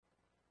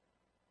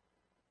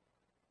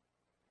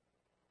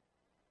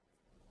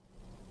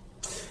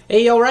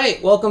Hey, all right.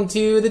 Welcome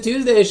to the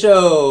Tuesday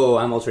Show.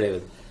 I'm Ultra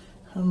David.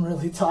 I'm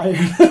really tired.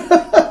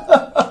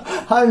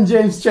 I'm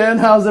James Chan.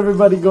 How's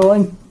everybody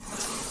going?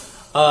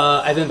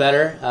 I've been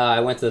better.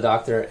 I went to the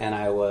doctor and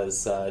I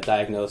was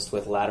diagnosed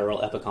with lateral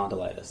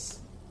epicondylitis.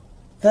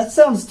 That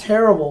sounds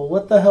terrible.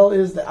 What the hell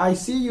is that? I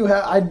see you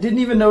have. I didn't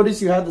even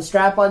notice you had the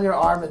strap on your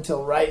arm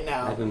until right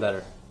now. I've been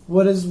better.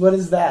 What is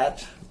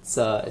that?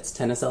 It's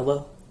tennis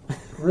elbow.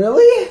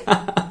 Really?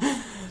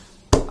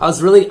 I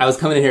was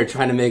coming in here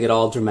trying to make it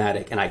all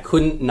dramatic, and I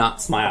couldn't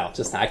not smile.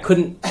 I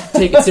couldn't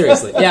take it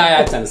seriously. Yeah, I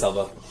have tennis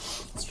elbow.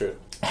 It's true.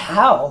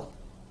 How?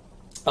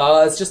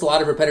 It's just a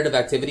lot of repetitive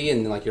activity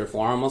in like your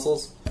forearm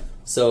muscles.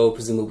 So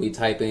presumably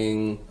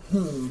typing,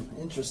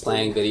 Interesting.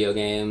 playing video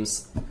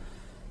games.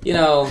 You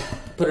know,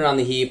 put it on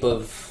the heap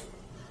of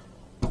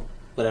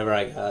whatever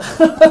I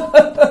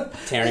got.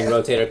 Tearing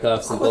rotator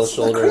cuffs in both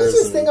shoulders. The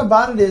craziest thing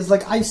about it is,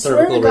 like, I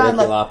swear to cervical God,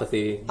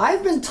 radiculopathy.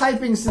 I've been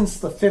typing since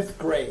the 5th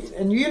grade,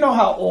 and you know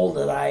how old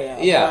that I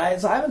am, Yeah. right?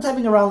 So I've been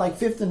typing around like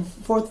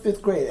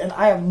 5th, grade, and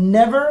I have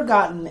never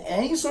gotten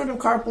any sort of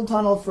carpal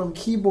tunnel from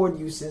keyboard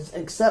usage,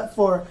 except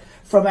for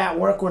from at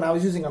work when I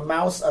was using a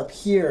mouse up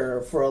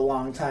here for a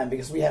long time,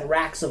 because we had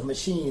racks of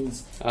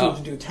machines to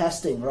do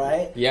testing,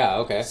 right? Yeah,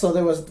 okay. So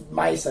there was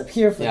mice up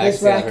here for Yeah, I this can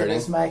see that rack and hurting.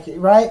 this rack,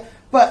 right?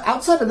 But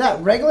outside of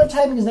that, regular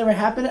typing has never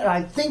happened, and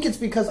I think it's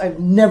because I've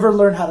never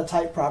learned how to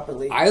type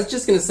properly. I was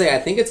just going to say, I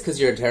think it's because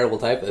you're a terrible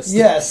typist.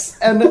 Yes,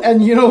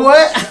 and you know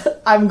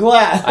what? I'm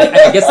glad.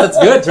 I guess that's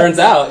good, turns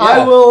out. Yeah.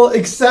 I will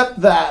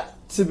accept that,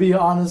 to be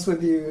honest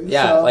with you.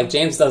 Yeah, So- like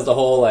James does the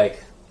whole, like,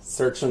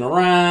 searching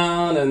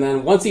around, and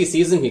then once he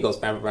sees him, he goes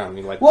bam, bam, bam, and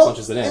he, like,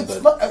 punches it in. it's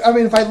But I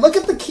mean, if I look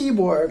at the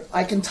keyboard,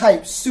 I can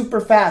type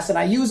super fast, and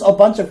I use a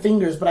bunch of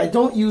fingers, but I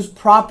don't use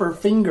proper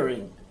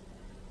fingering.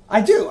 I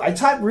do. I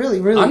type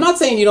really, really... I'm not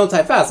saying you don't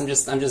type fast.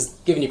 I'm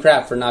just giving you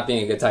crap for not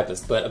being a good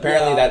typist. But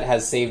apparently that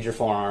has saved your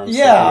forearms. So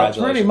Yeah,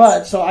 congratulations. pretty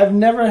much. So I've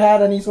never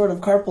had any sort of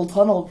carpal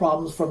tunnel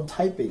problems from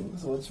typing.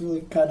 So it's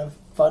really kind of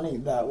funny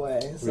that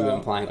way. Were So you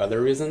implying other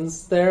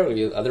reasons there? Were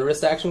you other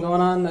wrist action going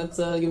on that's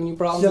giving you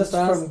problems? just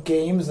fast? from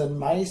games and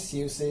mice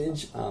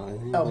usage,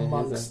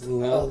 amongst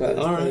okay.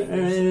 other All right.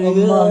 things.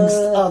 Amongst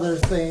other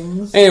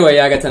things. Anyway,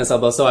 yeah, I got tennis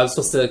elbow, so I was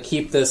supposed to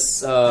keep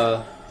this.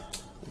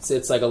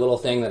 It's like a little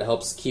thing that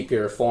helps keep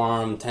your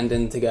forearm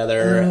tendon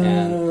together,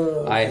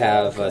 and I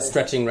have a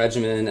stretching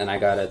regimen, and I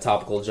got a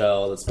topical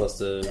gel that's supposed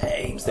to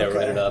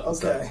steroid it up and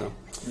stuff. So.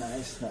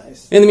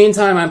 Nice. In the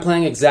meantime, I'm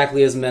playing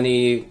exactly as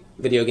many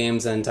video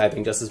games and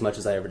typing just as much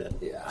as I ever did.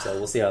 Yeah. So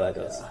we'll see how that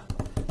goes.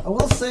 I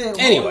will say,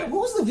 Anyway.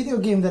 what was the video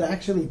game that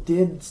actually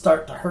did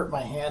start to hurt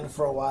my hand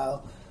for a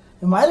while?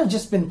 It might have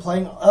just been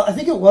playing... I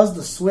think it was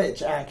the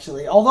Switch,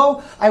 actually.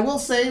 Although, I will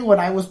say,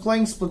 when I was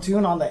playing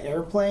Splatoon on the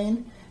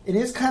airplane, it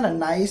is kind of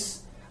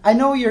nice. I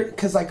know you're...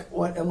 Because, like,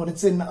 when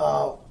it's in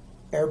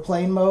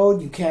airplane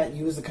mode, you can't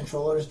use the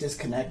controllers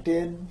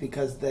disconnected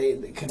because they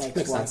connect to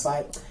Makes sense.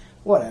 Wi-Fi.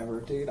 Whatever,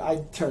 dude.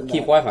 I turn that...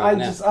 Keep Wi-Fi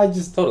on, I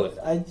just... Totally.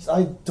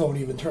 I don't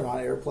even turn on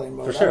airplane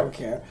mode. For sure. I don't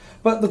care.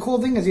 But the cool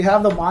thing is you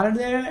have the monitor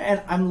there,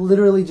 and I'm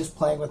literally just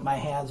playing with my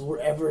hands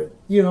wherever,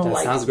 you know, That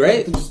like... sounds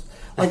great.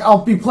 Like,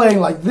 I'll be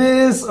playing like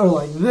this,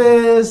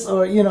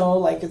 or, you know,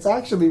 like, it's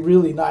actually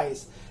really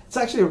nice. It's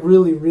actually a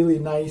really, really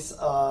nice,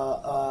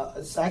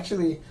 it's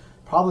actually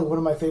probably one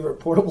of my favorite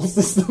portable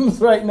systems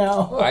right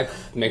now.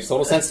 Makes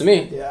total sense to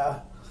me. Yeah.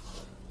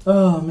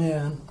 Oh,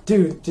 man.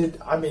 Dude,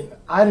 I mean,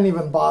 I didn't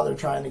even bother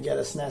trying to get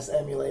a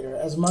SNES emulator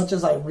as much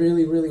as I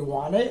really, really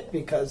want it,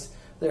 because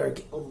there are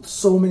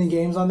so many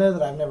games on there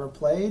that I've never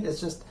played.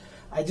 It's just,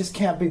 I just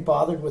can't be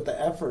bothered with the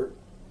effort.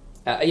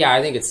 Yeah,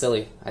 I think it's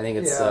silly. I think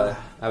it's. Yeah.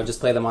 I would just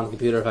play them on the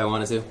computer if I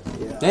wanted to.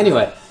 Yeah.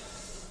 Anyway,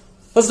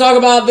 let's talk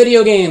about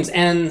video games,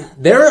 and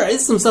there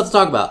is some stuff to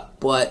talk about,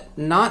 but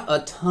not a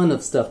ton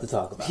of stuff to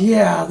talk about.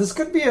 Yeah, this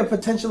could be a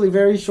potentially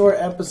very short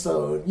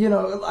episode. You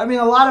know, I mean,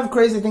 a lot of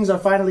crazy things are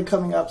finally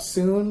coming up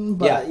soon,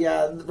 but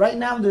yeah right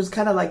now there's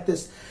kind of like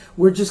this,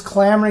 we're just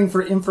clamoring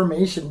for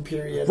information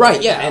period.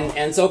 Right, yeah, now.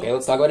 and so, okay,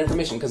 let's talk about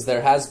information, because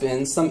there has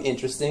been some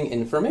interesting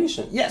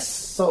information. Yes,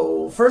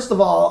 so first of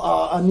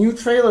all, a new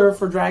trailer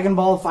for Dragon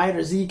Ball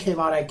FighterZ came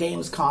out at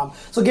Gamescom.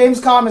 So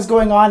Gamescom is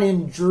going on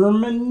in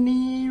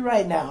Germany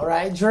right now,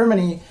 right?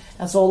 Germany.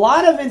 And so a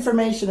lot of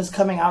information is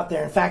coming out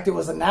there. In fact, it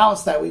was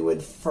announced that we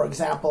would, for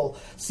example,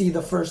 see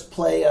the first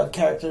play of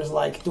characters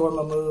like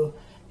Dormammu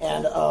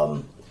and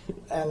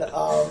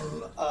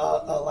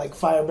like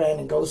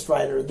Firebrand and Ghost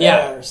Rider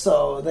there. Yeah.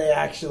 So they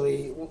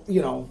actually,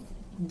 you know,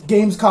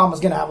 Gamescom was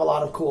going to have a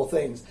lot of cool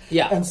things.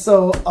 Yeah. And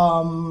so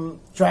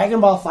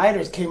Dragon Ball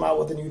FighterZ came out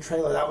with a new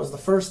trailer. That was the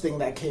first thing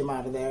that came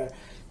out of there.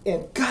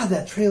 And God,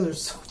 that trailer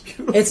is so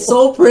beautiful. It's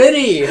so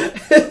pretty.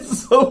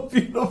 It's so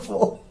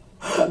beautiful.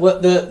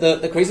 What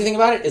the crazy thing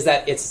about it is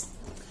that it's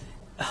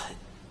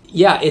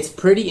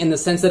pretty in the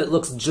sense that it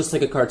looks just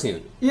like a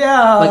cartoon.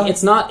 Yeah. Like,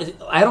 it's not...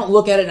 I don't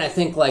look at it and I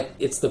think, like,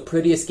 it's the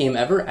prettiest game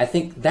ever. I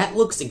think that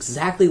looks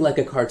exactly like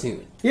a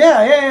cartoon.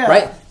 Yeah.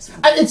 Right?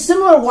 It's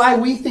similar to why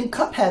we think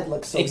Cuphead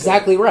looks so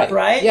Exactly good. right.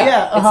 Right?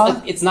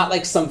 Yeah. It's not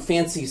like some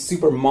fancy,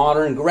 super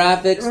modern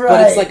graphics, but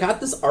Right. it's, like, got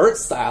this art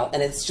style,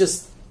 and it's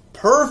just...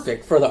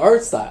 perfect for the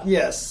art style.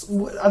 Yes,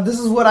 this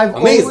is what I've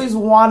always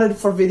wanted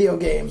for video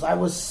games. I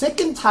was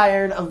sick and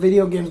tired of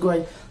video games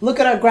going,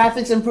 look at our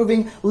graphics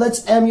improving,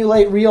 let's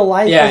emulate real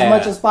life as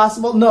much as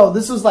possible. No,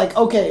 this was like,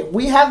 okay,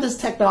 we have this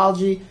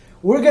technology,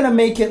 we're going to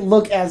make it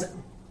look as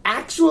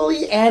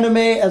actually anime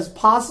as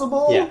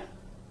possible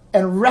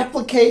and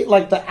replicate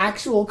like the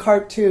actual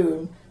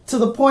cartoon to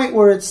the point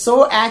where it's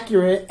so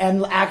accurate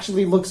and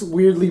actually looks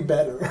weirdly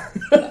better.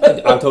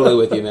 I'm totally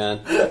with you,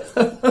 man.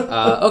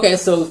 Okay,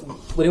 so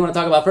what do you want to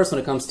talk about first when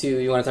it comes to,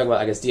 you want to talk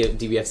about, I guess,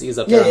 DBFCs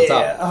up there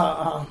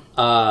on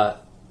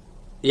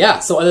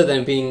top? So other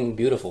than being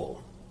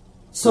beautiful,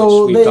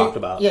 so which we've talked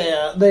about.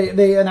 Yeah,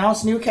 they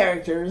announced new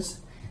characters,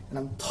 and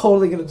I'm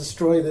totally going to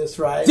destroy this,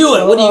 right? Do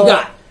it! What do you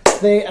got?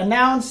 They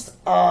announced,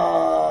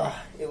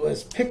 it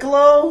was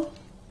Piccolo.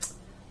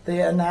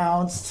 They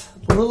announced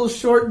the little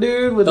short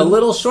dude with an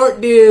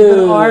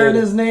R in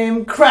his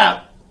name.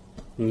 Crap.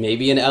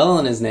 Maybe an L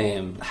in his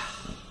name,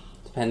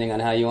 depending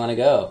on how you want to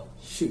go.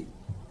 Shoot.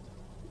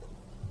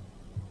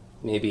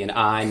 Maybe an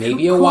I,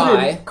 maybe a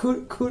Y.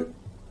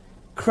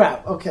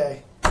 Crap.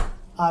 Okay.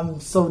 I'm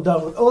so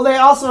done with. Oh, they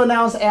also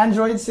announced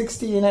Android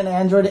 16 and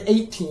Android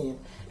 18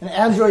 and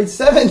Android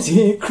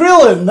 17.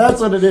 Krillin. That's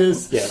what it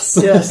is. Yes.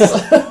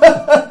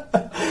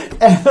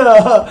 And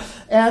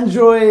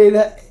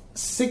Android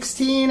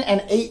 16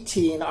 and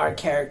 18 are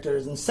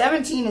characters, and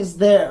 17 is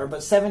there,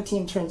 but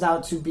 17 turns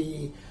out to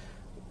be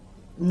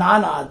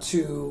Nana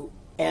to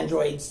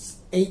Android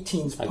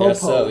 18's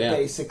Popo,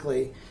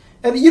 basically.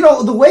 And,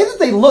 the way that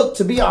they look,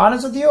 to be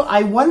honest with you,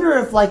 I wonder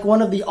if, like,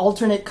 one of the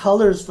alternate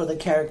colors for the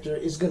character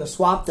is going to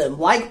swap them,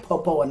 like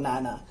Popo and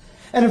Nana.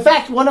 And, in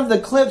fact, one of the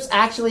clips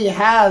actually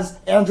has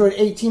Android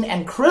 18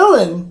 and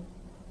Krillin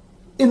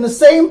in the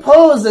same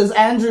pose as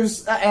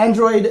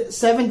Android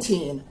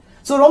 17.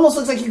 So it almost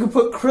looks like you could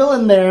put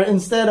Krillin there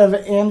instead of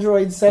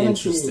Android 17.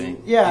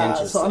 Interesting.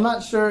 Yeah, so I'm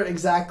not sure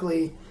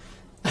exactly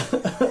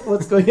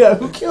what's going on.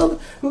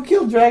 Who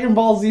killed Dragon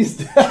Ball Z's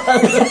dad?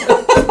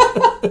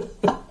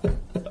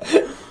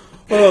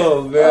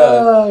 Oh,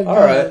 man. All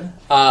right.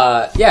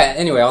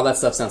 Anyway, all that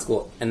stuff sounds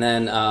cool. And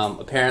then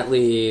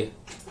apparently...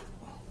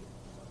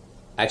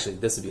 Actually,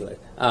 this would be like...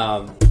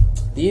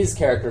 these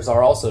characters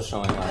are also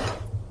showing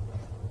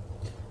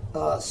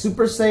up.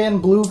 Super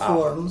Saiyan Blue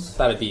forms.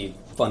 That would be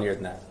funnier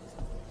than that.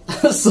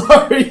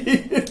 Sorry.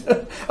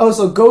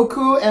 So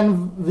Goku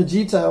and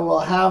Vegeta will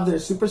have their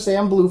Super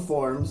Saiyan Blue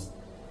forms,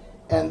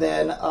 and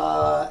then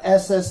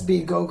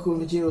SSB Goku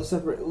and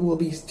Vegeta will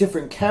be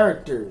different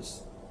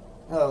characters.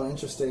 Oh,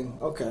 interesting.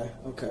 Okay.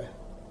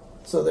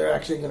 So they're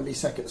actually going to be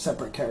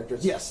separate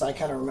characters. Yes, I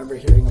kind of remember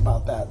hearing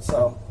about that.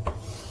 So.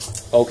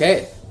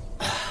 Okay.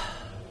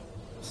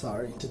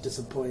 Sorry to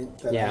disappoint.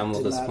 That I'm a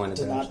little disappointed.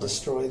 Did not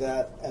destroy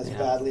that as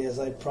badly as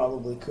I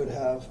probably could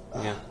have.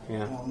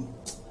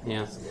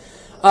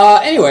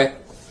 Anyway,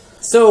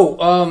 so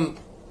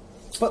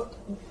but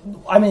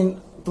I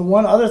mean, the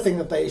one other thing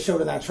that they showed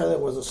in that trailer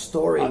was a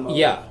story mode.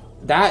 Yeah,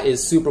 that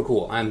is super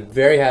cool. I'm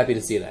very happy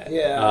to see that.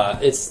 Yeah,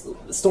 it's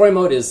story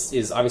mode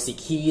is obviously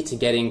key to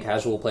getting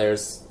casual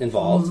players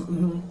involved.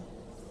 Mm-hmm.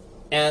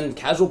 And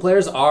casual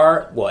players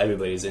are, well,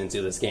 everybody's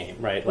into this game,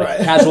 right? Like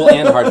casual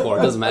and hardcore,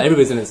 it doesn't matter.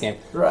 Everybody's in this game,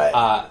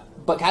 right?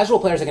 But casual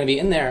players are going to be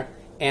in there,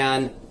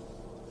 and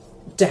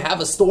to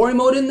have a story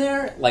mode in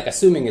there, like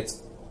assuming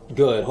it's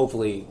good,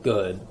 hopefully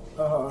good.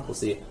 We'll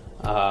see.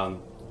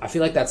 I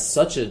feel like that's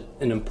such an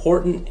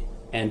important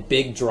and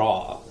big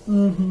draw.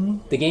 Mm-hmm.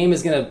 The game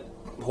is going to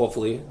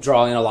hopefully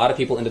draw in a lot of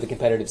people into the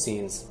competitive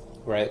scenes,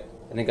 right?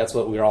 I think that's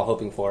what we're all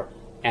hoping for.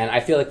 And I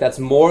feel like that's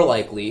more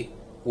likely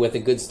with a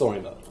good story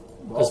mode.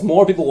 Because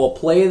more people will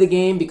play the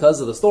game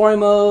because of the story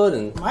mode.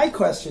 And my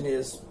question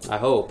is... I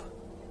hope.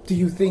 Do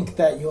you think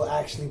that you'll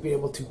actually be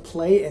able to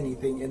play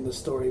anything in the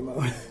story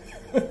mode?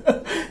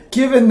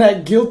 Given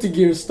that Guilty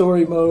Gear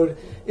story mode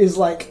is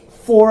like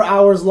 4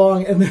 hours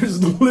long and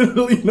there's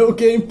literally no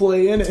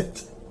gameplay in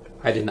it.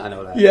 I did not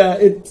know that. Yeah,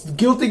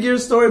 Guilty Gear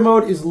story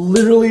mode is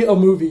literally a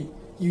movie.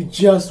 You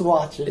just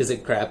watch it. Is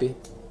it crappy?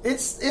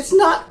 It's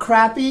not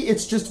crappy,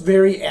 it's just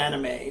very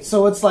anime.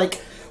 So it's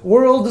like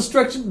world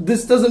destruction,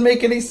 this doesn't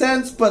make any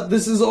sense, but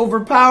this is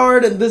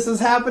overpowered and this is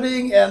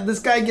happening and this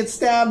guy gets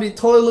stabbed, he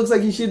totally looks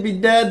like he should be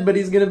dead, but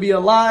he's gonna be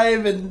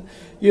alive, and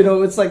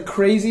it's like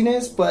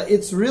craziness, but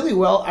it's really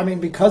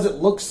because it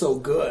looks so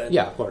good.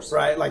 Yeah, of course.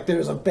 Right? Like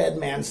there's a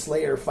Bedman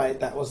Slayer fight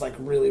that was like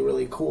really,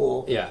 really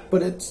cool. Yeah.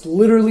 But it's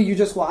literally, you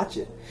just watch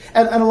it.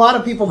 And a lot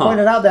of people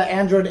pointed out that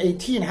Android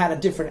 18 had a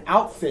different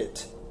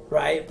outfit,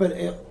 right? But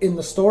in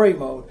the story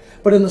mode.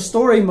 But in the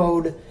story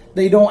mode,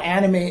 they don't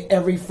animate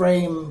every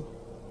frame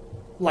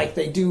like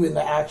they do in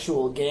the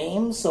actual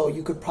game, so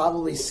you could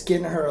probably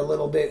skin her a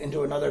little bit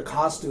into another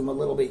costume a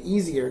little bit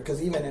easier,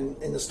 because even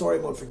in the story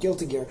mode for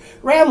Guilty Gear,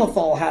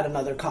 Ramlethal had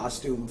another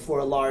costume for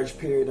a large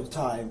period of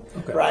time,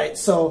 right?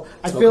 So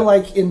I feel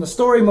like in the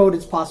story mode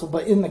it's possible,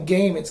 but in the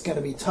game it's going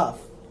to be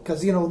tough,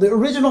 Because, you know, the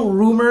original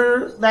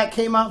rumor that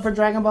came out for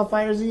Dragon Ball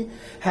FighterZ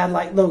had,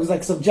 like, there was,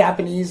 like, some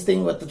Japanese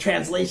thing with the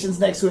translations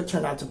next to it.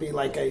 Turned out to be,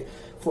 like, a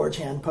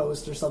 4chan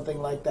post or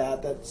something like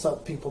that that some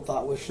people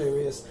thought was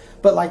serious.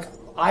 But, like,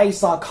 I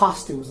saw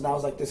costumes, and I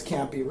was like, this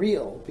can't be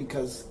real,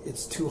 because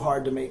it's too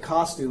hard to make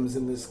costumes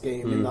in this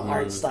game, in the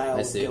art style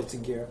of Guilty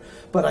Gear.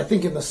 But I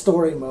think in the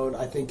story mode,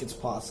 I think it's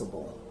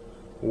possible.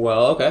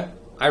 Well, okay.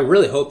 I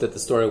really hope that the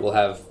story will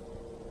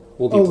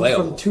be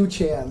playable. From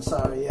 2chan,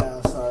 sorry.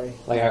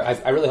 Like,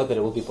 I really hope that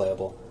it will be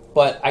playable.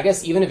 But I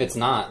guess even if it's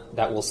not,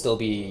 that will still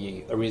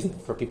be a reason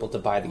for people to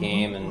buy the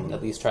game and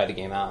at least try the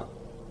game out.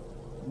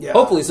 Yeah.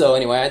 Hopefully so,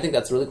 anyway. I think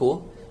that's really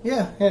cool.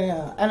 Yeah.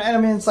 And I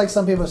mean, it's like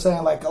some people are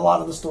saying, like, a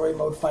lot of the story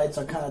mode fights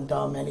are kind of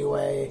dumb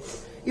anyway.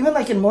 Even,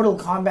 like, in Mortal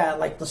Kombat,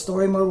 like, the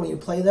story mode, when you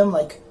play them,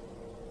 like,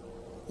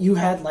 you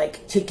had,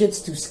 like,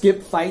 tickets to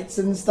skip fights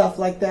and stuff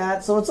like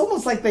that. So it's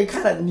almost like they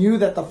kind of knew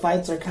that the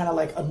fights are kind of,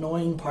 like,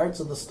 annoying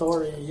parts of the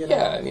story, you know?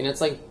 Yeah, I mean, it's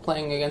like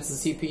playing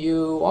against the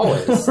CPU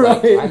always.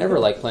 Right. Like, I never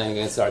like playing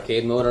against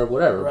arcade mode or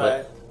whatever,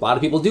 Right. but a lot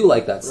of people do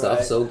like that stuff,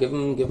 Right. so give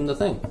them the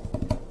thing.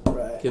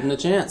 Right. Give them the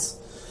chance.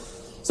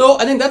 So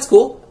I think that's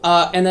cool.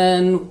 And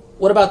then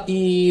what about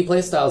the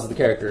playstyles of the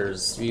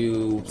characters? Have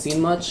you seen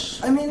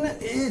much? I mean,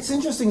 it's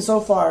interesting so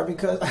far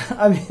because,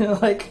 I mean,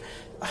 like,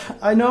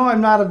 I know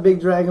I'm not a big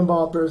Dragon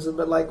Ball person,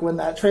 but, like, when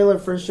that trailer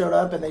first showed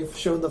up and they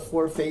showed the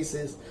 4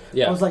 faces,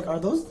 Yeah. I was like, are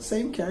those the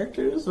same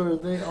characters or are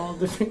they all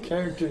different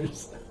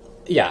characters?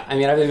 Yeah, I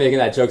mean, I've been making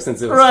that joke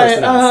since it was Right, first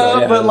announced. So,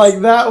 yeah, but, like,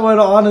 that one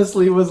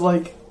honestly was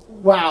like,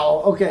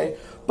 wow, okay.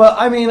 But,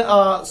 I mean,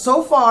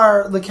 so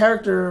far, the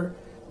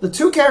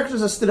 2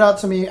 characters that stood out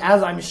to me,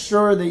 as I'm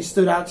sure they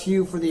stood out to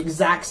you for the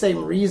exact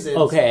same reasons,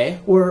 Okay.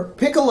 were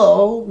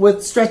Piccolo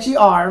with stretchy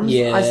arms.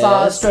 Yes. I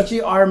saw a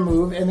stretchy arm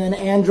move, and then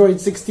Android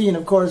 16,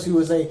 of course, who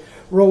was a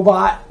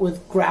robot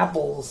with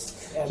grapples.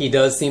 And he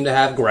does seem to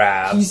have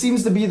grab. he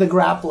seems to be the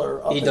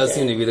grappler. Of He the does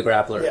game. seem to be the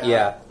grappler.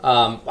 Yeah.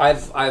 Yeah.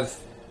 I've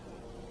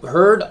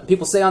heard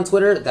people say on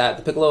Twitter that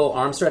the Piccolo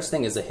arm stretch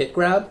thing is a hit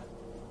grab.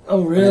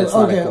 Oh, And really? it's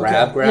not Okay,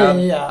 a grab.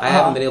 Yeah. I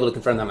haven't been able to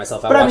confirm that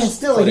myself. I But I watched mean,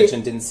 still, footage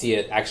and didn't see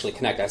it actually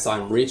connect. I saw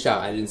him reach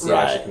out. I didn't see it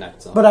actually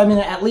connect. So. But I mean,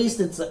 at least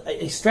it's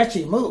a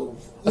stretchy move.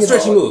 A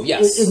stretchy move,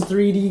 yes. In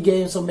 3D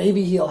games, so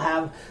maybe he'll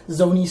have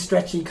zony,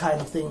 stretchy kind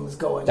of things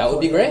going. That would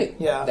for be him. great.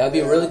 Yeah, that would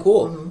be really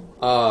cool.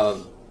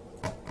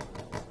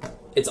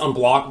 It's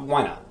unblocked.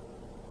 Why not?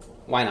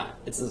 Why not?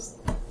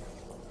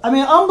 I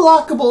mean,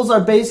 unblockables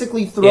are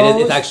basically throws.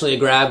 It's actually a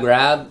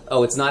grab.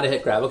 Oh, it's not a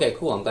hit grab. Okay,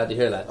 cool. I'm glad to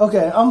hear that.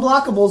 Okay,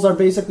 unblockables are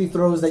basically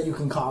throws that you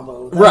can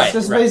combo. That's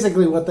just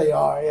basically what they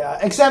are, yeah.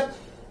 Except,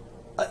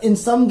 in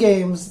some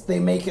games, they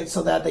make it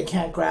so that they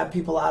can't grab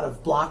people out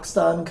of block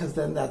stun, because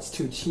then that's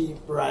too cheap,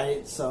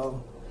 right?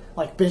 So,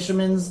 like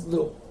Bishaman's,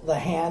 the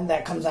hand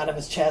that comes out of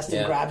his chest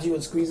and grabs you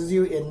and squeezes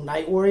you in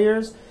Night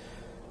Warriors,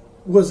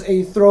 was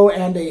a throw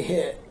and a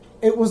hit.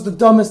 It was the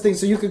dumbest thing.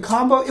 So you could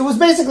combo. It was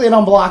basically an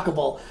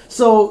unblockable.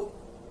 So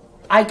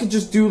I could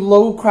just do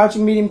low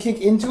crouching medium kick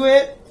into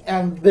it,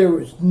 and there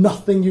was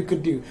nothing you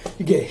could do.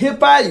 You get hit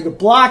by it, you could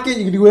block it,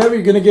 you could do whatever.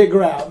 You're gonna get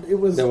grabbed. It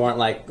was. There weren't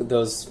like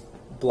those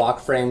block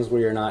frames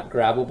where you're not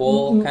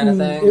grabbable kind of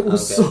thing. It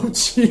was so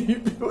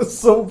cheap. It was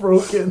so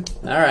broken.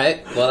 All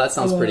right. Well, that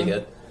sounds pretty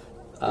good.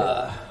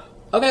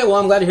 Okay. Well,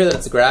 I'm glad to hear that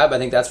it's a grab. I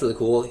think that's really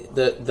cool.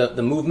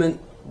 The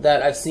movement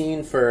that I've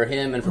seen for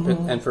him and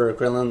for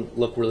Krillin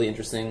look really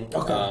interesting.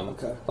 Okay.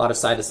 A lot of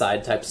side to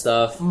side type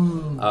stuff.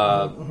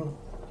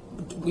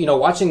 You know,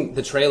 watching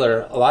the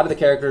trailer, a lot of the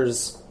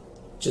characters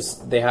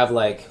they have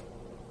like,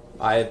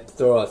 I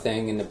throw a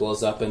thing and it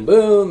blows up and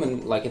boom,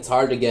 and like it's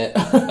hard to get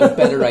a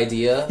better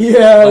idea.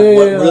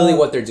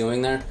 What they're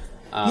doing there.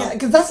 Yeah,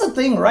 because that's the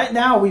thing. Right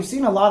now, we've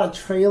seen a lot of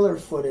trailer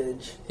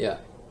footage. Yeah.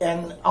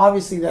 And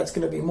obviously, that's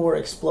going to be more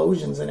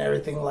explosions and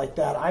everything like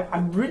that. I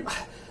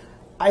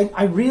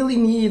really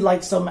need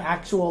like some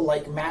actual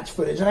like match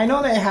footage, and I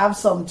know they have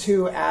some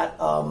too at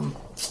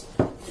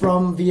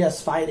from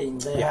VS Fighting.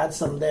 They had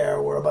some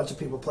there where a bunch of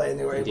people play and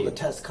they were able to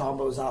test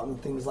combos out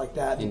and things like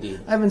that. Indeed.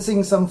 I've been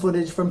seeing some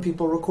footage from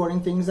people recording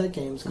things at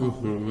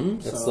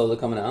Gamescom. It's slowly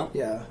coming out.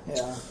 Yeah.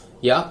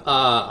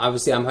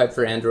 Obviously, I'm hyped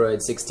for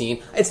Android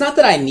 16. It's not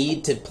that I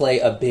need to play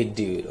a big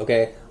dude.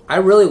 Okay, I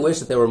really wish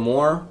that there were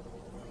more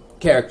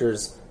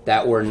characters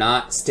that were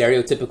not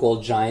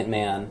stereotypical giant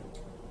man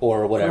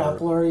or whatever.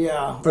 Grappler,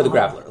 yeah. For the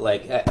grappler.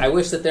 Like, I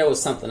wish that there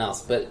was something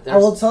else, but I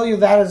will tell you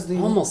that is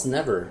almost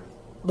never.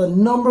 The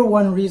number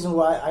one reason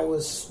why I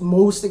was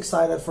most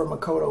excited for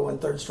Makoto when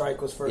Third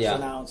Strike was first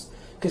announced.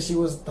 Because she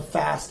was the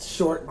fast,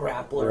 short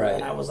grappler,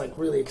 and I was like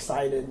really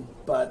excited.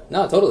 But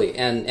no, totally,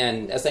 and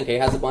SNK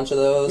has a bunch of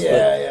those.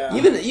 Yeah.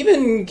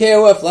 Even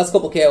KOF, last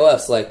couple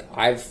KOFs, like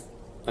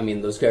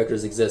those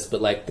characters exist,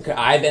 but like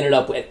I've ended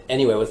up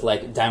with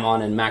like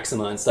Daimon and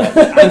Maxima and stuff.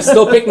 I'm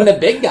still picking the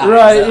big guys.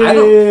 Right?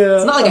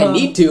 It's not like I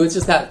need to. It's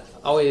just that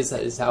always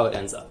is how it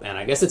ends up, and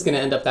I guess it's going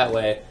to end up that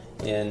way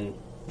in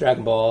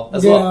Dragon Ball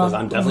as well, because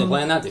I'm definitely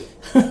playing that dude.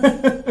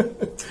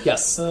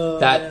 Yes,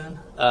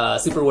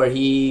 super where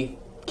he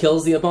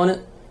kills the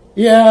opponent.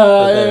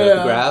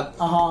 The grab.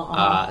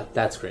 Uh-huh.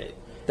 That's great.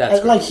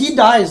 That's Like, he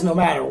dies no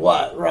matter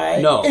what,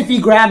 right? No. If he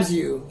grabs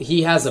you.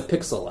 He has a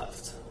pixel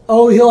left.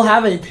 Oh, he'll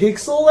have a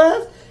pixel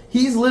left?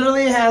 He's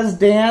literally has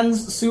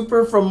Dan's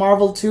super from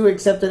Marvel 2,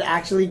 except it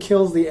actually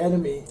kills the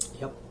enemy.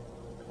 Yep.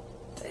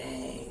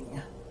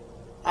 Dang.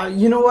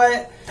 You know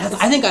what?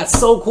 I think that's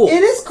so cool.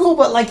 It is cool,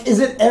 but, like, is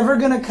it ever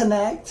going to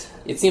connect?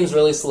 It seems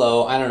really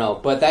slow. I don't know.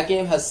 But that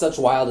game has such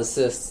wild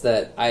assists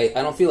that I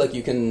don't feel like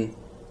you can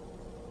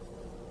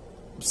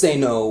say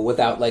no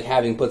without, like,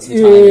 having put some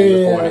time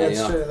in beforehand.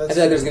 That's true, I feel like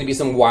there's going to be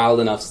some wild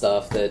enough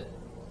stuff that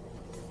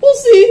we'll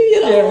see.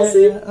 We'll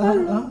see. I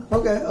don't know.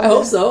 Okay. I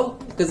hope so,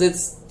 because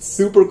it's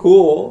super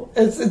cool.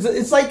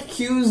 It's like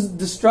Q's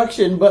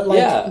destruction, but like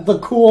Yeah. the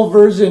cool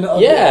version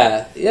of it.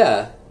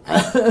 Yeah.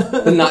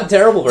 The not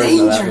terrible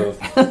version of that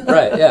move.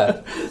 Right,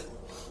 yeah.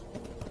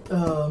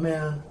 Oh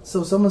man.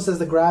 So someone says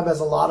the grab has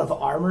a lot of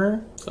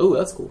armor. Oh,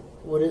 that's cool.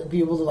 Would it be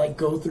able to like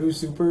go through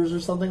supers or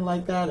something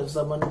like that? If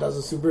someone does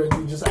a super and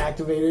you just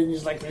activate it and you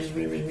just like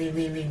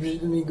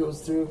and he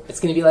goes through.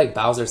 It's going to be like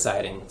Bowser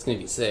siding. It's going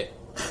to be sick.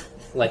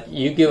 Like,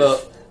 you give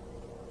up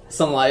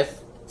some life.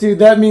 Dude,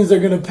 that means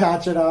they're gonna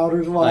patch it out or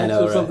I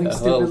know, right? something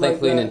stupid Well, like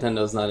thankfully that.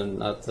 Nintendo's not running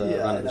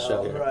the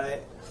show here.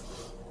 Right.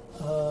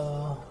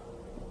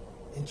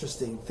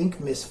 Interesting. Think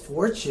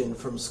Misfortune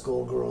from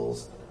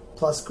Skullgirls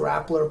plus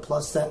Grappler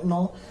plus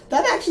Sentinel.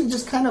 That actually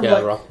just kind of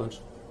like Rock Punch.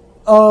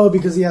 Oh,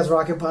 because he has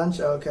Rocket Punch?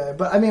 Okay.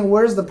 But I mean,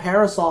 where's the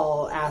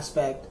Parasol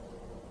aspect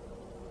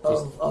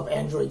of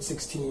Android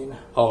 16?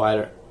 Oh, I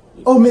don't...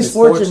 Oh,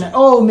 Misfortune.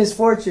 Oh,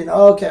 Misfortune.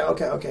 Okay.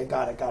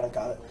 Got it. I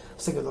was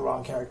thinking of the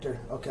wrong character.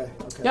 Okay.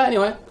 Yeah,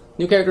 anyway.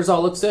 New characters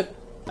all look sick.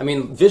 I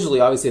mean, visually,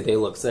 obviously, they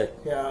look sick.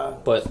 Yeah.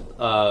 But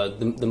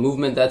the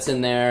movement that's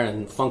in there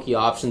and funky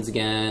options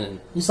again,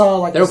 and You saw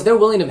like they're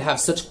willing to have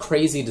such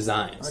crazy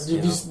designs.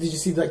 Did you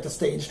see like the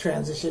stage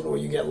transition where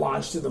you get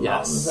launched to the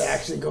mountains that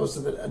actually goes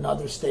to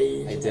another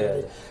stage? I and did.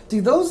 everything?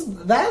 Dude,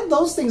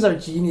 those things are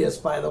genius.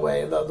 By the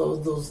way,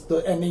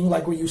 the ending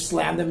like where you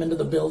slam them into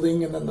the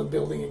building and then the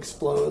building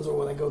explodes, or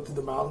when they go through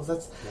the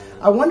mountains.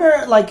 I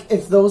wonder like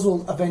if those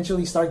will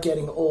eventually start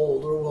getting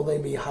old, or will they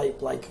be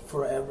hype like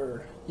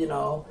forever? You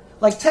know,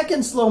 like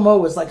Tekken slow mo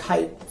was like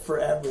hype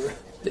forever.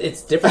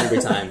 It's different every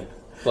time.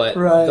 But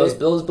Right.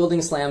 those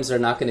building slams are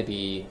not going to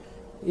be...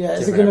 Yeah,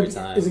 is different it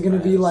every time, gonna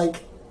be right?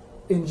 like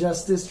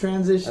Injustice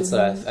transition? That's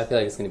what I feel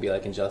like it's going to be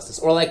like Injustice.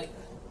 Or like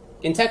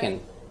in Tekken,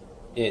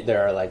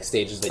 there are like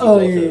stages that you go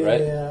through,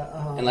 right?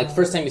 Yeah. And like the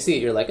first time you see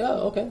it, you're like,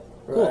 oh, okay,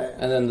 cool. Right.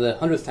 And then the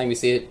 100th time you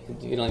see it,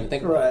 you don't even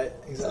think about it. Right,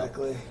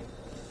 exactly.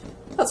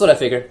 That's what I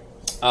figured.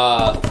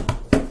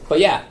 But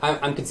yeah,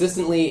 I'm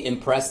consistently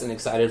impressed and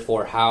excited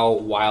for how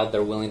wild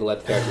they're willing to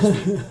let the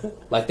characters be.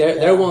 Like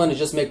they're willing to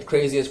just make the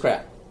craziest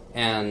crap,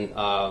 and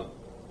I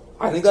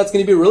think that's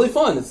going to be really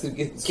fun. It's going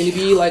to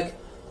be like,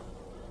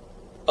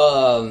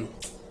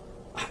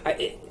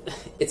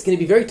 it's going to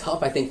be very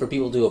tough, I think, for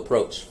people to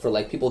approach. For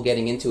like people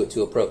getting into it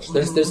to approach.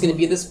 There's going to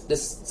be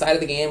this side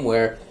of the game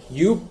where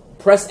you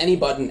press any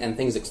button and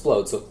things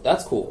explode. So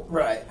that's cool.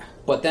 Right.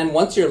 But then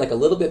once you're like a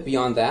little bit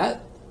beyond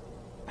that,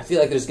 I feel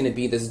like there's going to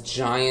be this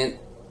giant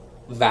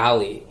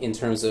valley in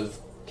terms of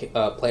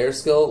player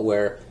skill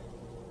where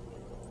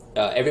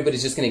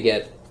everybody's just going to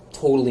get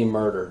totally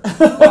murdered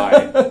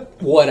by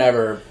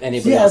whatever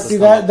anybody else is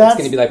coming. It's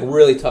going to be like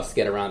really tough to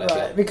get around. I feel.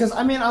 Right. Because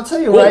I mean, I'll tell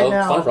you Cool, right though.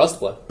 now, Fun for us to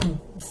play.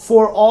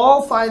 for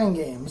all fighting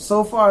games,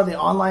 so far the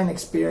online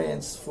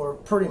experience for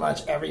pretty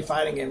much every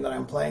fighting game that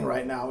I'm playing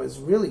right now is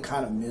really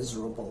kind of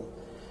miserable.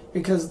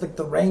 Because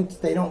the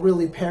ranked, they don't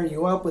really pair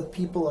you up with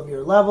people of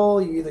your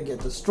level. You either get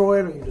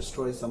destroyed or you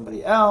destroy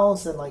somebody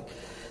else, and like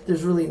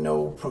there's really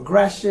no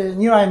progression.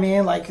 You know what I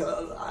mean? Like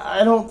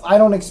I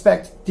don't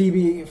expect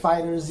DB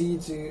Fighters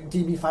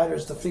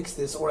to fix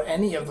this, or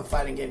any of the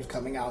fighting games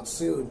coming out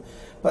soon.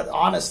 But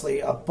honestly,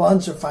 a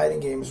bunch of fighting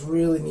games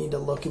really need to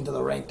look into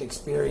the ranked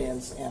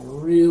experience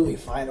and really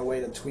find a way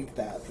to tweak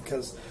that,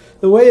 because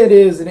the way it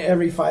is in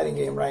every fighting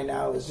game right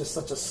now is just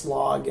such a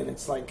slog, and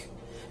it's like.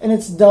 And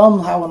it's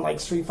dumb how in like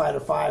Street Fighter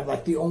V,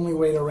 like the only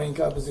way to rank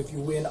up is if you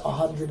win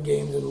 100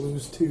 games and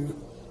lose 2.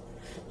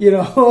 You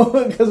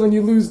know, because when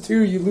you lose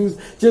 2, you lose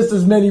just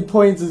as many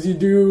points as you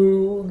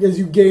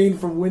gain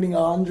from winning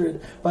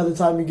 100 by the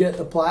time you get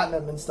to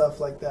platinum and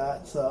stuff like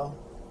that. So,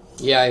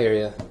 Yeah, I hear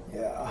you.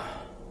 yeah.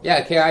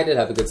 Yeah, KI did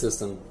have a good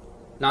system.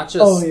 Not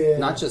just yeah.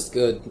 not just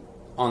good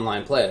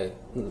online play,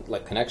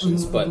 like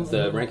connections, but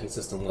the ranking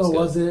system was Oh, good.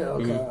 was it?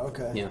 Okay, Mhm.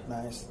 okay. Yeah.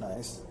 Nice.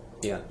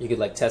 Yeah, you could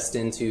like test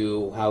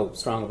into how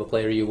strong of a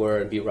player you were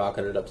and be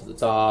rocketed up to the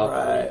top.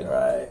 or you could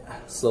Right.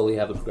 Slowly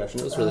have a progression.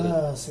 It was really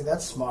good. See,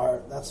 that's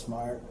smart.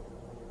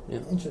 Yeah.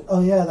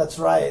 Oh yeah, that's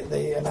right.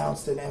 They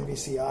announced an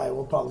MVCI.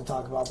 We'll probably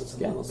talk about this in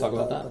a Yeah, little let's bit, talk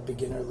about that. the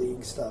beginner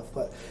league stuff.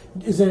 But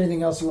is there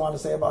anything else you want to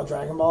say about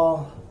Dragon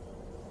Ball?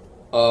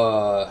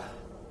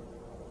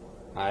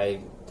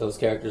 Those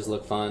characters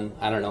look fun.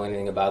 I don't know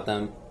anything about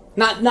them.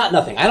 Not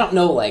nothing. I don't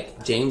know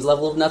like James'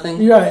 level of nothing.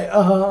 You're right.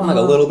 I'm like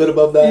a little bit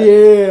above that.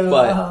 Yeah,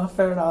 but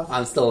fair enough.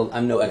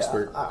 I'm no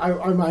expert. I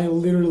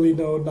literally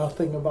know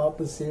nothing about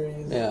the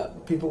series. Yeah.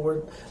 People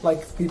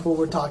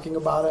were talking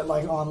about it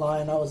like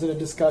online. I was in a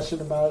discussion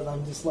about it, and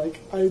I'm just like,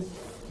 I have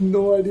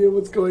no idea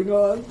what's going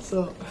on.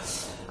 So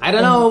I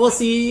don't know. We'll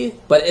see.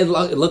 But it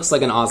looks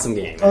like an awesome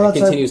game. It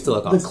continues to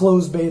look awesome. The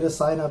closed beta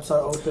signups are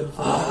open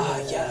for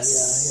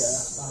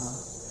yes.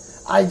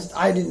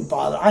 I didn't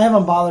bother. I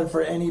haven't bothered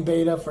for any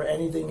beta for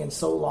anything in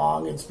so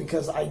long. It's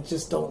because I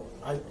just don't.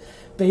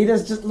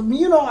 Betas just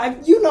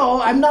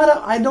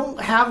I don't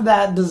have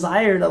that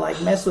desire to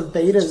like mess with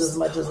betas as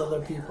much as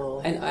other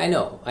people. I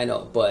know,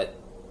 but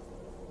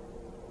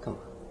come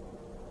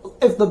on.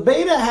 If the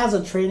beta has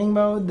a training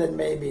mode, then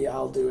maybe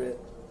I'll do it.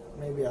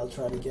 Maybe I'll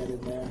try to get in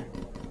there.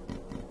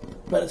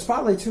 But it's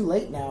probably too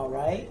late now,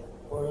 right?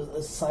 Or is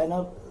the sign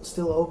up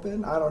still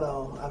open? I don't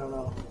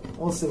know.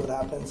 We'll see what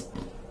happens.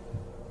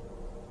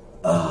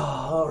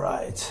 Oh,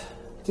 alright.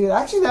 Dude,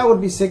 actually that would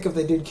be sick if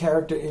they did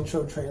character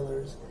intro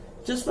trailers.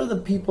 Just for the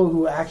people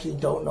who actually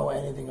don't know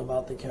anything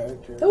about the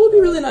character. That would be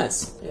really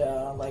nice.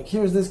 Yeah, like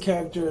here's this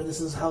character,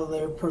 this is how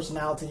their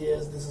personality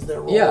is, this is their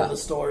role in the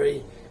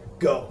story.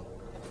 Go.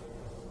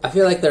 I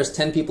feel like there's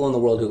 10 people in the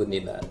world who would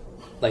need that.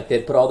 Like,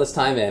 they'd put all this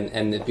time in,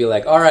 and it'd be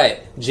like,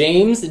 alright,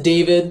 James,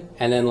 David,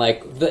 and then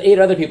like the 8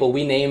 other people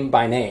we name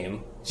by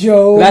name.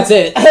 Joe. That's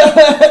it.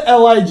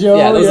 L.I. Joe.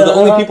 Yeah, those are the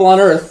only people on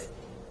Earth.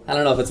 I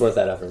don't know if it's worth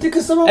that effort.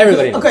 Because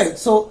everybody knows. Okay,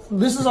 so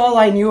this is all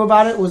I knew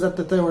about it was that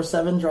there were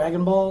 7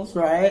 Dragon Balls,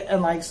 right?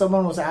 And like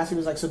someone was asking,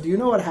 was like, so do you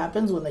know what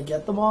happens when they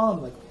get them all?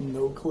 I'm like,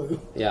 no clue.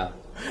 Yeah.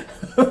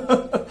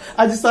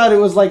 I just thought it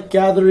was like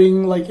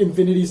gathering like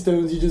Infinity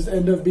Stones. You just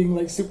end up being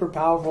like super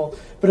powerful.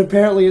 But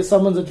apparently if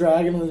someone's a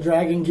dragon and the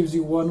dragon gives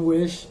you one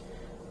wish,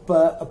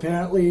 but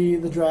apparently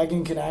the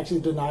dragon can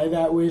actually deny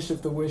that wish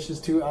if the wish is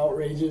too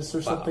outrageous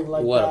or something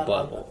like what that. A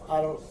bubble.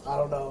 I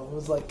don't know. It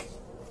was like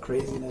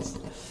craziness.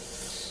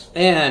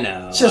 Yeah,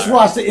 no. Just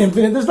watch the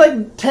Infinite. There's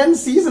like 10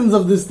 seasons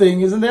of this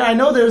thing, isn't there? I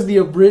know there's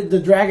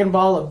the Dragon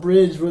Ball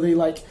Abridged where they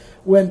like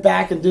went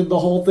back and did the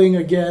whole thing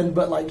again,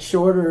 but like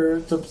shorter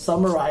to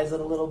summarize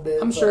it a little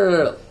bit. I'm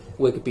sure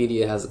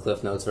Wikipedia has a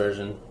Cliff Notes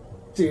version.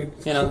 Dude.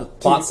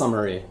 Plot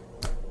summary.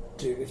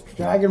 Dude, if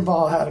Dragon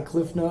Ball had a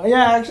Cliff Note...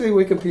 Yeah, actually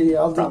Wikipedia.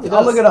 I'll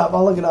look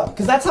it up.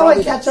 Because that's how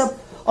I catch up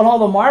on all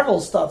the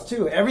Marvel stuff,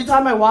 too. Every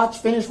time I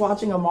finish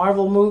watching a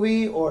Marvel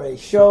movie or a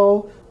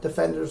show...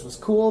 Defenders was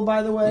cool,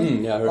 by the way.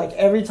 Yeah, I heard. Like,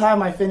 every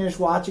time I finish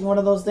watching one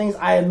of those things,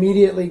 I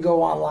immediately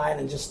go online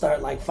and just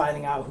start, like,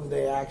 finding out who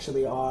they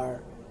actually are.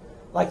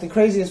 Like, the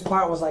craziest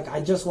part was, like, I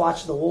just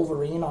watched the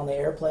Wolverine on the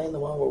airplane, the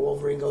one where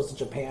Wolverine goes to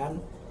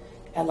Japan.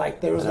 And,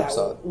 like, there was that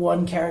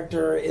one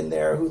character in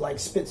there who, like,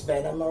 spits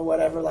venom or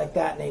whatever like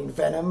that, named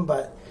Venom.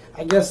 But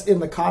I guess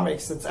in the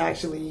comics, it's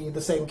actually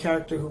the same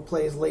character who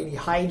plays Lady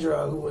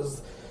Hydra, who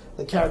was...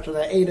 the character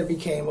that Ada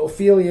became,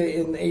 Ophelia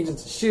in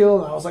Agents of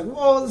S.H.I.E.L.D. And I was like,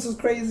 whoa, this is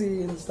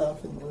crazy and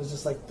stuff. And it was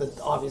just like,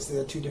 obviously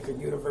the 2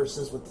 different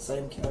universes with the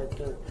same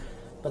character.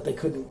 But they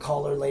couldn't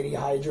call her Lady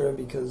Hydra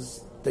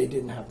because they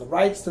didn't have the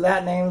rights to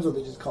that name, so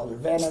they just called her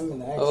Venom.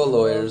 And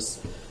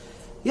lawyers.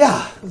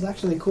 Yeah, it was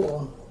actually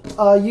cool.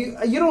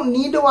 You don't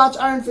need to watch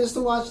Iron Fist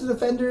to watch The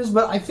Defenders,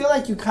 but I feel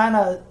like you kind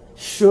of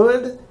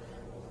should,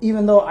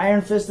 even though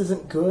Iron Fist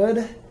isn't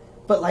good.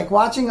 But, like,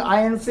 watching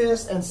Iron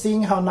Fist and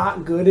seeing how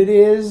not good it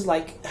is,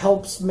 like,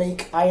 helps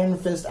make Iron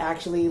Fist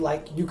actually,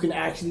 like, you can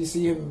actually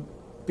see him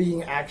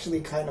being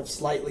actually kind of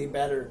slightly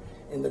better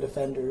in The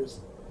Defenders.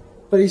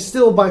 But he's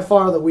still by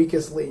far the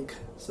weakest link,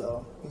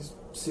 so he's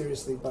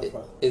seriously by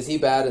far. Is he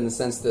bad in the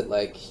sense that,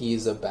 like,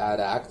 he's a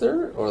bad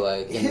actor? Or,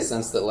 like, in the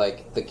sense that,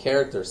 like, the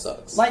character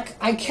sucks? Like,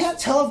 I can't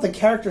tell if the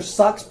character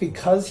sucks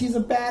because he's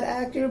a bad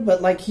actor,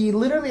 but, like, he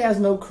literally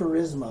has no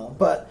charisma.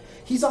 But...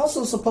 he's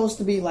also supposed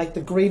to be, like,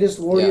 the greatest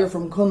warrior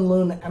from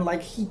Kunlun, and,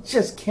 like, he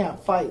just can't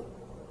fight.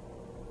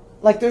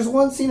 Like, there's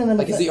one scene in the...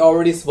 Like, is he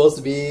already supposed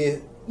to be...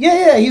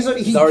 Yeah, he's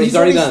already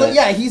done it.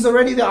 Yeah, he's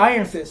already the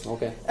Iron Fist.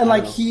 Okay. And,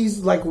 like,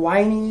 he's, like,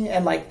 whiny,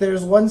 and, like,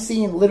 there's one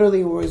scene,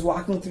 literally, where he's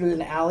walking through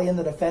an alley in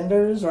The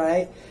Defenders,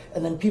 right?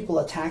 And then people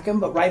attack him,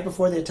 but right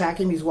before they attack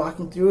him, he's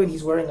walking through, and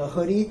he's wearing a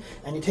hoodie,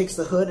 and he takes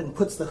the hood and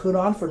puts the hood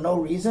on for no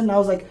reason. And I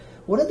was like...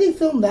 what did they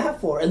film that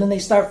for? And then they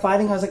start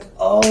fighting. I was like,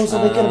 oh, so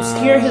they could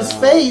obscure his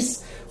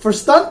face for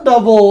stunt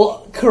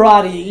double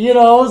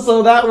karate,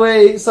 so that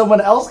way someone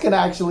else can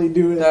actually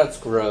do it. That's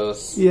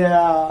gross. Yeah,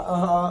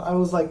 I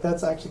was like,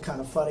 that's actually kind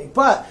of funny.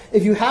 But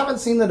if you haven't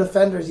seen The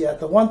Defenders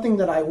yet, the one thing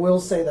that I will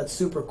say that's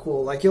super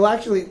cool, like you'll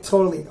actually,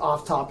 totally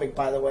off topic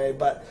by the way,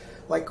 but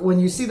like when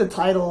you see the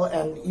title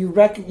and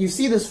you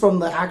see this from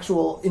the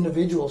actual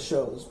individual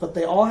shows, but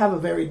they all have a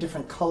very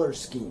different color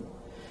scheme.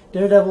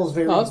 Daredevil is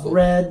very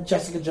red,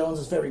 Jessica Jones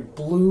is very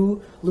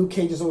blue, Luke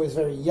Cage is always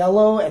very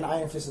yellow, and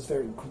Iron Fist is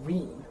very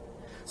green.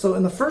 So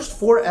in the first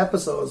 4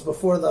 episodes,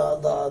 before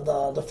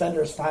the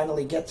Defenders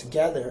finally get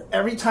together,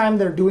 every time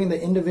they're doing the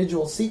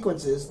individual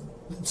sequences,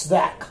 it's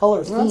that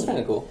color scheme. That's kind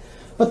of cool.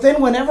 But then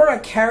whenever a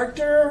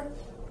character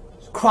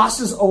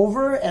crosses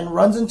over and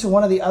runs into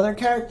one of the other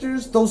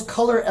characters, those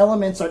color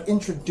elements are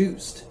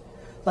introduced.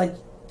 Like,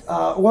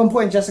 at one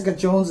point, Jessica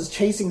Jones is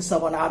chasing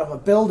someone out of a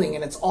building,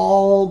 and it's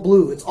all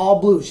blue. It's all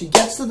blue. She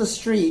gets to the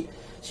street.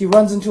 She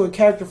runs into a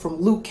character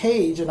from Luke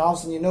Cage, and all of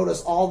a sudden you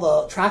notice all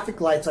the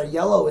traffic lights are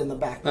yellow in the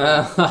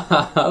background.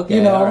 Okay,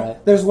 you know, all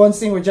right. There's one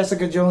scene where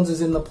Jessica Jones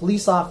is in the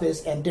police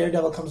office, and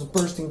Daredevil comes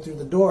bursting through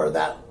the door.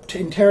 That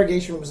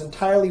interrogation room is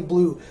entirely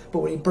blue, but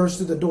when he bursts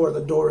through the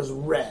door is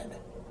red.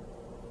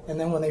 And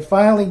then when they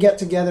finally get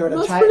together at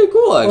That's pretty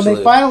cool, actually. When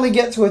they finally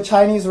get to a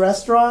Chinese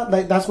restaurant,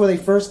 like that's where they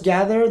first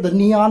gather. The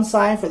neon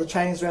sign for the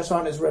Chinese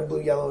restaurant is red, blue,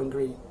 yellow, and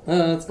green.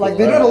 That's cool. Like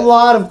they did a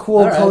lot of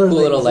cool color cool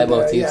little things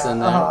leitmotifs in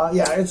there.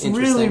 Yeah, it's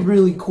really,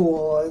 really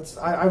cool.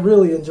 I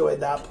really enjoyed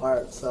that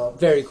part. So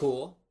very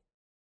cool.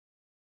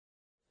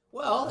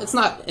 Well, it's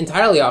not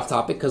entirely off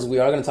topic because we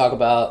are going to talk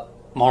about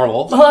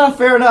Marvel.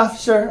 Fair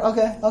enough. Sure.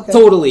 Okay.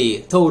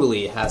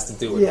 Totally has to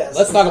do with it.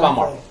 Let's talk about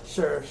Marvel.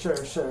 Sure.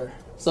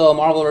 So,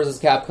 Marvel vs.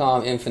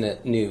 Capcom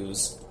Infinite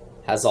news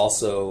has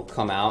also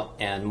come out,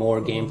 and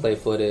more gameplay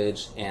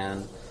footage,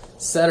 and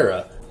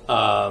etc.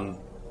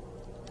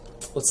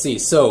 Let's see.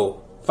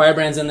 So,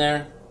 Firebrand's in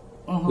there.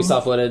 We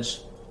saw footage.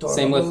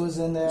 Dormammu's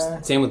in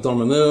there. Same with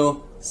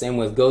Dormammu. Same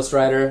with Ghost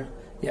Rider.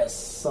 Yes.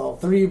 So,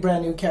 3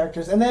 brand new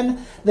characters. And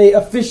then they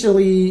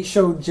officially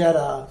showed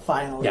Jedha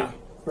finally. Yeah.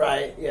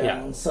 Right? Yeah.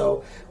 And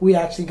so, we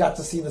actually got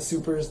to see the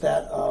supers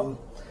that...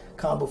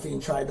 Combo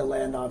Fiend tried to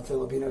land on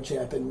Filipino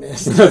champ and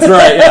missed. That's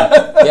right,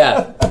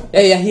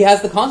 yeah. He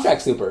has the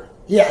contract super.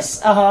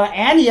 Yes,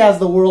 and he has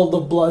the World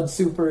of Blood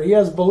super. He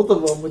has both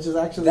of them, which is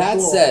actually that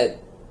cool. said,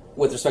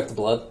 with respect to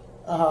Blood,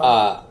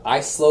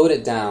 I slowed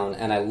it down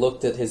and I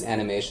looked at his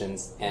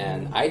animations,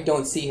 and I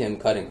don't see him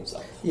cutting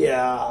himself.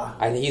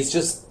 Yeah. He's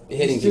just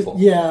hitting people.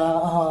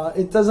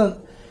 It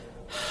doesn't...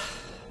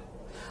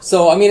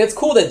 So, I mean, it's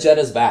cool that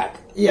Jedha's back.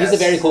 Yes.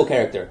 He's a very cool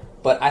character.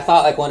 But I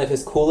thought like one of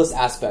his coolest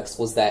aspects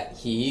was that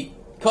he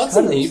cuts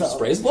him and he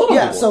sprays blood on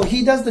people. So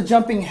he does the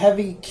jumping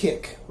heavy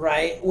kick,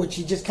 right? Which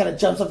he just kind of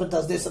jumps up and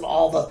does this and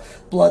all the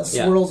blood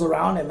swirls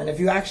around him. And if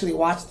you actually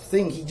watch the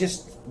thing, he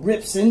just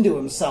rips into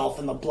himself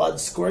and the blood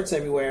squirts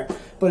everywhere.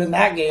 But in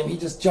that game, he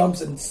just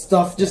jumps and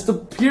stuff just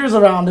appears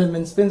around him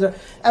and spins around.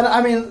 And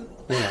I mean...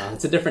 Yeah,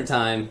 it's a different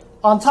time.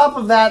 On top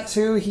of that,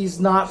 too,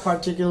 he's not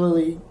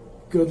particularly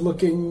good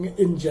looking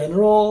in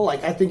general.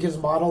 Like, I think his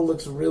model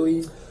looks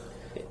really...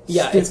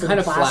 Yeah, it's kind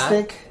of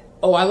plastic. Flat.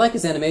 Oh, I like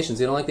his animations.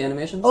 You don't like the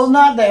animations? Oh,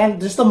 not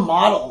just the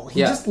model.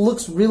 He just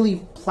looks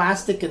really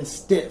plastic and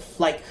stiff.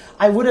 Like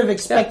I would have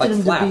expected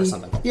him to be. Or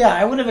something. Yeah,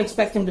 I would have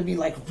expected him to be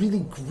like really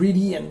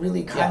gritty and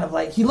really kind of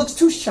like he looks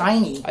too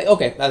shiny.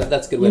 Okay,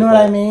 that's a good way. You know what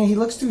I mean? He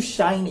looks too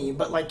shiny,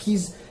 but like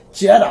he's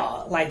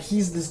Jedha, like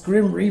he's this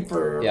Grim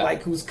Reaper,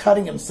 like who's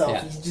cutting himself.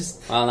 Yeah. He's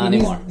just not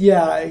anymore.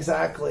 Yeah,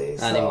 exactly.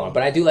 Not anymore.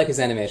 But I do like his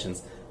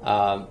animations.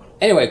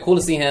 Anyway, cool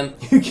to see him.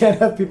 You can't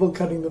have people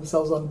cutting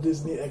themselves on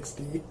Disney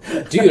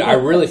XD. Dude, I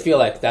really feel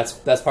like that's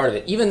part of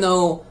it. Even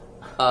though,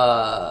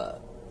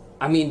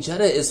 I mean,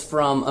 Jedha is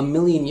from a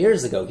million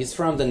years ago. He's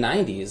from the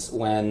 90s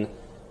when,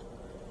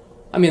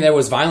 I mean, there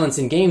was violence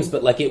in games,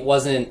 but, like, it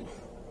wasn't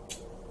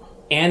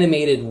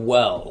animated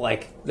well.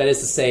 Like, that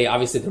is to say,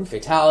 obviously there were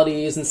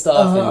fatalities and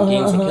stuff, and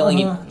games were killing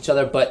each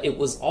other, but it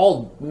was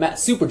all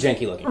super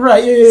janky looking.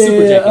 Right,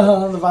 super janky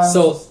looking. The violence.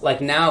 So,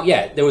 like, now,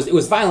 it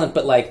was violent,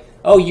 but, like,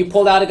 oh, you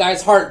pulled out a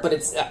guy's heart, but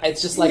it's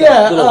just like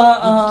a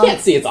little... you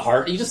can't see it's a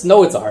heart. You just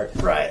know it's a heart.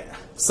 Right.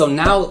 So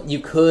now you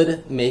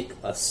could make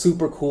a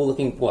super cool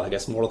looking... Well, I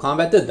guess Mortal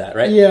Kombat did that,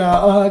 right?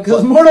 Yeah,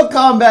 because Mortal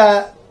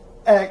Kombat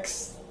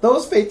X,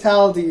 those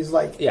fatalities,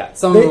 like... Yeah,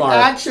 some of them are...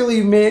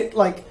 actually made,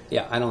 like...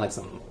 Yeah, I don't like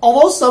some of them.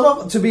 Although some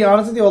of... To be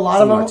honest with you, a lot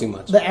some of them... are too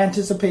much. The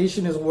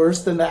anticipation is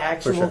worse than the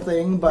actual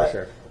thing, but... For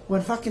sure.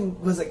 When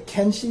fucking... Was it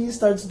Kenshi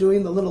starts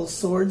doing the little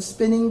sword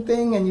spinning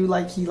thing, and he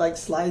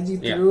slides you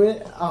through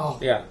it? Oh.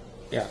 Yeah.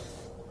 Yeah.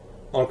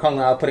 Or Kung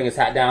Lao putting his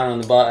hat down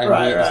on the butt and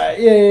right.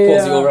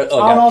 pulls you over.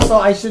 Oh, and also,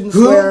 I shouldn't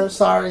swear.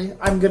 Sorry.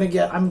 I'm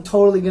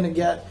totally gonna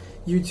get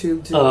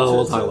YouTube to...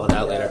 we'll talk about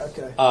that later.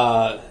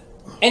 Okay.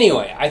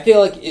 Anyway, I feel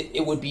like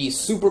it would be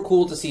super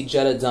cool to see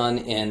Jedha done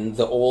in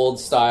the old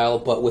style,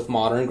 but with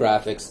modern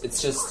graphics.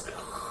 It's just...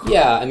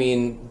 Yeah, I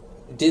mean...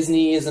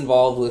 Disney is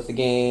involved with the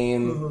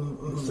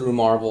game through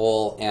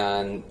Marvel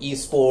and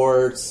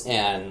esports,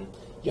 and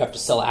you have to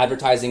sell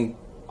advertising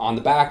on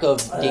the back of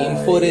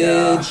game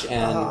footage,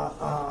 and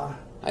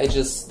I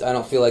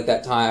don't feel like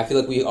that time. I feel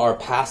like we are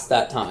past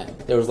that time.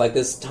 There was like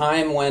this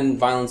time when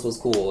violence was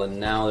cool, and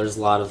now there's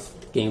a lot of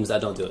games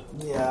that don't do it.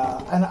 Yeah,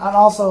 and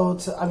also,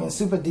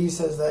 Super D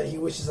says that he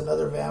wishes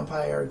another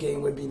vampire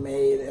game would be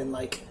made, and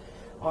like,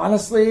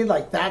 honestly,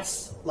 like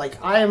that's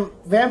like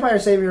Vampire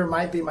Savior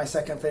might be my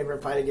second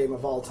favorite fighting game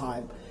of all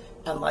time,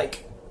 and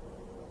like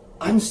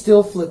I'm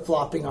still flip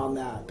flopping on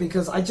that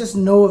because I just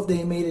know if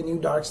they made a new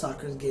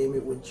Darkstalkers game,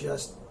 it would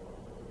just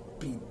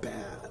be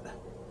bad.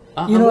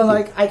 You know,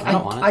 like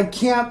I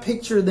can't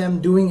picture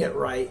them doing it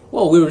right.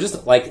 Well, we were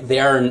just like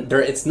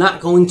they're. It's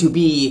not going to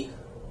be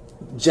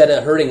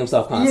Jedha hurting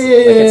himself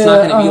constantly. Like it's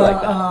not going to be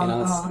like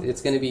that.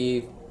 It's going to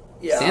be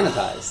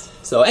sanitized.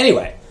 So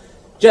anyway,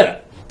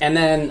 Jedha. And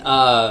then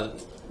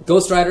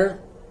Ghost Rider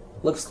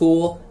looks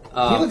cool.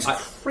 He looks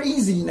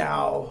crazy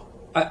now.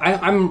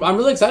 I'm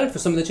really excited for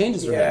some of the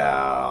changes.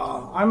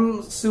 Yeah,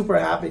 I'm super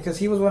happy because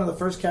he was one of the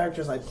first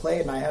characters I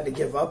played, and I had to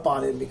give up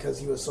on him because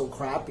he was so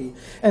crappy.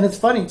 And it's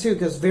funny too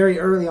because very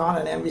early on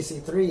in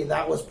MVC3,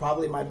 that was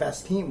probably my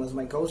best team, was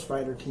my Ghost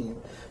Rider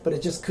team, but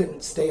it just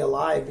couldn't stay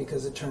alive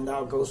because it turned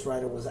out Ghost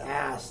Rider was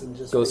ass and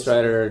just Ghost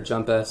Rider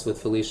Jump S with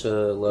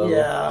Felicia Lowe.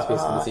 Yeah,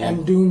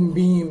 and Doom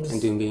Beams.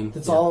 And Doom Beam.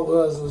 That's all it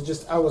was. It was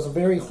just I was a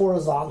very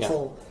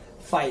horizontal.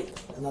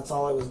 Fight, and that's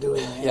all I was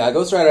doing. Man. Yeah,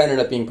 Ghost Rider ended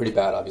up being pretty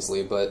bad,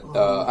 obviously, but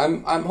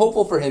I'm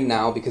hopeful for him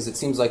now because it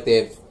seems like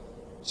they've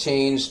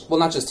changed. Well,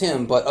 not just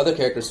him, but other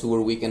characters who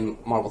were weak in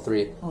Marvel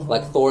 3.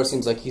 Like Thor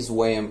seems like he's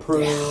way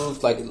improved.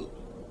 Yeah. Like it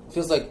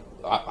feels like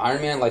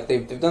Iron Man. Like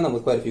they've done that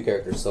with quite a few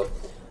characters. So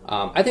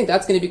I think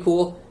that's going to be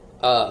cool.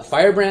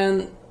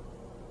 Firebrand,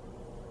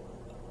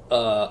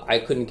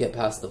 I couldn't get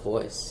past the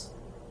voice.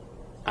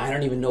 I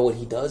don't even know what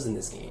he does in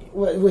this game.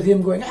 With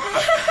him going.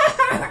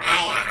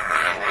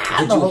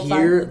 Did you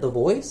hear the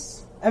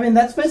voice? I mean,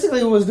 that's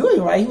basically what he was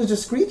doing, right? He was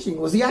just screeching.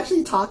 Was he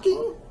actually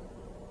talking?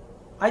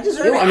 I just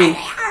heard. I mean,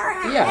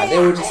 yeah, they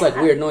were just like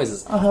weird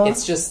noises.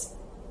 It's just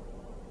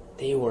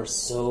they were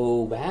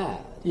so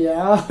bad.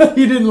 Yeah,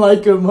 you didn't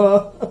like him,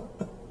 huh?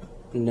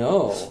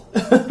 No,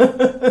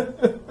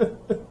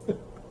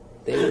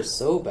 they were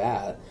so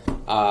bad.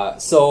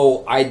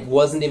 So I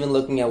wasn't even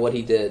looking at what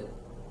he did.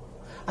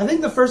 I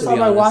think the first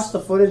time I watched the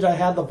footage, I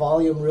had the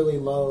volume really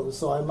low,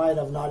 so I might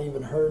have not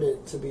even heard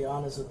it, to be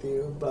honest with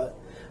you. But,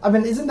 I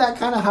mean, isn't that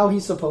kind of how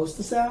he's supposed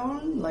to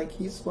sound? Like,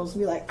 he's supposed to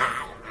be like,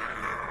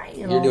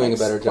 You're doing a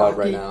better job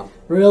right now.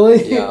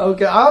 Really? Yeah.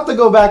 Okay, I'll have to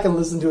go back and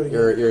listen to it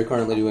again. You're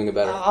currently doing it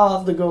better. I'll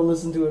have to go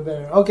listen to it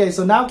better. Okay,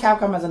 so now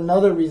Capcom has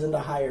another reason to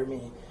hire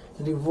me,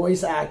 to do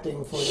voice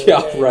acting for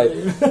their game. Right.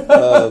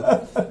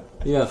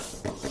 Yeah.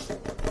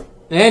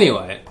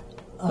 Anyway,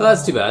 well,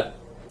 that's too bad.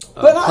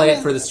 Play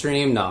it for the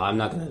stream? No, I'm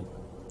not gonna.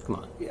 Come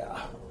on.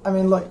 Yeah, I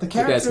mean, look, the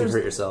characters. You guys can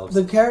hurt yourselves.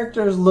 The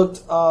characters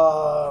looked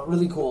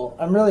really cool.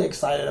 I'm really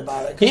excited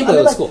about it.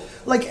 Gameplay looks cool.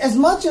 Like, as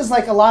much as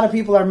like a lot of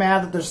people are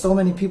mad that there's so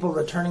many people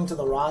returning to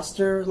the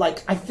roster,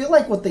 like I feel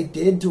like what they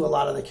did to a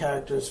lot of the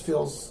characters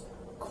feels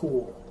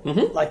cool.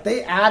 Mm-hmm. Like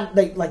they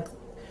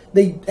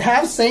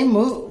have same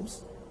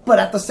moves. But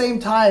at the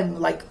same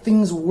time, like,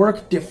 things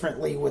work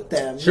differently with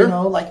them. Sure. You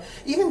know, like,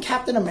 even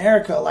Captain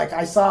America, like,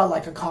 I saw,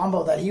 like, a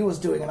combo that he was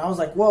doing, and I was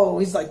like, whoa,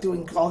 he's, like,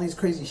 doing all these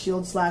crazy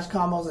shield slash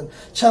combos, and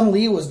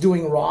Chun-Li was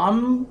doing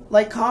ROM,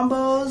 like,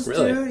 combos,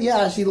 really? Too.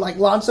 Yeah, she, like,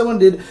 launched someone,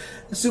 did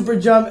super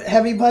jump,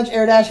 heavy punch,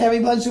 air dash, heavy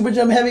punch, super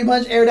jump, heavy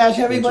punch, air dash,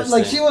 heavy punch.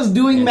 Like, she was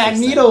doing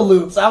Magneto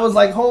loops. I was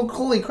like,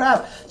 holy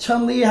crap,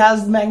 Chun-Li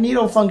has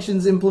Magneto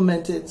functions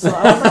implemented. So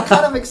I was, like,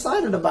 kind of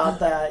excited about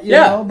that, you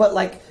know? But,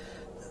 like...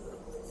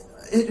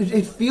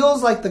 It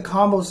feels like the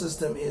combo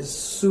system is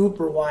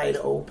super wide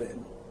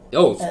open.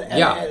 Oh,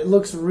 and it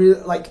looks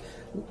really like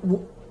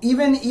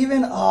even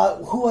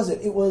who was it?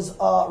 It was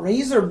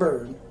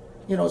Razorburn.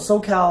 You know,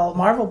 SoCal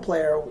Marvel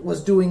player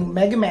was doing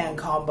Mega Man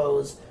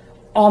combos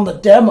on the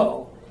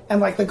demo,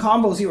 and like the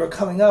combos he were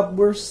coming up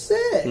were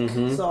sick.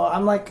 Mm-hmm. So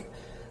I'm like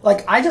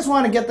I just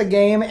want to get the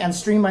game and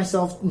stream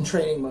myself in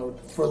training mode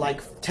for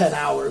like 10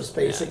 hours,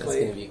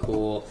 basically. Yeah, that's gonna be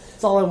cool.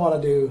 That's all I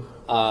want to do.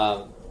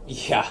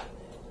 Yeah.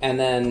 And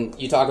then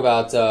you talk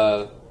about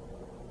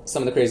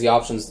some of the crazy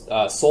options.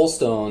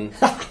 Soulstone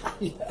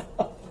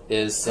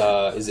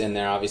is in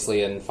there,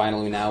 obviously, and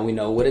finally now we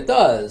know what it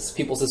does.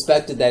 People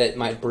suspected that it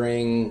might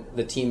bring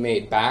the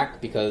teammate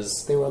back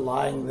because... They were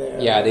lying there.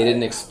 Yeah, they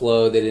didn't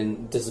explode, they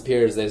didn't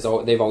disappear as they've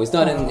always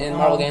done in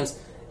Marvel games.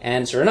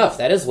 And sure enough,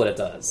 that is what it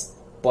does.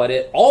 But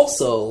it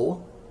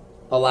also...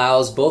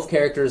 allows both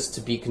characters to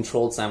be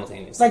controlled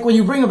simultaneously. It's like when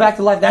you bring them back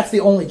to life, that's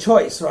the only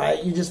choice,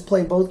 right? You just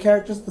play both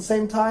characters at the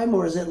same time,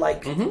 or is it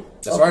like... Mm-hmm.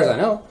 As far as I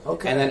know.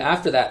 Okay. And then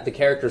after that, the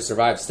character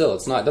survives still.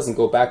 It doesn't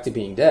go back to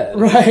being dead.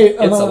 Right.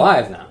 It's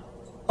alive now.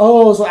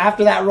 Oh, so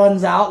after that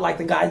runs out, like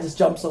the guy just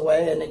jumps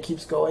away and it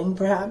keeps going,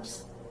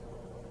 perhaps?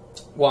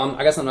 Well,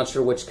 I guess I'm not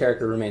sure which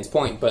character remains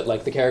point, but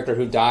like the character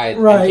who died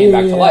and came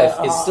back to life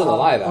is still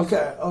alive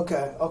after.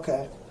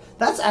 Okay.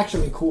 That's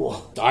actually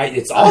cool.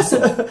 It's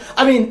awesome.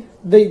 I mean,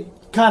 they...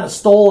 kind of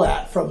stole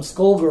that from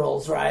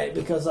Skullgirls, right?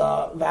 Because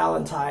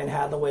Valentine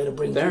had the way to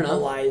bring people to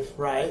life,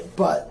 right?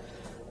 But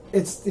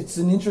it's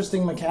an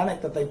interesting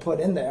mechanic that they put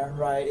in there,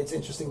 right? It's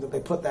interesting that they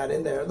put that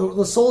in there.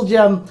 The Soul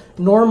Gem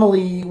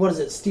normally,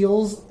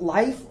 steals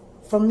life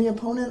from the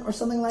opponent or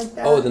something like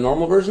that? Oh, the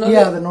normal version of it?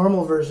 Yeah, the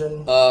normal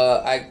version.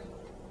 I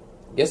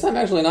guess I'm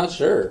actually not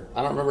sure.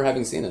 I don't remember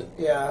having seen it.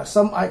 Yeah,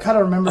 I kind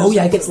of remember... Oh,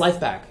 yeah, it gets life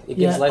back. It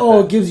gives life back.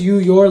 Oh, it gives you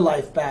your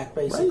life back,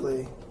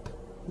 basically. Right?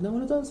 Isn't that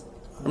what it does?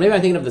 Or maybe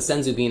I'm thinking of the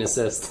Senzu Bean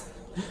assist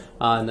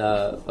on,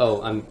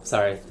 I'm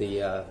sorry,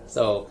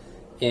 so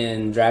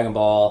in Dragon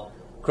Ball,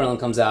 Krillin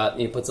comes out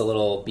and he puts a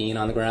little bean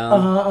on the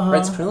ground. Right,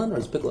 it's Krillin or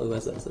is Piccolo who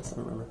has that assist? I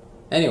don't remember.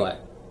 Anyway,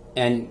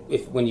 and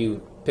when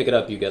you pick it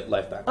up, you get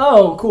life back.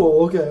 Oh,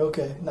 cool,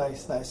 okay,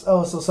 nice.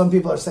 Oh, so some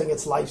people are saying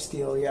it's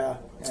lifesteal, yeah.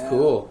 It's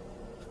cool.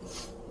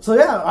 So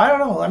yeah, I don't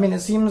know. I mean,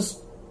 it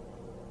seems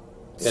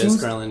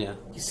It's Krillin, yeah.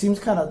 It seems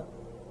kind of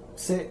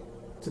sick,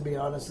 to be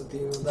honest with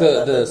you.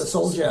 The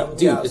soul gem,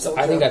 dude.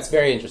 I think that's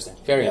very interesting.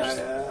 Very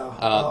interesting.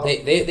 Yeah.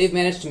 They've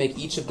managed to make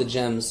each of the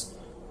gems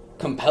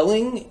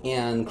compelling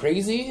and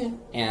crazy,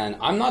 and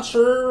I'm not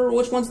sure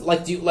which ones.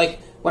 Like,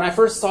 when I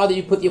first saw that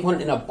you put the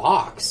opponent in a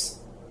box,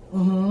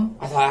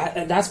 I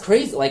thought that's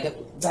crazy.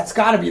 Like, that's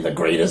got to be the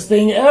greatest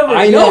thing ever.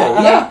 I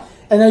know. Yeah.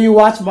 And then you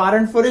watch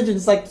modern footage, and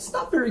it's like it's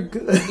not very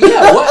good.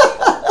 Yeah.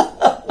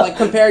 What? Like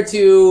compared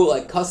to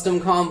like custom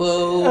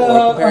combo,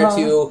 or compared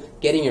to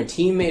getting your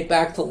teammate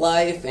back to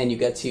life, and you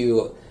get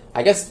to,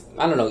 I guess,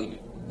 I don't know,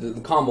 the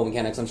combo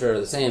mechanics I'm sure are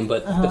the same,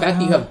 but the fact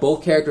that you have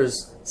both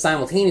characters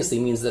simultaneously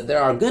means that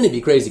there are going to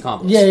be crazy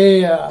combos.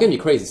 Yeah. Going to be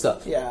crazy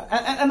stuff. Yeah,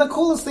 and the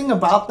coolest thing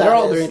about that they're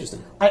all is, very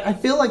interesting. I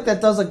feel like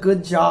that does a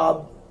good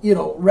job,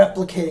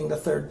 replicating the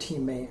third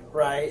teammate,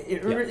 right?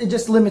 It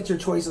just limits your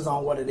choices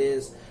on what it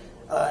is.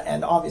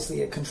 And obviously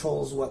it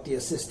controls what the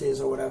assist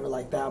is or whatever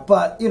like that.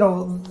 But,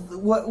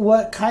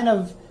 what kind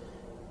of...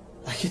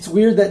 Like, it's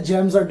weird that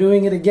gems are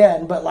doing it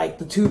again, but like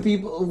the two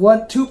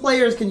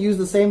players can use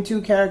the same two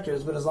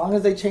characters, but as long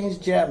as they change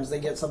gems, they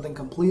get something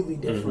completely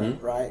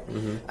different, right?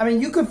 I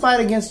mean, you could fight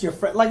against your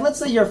friend. Like, let's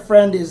say your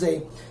friend is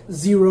a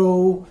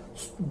Zero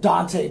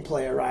Dante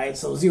player, right?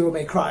 So Zero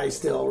May Cry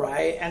still,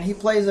 right? And he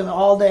plays him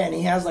all day, and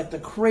he has like the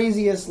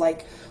craziest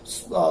like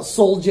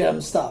soul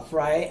gem stuff,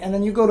 right? And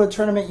then you go to a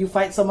tournament, you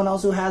fight someone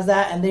else who has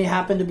that, and they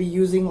happen to be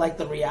using like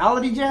the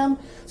reality gem.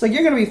 So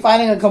you're going to be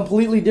fighting a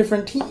completely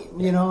different team,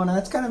 and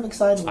that's kind of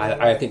exciting.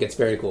 I think it's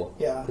very cool.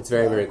 Yeah, it's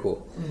very very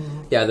cool.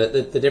 Yeah,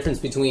 the difference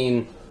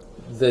between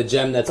the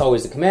gem that's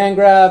always a command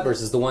grab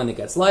versus the one that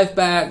gets life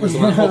back versus the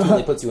one that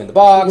ultimately puts you in the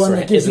box, one or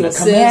that gives you a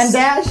assist. command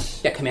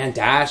dash. Yeah, command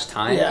dash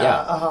time.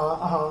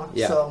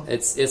 Yeah. So.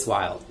 It's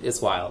wild.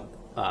 It's wild.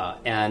 I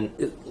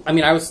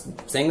was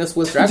saying this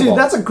with Dragon Ball.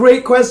 Dude, that's a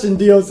great question,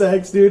 Deus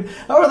Ex, dude.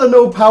 How are there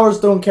no Power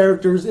Stone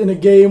characters in a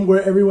game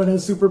where everyone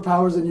has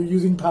superpowers and you're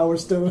using Power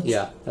Stones?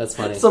 Yeah, that's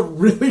funny. It's a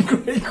really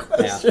great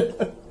question.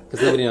 Yeah.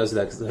 Because nobody knows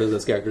who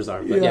those characters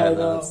are. But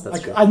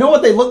that's true. I know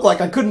what they look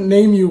like. I couldn't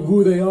name you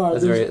who they are.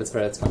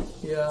 That's funny.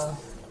 Yeah.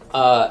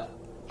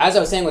 As I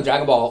was saying with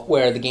Dragon Ball,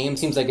 where the game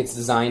seems like it's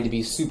designed to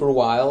be super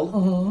wild,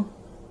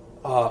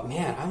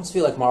 man, I almost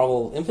feel like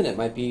Marvel Infinite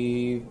might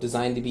be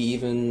designed to be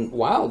even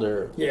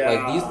wilder.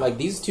 Yeah.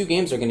 These two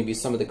games are going to be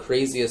some of the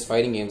craziest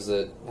fighting games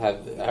that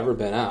have ever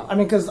been out. I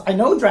mean, because I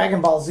know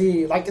Dragon Ball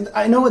Z,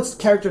 I know it's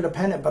character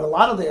dependent, but a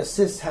lot of the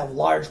assists have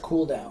large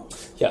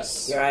cooldowns.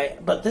 Yes.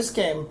 Right? But this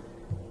game,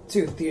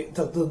 dude,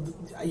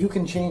 you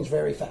can change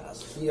very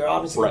fast. You're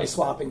obviously going to be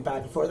swapping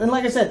back and forth. And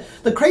like I said,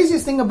 the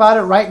craziest thing about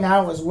it right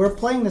now is we're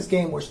playing this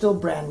game, we're still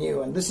brand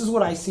new, and this is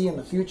what I see in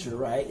the future,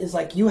 right? Is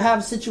like you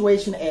have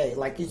situation A,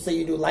 like you say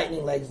you do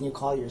lightning legs and you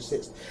call your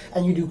assist,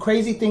 and you do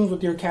crazy things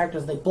with your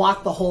characters, they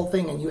block the whole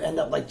thing and you end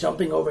up like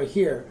jumping over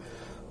here.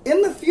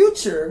 In the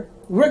future,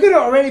 we're going to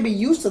already be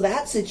used to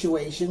that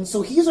situation,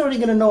 so he's already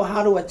going to know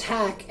how to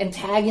attack and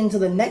tag into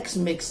the next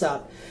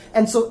mix-up.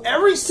 And so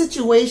every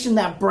situation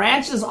that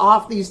branches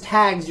off these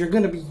tags, you're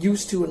going to be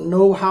used to and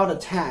know how to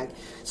tag.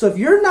 So if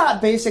you're not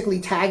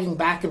basically tagging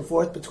back and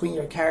forth between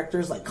your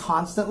characters like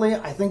constantly,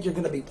 I think you're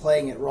going to be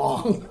playing it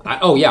wrong.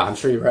 I'm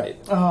sure you're right.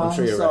 I'm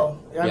sure you're right.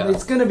 I mean,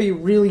 it's going to be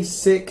really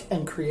sick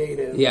and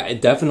creative. Yeah,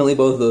 definitely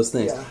both of those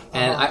things. Yeah.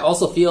 And I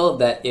also feel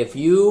that if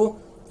you...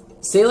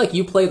 Say, like,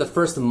 you play the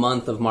first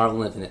month of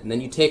Marvel Infinite, and then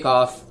you take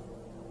off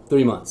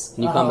 3 months,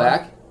 and you come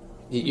back,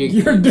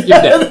 you're dead.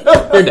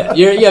 You're dead.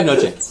 You have no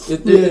chance.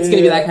 It's going to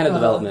be that kind of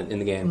development in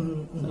the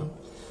game. So.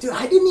 Dude,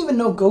 I didn't even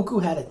know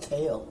Goku had a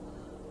tail.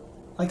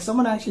 Like,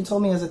 someone actually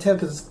told me he has a tail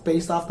because it's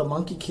based off the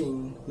Monkey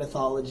King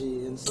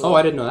mythology. And so,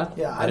 I didn't know that.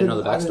 Yeah, I didn't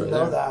know the backstory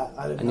there.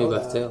 I knew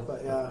about the tail.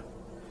 But, yeah.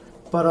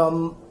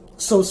 But,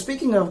 so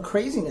speaking of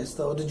craziness,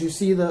 though, did you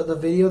see the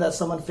video that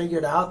someone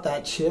figured out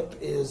that Chip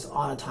is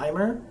on a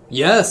timer?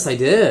 Yes, I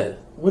did.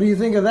 What do you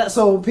think of that?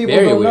 So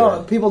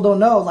people don't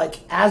know. Like,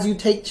 as you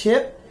take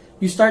Chip,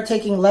 you start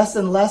taking less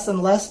and less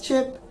and less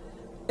Chip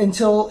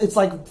until it's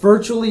like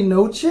virtually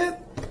no Chip.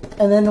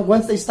 And then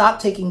once they stop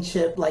taking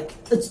Chip, like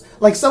it's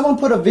like someone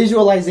put a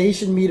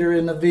visualization meter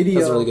in the video.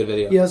 That's a really good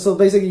video. Yeah, so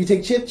basically you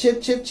take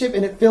Chip,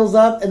 and it fills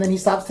up, and then he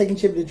stops taking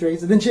Chip, and it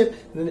drains, and then Chip,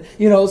 and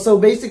then, so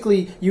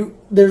basically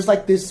there's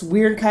like this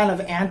weird kind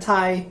of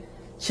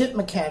anti-Chip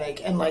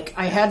mechanic, and like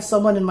I had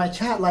someone in my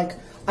chat like,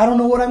 I don't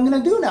know what I'm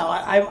gonna do now.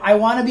 I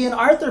want to be an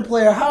Arthur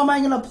player. How am I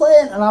gonna play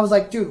it? And I was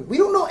like, dude, we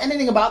don't know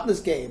anything about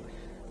this game.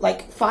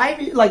 Like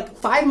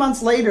 5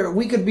 months later,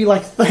 we could be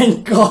like,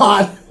 thank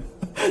God.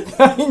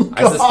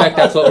 I suspect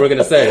that's what we're going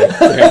to say.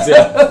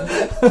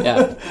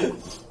 Yeah.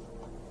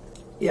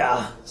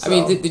 Yeah. So. I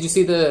mean, did you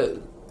see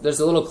there's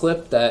a little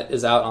clip that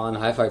is out on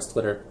Hi-Fi's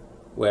Twitter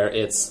where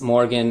it's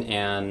Morgan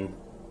and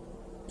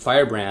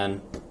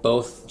Firebrand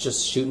both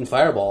just shooting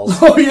fireballs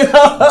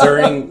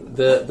during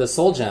the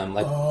Soul Gem.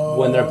 Like,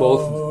 when they're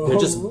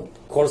just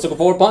quarter circle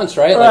forward punch,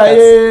 right? Like,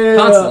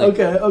 that's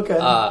constantly.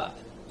 Okay.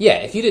 Yeah,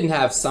 if you didn't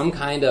have some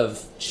kind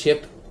of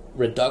Chip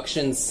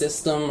reduction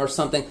system or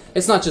something.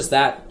 It's not just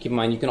that. Keep in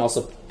mind, you can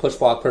also push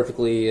block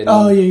perfectly and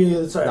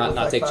That's right.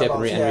 not take chip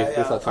and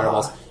reflect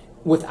fireballs.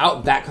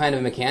 Without that kind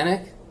of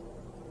mechanic,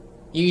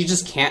 you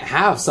just can't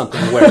have something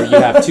where you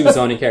have two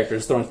zoning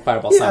characters throwing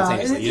fireballs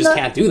simultaneously. You just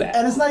can't do that.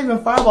 And it's not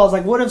even fireballs.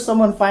 Like, what if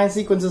someone finds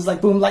sequences like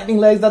boom, lightning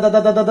legs, da da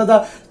da da da da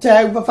da,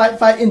 tag,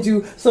 fight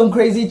into some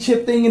crazy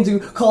chip thing, into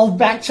called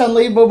back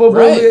Chun-Li, blah blah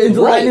blah,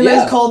 into lightning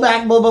legs, called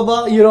back, blah blah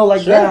blah. You know,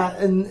 like that.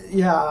 And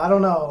I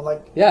don't know,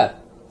 like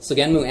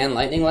Sugenmu and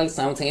lightning legs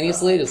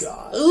simultaneously.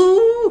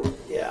 Ooh,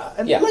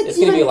 and like, it's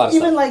gonna be a lot of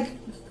stuff. Even like,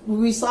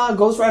 we saw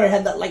Ghost Rider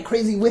had that like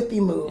crazy whippy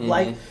move.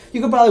 Like,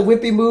 you could probably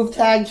whippy move,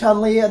 tag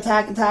Chun-Li,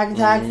 attack,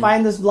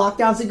 find this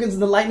lockdown sequence in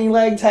the lightning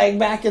leg, tag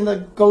back in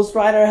the Ghost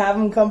Rider, have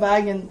him come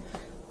back, and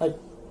like,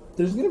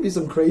 there's gonna be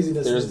some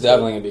craziness. There's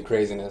definitely gonna be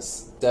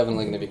craziness.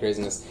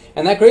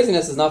 And that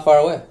craziness is not far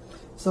away.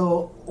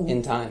 So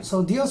in time.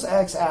 So Deus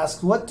Ex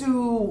asks, what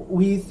do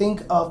we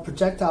think of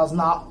projectiles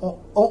not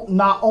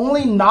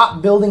only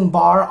not building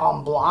bar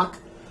on block,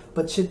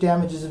 but chip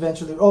damage is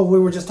eventually... Oh, we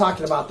were just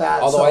talking about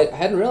that. Although I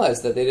hadn't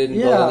realized that they didn't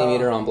build any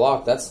meter on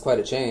block. That's quite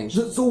a change.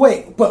 So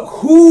wait, but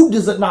who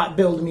does it not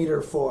build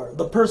meter for?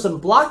 The person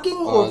blocking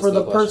or for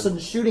the person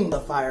shooting the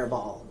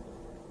fireball?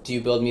 Do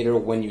you build meter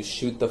when you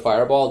shoot the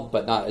fireball,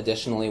 but not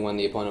additionally when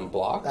the opponent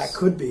blocks? That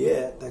could be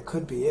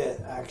it,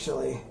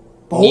 actually.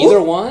 Both?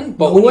 Neither one?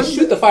 But when you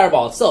shoot the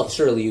fireball itself,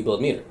 surely you build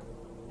meter.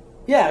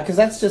 Yeah, because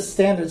that's just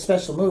standard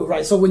special move,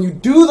 right? So when you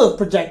do the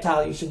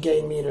projectile, you should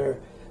gain meter...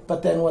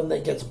 But then when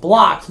it gets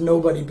blocked,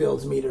 nobody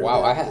builds meter.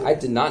 Wow, I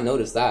did not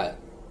notice that.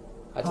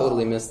 I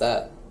totally missed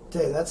that.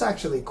 Dude, that's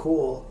actually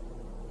cool.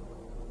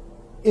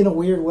 In a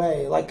weird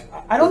way. Like,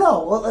 I don't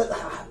know.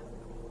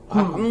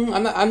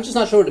 I'm just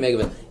not sure what to make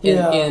of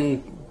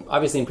it.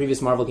 Obviously, in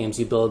previous Marvel games,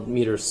 you build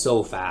meter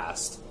so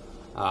fast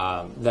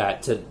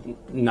that to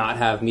not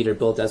have meter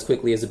built as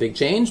quickly is a big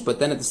change. But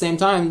then at the same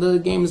time, the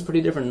game is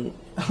pretty different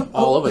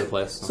all over the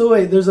place. So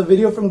wait, there's a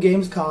video from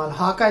Gamescom.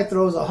 Hawkeye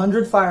throws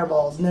 100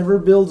 fireballs, never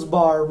builds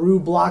bar. Rue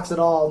blocks it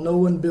all. No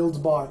one builds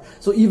bar.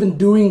 So even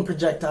doing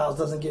projectiles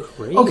doesn't get...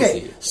 Crazy.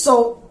 Okay,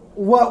 so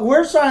what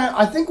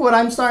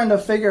I'm starting to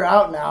figure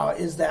out now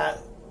is that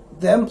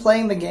them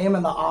playing the game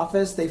in the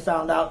office, they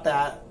found out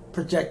that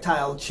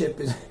projectile chip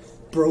is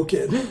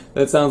broken.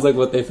 That sounds like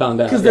what they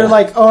found out. Because they're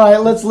like, all right,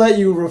 let's let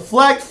you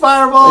reflect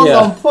fireballs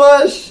on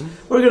push.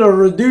 We're going to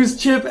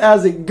reduce chip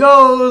as it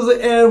goes,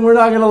 and we're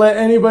not going to let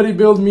anybody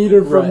build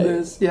meter from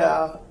this.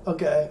 Yeah,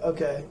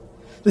 okay.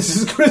 This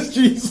is Chris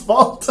G's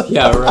fault.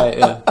 Yeah,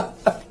 right,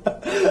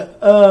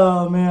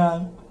 Oh,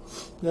 man.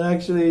 That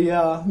actually,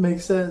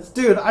 makes sense.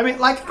 Dude, I mean,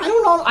 like, I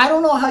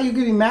don't know how you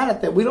could be mad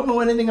at that. We don't know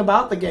anything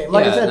about the game.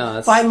 Like I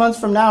said, 5 months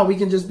from now, we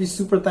can just be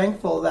super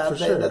thankful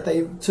that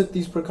they took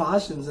these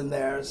precautions in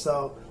there,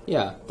 so...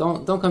 Yeah,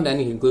 don't come to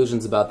any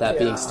conclusions about that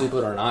being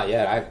stupid or not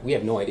yet. We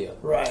have no idea.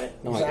 Right,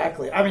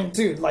 exactly. Idea. I mean,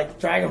 dude, like,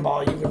 Dragon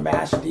Ball, you can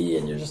mash D,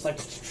 and you're just like,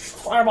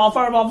 fireball.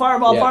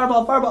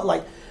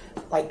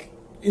 Like,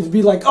 it'd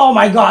be like, oh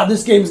my god,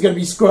 this game's gonna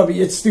be scrubby,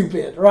 it's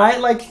stupid, right?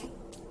 Like...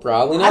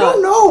 Probably not. I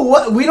don't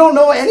know we don't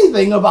know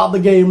anything about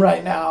the game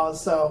right now,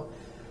 so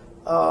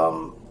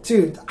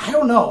dude, I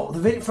don't know.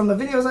 From the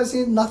videos I've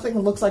seen, nothing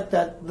looks like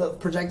that the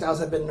projectiles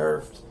have been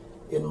nerfed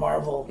in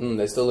Marvel.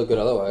 They still look good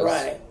otherwise.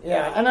 Right.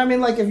 Yeah. And I mean,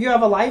 like, if you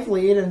have a life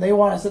lead and they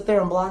want to sit there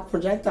and block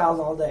projectiles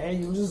all day,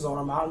 you just zone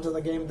them out into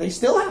the game. They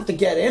still have to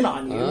get in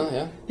on you.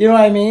 Yeah. You know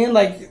what I mean?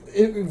 Like,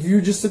 if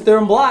you just sit there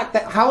and block,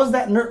 how is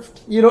that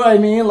nerfed? You know what I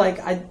mean? Like,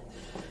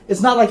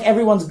 it's not like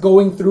everyone's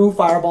going through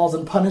fireballs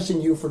and punishing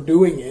you for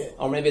doing it.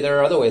 Or maybe there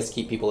are other ways to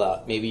keep people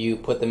out. Maybe you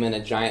put them in a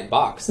giant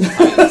box and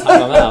time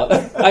them out.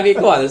 I mean,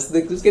 come on, there's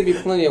going to be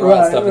plenty of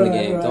wild stuff in the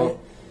game. Right.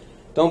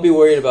 Don't be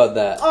worried about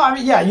that. Oh, I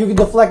mean, yeah, you can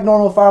deflect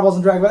normal fireballs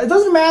and Dragon Ball. It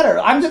doesn't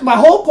matter. My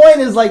whole point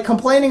is, like,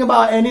 complaining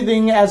about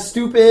anything as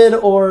stupid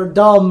or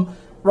dumb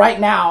right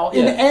now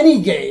in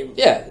any game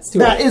it's too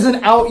that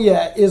isn't out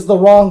yet is the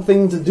wrong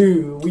thing to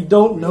do. We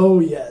don't know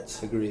yet.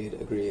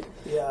 Agreed.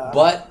 Yeah.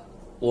 But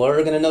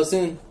we're going to know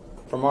soon.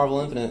 For Marvel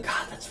Infinite.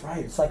 God, that's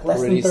right. It's like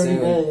less than 30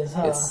 days,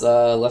 huh? It's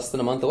less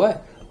than a month away.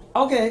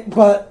 Okay,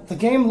 but the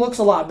game looks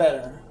a lot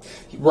better.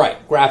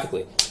 Right,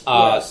 graphically.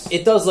 Yes.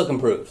 It does look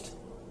improved.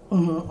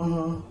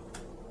 I'm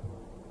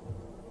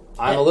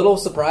a little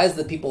surprised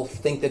that people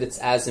think that it's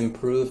as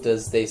improved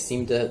as they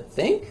seem to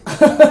think.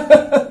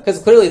 Because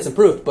clearly it's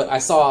improved, but I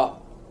saw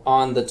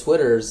on the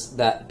Twitters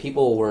that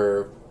people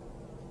were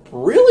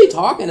really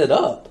talking it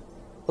up.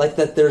 Like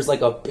that there's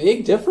like a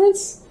big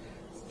difference.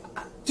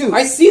 Dude,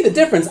 I see the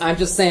difference. I'm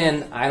just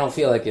saying I don't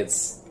feel like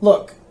it's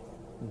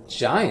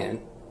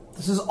giant.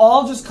 This is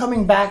all just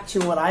coming back to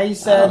what I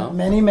said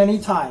many, many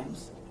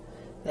times.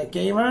 That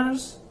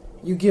gamers,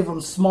 you give them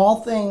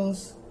small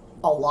things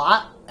a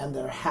lot and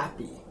they're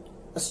happy.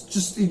 It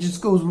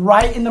just goes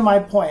right into my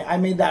point. I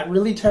made that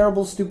really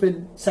terrible,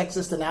 stupid,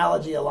 sexist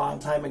analogy a long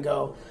time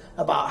ago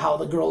about how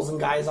the girls and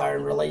guys are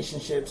in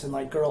relationships and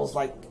like girls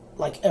like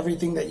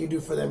everything that you do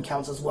for them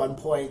counts as 1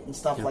 point and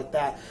stuff like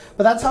that.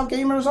 But that's how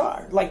gamers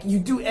are. Like, you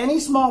do any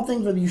small thing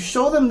for them, you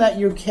show them that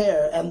you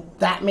care, and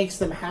that makes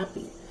them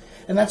happy.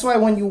 And that's why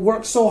when you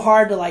work so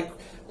hard to like,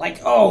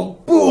 oh,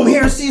 boom,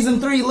 here's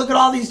season 3, look at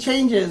all these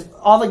changes,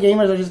 all the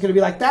gamers are just going to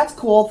be like, that's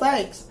cool,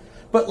 thanks.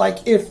 But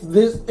like, if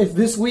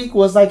this week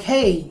was like,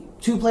 hey,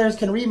 2 players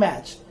can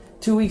rematch.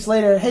 2 weeks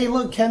later, hey,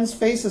 look, Ken's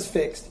face is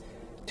fixed.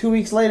 2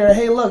 weeks later,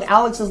 hey, look,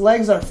 Alex's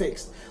legs are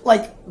fixed.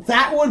 Like,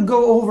 that would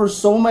go over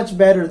so much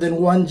better than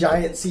one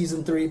giant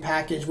season 3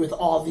 package with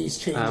all these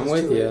changes. I'm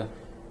with you.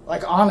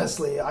 Like,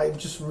 honestly,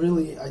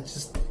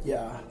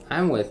 yeah.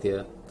 I'm with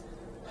you.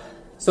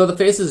 So the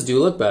faces do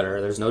look better.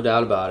 There's no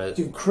doubt about it.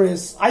 Dude,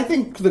 Chris, I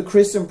think the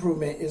Chris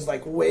improvement is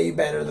like way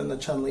better than the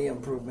Chun-Li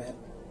improvement.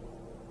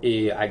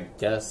 Yeah, I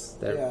guess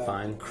they're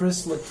fine.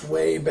 Chris looked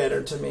way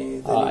better to me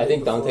than I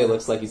think Dante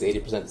looks like he's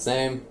 80% the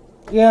same.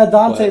 Yeah,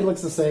 Dante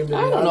looks the same to me.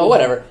 I don't know,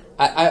 whatever.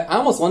 I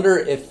almost wonder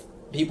if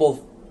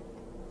people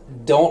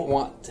don't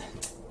want...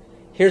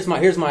 Here's my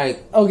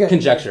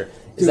conjecture.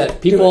 Is that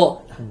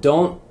people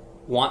don't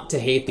want to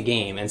hate the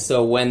game. And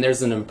so when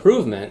there's an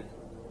improvement,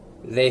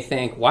 they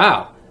think,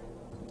 wow,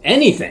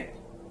 anything.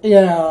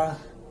 Yeah.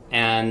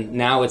 And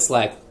now it's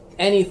like,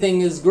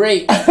 anything is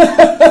great.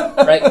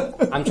 Right?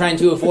 I'm trying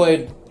to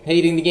avoid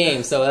hating the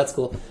game, so that's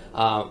cool.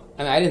 I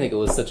didn't think it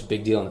was such a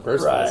big deal in the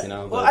first place,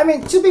 But, well, I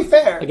mean, to be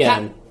fair...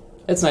 Again,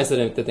 it's nice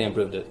that they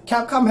improved it.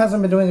 Capcom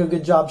hasn't been doing a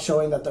good job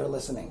showing that they're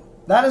listening.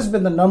 That has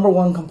been the number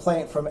one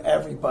complaint from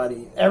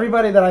everybody.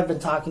 Everybody that I've been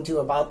talking to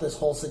about this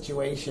whole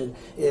situation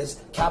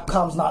is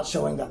Capcom's not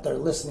showing that they're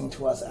listening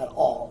to us at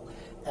all.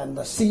 And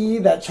to see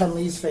that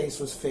Chun-Li's face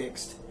was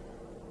fixed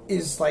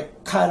is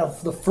like kind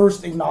of the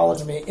first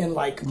acknowledgement in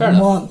like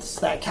months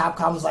that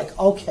Capcom's like,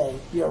 okay,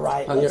 you're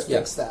right, let's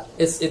fix that.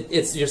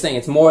 It's you're saying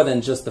it's more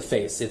than just the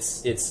face.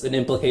 It's an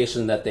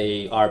implication that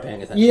they are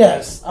paying attention.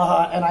 Yes,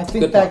 and I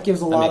think that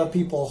gives a lot of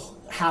people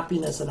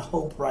happiness and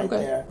hope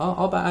there.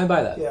 I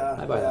buy that. Yeah,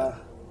 I buy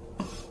that.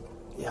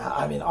 Yeah,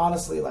 I mean,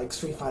 honestly, like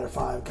Street Fighter V,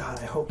 God,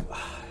 I hope...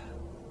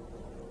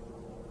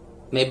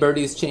 May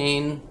Birdie's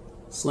chain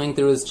swing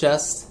through his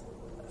chest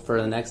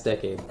for the next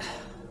decade.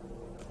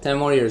 10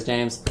 more years,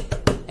 James.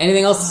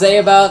 Anything else to say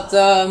about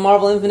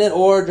Marvel Infinite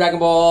or Dragon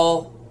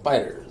Ball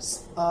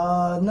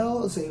FighterZ? No,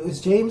 let's see.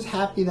 Is James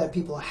happy that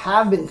people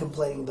have been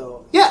complaining,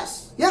 though?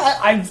 Yes. Yeah,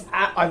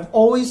 I've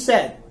always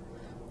said,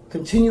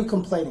 continue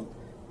complaining.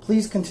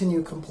 Please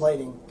continue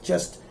complaining.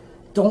 Just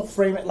don't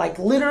frame it. Like,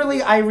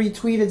 literally, I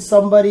retweeted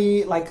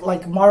somebody,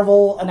 like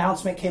Marvel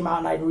announcement came out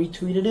and I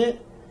retweeted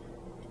it.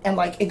 And,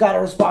 like, it got a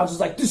response. It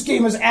was like, this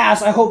game is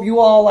ass. I hope you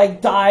all,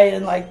 like, die.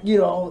 And, I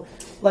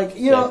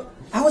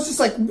was just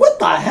like, what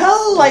the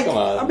hell? Like,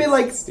 I mean,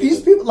 like,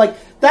 these people, like,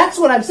 that's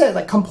what I've said.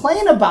 Like,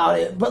 complain about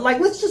it. But,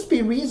 like, let's just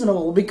be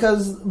reasonable.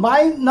 Because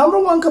my number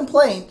one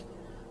complaint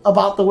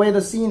about the way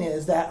the scene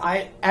is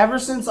that ever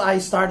since I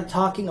started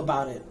talking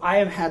about it, I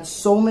have had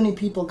so many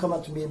people come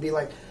up to me and be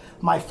like,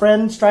 my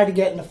friends tried to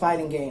get in a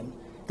fighting game.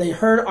 They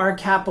heard our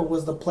Kappa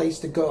was the place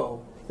to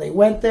go. They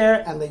went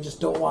there and they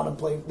just don't want to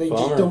play. They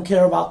just don't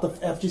care about the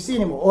FGC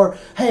anymore. Or,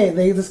 hey,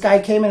 this guy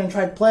came in and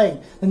tried playing.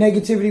 The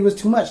negativity was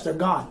too much. They're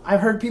gone. I've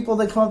heard people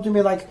that come up to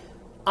me like,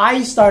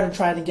 I started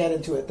trying to get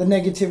into it. The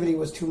negativity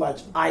was too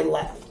much. I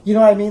left. You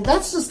know what I mean?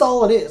 That's just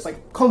all it is.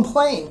 Like,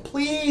 complain.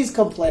 Please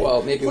complain.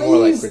 Well, maybe more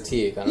like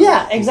critique.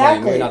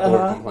 Exactly. Maybe not the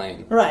word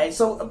complain. Right.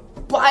 So,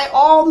 by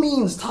all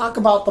means, talk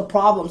about the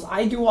problems.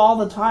 I do all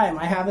the time.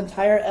 I have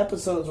entire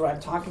episodes where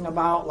I'm talking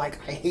about, like,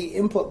 I hate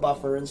input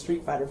buffer in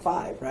Street Fighter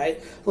V,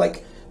 right?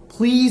 Like,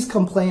 please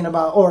complain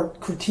about or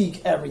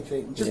critique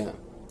everything. Just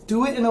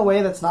do it in a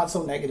way that's not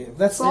so negative.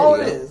 That's all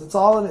it is. That's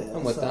all it is.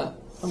 I'm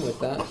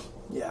with that.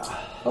 Yeah.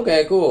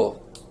 Okay,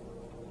 cool.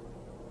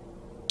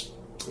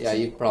 Yeah,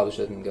 you probably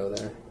shouldn't go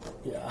there.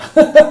 Yeah.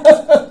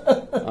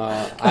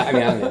 I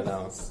don't even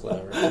know. It's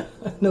whatever.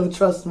 No,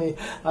 trust me.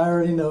 I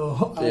already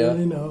know. I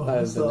already know. I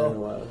haven't been there in a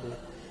while.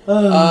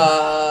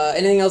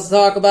 Anything else to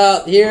talk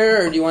about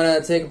here, or do you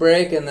want to take a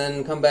break and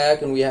then come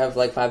back and we have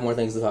like 5 more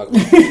things to talk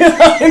about?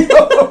 I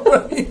know,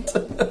 right?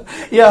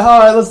 Yeah, all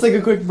right, let's take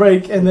a quick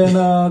break and then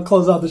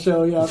close out the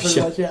show. Yeah,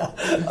 pretty much, yeah.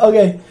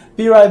 Okay,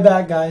 be right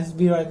back, guys.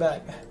 Be right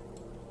back.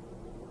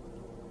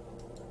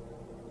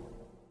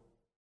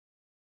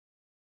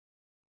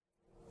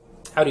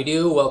 Howdy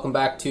do, welcome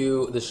back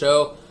to the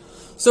show.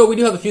 So we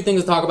do have a few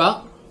things to talk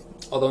about,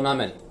 although not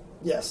many.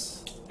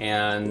 Yes.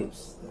 And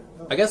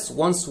I guess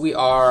once we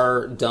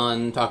are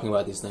done talking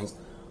about these things,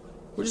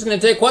 we're just going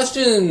to take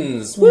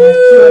questions.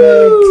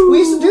 Woo! We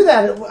used to do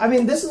that. I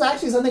mean, this is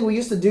actually something we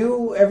used to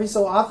do every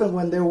so often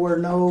when there were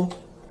no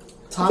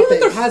topics. I feel like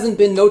there hasn't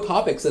been no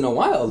topics in a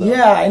while, though.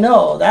 Yeah, I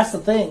know. That's the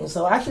thing.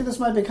 So actually, this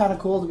might be kind of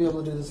cool to be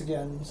able to do this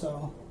again.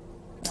 So,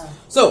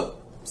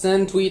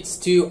 send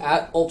tweets to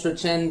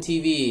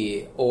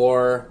 @UltraChenTV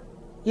or...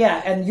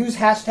 Yeah, and use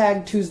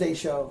hashtag Tuesday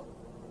Show.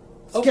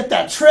 Let's get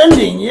that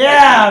trending.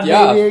 Yeah,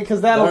 baby. Because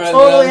that'll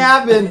totally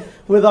happen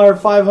with our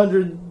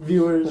 500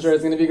 viewers. I'm sure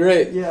it's going to be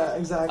great. Yeah,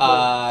 exactly.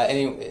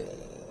 Anyway,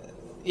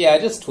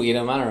 just tweet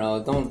them. I don't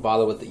know. Don't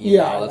bother with the email.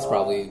 Yeah, that's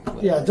probably...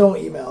 Whatever. Yeah, don't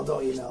email.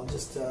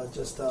 Just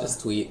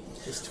tweet.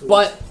 Just tweet.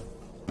 But...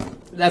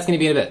 That's going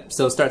to be in a bit.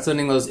 So start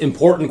sending those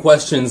important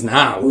questions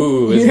now.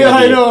 Ooh,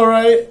 I know,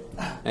 right?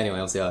 Anyway,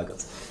 we'll see how that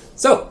goes.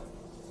 So,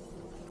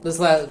 this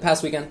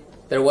past weekend,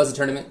 there was a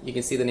tournament. You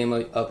can see the name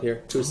up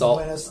here, True Salt.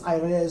 It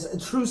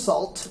is True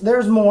Salt.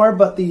 There's more,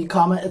 but the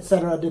comment,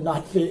 etc., did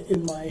not fit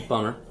in my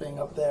Bummer. thing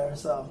up there.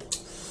 So,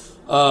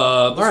 this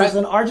was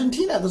in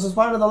Argentina. This was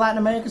part of the Latin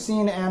America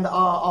scene, and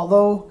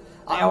although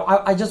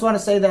I just want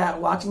to say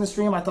that watching the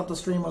stream, I thought the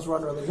stream was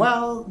run really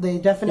well. They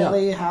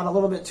definitely had a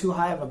little bit too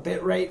high of a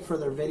bit rate for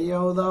their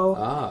video,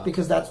 though,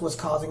 because that's what's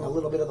causing a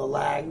little bit of the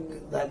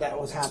lag that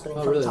was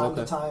happening from time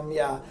to time.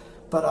 Yeah.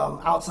 But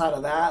outside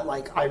of that,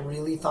 like, I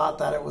really thought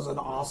that it was an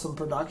awesome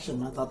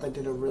production. I thought they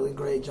did a really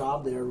great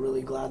job there.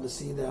 Really glad to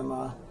see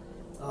them,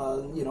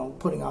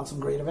 putting on some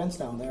great events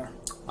down there.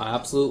 I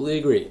absolutely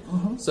agree.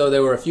 Mm-hmm. So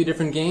there were a few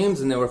different games,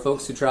 and there were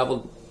folks who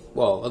traveled,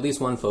 well, at least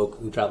one folk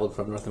who traveled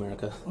from North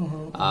America.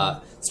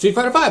 Mm-hmm. Street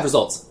Fighter V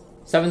results.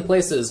 7th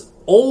place is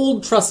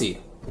Old Trussy.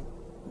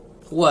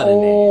 What a name.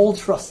 Old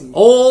Trussy.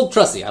 Old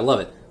Trussy. I love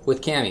it.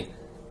 With Cammy.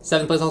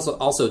 7th place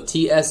also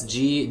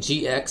TSG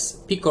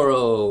GX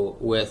Picoro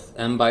with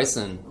M.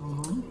 Bison.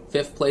 Mm-hmm.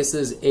 5th place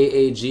is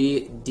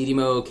AAG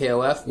Didimo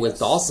KOF with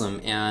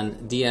Dalsum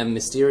and DM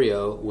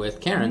Mysterio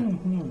with Karen.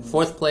 Mm-hmm.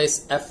 4th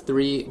place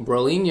F3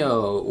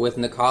 Brolinho with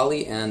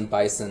Nikali and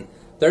Bison.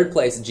 3rd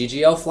place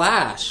GGL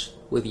Flash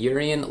with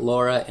Urian,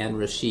 Laura, and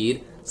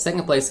Rashid.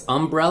 2nd place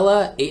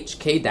Umbrella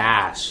HK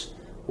Dash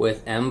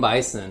with M.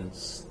 Bison.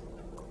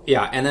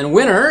 Yeah, and then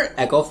winner,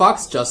 Echo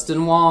Fox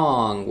Justin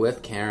Wong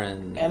with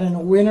Karen. And in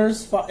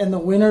the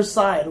winner's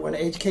side, when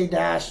HK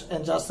Dash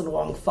and Justin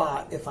Wong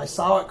fought, if I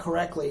saw it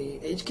correctly,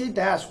 HK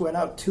Dash went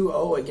up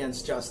 2-0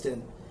 against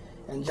Justin.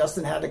 And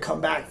Justin had to come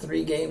back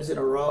 3 games in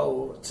a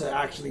row to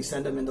actually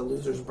send him into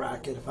loser's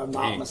bracket, if I'm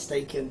not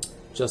mistaken.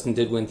 Justin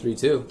did win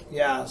 3-2.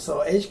 Yeah,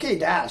 so HK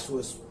Dash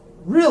was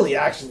really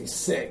actually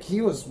sick.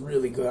 He was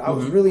really good. I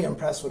was really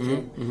impressed with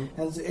him.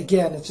 Mm-hmm. And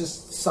again, it's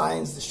just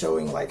signs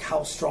showing like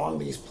how strong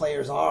these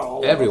players are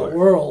all over the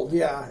world.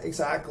 Yeah,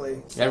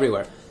 exactly. So.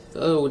 Everywhere.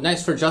 So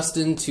nice for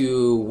Justin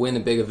to win a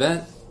big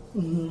event.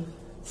 Mm-hmm.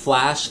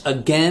 Flash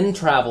again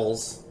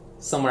travels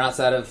somewhere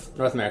outside of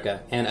North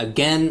America and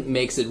again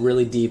makes it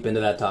really deep into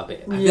that top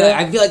 8.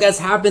 I feel like that's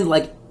happened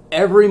like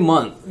every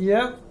month.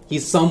 Yep.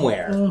 He's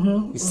somewhere.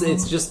 Mm-hmm.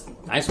 It's just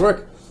nice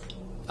work.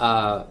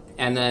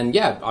 And then,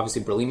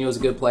 obviously, Berlino is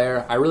a good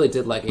player. I really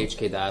did like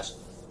HK Dash.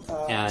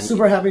 And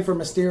super happy for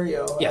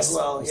Mysterio as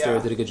well.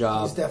 Mysterio did a good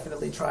job. He's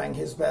definitely trying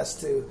his best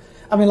to...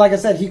 I mean, like I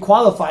said, he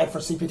qualified for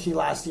CPT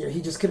last year.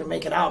 He just couldn't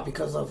make it out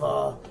because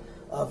of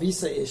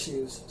visa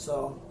issues.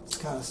 So, it's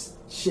kind of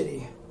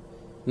shitty.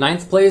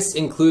 9th place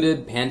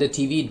included Panda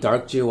TV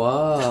Dark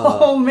Jiwa.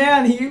 Oh,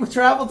 man, he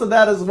traveled to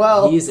that as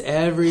well. He's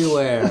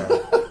everywhere.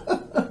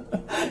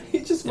 He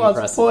just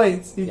wants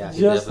points. He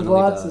just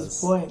wants his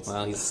points.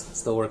 Well, he's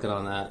still working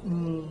on that.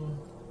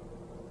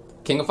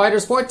 King of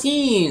Fighters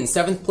 14.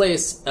 7th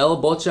place,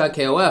 El Bocha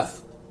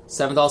KOF.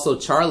 7th also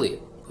Charlie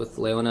with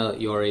Leona,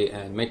 Yori,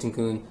 and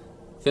Meitenkun.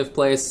 5th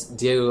place,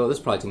 Diego. There's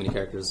probably too many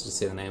characters. Just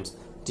say the names.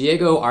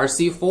 Diego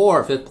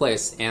RC4, 5th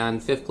place.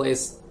 And 5th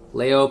place,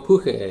 Leo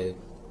Puje.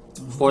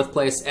 4th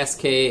place,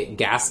 SK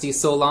Gasti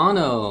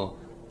Solano.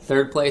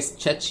 3rd place,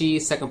 Chechi.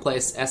 2nd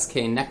place, SK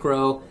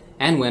Necro.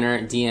 And winner,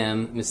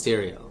 DM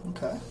Mysterio.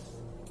 Okay.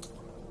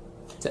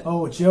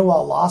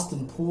 Joa lost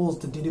in pools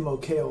to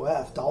Didimo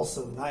KOF.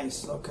 Also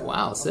nice. Okay.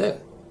 Wow, sick.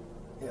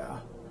 Okay. Yeah.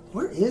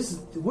 Where is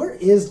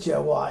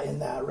Joa in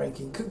that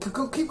ranking?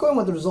 Keep going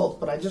with the results,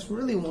 but I just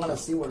really want to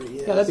see where he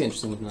is. Yeah, that'd be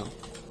interesting to know.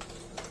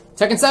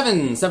 Tekken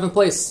 7, 7th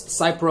place,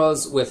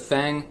 Cypros with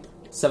Fang.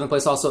 7th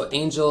place also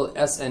Angel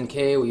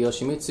SNK with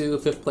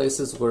Yoshimitsu. 5th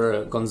places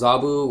were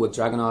Gonzabu with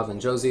Dragonov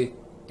and Josie.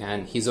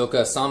 And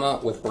Hizoka Sama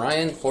with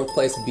Brian. 4th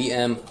place,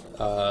 BM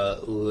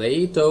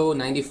Leito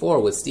 94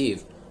 with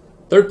Steve.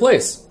 3rd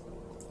place,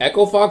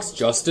 Echo Fox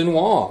Justin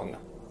Wong.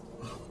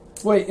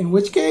 Wait, in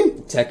which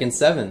game? Tekken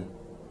 7.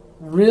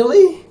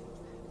 Really?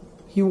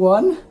 He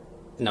won?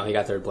 No, he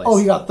got 3rd place. Oh,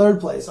 he got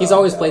 3rd place. He's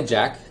always played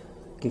Jack.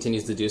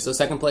 Continues to do so.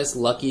 2nd place,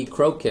 Lucky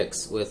Crow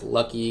Kicks with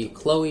Lucky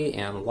Chloe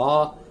and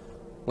Law.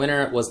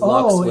 Winner was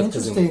Lux with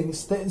interesting.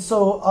 Kazumi.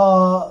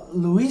 So,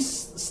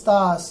 Luis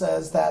Sta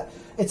says that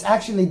it's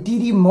actually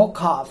Didi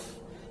Mokov.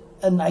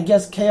 And I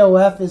guess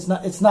KOF is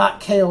not... It's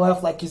not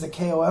KOF like he's a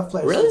KOF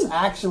player. Really? So it's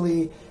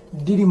actually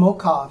Didi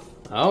Mokov.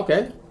 Oh,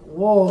 okay.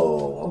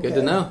 Whoa. Okay. Good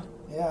to know.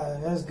 Yeah,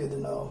 that's good to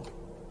know.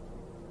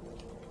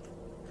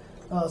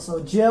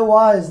 So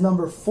Jia is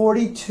number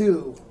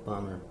 42.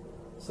 Bummer.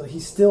 So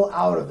he's still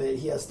out of it.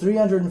 He has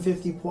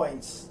 350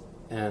 points.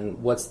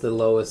 And what's the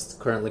lowest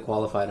currently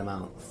qualified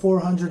amount?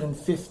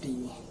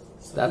 450.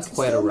 So that's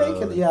quite a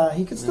road. Yeah,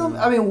 he could still...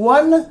 I mean,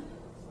 one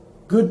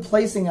good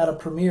placing at a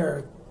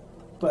premiere,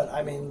 but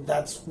I mean,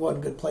 that's one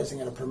good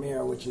placing at a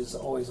premiere, which is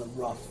always a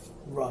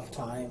rough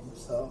time,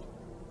 so...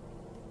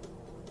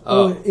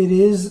 Oh, it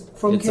is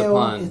from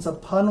KO. It's a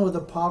pun with a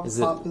popular... Is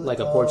it like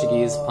a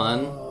Portuguese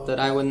pun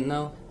that I wouldn't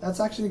know? That's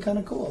actually kind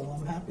of cool.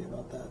 I'm happy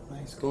about that.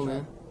 Nice. Cool,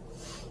 man.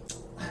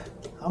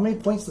 How many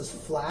points does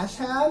Flash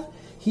have?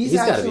 He's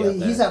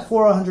at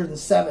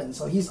 407,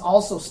 so he's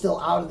also still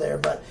out of there,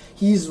 but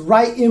he's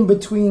right in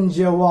between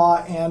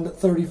Joa and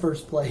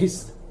 31st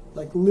place.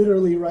 Like,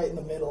 literally right in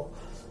the middle.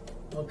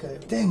 Okay.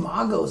 Dang,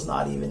 Mago's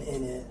not even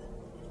in it.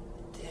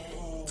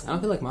 Dang. I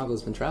don't feel like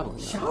Mago's been traveling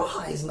that much.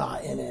 Xiaohai's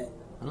not in it.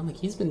 I don't think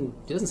he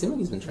doesn't seem like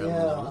he's been traveling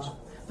that much.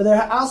 But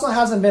there also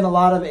hasn't been a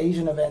lot of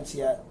Asian events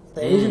yet.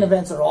 The Asian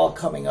events are all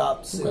coming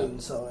up soon, Okay.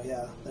 so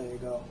yeah, there you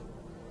go.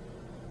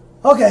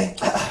 Okay.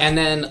 And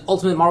then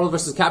Ultimate Marvel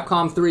vs.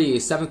 Capcom 3,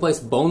 7th place,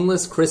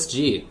 Boneless Chris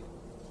G.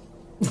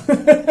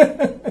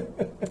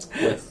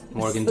 With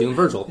Morgan Doom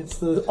Virgil. It's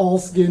the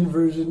all-skin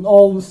version,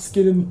 all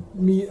skin and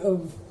meat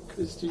of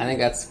Chris G. I think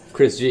that's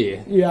Chris G.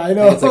 Yeah, I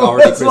know. It's like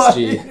already That's Chris why-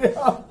 G.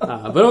 yeah.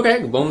 But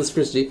okay, Boneless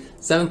Chris G.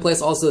 7th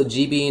place also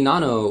GB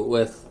Nano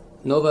with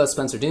Nova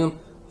Spencer Doom.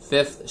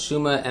 5th,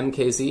 Shuma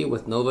MKZ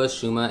with Nova,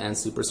 Shuma, and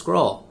Super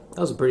Skrull.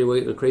 That was a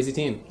pretty crazy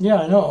team.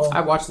 Yeah, I know.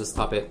 I watched this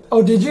top 8.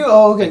 Oh, did you?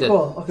 Oh, I okay, did.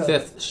 cool. Okay.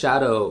 5th,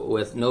 Shadow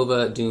with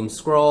Nova, Doom,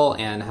 Skrull,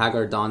 and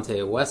Hagar, Dante,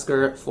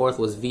 Wesker. 4th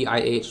was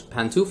VIH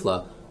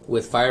Pantufla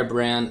with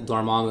Firebrand,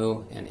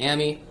 Dormammu, and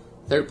Amy.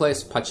 3rd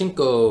place,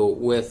 Pachinko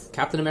with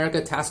Captain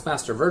America,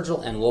 Taskmaster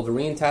Virgil, and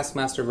Wolverine,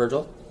 Taskmaster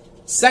Virgil.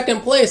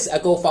 2nd place,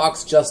 Echo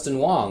Fox, Justin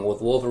Wong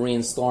with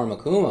Wolverine, Storm,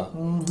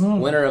 Akuma.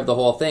 Winner of the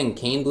whole thing,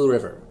 Kane Blue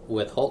River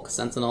with Hulk,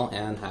 Sentinel,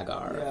 and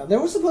Hagar. Yeah, there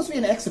was supposed to be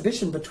an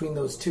exhibition between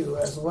those two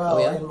as well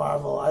in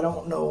Marvel. I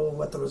don't know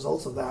what the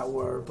results of that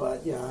were,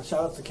 but yeah, shout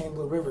out to Kane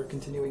Blue River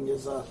continuing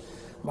his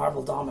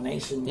Marvel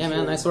domination. Yeah,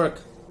 man, nice work.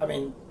 I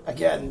mean,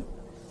 again,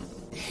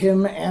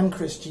 him and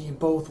Chris G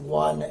both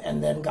won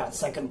and then got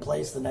 2nd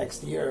place the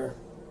next year.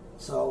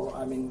 So,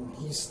 I mean,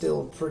 he's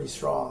still pretty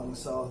strong.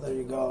 So, there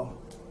you go.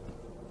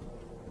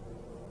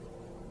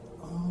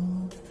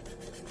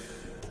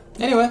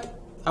 Anyway,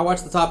 I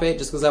watched the top 8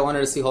 just because I wanted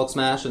to see Hulk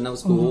smash, and that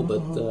was cool,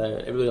 but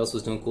everybody else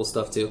was doing cool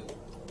stuff too.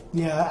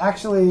 Yeah,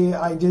 actually,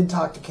 I did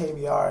talk to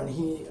KBR,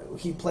 and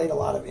he played a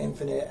lot of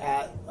Infinite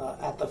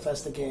at the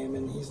Festa game,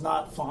 and he's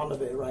not fond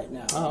of it right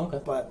now. Oh,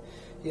 okay. But,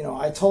 you know,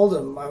 I told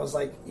him, I was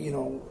like, you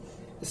know,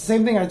 the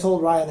same thing I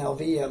told Ryan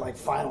LV at, like,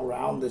 final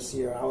round this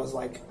year. I was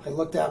like, I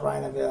looked at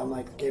Ryan LV, I'm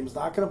like, the game's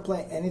not going to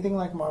play anything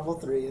like Marvel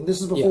 3, and this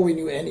is before we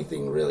knew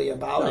anything really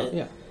about it.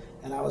 Yeah.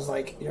 And I was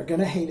like, you're going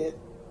to hate it.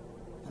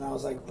 And I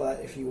was like, but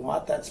if you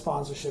want that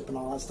sponsorship and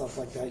all that stuff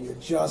like that, you're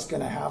just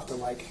going to have to,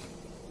 like,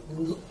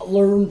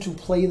 learn to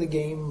play the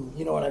game,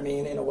 you know what I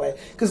mean, in a way.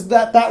 Because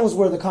that was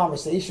where the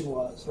conversation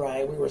was,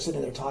 right? We were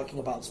sitting there talking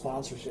about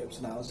sponsorships,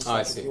 and I was just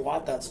like, if you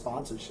want that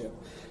sponsorship,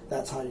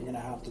 that's how you're going to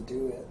have to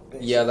do it.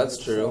 Basically. Yeah, that's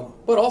true. So,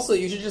 but also,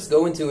 you should just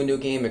go into a new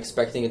game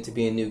expecting it to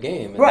be a new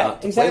game and right,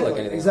 not to exactly, play like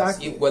anything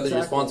exactly, else. Whether you're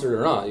exactly. sponsored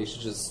or not, you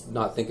should just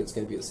not think it's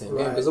going to be the same game,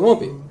 Right. because it won't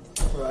be.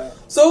 Right.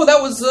 So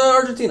that was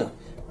Argentina.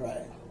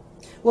 Right.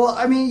 Well,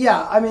 I mean,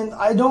 yeah. I mean,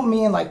 I don't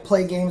mean like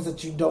play games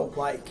that you don't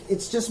like.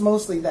 It's just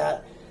mostly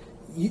that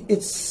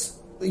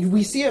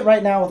we see it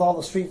right now with all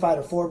the Street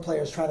Fighter 4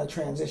 players trying to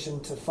transition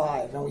to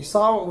 5, and we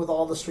saw it with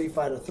all the Street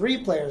Fighter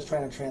 3 players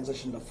trying to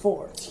transition to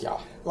 4. Yeah.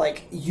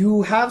 Like,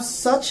 you have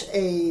such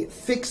a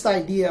fixed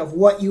idea of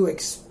what you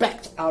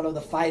expect out of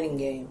the fighting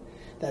game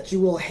that you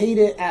will hate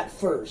it at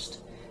first.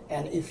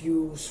 And if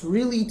you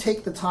really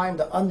take the time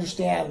to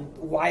understand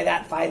why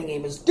that fighting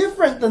game is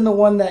different than the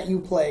one that you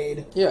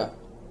played, Yeah.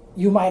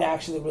 you might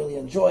actually really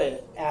enjoy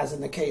it, as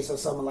in the case of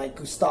someone like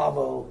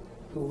Gustavo,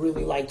 who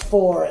really liked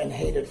 4 and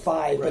hated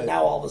 5, but Right.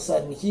 now all of a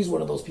sudden he's one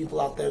of those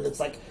people out there that's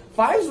like,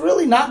 5's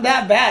really not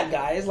that bad,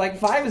 guys. Like,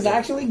 5 is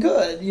actually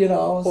good, you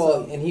know?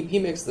 Well, So, and he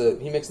makes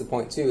the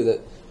point too that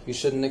you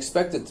shouldn't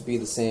expect it to be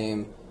the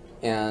same.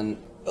 And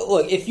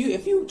look, if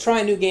you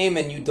try a new game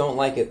and you don't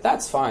like it,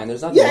 that's fine.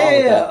 There's nothing wrong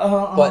with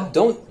that. But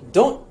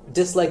don't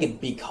dislike it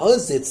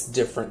because it's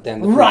different than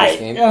the previous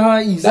game.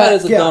 Exactly. That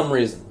is a dumb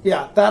reason.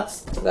 Yeah,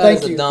 that's That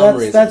is a dumb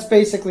reason. That's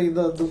basically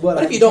the what.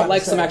 But if you don't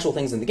like some actual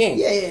things in the game,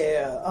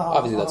 yeah.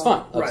 Obviously that's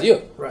fine. Up right, to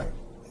you. Right.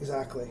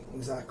 Exactly.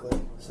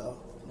 So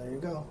there you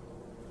go.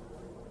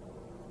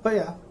 But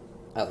yeah,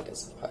 I like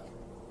SF5.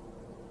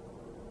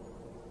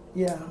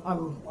 yeah,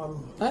 I'm.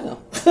 I know.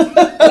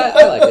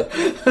 I like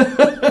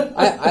it.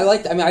 I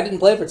liked. I mean, I didn't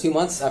play it for 2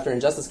 months after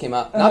Injustice came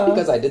out. Not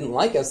because I didn't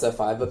like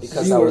SF5, but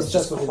because You I were was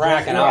just with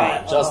cracking out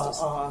on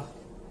Injustice.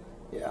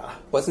 Yeah.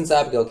 But since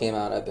Abigail came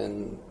out, I've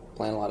been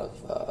playing a lot of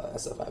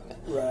SF5 again.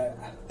 Right.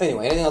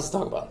 Anyway, anything else to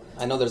talk about?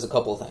 I know there's a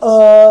couple of things.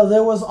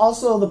 There was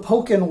also the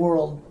Pokken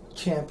World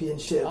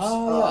Championships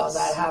Yes.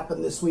 that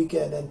happened this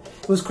weekend, and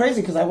it was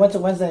crazy because I went to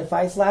Wednesday Night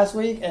Fights last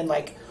week, and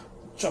like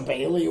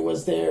Bailey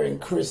was there, and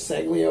Chris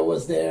Seglia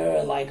was there,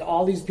 and like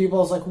all these people.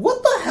 I was like,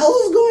 "What the hell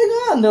is going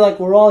on?" They're like,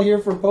 "We're all here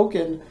for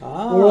Pokken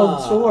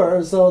World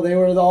Tour," so they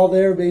were all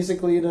there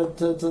basically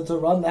to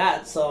run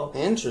that. So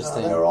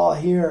Interesting. they were all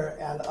here,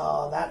 and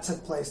that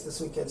took place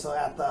this weekend. So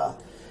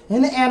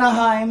in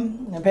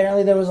Anaheim,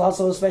 apparently there was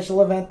also a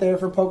special event there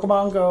for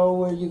Pokemon Go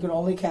where you can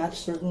only catch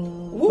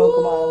certain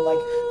Pokemon,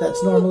 like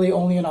that's normally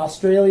only in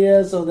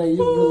Australia, so they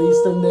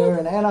released them there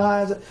in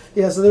Anaheim.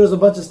 Yeah, so there was a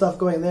bunch of stuff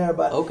going there,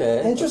 but Okay,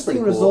 interesting that's pretty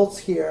cool. results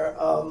here.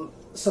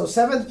 So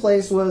 7th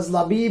place was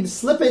Labib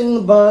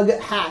Slipping Bug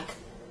Hack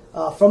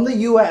from the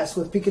U.S.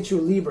 with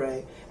Pikachu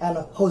Libre, and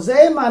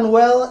Jose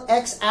Manuel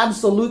Ex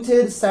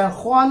Absoluted San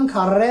Juan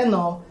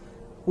Carreno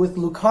with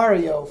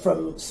Lucario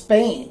from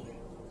Spain.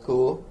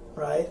 Cool.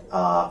 Right.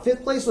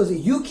 Fifth place was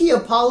Yuki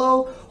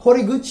Apollo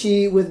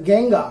Horiguchi with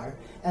Gengar,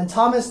 and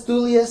Thomas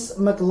Thulius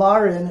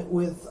McLaren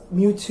with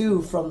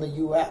Mewtwo from the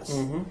U.S.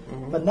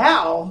 But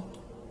now,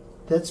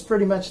 that's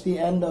pretty much the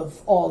end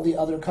of all the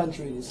other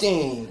countries.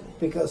 Dang.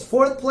 Because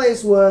fourth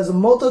place was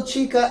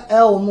Motochika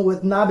Elm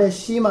with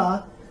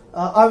Nabeshima.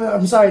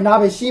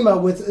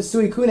 Nabeshima with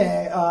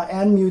Suicune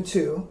and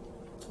Mewtwo.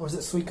 Or was it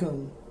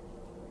Suicune?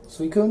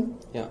 Suicune?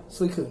 Yeah.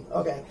 Suicune,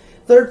 okay.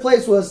 Third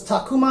place was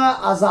Takuma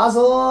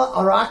Azazel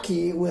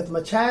Araki with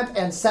Machamp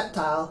and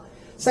Sceptile.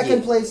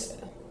 Second place,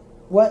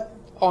 what?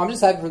 Oh, I'm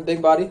just happy for the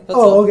big body. That's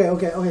all.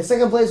 Okay.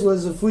 Second place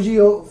was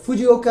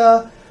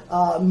Fujioka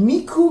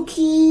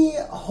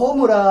Mikuki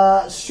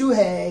Homura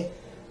Shuhei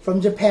from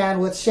Japan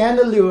with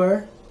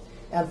Chandelure.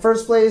 And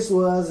first place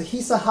was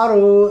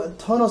Hisaharu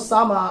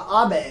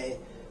Tonosama Abe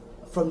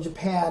from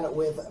Japan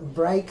with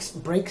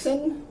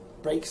Braixen?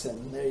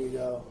 Braixen, there you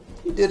go.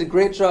 You did a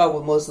great job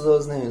with most of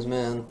those names,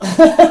 man.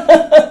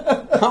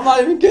 I'm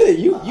not even kidding.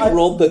 You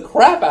rolled the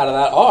crap out of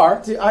that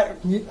R.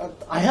 Dude,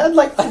 I had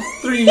like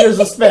 3 years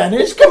of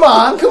Spanish. Come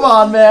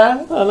on,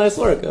 man. Oh, nice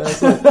work.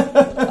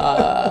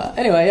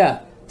 Anyway, yeah.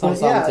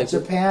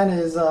 Japan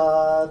is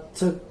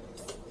took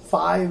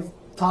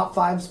top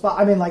five spot.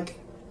 I mean, like,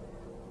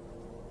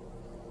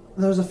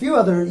 there was a few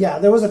other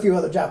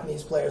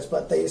Japanese players,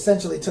 but they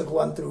essentially took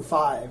 1 through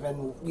 5,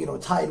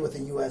 and tied with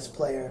a U.S.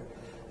 player.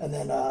 And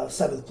then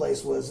seventh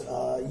place was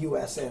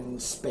U.S.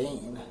 and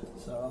Spain.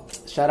 So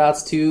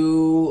shout-outs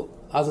to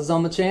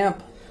Azazel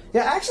Machamp.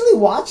 Yeah, I actually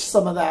watched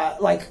some of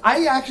that. Like,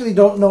 I actually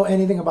don't know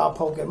anything about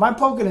Pokken. My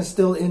Pokken is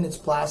still in its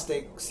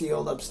plastic,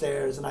 sealed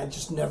upstairs, and I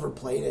just never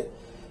played it.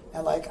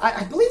 And like,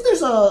 I believe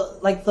there's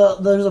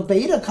a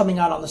beta coming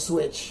out on the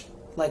Switch,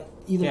 like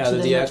either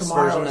today or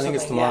tomorrow. Version. I think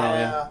it's tomorrow.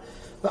 Yeah.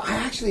 But I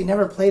actually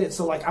never played it,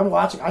 so like I'm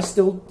watching. I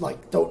still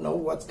like don't know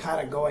what's kind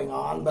of going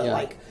on, but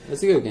like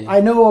it's a good game. I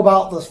know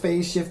about the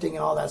phase shifting and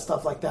all that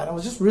stuff like that. It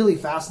was just really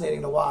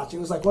fascinating to watch. It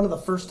was like one of the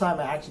first time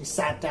I actually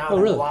sat down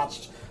and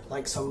watched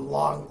like some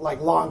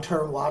long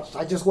term watch.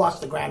 I just watched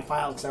the grand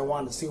final because I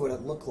wanted to see what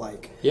it looked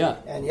like. Yeah,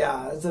 and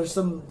there's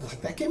some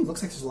that game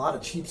looks like there's a lot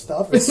of cheap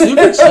stuff. It's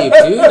super cheap,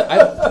 dude.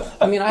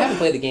 I mean, I haven't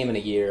played the game in a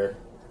year,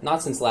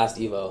 not since last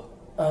Evo.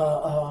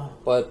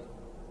 But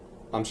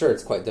I'm sure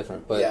it's quite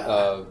different.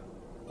 But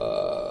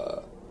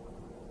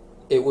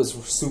it was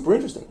super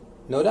interesting,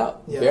 no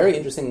doubt. Yeah. Very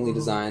interestingly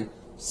designed.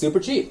 Super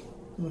cheap.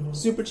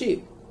 Super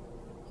cheap.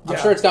 I'm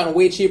sure it's gotten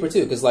way cheaper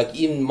too, because like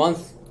even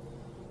month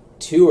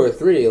 2 or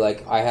 3,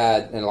 like I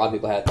had, and a lot of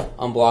people had,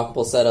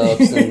 unblockable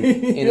setups and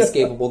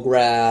inescapable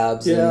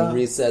grabs and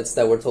resets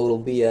that were total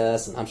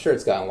BS. And I'm sure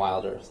it's gotten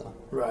wilder. So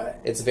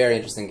it's a very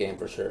interesting game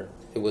for sure.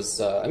 It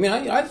was.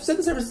 I've said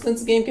this ever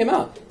since the game came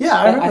out.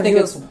 Yeah, I think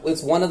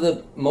it's one of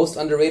the most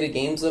underrated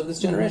games of this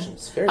generation.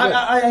 It's very good.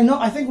 I know.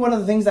 I think one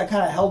of the things that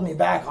kind of held me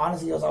back,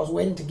 honestly, was I was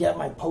waiting to get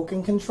my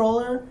Pokken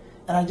controller,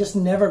 and I just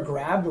never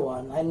grabbed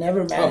one. I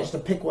never managed to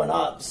pick one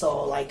up.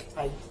 So like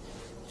I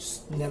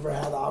just never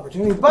had the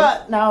opportunity.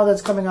 But now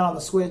that's coming out on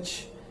the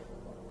Switch,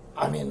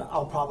 I mean,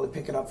 I'll probably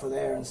pick it up for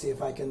there and see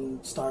if I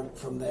can start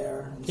from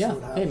there. And see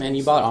what happens. Hey man,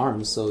 you bought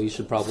ARMS, so you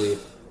should probably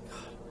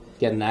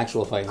get an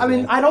actual fight. I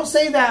mean, I don't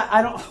say that.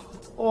 I don't.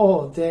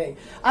 Oh dang!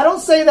 I don't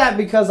say that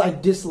because I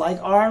dislike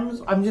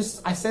ARMS.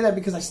 I say that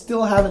because I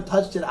still haven't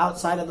touched it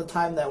outside of the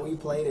time that we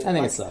played it. I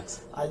think it sucks.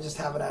 I just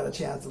haven't had a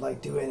chance to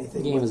like do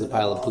anything. The game is a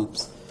pile of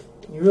poops.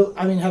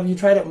 Have you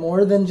tried it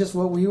more than just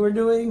what we were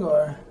doing,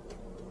 or?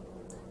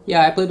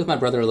 Yeah, I played with my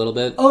brother a little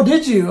bit. Oh,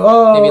 did you?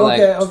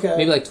 Oh, okay.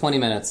 Maybe like 20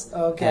 minutes.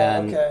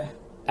 Okay.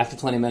 After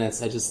 20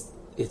 minutes,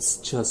 it's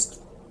just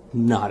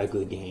not a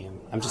good game.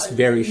 I'm just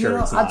very sure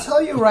it's not. I'll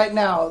tell you right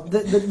now,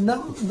 the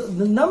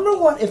number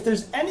one, if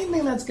there's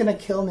anything that's going to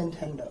kill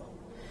Nintendo,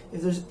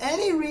 if there's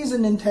any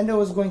reason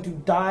Nintendo is going to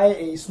die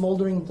a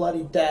smoldering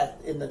bloody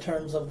death in the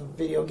terms of the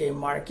video game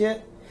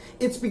market,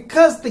 it's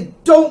because they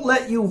don't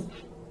let you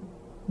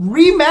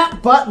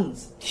remap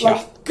buttons.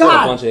 Like,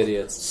 God, a bunch of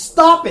idiots.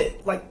 Stop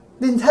it. Like,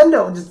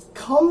 Nintendo, just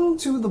come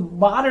to the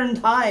modern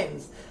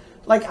times.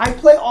 Like, I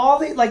play all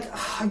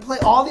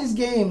these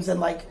games, and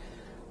like,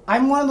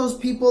 I'm one of those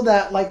people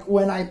that, like,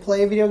 when I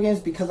play video games,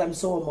 because I'm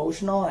so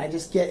emotional and I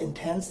just get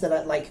intense, that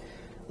I like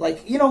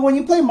when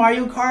you play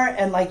Mario Kart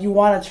and like you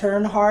want to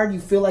turn hard, you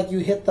feel like you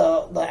hit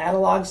the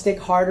analog stick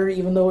harder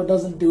even though it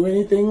doesn't do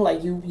anything.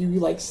 Like you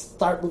like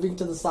start moving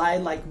to the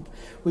side like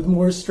with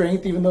more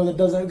strength even though it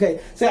doesn't. Okay,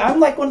 so I'm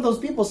like one of those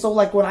people. So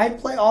like when I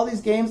play all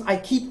these games, I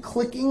keep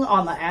clicking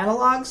on the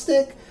analog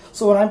stick.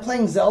 So when I'm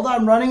playing Zelda,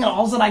 I'm running and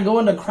all of a sudden I go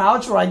into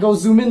crouch or I go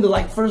zoom into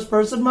like first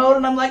person mode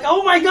and I'm like,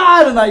 oh my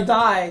god, and I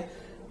die.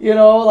 You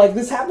know, like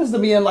this happens to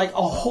me in like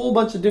a whole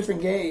bunch of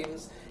different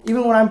games.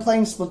 Even when I'm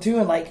playing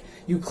Splatoon, like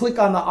you click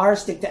on the R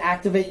stick to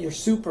activate your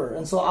super,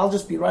 and so I'll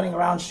just be running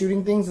around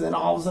shooting things, and then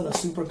all of a sudden a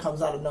super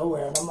comes out of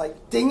nowhere, and I'm like,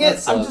 dang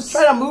it, I'm just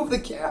trying to move the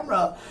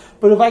camera.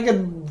 But if I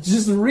could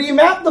just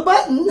remap the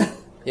button.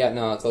 Yeah,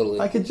 no, totally.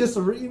 I could just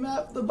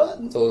remap the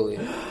button. Totally.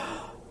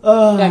 Yeah,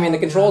 I mean, the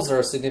controls are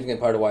a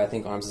significant part of why I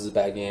think ARMS is a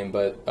bad game,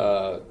 but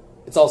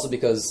it's also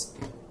because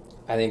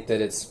I think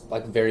that it's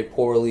like very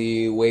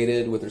poorly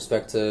weighted with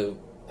respect to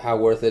how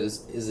worth it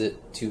is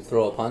it to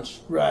throw a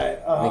punch. Right.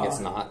 I think it's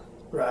not.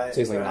 Right. It's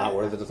basically not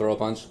worth it to throw a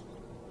punch.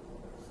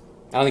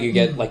 I don't think you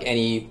get like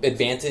any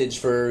advantage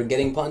for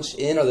getting punch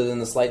in other than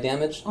the slight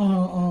damage.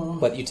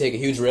 But you take a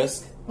huge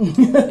risk. I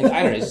don't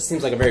know. It just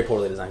seems like a very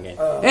poorly designed game.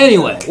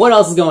 Anyway, what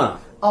else is going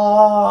on?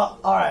 All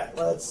right,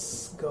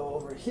 let's go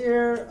over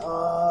here.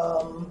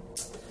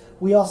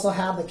 We also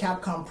have the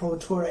Capcom Pro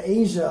Tour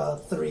Asia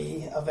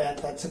 3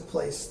 event that took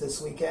place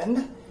this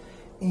weekend.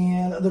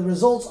 And the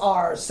results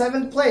are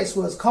 7th place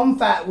was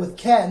Comfat with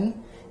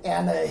Ken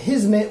and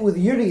Hizmit with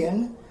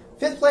Yurian.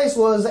 5th place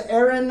was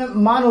Aaron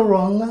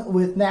Manurung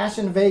with Nash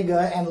and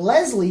Vega, and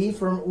Leslie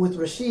with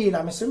Rashid.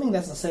 I'm assuming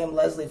that's the same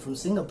Leslie from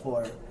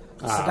Singapore,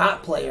 the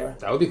Sagat player.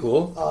 That would be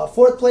cool.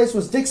 4th place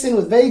was Dixon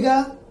with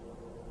Vega.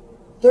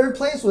 3rd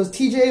place was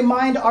TJ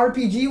Mind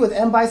RPG with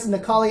M. Bison,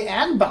 Nakali,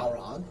 and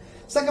Balrog.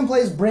 2nd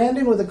place,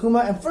 Brandon with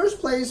Akuma. And 1st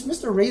place,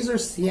 Mr. Razor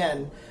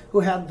Cien,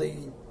 who had the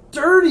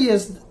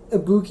dirtiest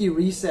Ibuki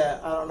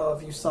reset. I don't know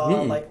if you saw.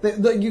 Like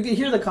you can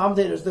hear the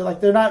commentators.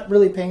 They're not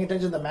really paying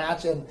attention to the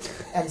match, and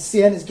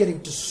Cien is getting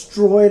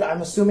destroyed.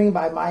 I'm assuming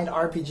by Mind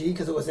RPG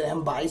because it was an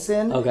M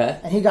Bison. Okay.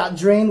 And he got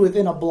drained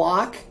within a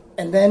block,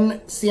 and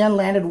then Cien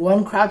landed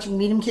one crouching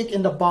medium kick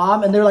into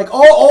bomb, and they're like,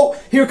 oh,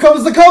 here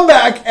comes the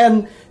comeback,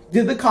 and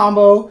did the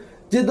combo.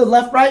 Did the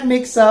left-right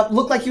mix-up,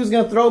 looked like he was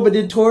going to throw, but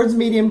did towards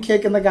medium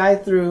kick, and the guy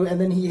threw,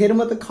 and then he hit him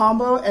with the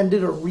combo and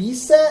did a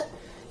reset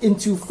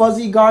into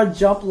fuzzy guard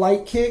jump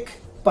light kick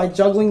by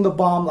juggling the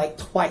bomb like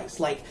twice.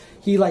 Like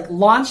he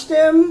launched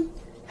him,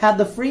 had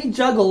the free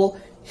juggle,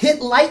 hit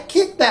light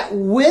kick that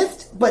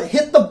whiffed, but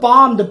hit the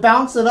bomb to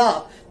bounce it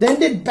up. Then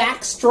did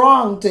back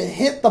strong to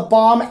hit the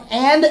bomb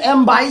and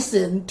M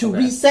Bison to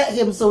reset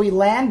him so he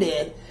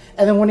landed.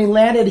 And then when he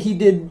landed, he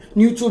did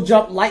neutral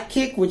jump light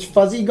kick, which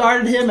fuzzy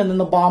guarded him, and then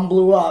the bomb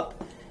blew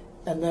up.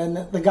 And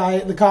then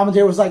the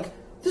commentator was like,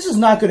 "This is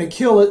not going to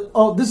kill it.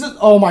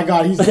 Oh my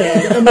god, he's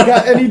dead."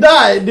 And he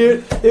died,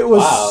 dude. It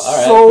was all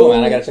right, so cool,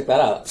 man. I gotta check that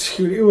out.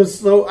 Dude, it was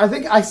so. I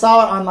think I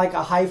saw it on like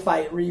a Hi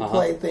Fight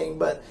replay thing,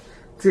 but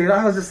dude,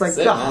 I was just like,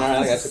 Sick, God, man. All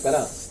right, I gotta check that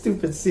out.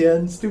 Stupid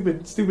Cien,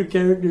 stupid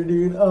character,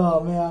 dude.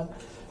 Oh man,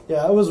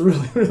 yeah, it was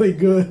really really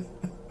good.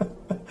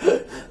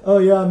 Oh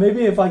yeah,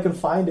 maybe if I could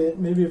find it. I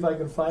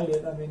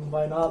mean,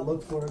 why not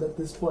look for it at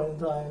this point in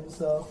time?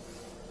 So.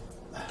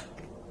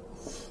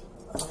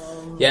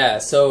 Yeah,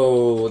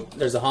 so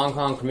there's a Hong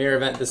Kong premiere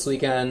event this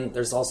weekend.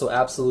 There's also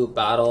Absolute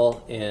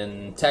Battle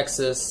in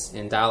Texas,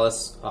 in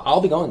Dallas.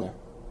 I'll be going there.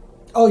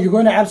 Oh, you're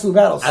going to Absolute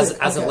Battle?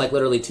 As of like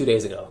literally 2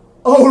 days ago.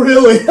 Oh,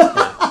 really?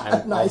 Yeah,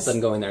 I'm Nice. all of a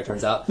sudden going there, it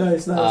turns out.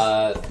 Nice.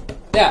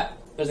 Yeah,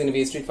 there's going to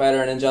be Street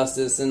Fighter and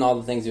Injustice and all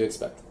the things you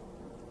expect.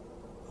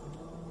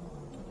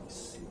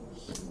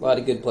 A lot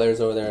of good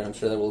players over there, and I'm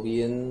sure there will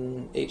be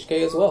in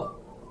HK as well.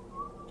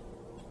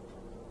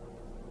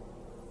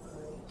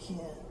 I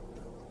can't.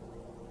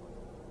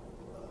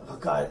 Oh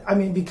god! I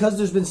mean, because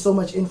there's been so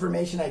much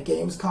information at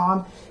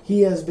Gamescom,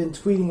 he has been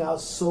tweeting out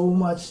so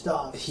much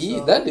stuff.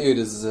 That dude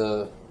is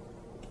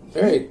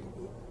very,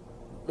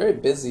 very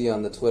busy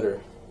on the Twitter.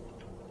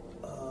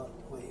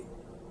 Wait,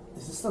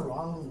 is this the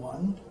wrong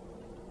one?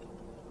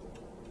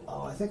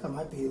 Oh, I think I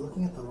might be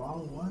looking at the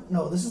wrong one.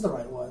 No, this is the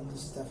right one.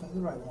 This is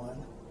definitely the right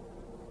one.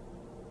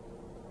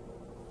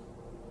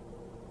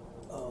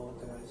 Oh,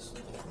 okay. I just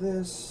pick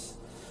this.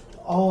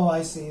 Oh,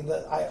 I see. Okay.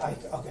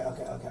 I got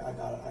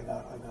it.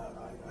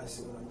 I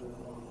see what I'm doing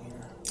wrong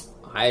here.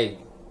 I'm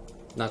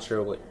not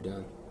sure what you're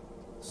doing.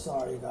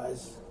 Sorry,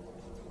 guys.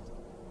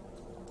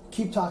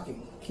 Keep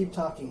talking,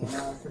 and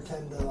I'll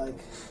pretend to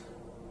like.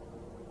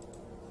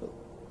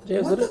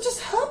 James, What just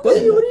happened? What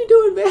are you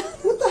doing, man?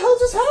 What the hell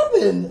just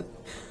happened?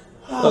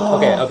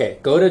 Look, okay.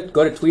 Go to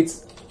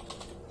tweets.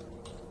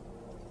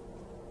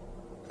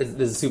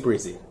 This is super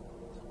easy.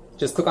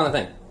 Just click on the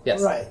thing.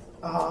 Yes. Right.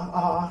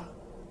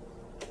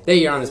 There,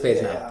 you're on this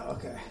page now. Yeah.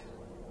 Okay.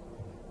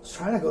 I was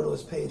trying to go to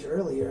his page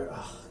earlier.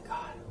 Oh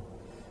God,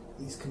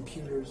 these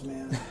computers,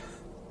 man.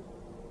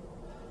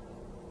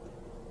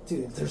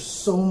 Dude, there's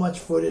so much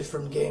footage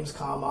from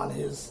Gamescom on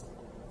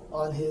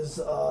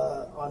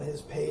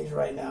his page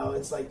right now.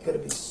 It's like gonna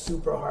be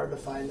super hard to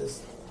find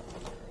this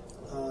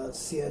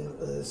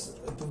this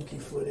Ibuki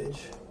footage.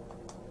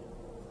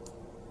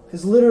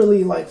 Because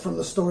literally, like from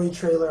the story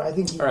trailer, I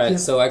think. All right,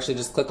 so actually,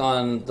 just click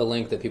on the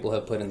link that people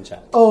have put in the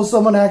chat. Oh,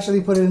 someone actually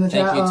put it in the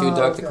chat. Thank you to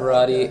Dr. Okay,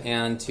 Karate okay.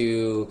 and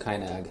to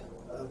Kainag,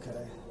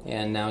 Okay.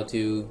 and now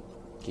to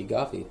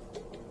Gigafi.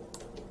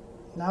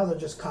 Now they're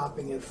just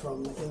copying it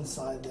from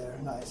inside there.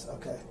 Nice.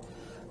 Okay.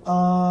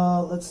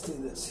 Let's do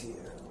this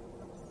here.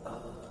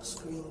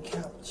 Screen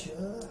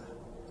capture.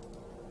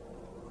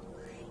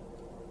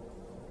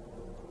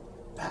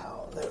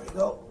 Pow. There we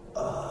go.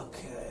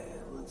 Okay.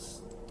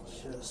 Let's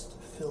just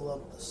fill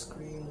up the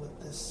screen with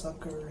this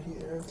sucker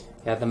here.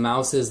 Yeah, the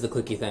mouse is the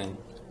clicky thing.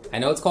 I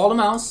know it's called a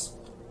mouse,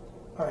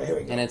 All right. Here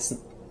we go. and it's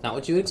not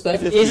what you would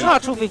expect. It's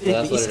not true 50,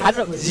 That's what it's it is.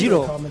 100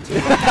 0.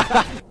 Commentary.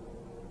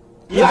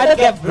 You either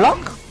get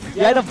block,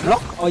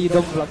 or you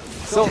don't block.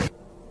 So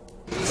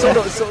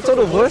So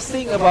the worst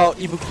thing about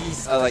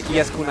Ibuki's like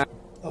ES Kunai.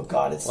 Oh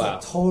god, it's like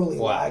totally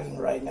lagging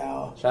right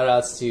now.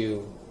 Shoutouts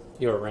to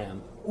your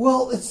RAM.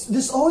 Well,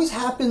 this always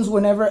happens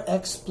whenever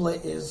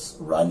XSplit is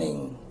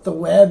running. The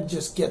web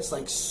just gets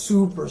like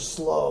super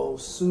slow.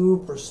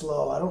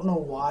 I don't know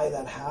why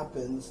that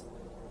happens.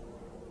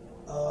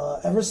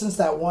 Ever since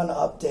that one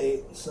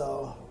update,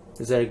 so...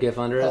 Is there a GIF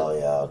under it? Oh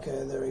yeah,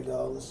 okay, there we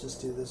go. Let's just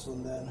do this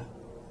one then.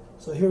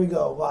 So here we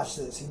go, watch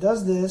this. He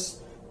does this,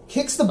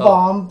 kicks the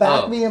bomb,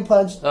 back me and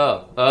punch.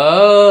 I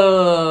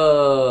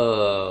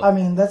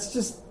mean, that's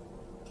just,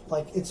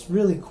 like, it's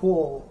really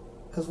cool.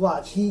 Because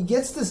watch, he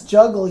gets this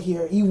juggle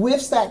here. He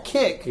whiffs that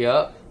kick.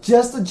 Yep.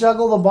 Just to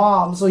juggle the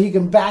bomb so he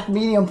can back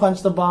medium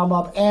punch the bomb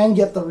up and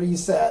get the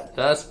reset.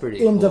 That's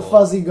pretty into cool.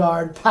 fuzzy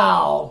guard.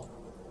 Pow.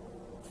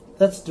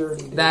 That's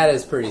dirty. Dude. That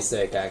is pretty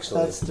sick,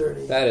 actually. That's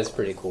dirty. That is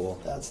pretty cool.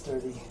 That's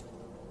dirty.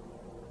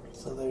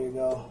 So there you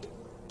go.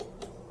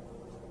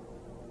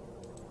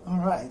 All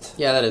right.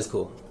 Yeah, that is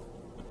cool.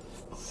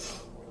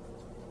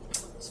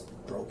 It's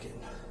broken.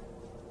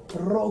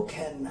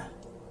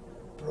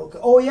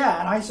 Oh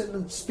yeah,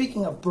 and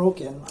speaking of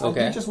broken, I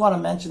do just want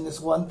to mention this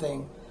one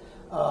thing.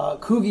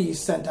 Kugi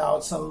sent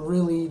out some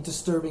really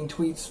disturbing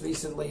tweets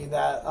recently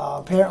that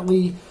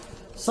apparently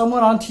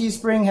someone on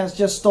Teespring has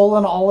just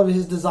stolen all of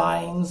his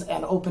designs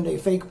and opened a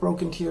fake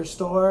Broken Tier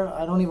store.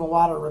 I don't even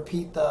want to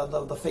repeat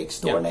the fake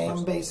store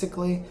name,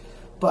 basically.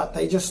 But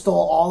they just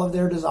stole all of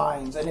their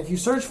designs. And if you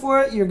search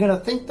for it, you're going to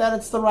think that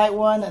it's the right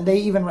one. And they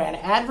even ran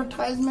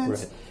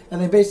advertisements. Right.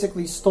 And they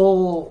basically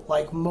stole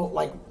like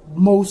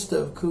most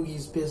of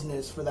Kugi's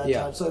business for that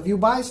time. So if you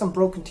buy some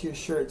Broken Tier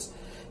shirts,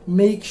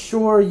 make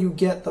sure you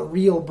get the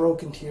real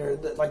Broken Tier.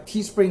 Like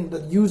Teespring, the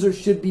user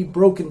should be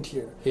Broken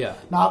Tier. Yeah.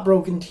 Not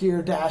Broken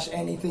Tier dash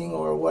anything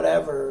or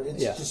whatever.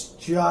 It's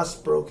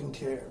just Broken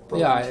Tier.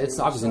 It's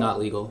obviously not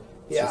legal.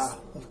 Yeah,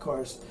 of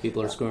course.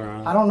 People are screwing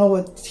around. I don't know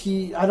what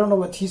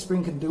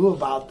Teespring can do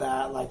about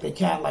that. Like they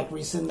can't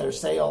rescind their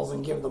sales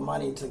and give the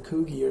money to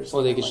Kugi or something.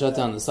 Or they could shut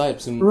down the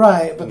site.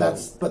 Right,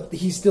 but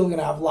he's still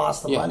gonna have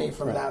lost the money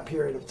from that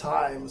period of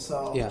time.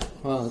 So yeah,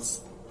 well, it's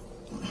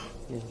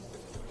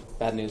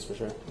bad news for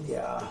sure.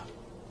 Yeah.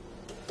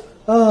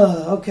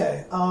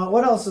 Okay.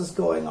 What else is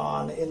going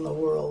on in the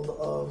world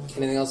of...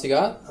 Anything else you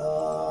got?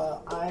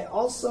 I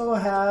also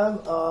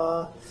have...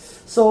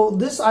 so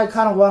this I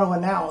kind of want to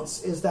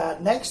announce is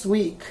that next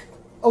week...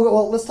 Okay,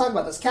 well, let's talk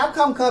about this.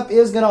 Capcom Cup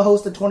is going to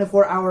host a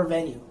 24-hour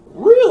venue.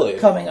 Really?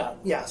 Coming up.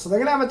 Yeah, so they're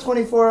going to have a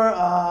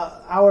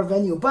 24-hour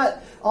venue.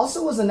 But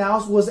also was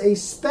announced was a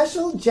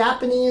special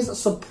Japanese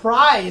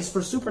surprise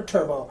for Super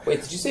Turbo.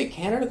 Wait, did you say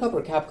Canada Cup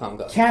or Capcom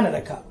Cup?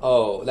 Canada Cup.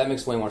 Oh, that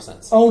makes way more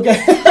sense.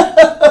 Okay.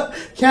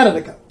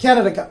 Canada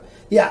Cup.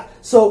 Yeah,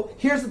 so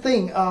here's the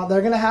thing.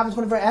 They're going to have a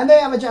 24, and they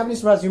have a Japanese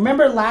surprise. You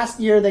remember last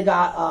year they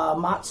got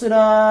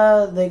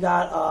Matsuda, they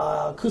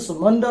got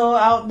Kusamundo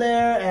out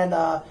there, and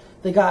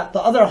they got the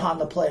other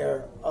Honda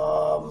player,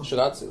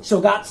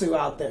 Shogatsu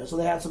out there. So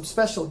they had some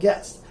special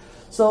guests.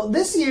 So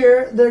this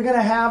year, they're going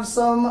to have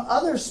some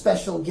other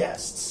special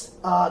guests.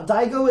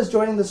 Daigo is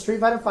joining the Street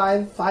Fighter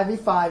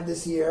 5v5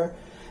 this year,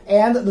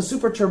 and the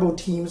Super Turbo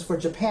teams for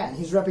Japan.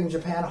 He's repping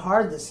Japan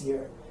hard this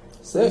year.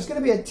 So there's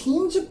going to be a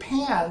Team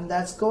Japan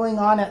that's going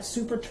on at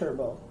Super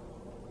Turbo.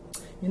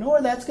 You know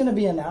where that's going to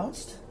be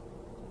announced?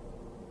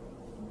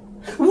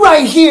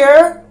 Right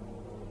here!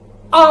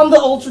 On the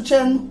Ultra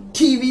Chen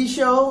TV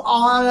show,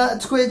 on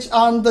Twitch,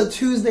 on the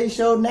Tuesday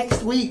show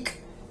next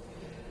week.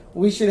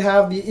 We should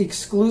have the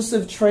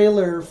exclusive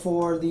trailer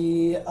for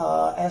the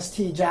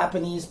ST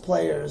Japanese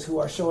players who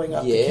are showing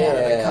up to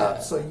Canada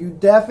Cup. So you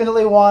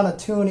definitely want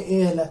to tune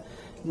in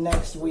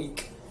next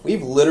week.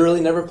 We've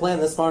literally never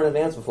planned this far in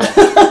advance before.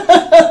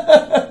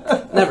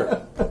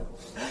 Never.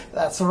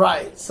 That's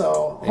right.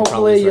 So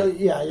hopefully,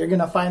 you're going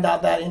to find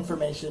out that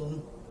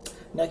information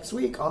next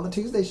week on the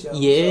Tuesday show.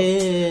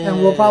 Yeah. So,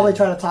 and we'll probably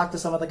try to talk to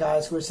some of the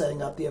guys who are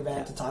setting up the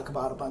event to talk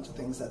about a bunch of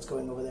things that's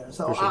going over there.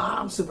 So sure.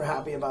 I'm super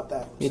happy about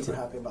that. Me super too.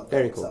 Happy about that.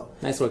 Very cool. So,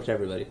 nice work to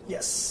everybody.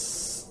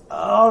 Yes.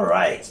 All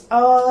right.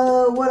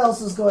 What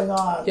else is going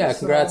on? Yeah,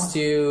 congrats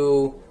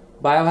to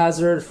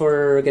Biohazard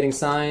for getting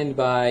signed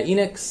by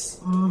Enix.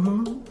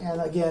 Mm-hmm.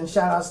 And again,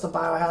 shout outs to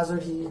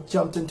Biohazard. He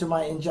jumped into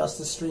my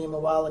Injustice stream a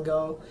while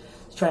ago.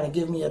 Trying to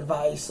give me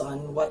advice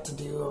on what to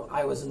do.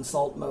 I was in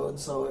salt mode,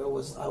 so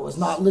I was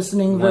not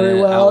listening very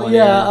well.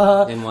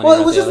 Well,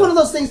 it was just one of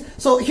those things.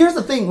 So here's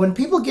the thing: when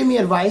people give me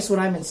advice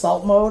when I'm in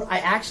salt mode, I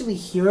actually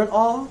hear it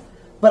all,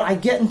 but I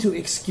get into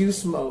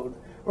excuse mode.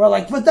 Or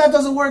but that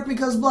doesn't work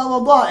because blah blah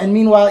blah. And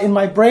meanwhile, in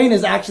my brain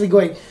is actually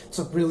going, it's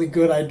a really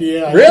good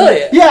idea.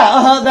 Really?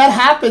 Yeah, that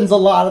happens a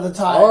lot of the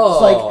time.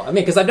 Oh, I mean,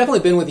 because I've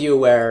definitely been with you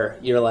where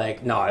you're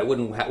like, no, it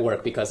wouldn't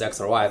work because X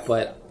or Y,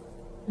 but.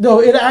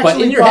 No, it actually.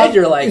 But in your head,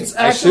 you're like, it's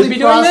I should be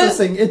doing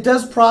processing. It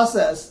does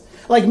process.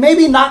 Like,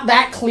 maybe not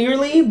that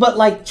clearly, but,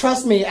 like,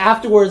 trust me,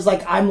 afterwards,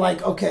 like, I'm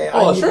like, okay.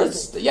 Oh, sure.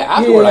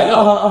 Afterward, I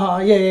know.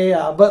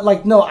 Yeah. But,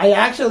 like, no, I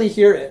actually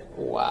hear it.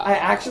 Wow. I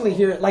actually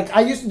hear it. Like,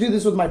 I used to do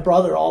this with my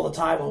brother all the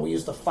time when we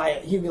used to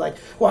fight. He'd be like,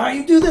 why do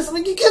you do this? I'm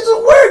like, it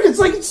doesn't work. It's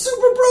like, it's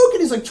super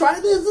broken. He's like, try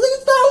this. I'm like,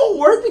 it's not won't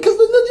work because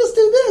then they'll just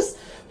do this.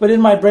 But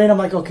in my brain, I'm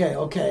like, okay. I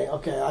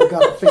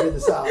gotta figure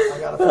this out.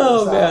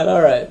 Oh, man.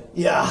 All right.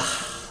 Yeah.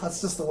 That's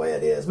just the way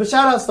it is. But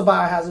shout outs to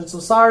Biohazard. So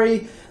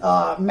sorry,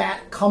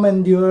 Matt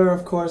Commandur,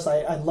 of course.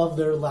 I love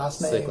their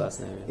last name. Sick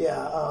last name.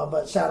 Yeah,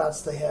 but shout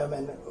outs to him.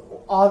 And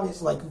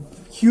obviously, like,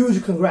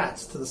 huge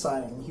congrats to the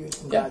signing.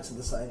 To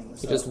the signing.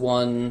 So. He just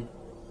won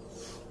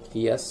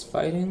VS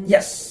Fighting?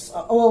 Yes.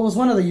 It was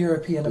one of the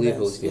European I believe events.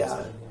 it was VS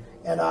Fighting.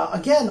 And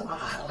again,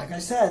 like I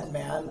said,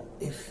 man,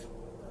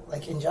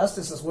 like,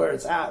 Injustice is where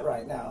it's at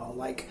right now.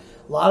 Like,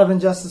 a lot of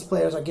Injustice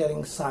players are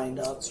getting signed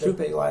up. A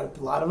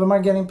lot of them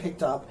are getting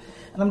picked up.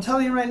 And I'm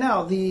telling you right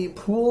now, the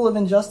pool of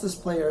Injustice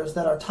players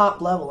that are top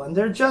level, and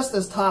they're just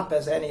as top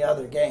as any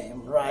other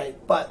game, right?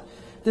 But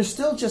they're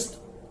still just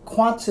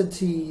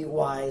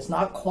quantity-wise,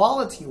 not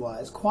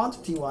quality-wise,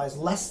 quantity-wise,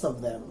 less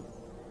of them.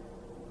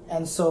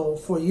 And so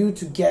for you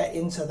to get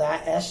into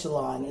that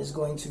echelon is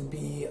going to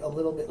be a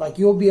little bit, like,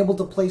 you'll be able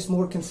to place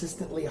more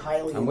consistently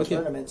highly in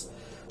tournaments.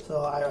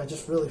 So I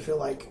just really feel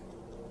like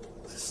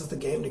this is the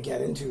game to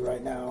get into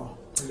right now,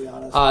 to be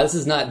honest. This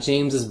is not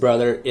James's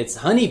brother. It's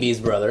Honeybee's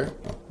brother.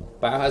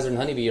 Biohazard and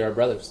Honeybee are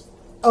brothers.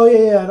 Oh,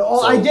 yeah.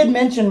 I did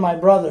mention my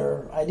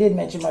brother. Oh,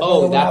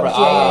 when that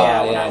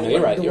brother. No,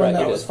 you're right. The one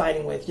that I was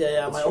fighting with.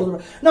 Yeah. My older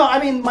brother. No, I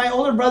mean, my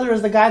older brother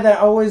is the guy that I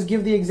always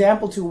give the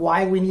example to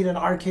why we need an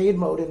arcade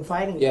mode in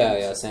fighting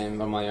games. Yeah, same.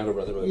 My younger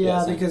brother. But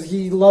yeah, because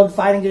he loved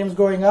fighting games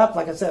growing up.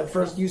 Like I said,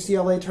 first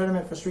UCLA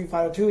tournament for Street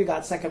Fighter 2, he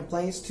got second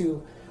place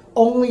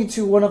only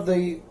to one of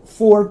the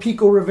 4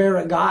 Pico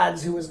Rivera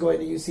gods who was going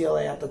to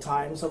UCLA at the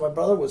time. So my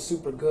brother was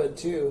super good,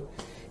 too.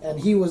 And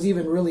he was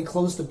even really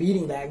close to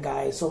beating that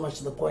guy, so much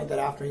to the point that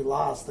after he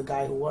lost, the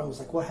guy who won was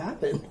like, what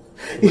happened?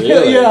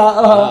 Really?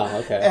 Yeah.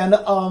 Okay. And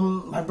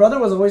my brother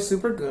was always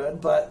super good,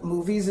 but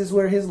movies is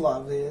where his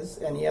love is.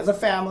 And he has a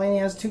family, and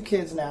he has 2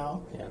 kids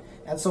now. Yeah.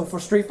 And so for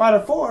Street Fighter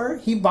 4,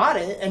 he bought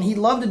it, and he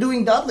loved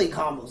doing Dudley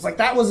combos. Like,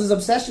 that was his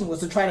obsession, was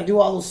to try to do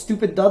all those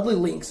stupid Dudley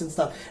links and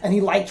stuff. And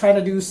he liked trying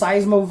to do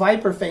Seismo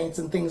Viper feints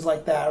and things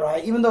like that,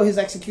 right? Even though his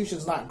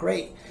execution's not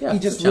great. Yeah, he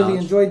just really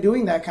enjoyed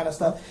doing that kind of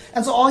stuff.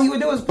 And so all he would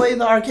do is play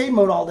the arcade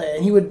mode all day,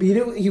 and he would beat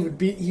it.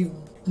 He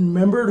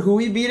remembered who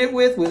he beat it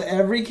with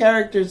every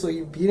character, so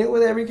you beat it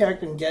with every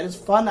character and get his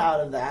fun out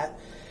of that.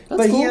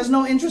 But cool. He has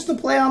no interest to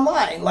play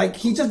online. Like,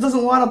 he just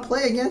doesn't want to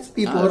play against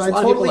people, and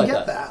I totally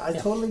get that. I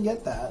totally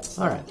get that.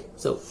 So. All right.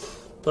 So,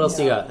 what else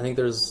do you got? I think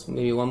there's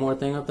maybe one more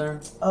thing up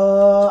there.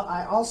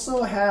 I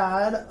also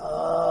had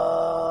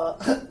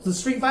the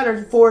Street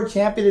Fighter 4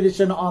 Champion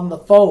Edition on the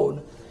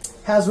phone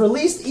has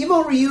released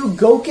Evo Ryu,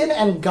 Gouken,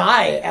 and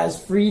Guy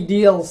as free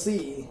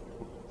DLC.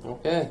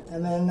 Okay.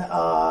 And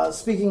then,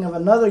 speaking of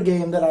another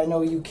game that I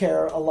know you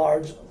care a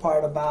large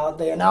part about,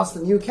 they announced a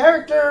new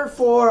character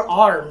for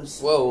ARMS.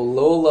 Whoa,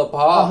 Lola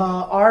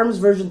Pop. ARMS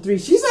version 3.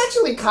 She's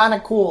actually kind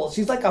of cool.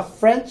 She's like a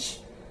French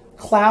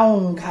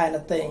clown kind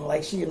of thing.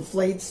 Like, she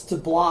inflates to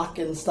block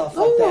and stuff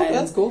like that.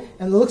 That's cool.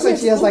 And it looks like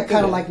she has like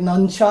kind of like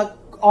nunchuck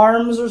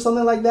arms or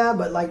something like that,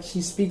 but like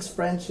she speaks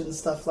French and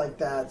stuff like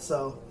that.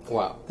 So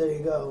wow, there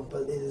you go.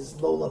 But it is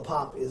Lola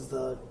Pop is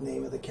the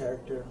name of the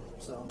character.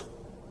 So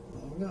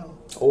there you go.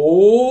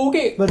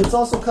 Okay. But it's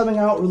also coming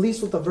out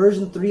released with the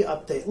version 3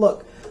 update.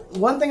 Look,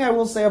 one thing I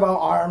will say about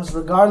ARMS,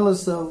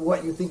 regardless of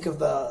what you think of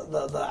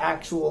the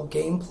actual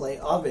gameplay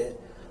of it,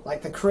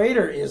 like the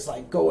creator is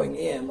like going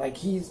in, like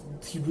he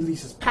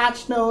releases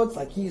patch notes,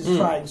 like he's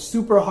trying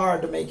super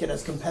hard to make it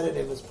as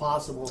competitive as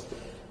possible.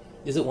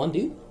 Is it one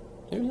dude?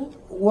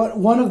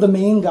 One of the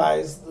main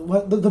guys,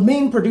 the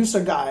main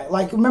producer guy.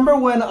 Like, remember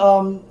when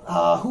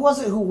who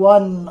was it who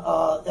won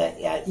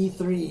at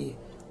E3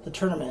 the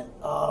tournament?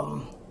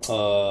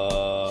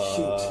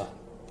 Shoot.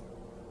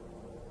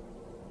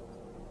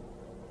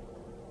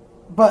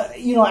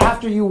 But you know,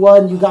 after you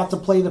won, you got to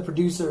play the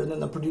producer, and then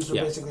the producer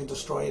basically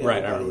destroyed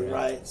everybody.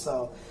 Right.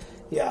 So,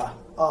 yeah.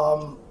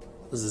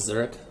 Was it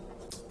Zurich?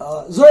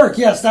 Zurich.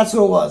 Yes, that's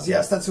who it was.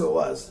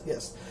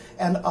 Yes.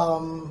 And,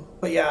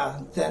 but yeah,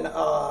 then,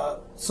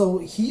 so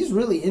he's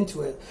really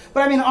into it.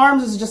 But I mean,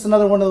 ARMS is just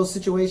another one of those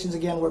situations,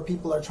 again, where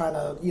people are trying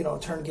to, you know,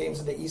 turn games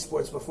into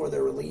esports before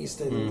they're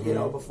released and, you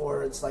know,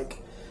 before it's like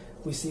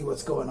we see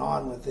what's going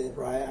on with it,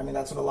 right? I mean,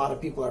 that's what a lot of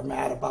people are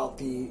mad about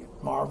the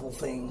Marvel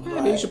thing, right?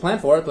 I mean, you should plan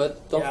for it,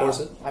 but don't force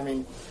it. I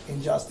mean,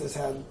 Injustice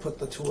had put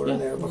the tour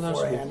there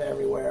beforehand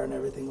everywhere and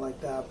everything like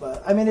that.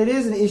 But, I mean, it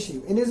is an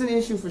issue. It is an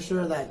issue for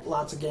sure that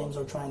lots of games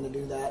are trying to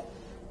do that.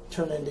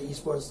 Turn it into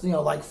esports, you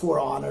know, like For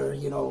Honor,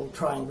 you know,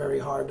 trying very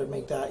hard to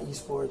make that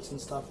esports and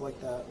stuff like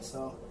that.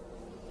 So,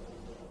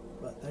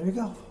 but there you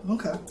go.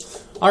 Okay.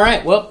 All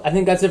right. Well, I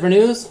think that's it for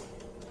news.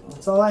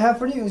 That's all I have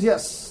for news.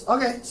 Yes.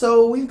 Okay.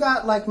 So we've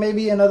got like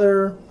maybe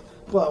another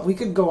Well, we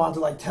could go on to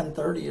like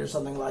 10:30 or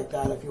something like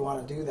that if you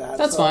want to do that.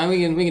 That's fine. We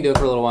can do it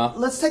for a little while.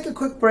 Let's take a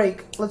quick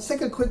break.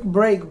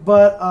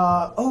 But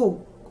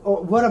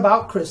what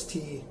about Chris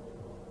T?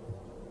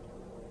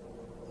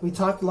 We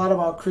talked a lot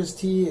about Chris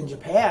T in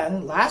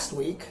Japan last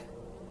week.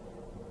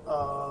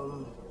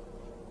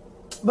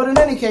 But in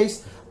any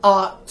case,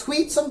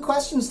 tweet some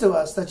questions to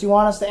us that you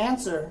want us to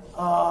answer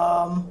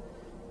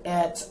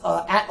at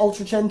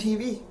UltraChen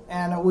TV,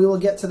 and we will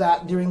get to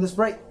that during this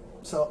break.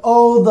 So,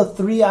 the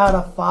 3 out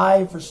of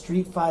 5 for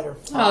Street Fighter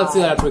 5. Let's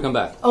do that after we come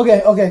back.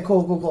 Okay,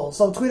 cool.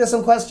 So tweet us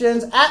some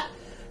questions at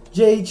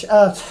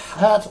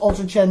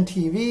UltraChen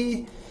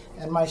TV.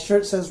 And my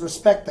shirt says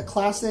 "Respect the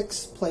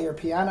Classics, Play Your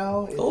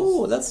Piano."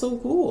 That's so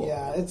cool.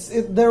 Yeah,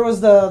 there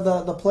was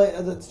the play.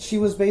 She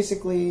was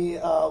basically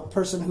a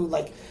person who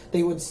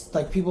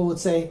people would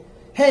say,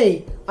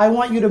 "Hey, I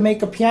want you to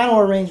make a piano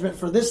arrangement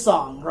for this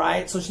song,"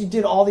 right? So she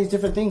did all these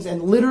different things,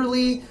 and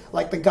literally,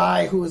 like the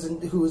guy who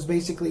was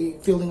basically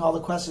fielding all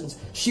the questions,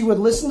 she would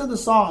listen to the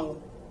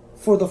song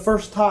for the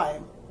first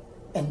time,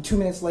 and 2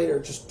 minutes later,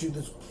 just do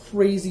this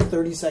crazy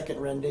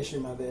 30-second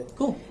rendition of it.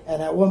 Cool. And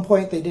at one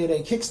point, they did a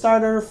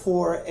Kickstarter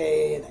for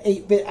an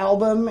 8-bit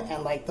album,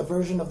 and like the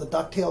version of the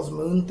DuckTales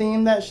Moon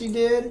theme that she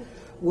did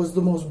was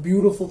the most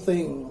beautiful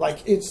thing.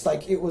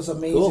 It was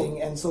amazing.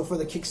 Cool. And so for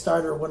the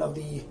Kickstarter, one of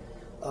the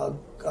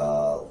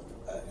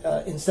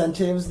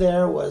incentives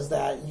there was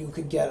that you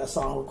could get a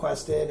song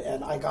requested,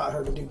 and I got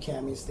her to do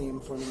Cammy's theme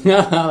for me.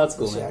 That's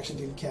cool, She man.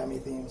 actually did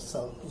Cammy themes,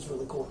 so it was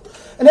really cool.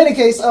 In any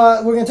case,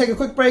 we're going to take a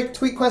quick break.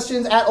 Tweet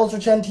questions at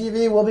UltraChen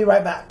TV. We'll be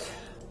right back.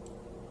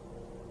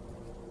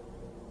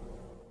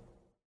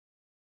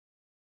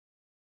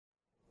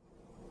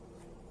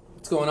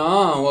 What's going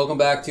on? Welcome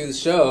back to the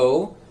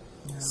show.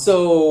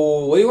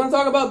 So, what do you want to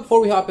talk about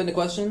before we hop into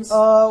questions?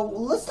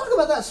 Let's talk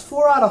about that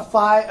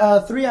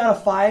 3 out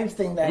of 5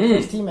 thing that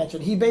Chris T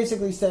mentioned. He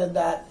basically said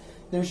that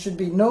there should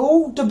be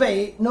no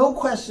debate, no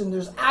question.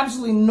 There's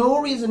absolutely no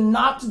reason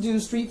not to do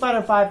Street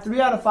Fighter 5 3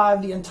 out of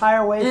 5 the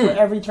entire way for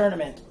every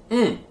tournament.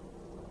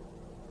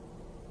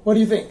 What do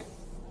you think?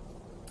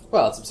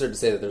 Well, it's absurd to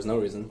say that there's no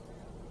reason.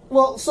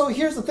 Well, so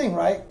here's the thing,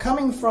 right?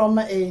 Coming from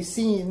a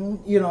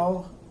scene,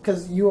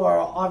 because you are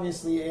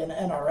obviously an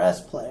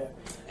NRS player.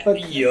 But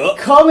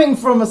coming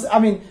from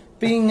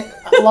being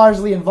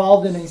largely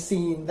involved in a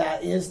scene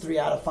that is 3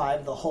 out of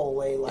 5 the whole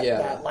way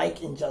that,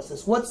 like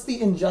Injustice. What's the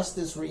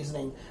Injustice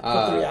reasoning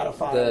for 3 out of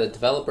 5? The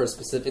developer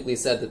specifically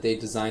said that they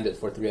designed it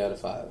for 3 out of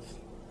 5.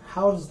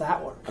 How does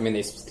that work? I mean,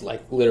 they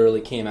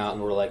literally came out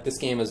and were like, this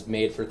game is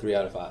made for 3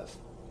 out of 5.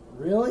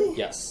 Really?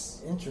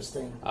 Yes.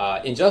 Interesting.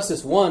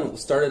 Injustice 1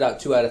 started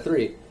out 2 out of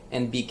 3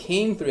 and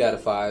became 3 out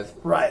of 5.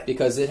 Right.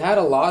 Because it had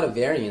a lot of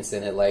variance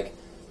in it.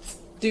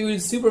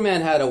 Dude,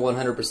 Superman had a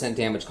 100%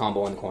 damage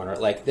combo in the corner.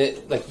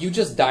 You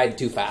just died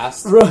too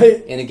fast.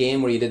 Right. In a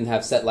game where you didn't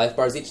have set life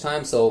bars each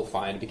time, so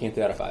fine, it became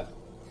 3 out of 5.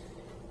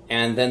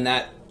 And then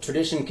that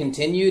tradition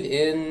continued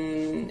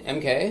in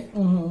MK,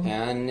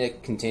 and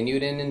it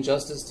continued in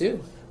Injustice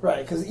 2.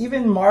 Right, because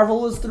even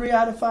Marvel is 3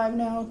 out of 5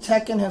 now.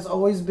 Tekken has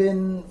always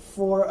been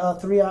 3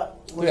 out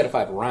of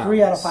 5 rounds.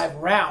 3 out of 5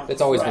 rounds.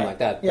 It's always been like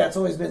that. Yeah, it's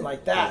always been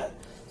like that.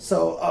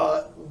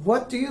 So,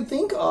 what do you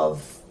think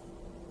of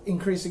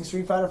increasing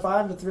Street Fighter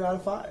 5 to 3 out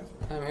of 5?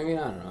 I mean,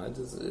 I don't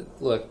know.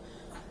 Look,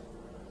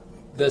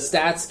 the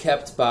stats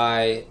kept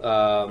by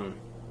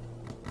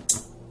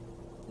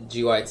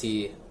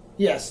GYT.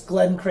 Yes,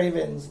 Glenn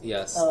Craven's.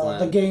 Yes,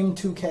 the game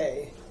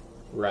 2K.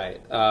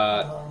 Right.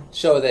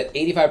 Show that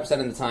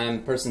 85% of the time,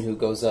 the person who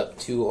goes up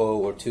 2-0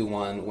 or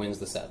 2-1 wins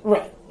the set.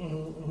 Right. I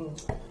mean,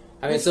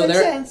 Which so makes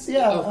there. sense,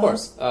 yeah. Of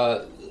course.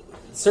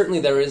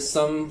 Certainly, there is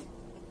some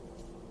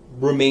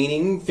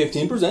remaining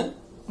 15%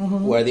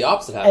 where the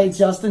opposite Hey, happens.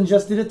 Justin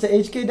just did it to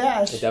HK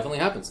Dash. It definitely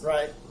happens.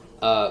 Right.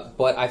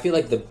 But I feel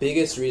like the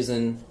biggest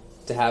reason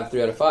to have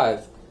 3 out of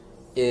 5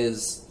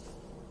 is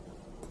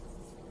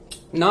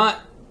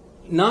not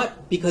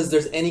because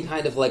there's any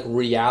kind of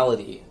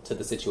reality to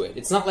the situation.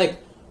 It's not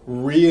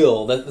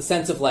real, the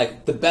sense of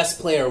the best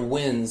player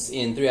wins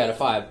in 3 out of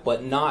 5,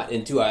 but not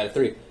in 2 out of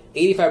 3.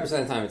 85% of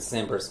the time it's the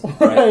same person,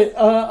 right?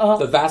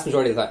 The vast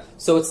majority of the time.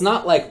 So it's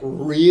not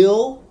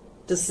real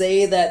to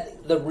say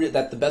that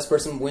the best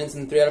person wins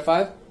in 3 out of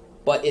 5,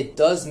 but it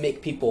does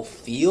make people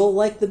feel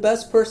like the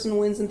best person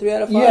wins in 3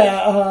 out of 5.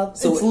 Yeah,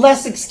 so it's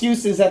less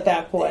excuses at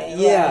that point.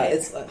 Yeah, right?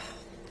 it's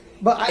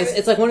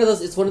like one of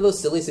those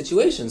silly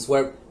situations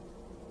where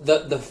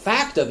the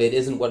fact of it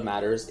isn't what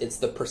matters; it's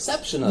the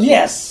perception of it.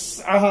 Yes,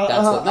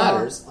 That's what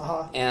matters.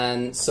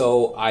 And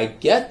so I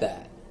get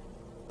that.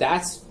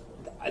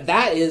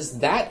 That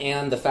is,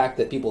 and the fact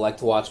that people like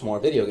to watch more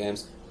video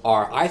games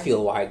I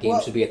feel why a game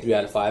should be a 3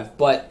 out of 5.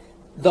 But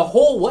the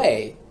whole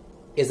way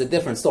is a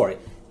different story.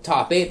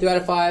 Top 8, 3 out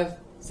of 5,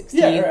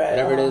 16,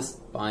 whatever it is,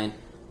 fine.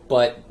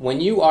 But when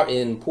you are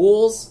in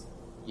pools,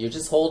 you're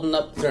just holding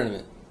up the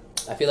tournament.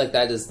 I feel like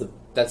that's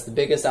the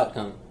biggest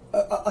outcome.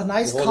 A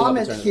nice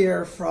comment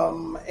here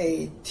from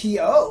a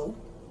TO,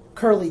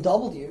 Curly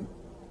W.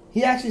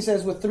 He actually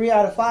says with 3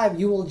 out of 5,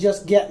 you will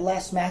just get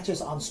less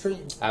matches on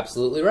stream.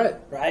 Absolutely right.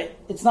 Right?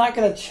 It's not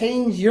going to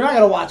change. You're not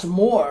going to watch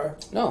more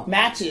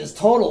matches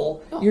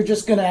total. No. You're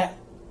just going to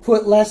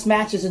put less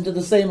matches into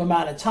the same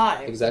amount of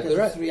time. Exactly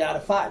right. 3 out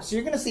of 5. So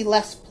you're going to see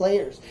less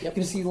players. Yep. You're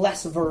going to see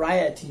less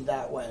variety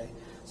that way.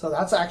 So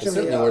that's actually... It's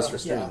certainly worse for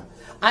streaming. Yeah.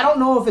 I don't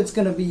know if it's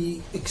going to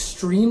be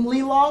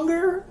extremely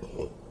longer,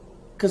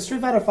 because Street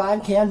Fighter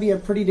V can be a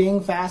pretty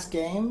dang fast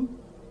game.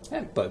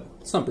 Yeah, but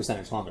some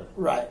percentage longer.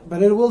 Right,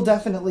 but it will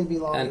definitely be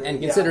longer.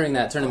 And considering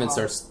that tournaments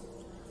are,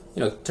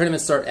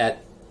 tournaments start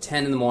at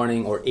 10 in the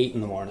morning or 8 in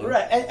the morning.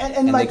 Right,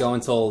 and like, they go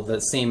until the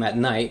same at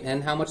night.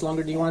 And how much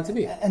longer do you want it to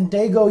be? And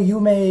Daigo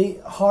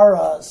Yume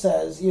Hara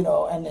says,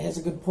 and has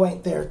a good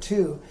point there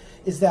too,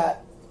 is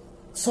that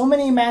so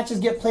many matches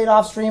get played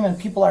off stream and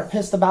people are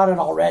pissed about it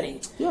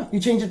already. Yeah. You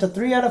change it to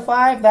 3 out of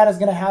 5, that is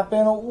going to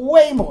happen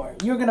way more.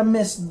 You're going to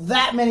miss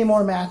that many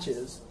more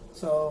matches.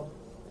 So...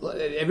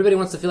 Everybody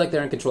wants to feel like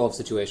they're in control of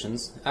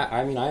situations.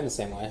 I mean, I'm the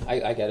same way.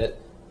 I get it.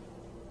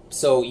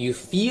 So you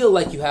feel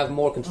like you have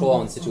more control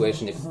on the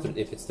situation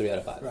if it's 3 out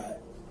of 5. Right.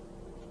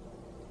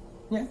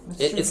 Yeah,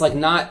 it's like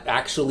not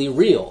actually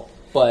real,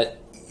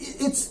 but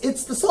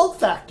it's the salt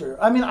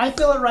factor. I mean, I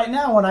feel it right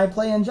now when I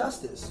play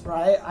Injustice.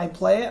 Right, I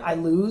play it, I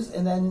lose,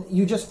 and then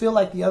you just feel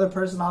like the other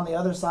person on the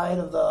other side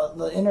of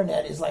the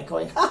internet is like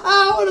going, "Ha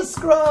ha, what a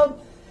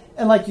scrub."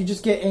 And, like, you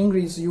just get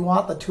angry, so you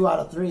want the 2 out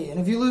of 3. And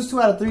if you lose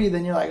 2 out of 3,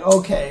 then you're like,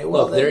 okay,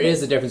 well... Look, there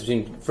is a difference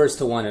between first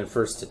to 1 and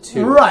first to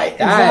 2. Right,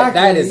 exactly.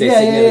 That is a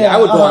significant... I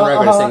would go on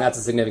record saying that's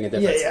a significant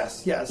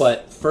difference. Yes.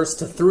 But first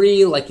to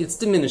 3, like, it's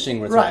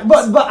diminishing returns.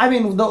 Right, but I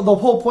mean, the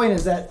whole point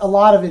is that a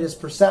lot of it is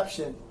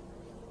perception.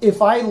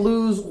 If I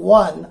lose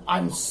 1,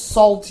 I'm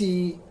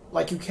salty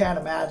like you can't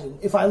imagine.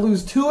 If I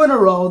lose 2 in a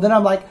row, then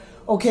I'm like,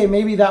 okay,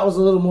 maybe that was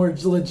a little more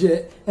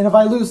legit. And if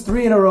I lose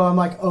 3 in a row, I'm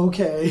like,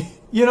 okay...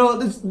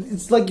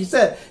 it's like you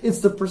said, it's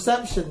the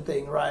perception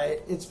thing, right?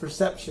 It's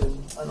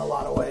perception in a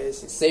lot of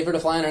ways. It's safer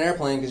to fly on an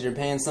airplane because you're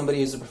paying somebody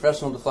who's a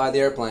professional to fly the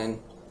airplane.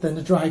 Than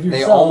to drive yourself.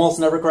 They almost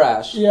never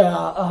crash.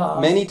 Yeah,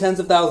 Many tens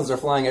of thousands are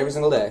flying every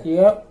single day.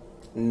 Yep.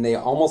 And they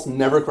almost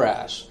never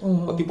crash.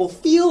 Mm-hmm. But people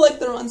feel like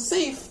they're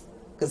unsafe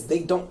because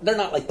they're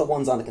not like the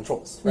ones on the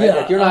controls, right? Yeah,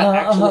 like you're not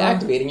actually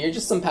activating, you're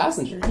just some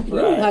passenger. You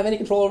don't have any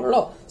control over it at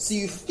all. So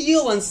you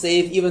feel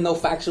unsafe even though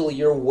factually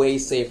you're way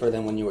safer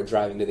than when you were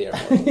driving to the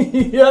airport.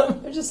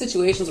 Yep. There's just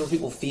situations where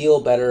people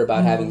feel better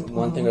about having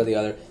one thing or the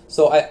other.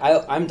 So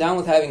I'm down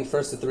with having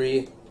first to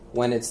 3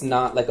 when it's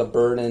not like a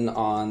burden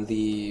on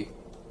the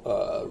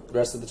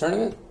rest of the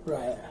tournament.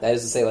 Right. That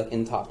is to say, like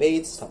in top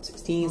 8s, top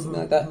 16s,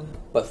 something like that.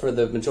 But for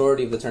the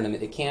majority of the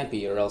tournament, it can't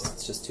be, or else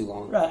it's just too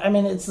long. Right. I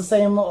mean, it's the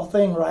same little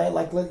thing, right?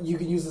 Like, you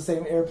could use the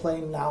same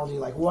airplane analogy,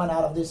 like 1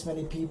 out of this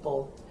many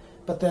people.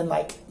 But then,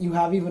 like, you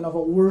have even of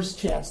a worse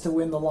chance to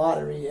win the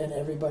lottery, and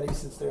everybody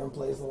sits there and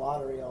plays the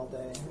lottery all day.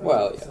 Right?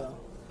 Well, yeah. So,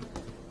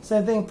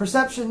 same thing.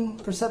 Perception.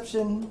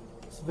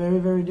 It's a very,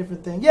 very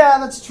different thing. Yeah,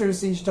 that's true,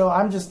 Siegito.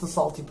 I'm just the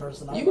salty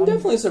person. You can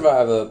definitely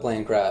survive a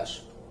plane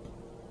crash.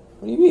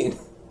 What do you mean?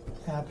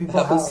 Yeah,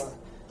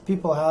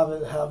 people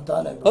have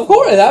done it before. Of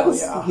course, it happens.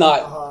 So, yeah.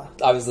 Not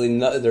obviously.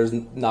 There's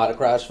not a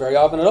crash very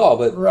often at all.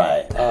 But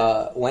right.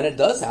 When it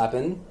does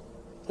happen,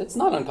 it's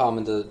not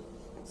uncommon to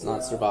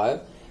not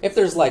survive. If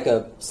there's like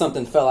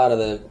something fell out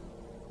of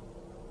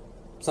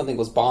something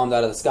was bombed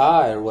out of the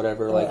sky or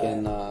whatever, like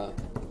in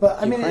but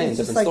I Ukraine, mean, it's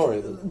different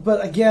story.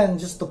 But again,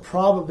 just the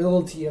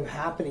probability of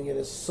happening it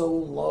is so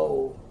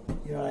low.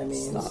 You know what I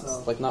mean?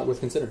 It's not worth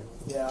considering.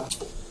 Yeah.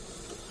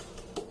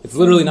 It's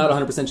literally not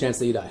 100% chance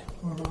that you die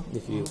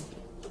if you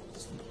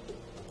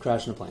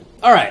crash in a plane.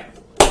 All right,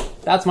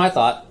 that's my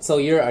thought. So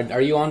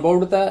are you on board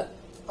with that?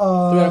 3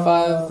 out of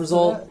 5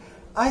 result.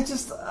 I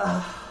just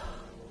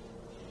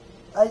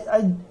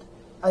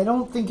I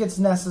don't think it's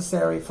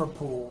necessary for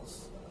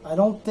pools. I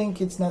don't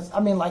think it's necessary.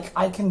 I mean, like,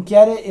 I can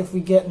get it if we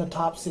get in the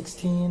top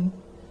 16,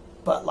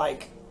 but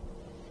like,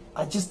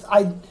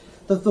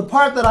 the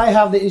part that I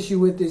have the issue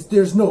with is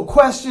there's no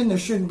question, there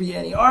shouldn't be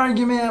any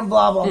argument,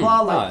 blah, blah,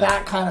 blah, like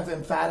that kind of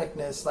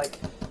emphaticness. Like,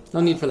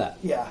 no need for that.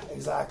 Yeah,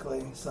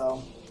 exactly.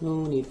 So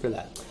no need for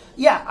that.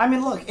 Yeah, I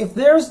mean, look, if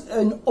there's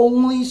an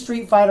only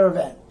Street Fighter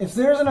event, if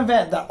there's an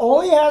event that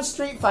only has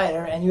Street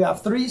Fighter and you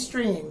have 3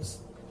 streams,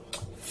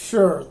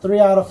 sure, 3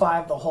 out of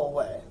 5 the whole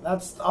way.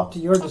 That's up to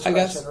your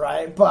discretion,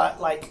 right? But,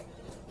 like,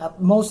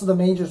 at most of the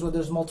majors where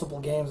there's multiple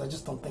games, I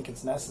just don't think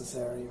it's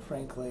necessary,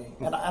 frankly.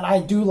 And I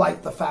do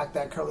like the fact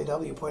that Curly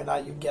W pointed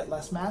out you get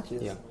less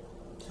matches. Yeah.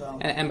 So.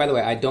 And by the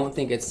way, I don't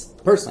feel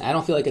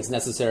like it's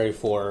necessary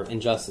for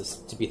Injustice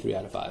to be 3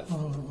 out of 5.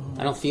 Mm-hmm.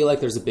 I don't feel like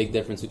there's a big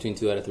difference between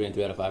 2 out of 3 and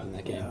 3 out of 5 in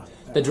that game.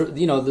 Yeah.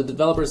 The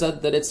developer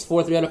said that it's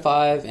 3 out of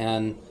 5,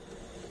 and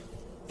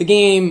the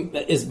game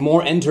is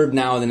more entered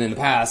now than in the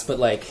past, but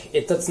like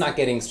it's not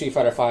getting Street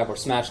Fighter 5 or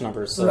Smash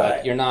numbers, so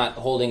like you're not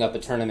holding up a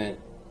tournament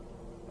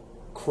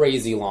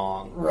crazy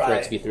long for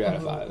it to be 3 out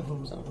of 5.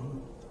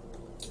 So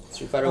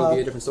Street Fighter would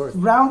be a different story.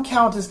 Round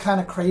count is kind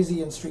of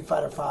crazy in Street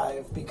Fighter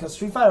 5 because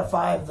Street Fighter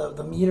 5,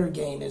 the meter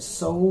gain is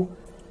so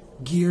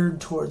geared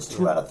towards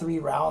 2 out of 3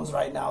 rounds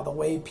right now, the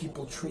way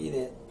people treat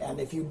it. And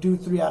if you do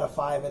 3 out of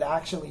 5, it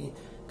actually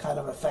kind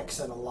of affects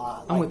it a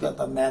lot. I'm Like with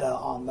the meta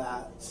on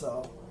that.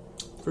 So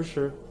For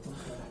sure.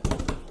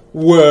 okay.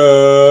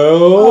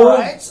 Well, All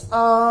right.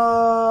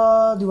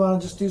 Do you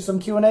want to just do some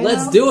Q&A?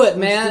 let's now? do it,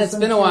 man. do It's some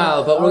been a Q&A.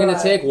 while, but we're All going right.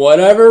 to take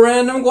whatever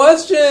random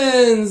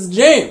questions.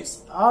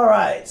 James. All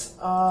right.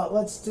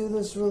 Let's do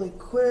this really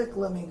quick.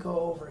 Let me go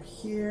over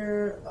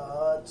here.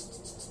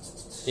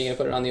 You going to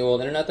put it on the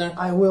old internet there?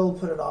 I will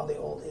put it on the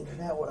old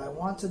internet. What I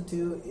want to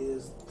do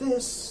is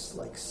this,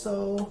 like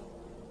so,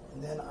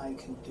 and then I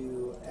can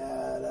do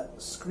add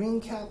screen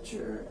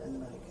capture, and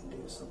then I can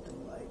do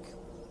something like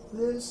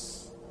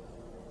this,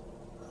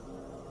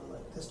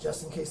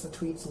 just in case the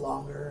tweet's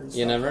longer. And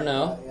You stuff never like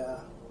know. that, yeah.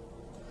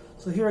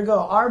 So here we go.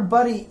 Our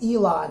buddy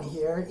Elon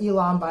here.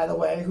 Elon, by the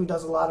way, who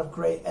does a lot of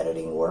great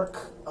editing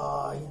work.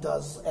 He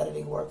does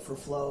editing work for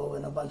Flow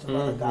and a bunch of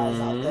other guys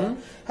out there.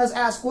 Has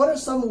asked, what are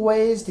some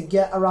ways to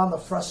get around the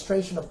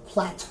frustration of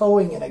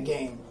plateauing in a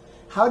game?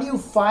 How do you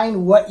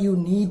find what you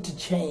need to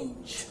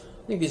change?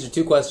 I think these are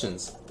two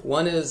questions.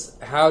 One is,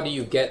 how do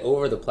you get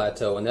over the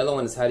plateau? And the other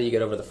one is, how do you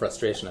get over the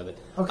frustration of it?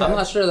 Okay. I'm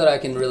not sure that I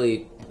can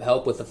really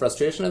help with the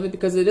frustration of it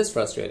because it is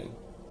frustrating.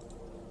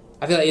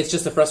 I feel like it's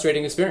just a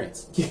frustrating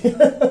experience.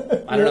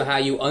 I don't know how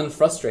you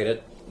unfrustrate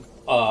it,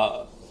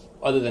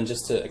 other than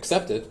just to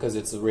accept it, because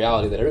it's a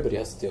reality that everybody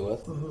has to deal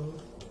with.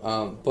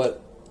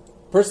 But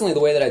personally, the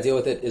way that I deal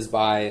with it is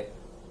by,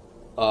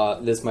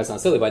 this might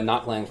sound silly, by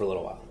not playing for a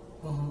little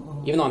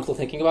while. Even though I'm still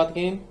thinking about the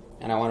game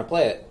and I want to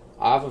play it,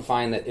 I often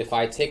find that if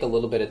I take a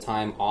little bit of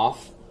time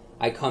off,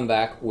 I come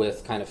back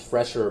with kind of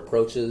fresher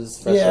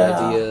approaches, fresher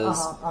ideas.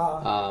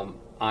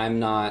 I'm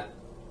not...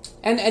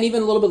 And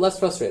even a little bit less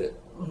frustrated.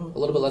 A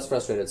little bit less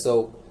frustrated.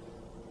 So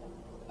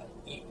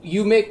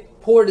you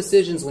make poor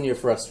decisions when you're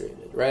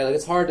frustrated, right? Like,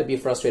 it's hard to be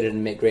frustrated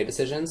and make great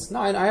decisions.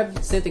 No, I have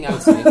the same thing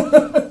happens to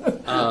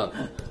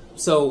me.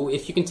 So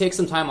if you can take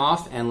some time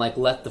off and like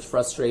let the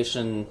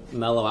frustration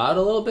mellow out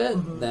a little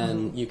bit,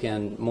 then you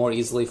can more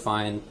easily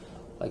find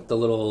like the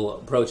little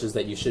approaches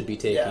that you should be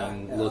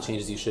taking, little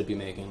changes you should be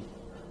making.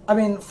 I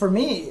mean, for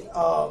me,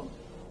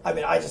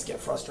 I just get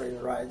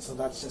frustrated, right? So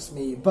that's just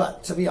me.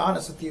 But to be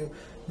honest with you,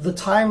 the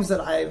times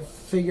that I've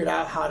figured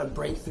out how to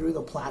break through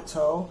the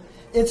plateau,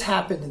 it's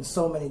happened in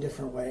so many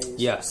different ways.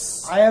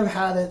 Yes. I have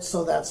had it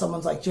so that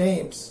someone's like,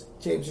 James,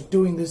 you're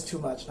doing this too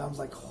much. And I was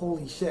like,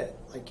 holy shit,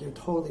 like, you're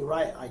totally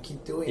right. I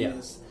keep doing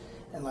this.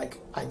 And, like,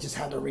 I just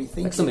had to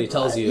rethink Like somebody it,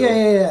 tells right? you.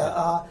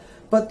 Yeah.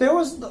 But there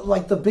was,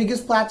 like, the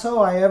biggest plateau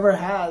I ever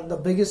had, the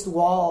biggest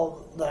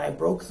wall that I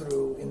broke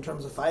through in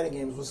terms of fighting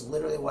games was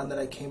literally one that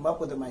I came up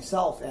with it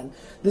myself. And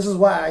this is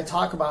why I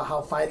talk about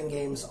how fighting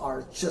games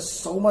are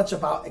just so much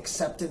about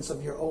acceptance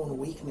of your own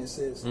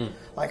weaknesses.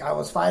 Like, I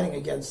was fighting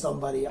against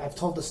somebody, I've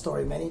told the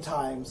story many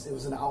times, it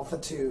was an Alpha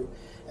 2,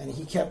 and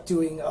he kept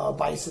doing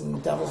Bison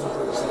Devil's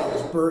Reverse, and I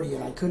was Birdie,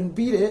 and I couldn't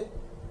beat it.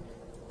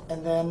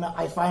 And then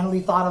I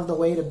finally thought of the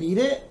way to beat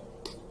it,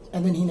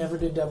 and then he never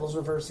did Devil's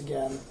Reverse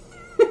again.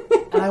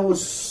 And I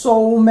was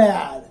so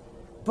mad.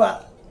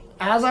 But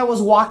as I was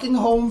walking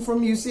home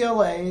from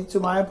UCLA to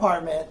my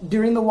apartment,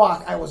 during the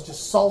walk, I was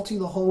just salty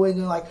the whole way.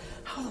 And like,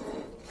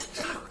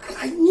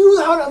 I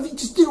knew how to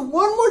just did it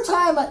one more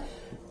time.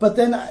 But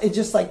then it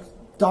just like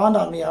dawned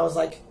on me. I was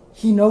like,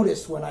 he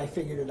noticed when I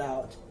figured it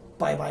out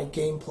by my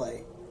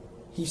gameplay.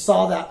 He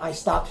saw that I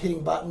stopped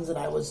hitting buttons and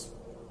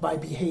my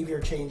behavior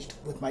changed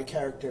with my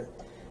character.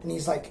 And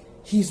he's like,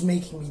 he's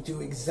making me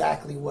do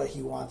exactly what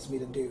he wants me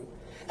to do.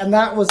 And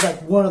that was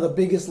like one of the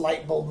biggest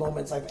light bulb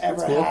moments I've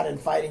ever had in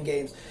fighting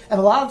games. And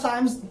a lot of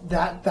times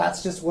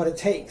that's just what it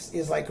takes,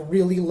 is like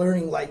really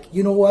learning, like,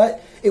 you know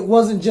what? It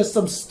wasn't just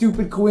some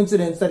stupid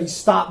coincidence that he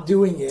stopped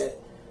doing it.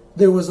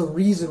 There was a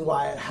reason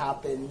why it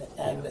happened.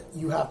 And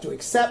you have to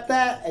accept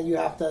that, and you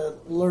have to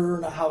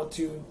learn how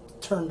to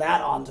turn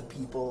that on to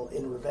people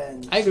in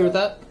revenge. I agree with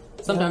that.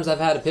 Sometimes I've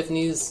had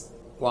epiphanies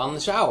while in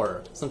the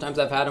shower. Sometimes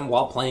I've had them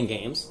while playing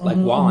games, like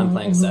while I'm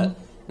playing a set.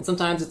 And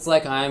sometimes it's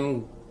like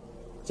I'm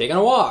taking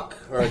a walk,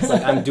 or it's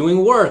like I'm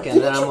doing work,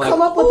 and then I'm like,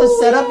 come up with a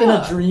setup in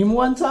a dream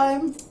one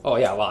time? Oh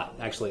yeah, a lot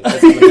actually.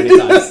 That's happened many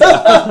times.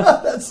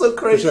 That's so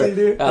crazy, Sure.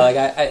 dude. Like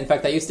in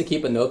fact, I used to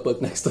keep a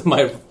notebook next to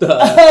my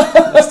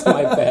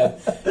bed,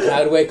 and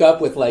I would wake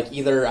up with like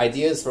either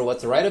ideas for what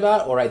to write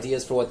about or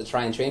ideas for what to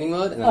try in training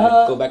mode, and then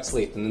I'd go back to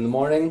sleep. And in the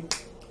morning,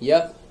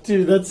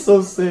 Dude, that's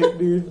so sick,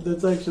 dude.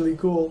 That's actually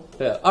cool.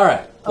 yeah. All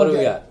right, what do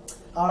we got?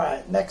 All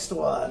right, next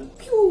one.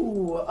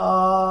 Pew.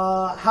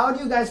 How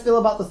do you guys feel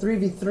about the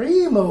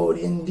 3v3 mode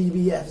in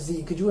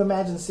DBFZ? Could you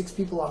imagine 6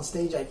 people on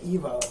stage at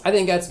EVO? I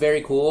think that's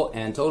very cool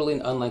and totally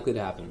unlikely to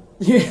happen.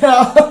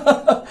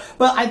 Yeah.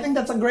 But I think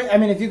that's a great... I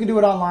mean, if you could do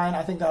it online,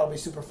 I think that would be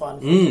super fun.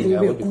 It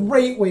would be a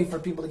great way for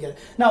people to get it.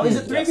 Now, is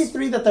it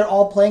 3v3 that they're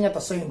all playing at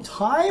the same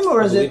time?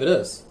 Or I is believe it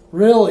is.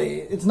 Really?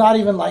 It's not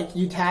even like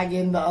you tag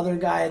in the other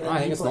guy and then I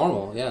think it's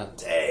normal, yeah.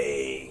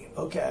 Dang.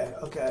 Okay.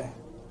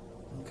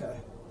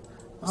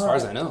 As far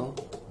as I know.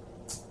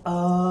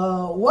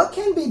 What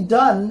can be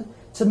done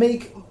to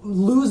make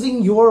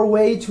losing your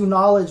way to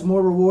knowledge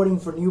more rewarding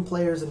for new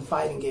players in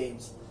fighting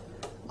games?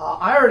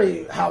 I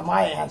already have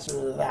my answer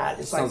to that.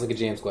 It Sounds like a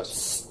James question.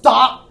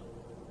 Stop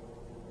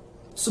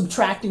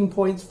subtracting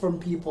points from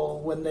people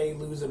when they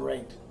lose in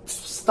ranked.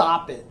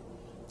 Stop it.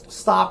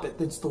 Stop it.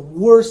 It's the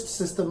worst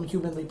system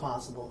humanly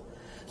possible.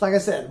 Like I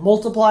said,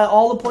 multiply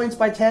all the points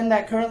by 10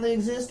 that currently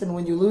exist, and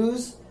when you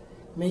lose,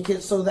 make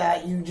it so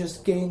that you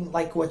just gain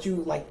like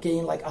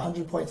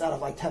 100 points out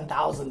of like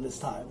 10,000 this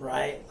time,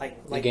 right?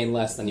 You gain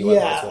less than you would.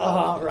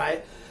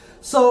 Right.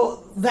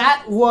 So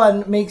that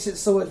one makes it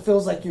so it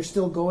feels like you're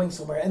still going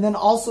somewhere, and then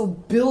also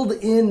build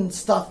in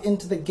stuff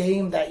into the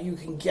game that you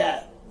can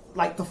get.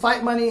 Like the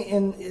fight money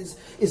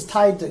is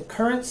tied to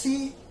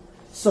currency,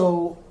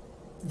 so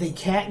they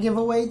can't give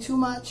away too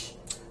much.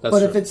 That's but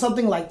true. if it's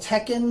something like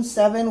Tekken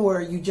 7,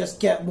 where you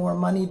just get more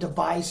money to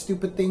buy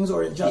stupid things,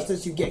 or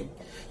Injustice, you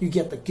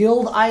get the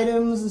guild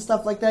items and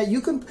stuff like that.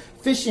 You can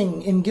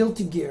fishing in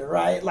Guilty Gear,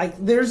 right?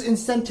 Like there's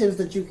incentives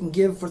that you can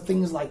give for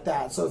things like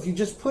that. So if you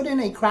just put in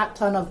a crap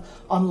ton of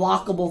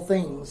unlockable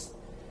things,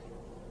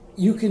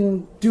 you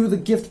can do the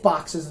gift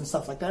boxes and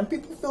stuff like that, and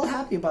people feel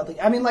happy about it.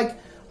 I mean, like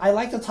I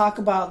like to talk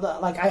about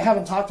I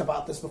haven't talked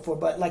about this before,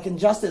 but like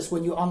Injustice,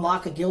 when you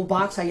unlock a guild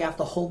box, how you have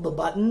to hold the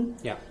button.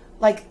 Yeah.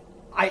 Like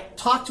I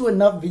talked to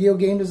enough video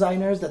game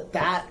designers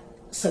that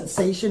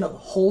sensation of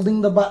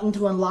holding the button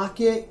to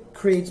unlock it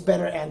creates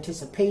better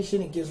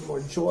anticipation. It gives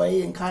more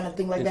joy and kind of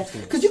thing like that.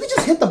 Because you could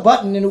just hit the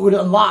button and it would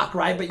unlock,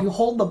 right? But you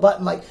hold the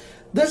button. Like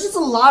there's just a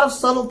lot of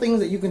subtle things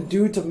that you can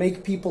do to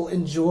make people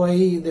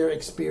enjoy their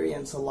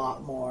experience a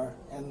lot more.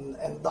 And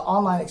the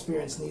online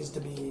experience needs to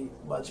be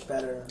much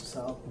better.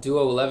 So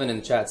Duo11 in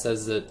the chat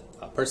says that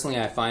personally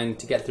I find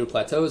to get through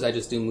plateaus, I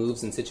just do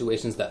moves in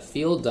situations that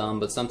feel dumb,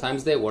 but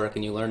sometimes they work,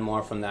 and you learn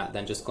more from that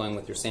than just going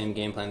with your same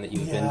game plan that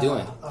you've been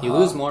doing. You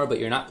lose more, but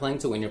you're not playing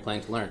to win, you're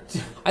playing to learn.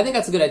 I think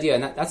that's a good idea,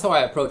 and that's how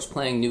I approach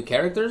playing new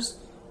characters,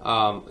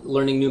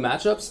 learning new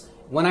matchups.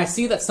 When I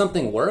see that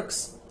something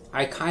works,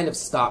 I kind of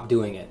stop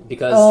doing it,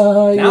 because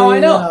now I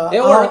know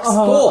it works.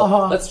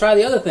 Cool. Let's try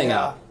the other thing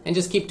out. And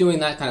just keep doing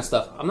that kind of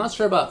stuff. I'm not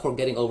sure about for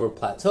getting over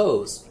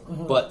plateaus,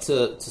 but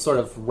to sort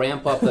of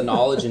ramp up the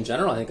knowledge in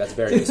general, I think that's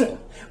very useful.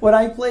 When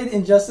I played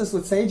Injustice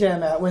with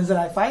Sejam at Wednesday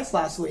Night Fights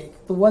last week,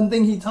 the one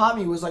thing he taught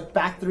me was like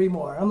back three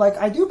more. I'm like,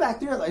 I do back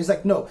three. He's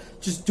like, no,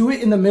 just do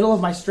it in the middle of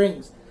my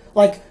strings.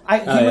 Like he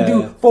would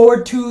do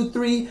forward 2,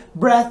 3,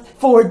 breath,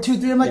 forward 2,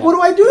 3. I'm like, what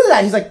do I do to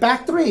that? He's like,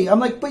 back three. I'm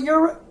like, but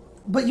you're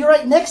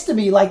right next to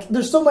me. Like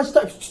there's so much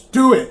stuff. Just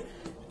do it.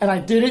 And I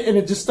did it, and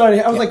it just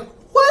started. I was like,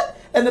 what?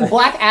 And then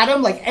Black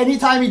Adam, like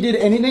anytime he did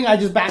anything, I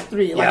just back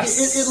three. Like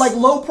it like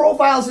low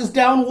profiles is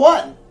down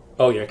 1.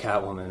 Oh, you're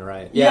Catwoman,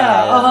 right?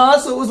 Yeah.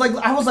 So it was like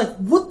I was like,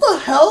 what the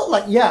hell?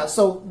 Like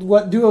so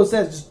what Duo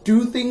says, just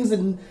do things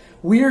in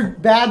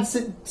weird, bad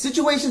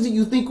situations that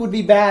you think would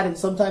be bad, and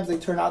sometimes they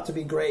turn out to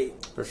be great.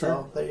 For sure.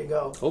 So there you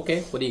go.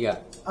 Okay, what do you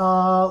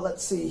got?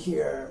 Let's see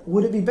here.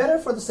 Would it be better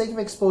for the sake of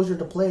exposure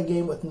to play a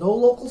game with no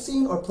local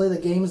scene, or play the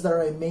games that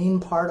are a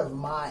main part of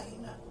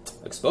mine?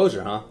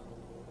 Exposure, huh?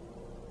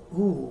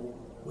 Ooh.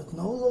 With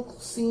no local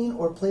scene,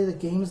 or play the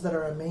games that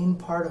are a main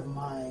part of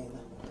mine?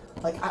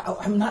 Like,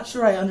 I'm not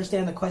sure I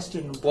understand the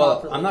question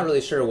properly. Well, I'm not really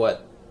sure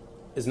what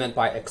is meant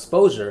by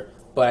exposure,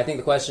 but I think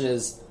the question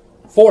is,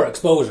 for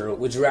exposure,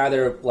 would you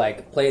rather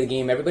like play the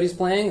game everybody's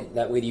playing,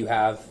 that way you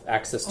have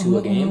access to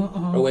a game,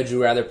 or would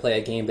you rather play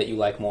a game that you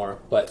like more,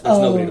 but there's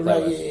nobody to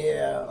play with?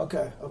 Yeah.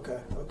 Okay.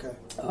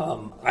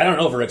 I don't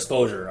know for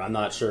exposure. I'm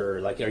not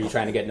sure. Like, are you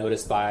trying to get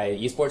noticed by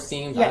esports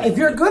teams? Yeah, if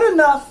you're good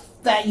enough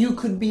that you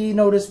could be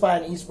noticed by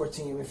an esports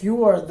team, if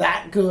you are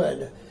that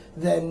good,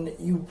 then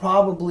you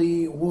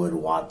probably would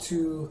want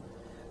to.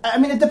 I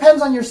mean, it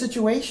depends on your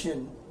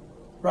situation,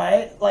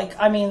 right? Like,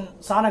 I mean,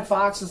 Sonic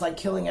Fox is like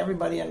killing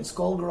everybody in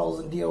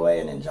Skullgirls and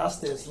DOA and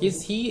Injustice.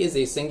 He is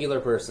a singular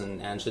person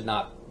and should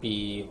not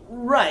be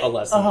right. a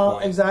lesson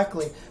point.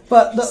 Exactly.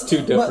 But It's too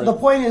different. But the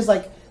point is,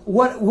 like,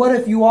 what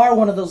if you are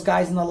one of those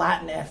guys in the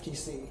Latin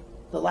FGC,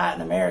 the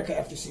Latin America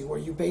FGC, where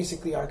you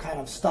basically are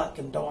kind of stuck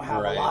and don't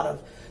have a lot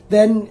of...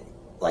 Then,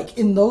 like,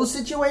 in those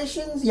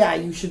situations, yeah,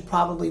 you should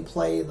probably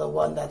play the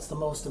one that's the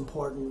most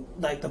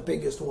important, like the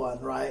biggest one,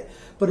 right?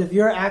 But if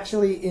you're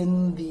actually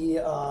in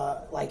the,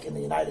 like, in the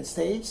United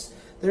States,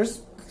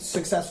 there's a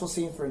successful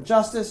scene for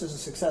Injustice, there's a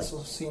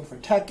successful scene for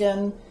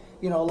Tekken.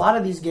 You know, a lot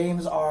of these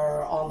games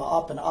are on the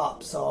up and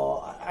up,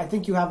 so I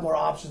think you have more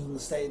options in the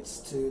States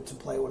to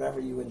play whatever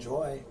you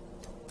enjoy.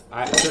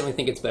 I certainly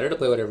think it's better to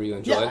play whatever you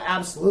enjoy. Yeah,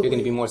 absolutely. You're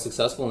going to be more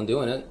successful in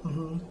doing it.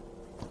 Mm-hmm.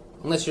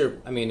 Unless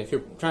if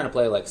you're trying to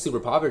play like super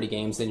poverty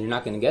games, then you're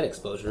not going to get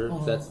exposure.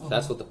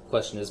 That's what the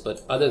question is.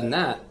 But other than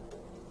that,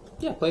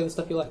 yeah, play the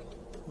stuff you like.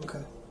 Okay.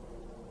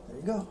 There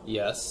you go.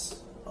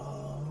 Yes.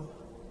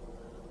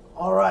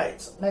 All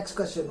right. Next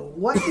question.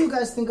 What do you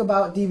guys think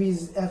about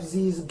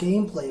DBFZ's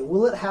gameplay?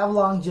 Will it have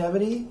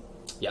longevity?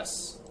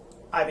 Yes.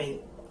 I mean,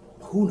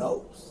 who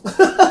knows?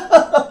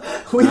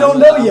 We don't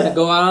know I'm yet. going to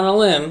go out on a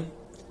limb,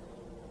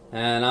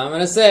 and I'm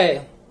going to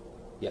say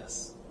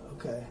yes.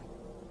 Okay.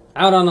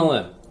 Out on a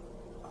limb.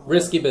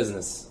 Risky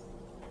business.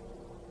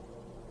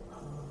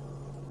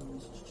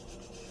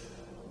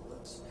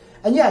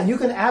 And yeah, you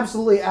can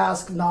absolutely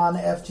ask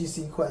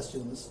non-FGC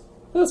questions.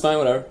 That's fine,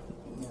 whatever.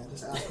 Yeah,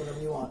 just ask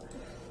whatever you want.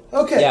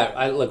 Okay.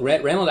 Yeah, look,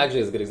 Reynold actually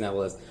is a good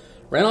example of this.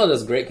 Reynold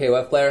is a great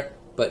KOF player,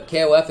 but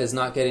KOF is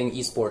not getting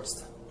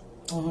esports.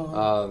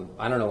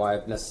 I don't know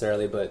why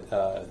necessarily, but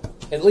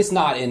at least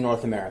not in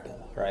North America,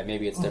 right?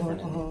 Maybe it's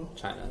different in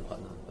China and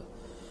whatnot. But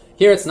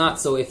here it's not.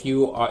 So if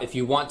you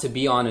want to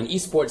be on an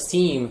esports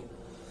team,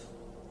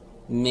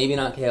 maybe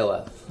not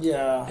KOF.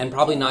 Yeah. And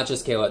probably not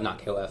just KOF, not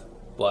KOF,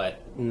 but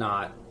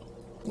not.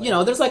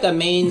 There's like a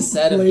main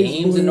set of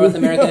games in North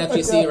American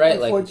FGC,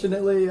 right?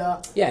 Unfortunately,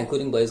 yeah. Yeah,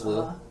 including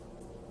BlazBlue.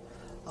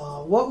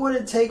 What would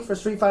it take for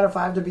Street Fighter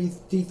V to be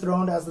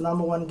dethroned as the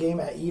number one game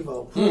at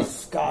EVO?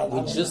 Oof, God,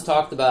 We just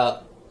talked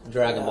about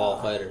Dragon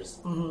Ball Fighters.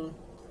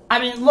 I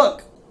mean,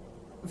 look,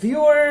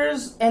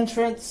 viewers,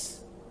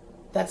 entrants.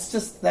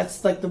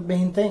 That's like the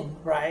main thing,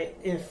 right?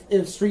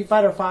 If Street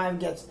Fighter V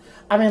gets,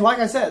 I mean, like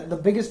I said, the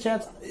biggest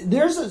chance.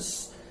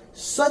 There's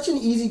such an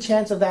easy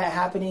chance of that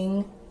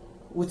happening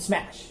with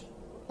Smash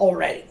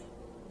already.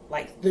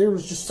 Like, there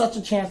was just such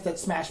a chance that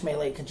Smash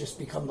Melee could just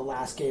become the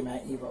last game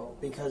at EVO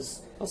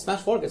because... Well,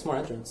 Smash 4 gets more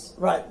entrants.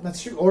 Right,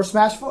 that's true. Or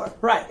Smash 4.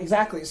 Right,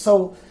 exactly.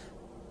 So,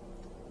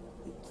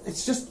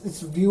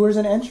 it's viewers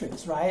and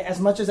entrants, right? As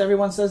much as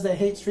everyone says they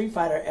hate Street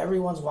Fighter,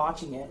 everyone's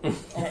watching it.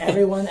 And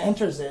everyone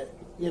enters it,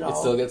 It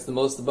still gets the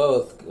most of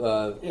both,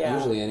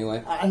 usually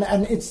anyway. And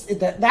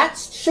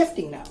that's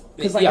shifting now.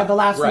 Because at the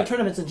last few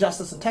tournaments,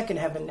 Injustice and Tekken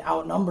have been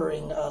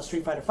outnumbering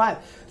Street Fighter V,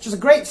 which is a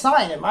great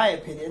sign, in my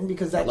opinion,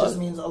 because that just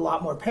means a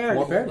lot more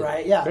parity,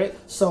 right? Yeah. Great.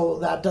 So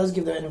that does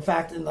give them, and in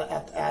fact,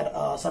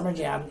 at Summer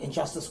Jam,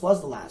 Injustice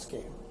was the last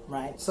game,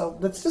 right? So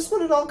that's just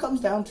what it all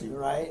comes down to,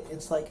 right?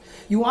 It's like,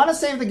 you want to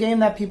save the game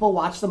that people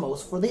watch the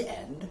most for the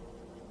end,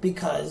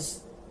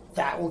 because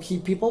that will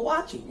keep people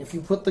watching. If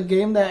you put the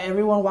game that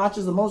everyone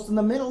watches the most in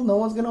the middle, no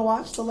one's going to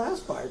watch the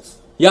last parts.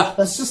 Yeah.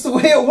 That's just the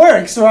way it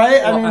works,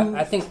 right? Well,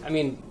 I think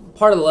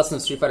part of the lesson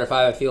of Street Fighter V,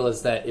 I feel,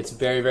 is that it's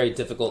very, very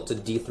difficult to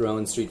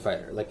dethrone Street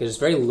Fighter. Like, there's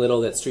very little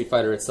that Street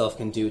Fighter itself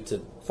can do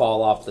to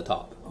fall off the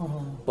top.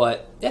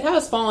 But it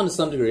has fallen to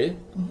some degree.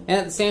 And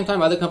at the same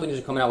time, other companies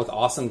are coming out with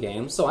awesome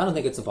games, so I don't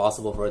think it's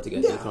impossible for it to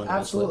get dethroned.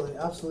 Absolutely,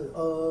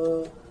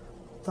 absolutely.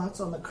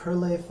 Thoughts on the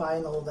Curly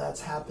final that's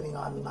happening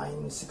on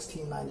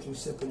 9/16,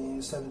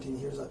 9/17.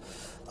 Here's a...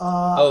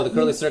 the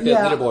Curly Circuit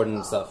leaderboard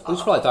and stuff. We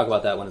should probably talk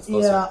about that when it's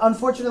closer. Yeah,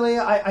 unfortunately,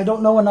 I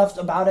don't know enough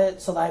about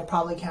it, so that I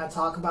probably can't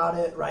talk about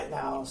it right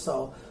now.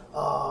 So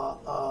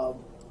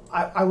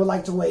I would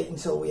like to wait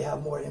until we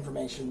have more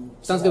information.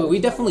 Sounds good, but we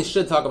definitely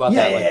should talk about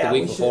that the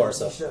week before.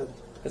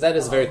 Because that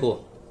is very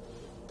cool.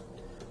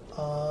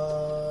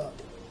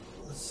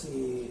 Let's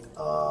see.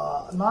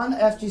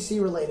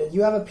 Non-FGC related.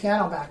 You have a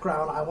piano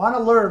background. I want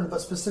to learn, but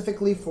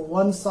specifically for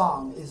one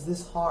song. Is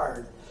this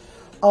hard?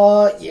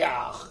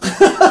 Yeah.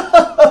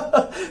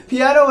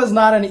 Piano is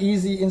not an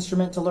easy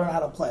instrument to learn how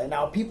to play.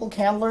 Now, people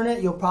can learn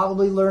it. You'll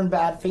probably learn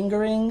bad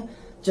fingering,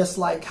 just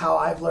like how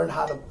I've learned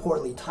how to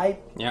poorly type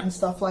and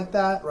stuff like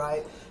that,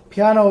 right?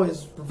 Piano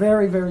is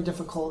very, very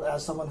difficult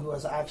as someone who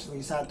has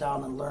actually sat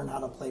down and learned how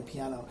to play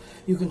piano.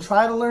 You can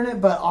try to learn it,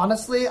 but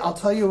honestly, I'll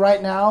tell you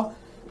right now,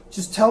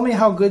 just tell me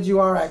how good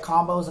you are at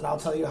combos, and I'll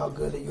tell you how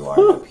good that you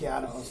are at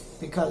pianos.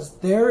 Because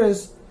there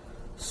is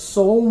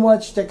so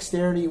much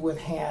dexterity with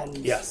hands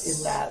in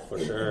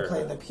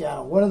playing the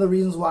piano. One of the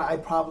reasons why I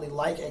probably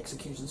like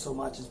execution so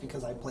much is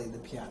because I played the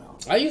piano.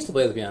 I used to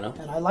play the piano.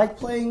 And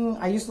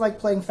I used to like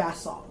playing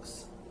fast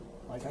songs.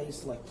 Like, I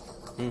used to like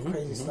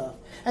crazy stuff.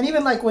 And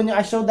even like when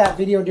I showed that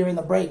video during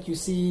the break, you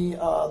see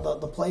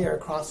the player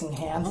crossing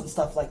hands and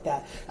stuff like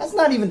that. That's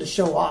not even to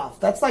show off.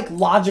 That's like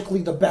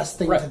logically the best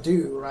thing to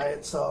do,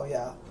 right? So,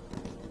 yeah.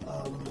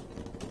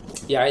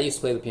 Yeah, I used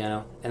to play the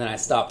piano, and then I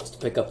stopped to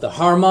pick up the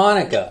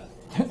harmonica.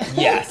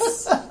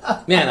 Yes!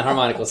 Man, the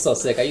harmonica was so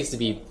sick. I used to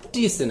be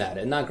decent at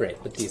it. Not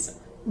great, but decent.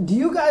 Do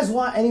you guys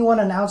want anyone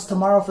announced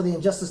tomorrow for the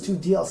Injustice 2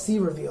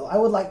 DLC reveal? I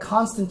would like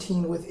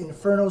Constantine with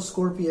Inferno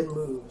Scorpion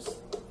moves.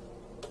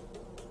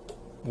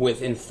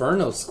 With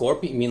Inferno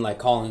Scorpion? You mean like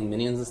calling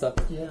minions and stuff?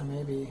 Yeah,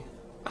 maybe.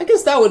 I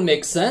guess that would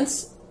make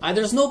sense.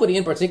 There's nobody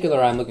in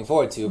particular I'm looking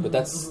forward to, but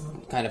that's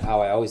kind of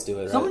how I always do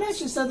it, right? Someone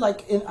actually said,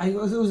 like, it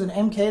was an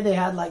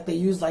MK, they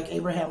used, like,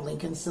 Abraham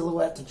Lincoln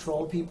silhouette to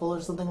troll people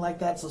or something like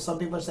that, so some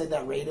people say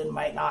that Raiden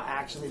might not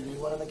actually be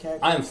one of the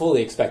characters. I'm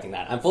fully expecting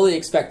that. I'm fully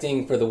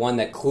expecting for the one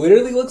that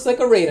clearly looks like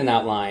a Raiden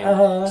outline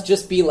to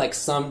just be, like,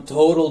 some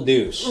total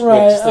douche.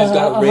 Right. He's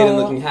got a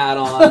Raiden-looking hat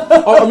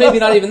on. or maybe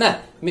not even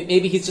that.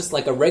 Maybe he's just,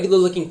 like, a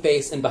regular-looking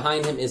face, and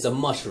behind him is a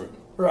mushroom.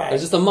 Right.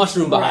 There's just a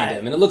mushroom behind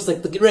him, and it looks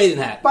like the Raiden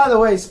hat. By the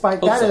way, Spike,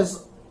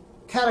 is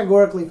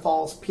categorically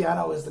false.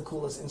 Piano is the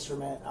coolest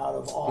instrument out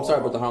of all. I'm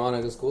sorry, but the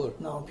harmonica is cooler.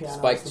 No, piano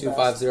Spike is the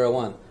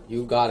 2501.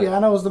 You got it.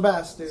 Piano is the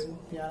best, dude.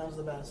 Piano is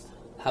the best.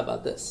 How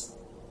about this?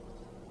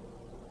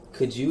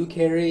 Could you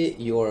carry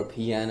your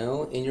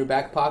piano in your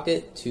back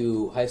pocket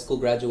to high school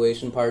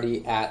graduation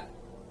party at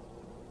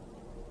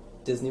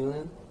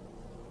Disneyland?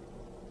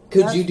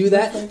 Could you do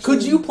that?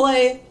 Could you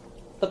play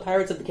the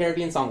Pirates of the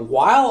Caribbean song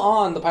while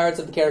on the Pirates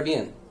of the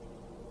Caribbean?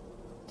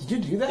 Did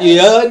you do that?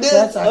 Yeah, I did.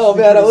 That's Oh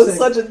actually man, I pretty was sick.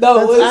 such a no.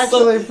 That's it was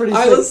actually so, pretty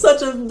I sick. was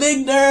such a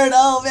big nerd.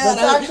 Oh man,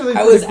 That's actually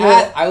I pretty was cool.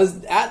 I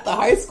was at the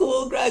high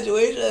school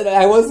graduation.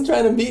 I wasn't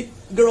trying to meet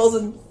girls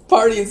and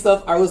party and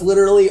stuff. I was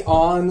literally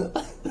on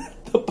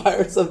the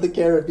Pirates of the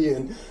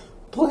Caribbean,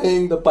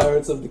 playing the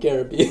Pirates of the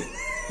Caribbean.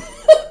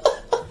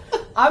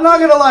 I'm not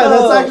gonna lie,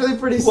 that's Oh, actually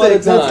pretty what a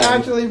sick. That's time.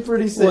 actually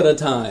pretty sick. What a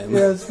time!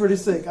 Yeah, it's pretty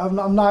sick. I'm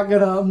not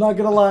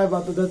gonna lie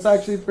about that. That's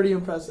actually pretty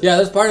impressive. Yeah,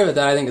 there's part of it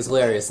that I think is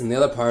hilarious, and the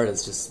other part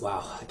is just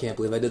wow. I can't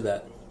believe I did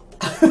that.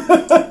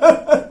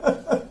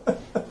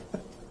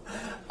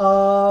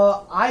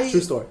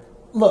 True story.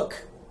 Look,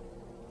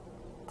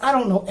 I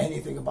don't know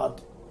anything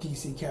about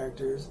DC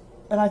characters,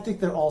 and I think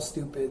they're all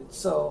stupid.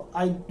 So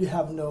I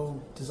have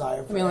no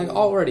desire for. I mean, like any.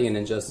 already in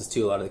Injustice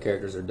 2, a lot of the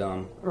characters are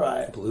dumb.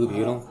 Right. Blue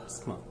Beetle,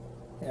 come on.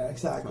 Yeah,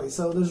 exactly.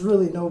 So there's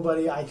really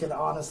nobody I can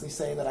honestly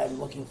say that I'm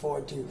looking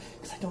forward to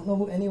because I don't know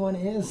who anyone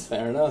is.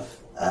 Fair enough.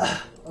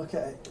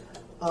 Okay.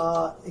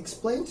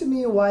 Explain to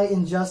me why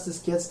Injustice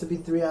gets to be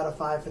 3 out of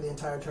 5 for the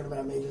entire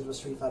tournament of majors, but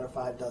Street Fighter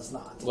 5 does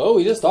not. Well,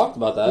 we just talked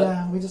about that.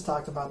 Yeah, we just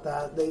talked about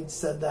that. They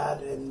said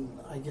that, and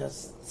I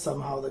guess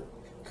somehow the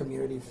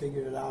community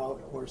figured it out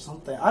or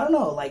something. I don't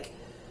know. Like,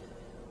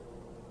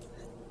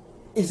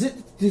 does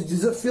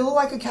it feel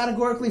like a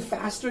categorically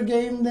faster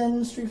game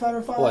than Street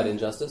Fighter 5? What,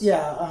 Injustice?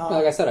 Yeah.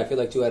 Like I said, I feel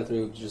like 2 out of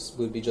 3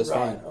 would be just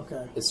Right, fine.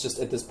 okay. It's just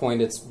at this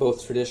point, it's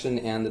both tradition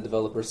and the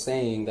developer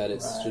saying that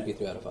it Right. should be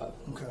 3 out of 5.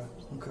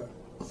 Okay.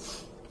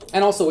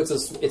 And also, it's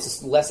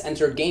a less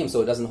entered game,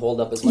 so it doesn't hold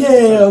up as much.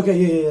 Yeah,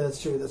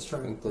 that's true. I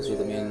think those are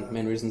the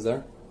main reasons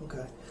there.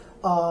 Okay.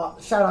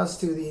 Shout outs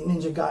to the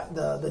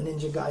the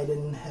Ninja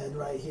Gaiden head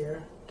right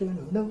here.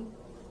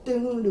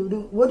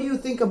 What do you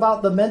think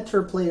about the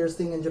mentor players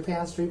thing in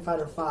Japan Street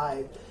Fighter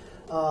 5?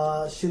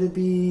 Should it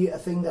be a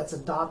thing that's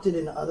adopted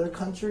in other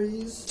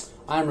countries?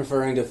 I'm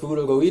referring to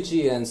Furo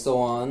Goichi and so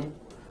on.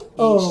 Each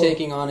Oh.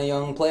 taking on a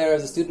young player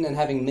as a student and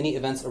having mini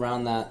events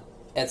around that,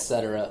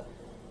 etc.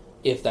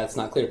 If that's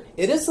not clear.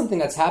 It is something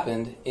that's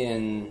happened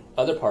in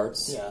other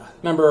parts. Yeah.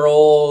 Remember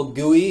old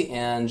Gui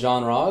and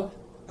John Rogg?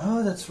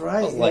 Oh, that's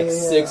right. That was like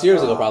 6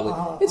 years ago, probably.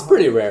 It's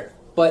pretty rare.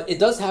 But it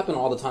does happen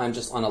all the time,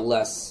 just on a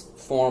less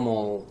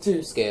formal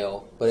Dude.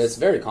 scale. But it's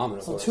very common,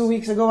 of So course. 2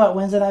 weeks ago at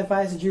Wednesday Night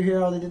Fights, did you hear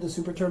how they did the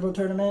Super Turbo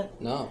tournament?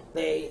 No.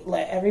 They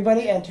let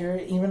everybody enter,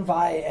 even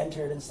Vi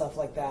entered and stuff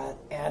like that,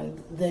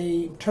 and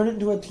they turned it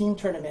into a team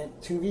tournament,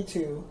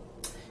 2v2,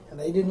 and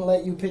they didn't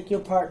let you pick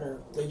your partner.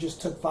 They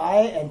just took Vi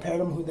and paired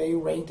them who they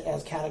ranked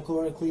as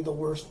categorically the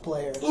worst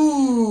player.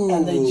 Ooh.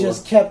 And they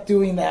just kept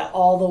doing that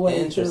all the way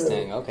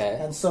Interesting, through. okay.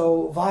 And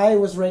so Vi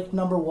was ranked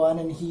number 1,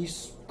 and he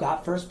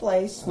got first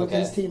place with Okay.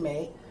 his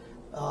teammate.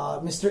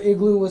 Mr.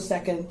 Igloo was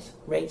second,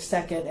 ranked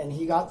second, and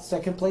he got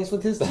second place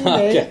with his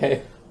teammate.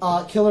 Okay.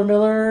 Killer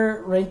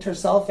Miller ranked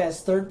herself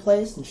as third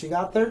place, and she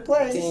got third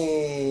place.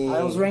 Dang.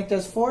 I was ranked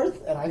as fourth,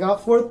 and I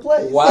got fourth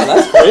place. Wow,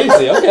 that's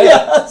crazy. Okay.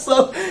 Yeah,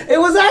 so it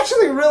was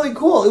actually really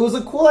cool. It was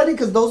a cool idea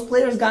because those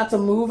players got to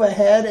move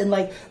ahead and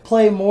like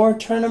play more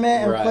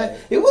tournament and Right. play.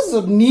 It was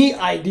a neat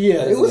idea.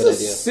 That It is a was good a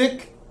idea.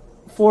 sick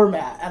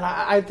format, and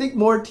I think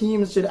more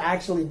teams should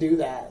actually do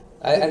that.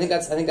 I think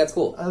that's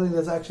cool. I think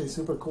that's actually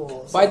super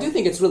cool. But I do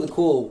think it's really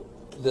cool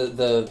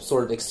the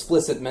sort of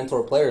explicit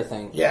mentor player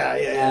thing. Yeah.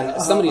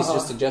 And somebody's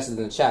just suggested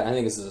in the chat, and I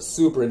think this is a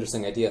super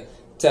interesting idea,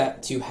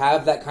 to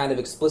have that kind of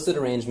explicit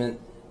arrangement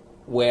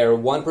where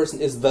one person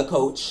is the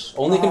coach,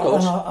 only can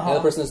coach, the other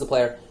person is the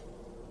player,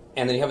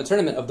 and then you have a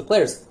tournament of the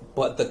players,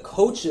 but the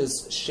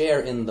coaches share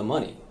in the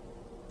money.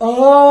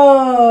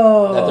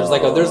 Oh, That there's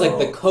like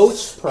the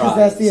coach prize. because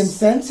that's the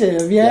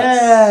incentive.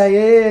 Yes.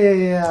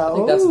 Yeah. I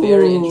think that's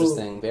very Ooh.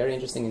 interesting. Very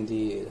interesting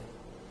indeed.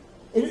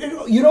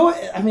 You know,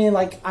 I mean,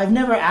 like, I've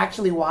never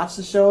actually watched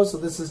the show, so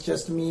this is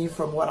just me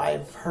from what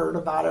I've heard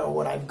about it or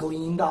what I've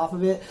gleaned off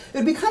of it.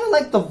 It'd be kind of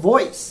like The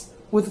Voice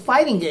with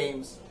fighting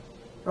games,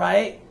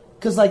 right?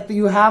 Because, like,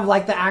 you have,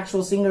 like, the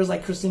actual singers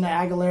like Christina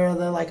Aguilera,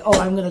 they're like, oh,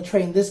 I'm going to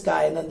train this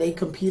guy, and then they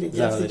compete against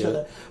how they each do other.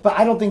 it? But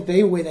I don't think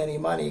they win any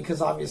money, because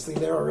obviously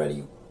they're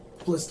already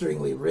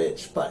blisteringly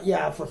rich. But,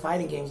 yeah, for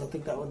fighting games, I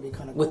think that would be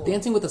kind of cool. With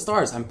Dancing with the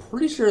Stars, I'm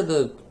pretty sure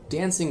the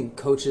dancing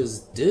coaches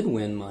did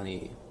win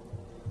money.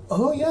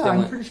 Oh, yeah, They I'm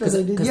went- pretty sure 'cause-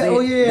 they did. 'cause Yeah,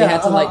 they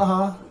had to, like,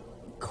 uh-huh.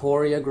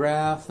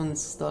 choreograph and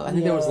stuff. I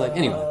think there was like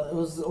anyway. It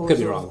was always, Could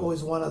be wrong.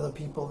 Always one of the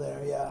people there.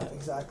 Yeah,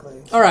 exactly.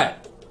 All right.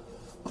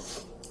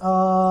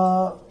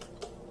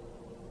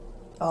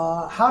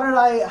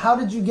 How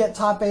did you get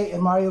top 8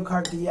 in Mario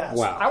Kart DS?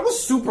 Wow. I was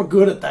super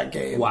good at that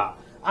game. Wow.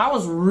 I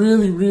was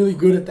really, really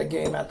good at the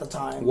game at the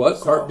time. What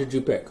So, cart did you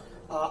pick?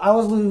 I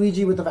was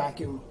Luigi with the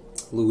vacuum.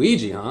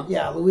 Luigi, huh?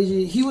 Yeah,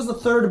 Luigi. He was the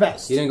third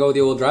best. You didn't go with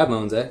the old drive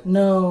modes, eh?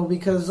 No,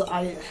 because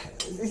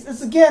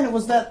it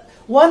was that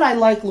one. I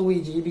like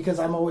Luigi because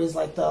I'm always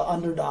like the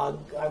underdog.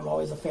 I'm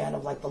always a fan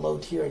of like the low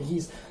tier, and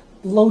he's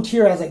low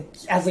tier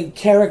as a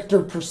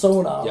character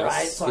persona, Yes,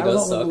 right? So he I does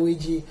went with suck.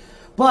 Luigi.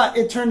 But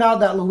it turned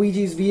out that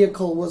Luigi's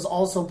vehicle was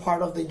also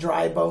part of the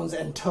Dry Bones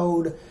and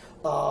Toad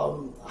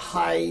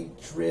high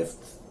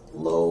drift,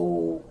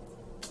 low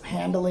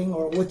handling,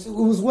 or which, it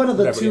was one of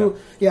the Whatever, two.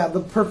 Yeah,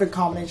 the perfect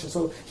combination.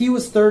 So he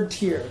was third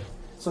tier.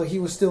 So he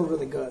was still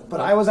really good, but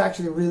I was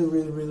actually really,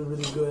 really, really,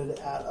 really good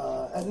at.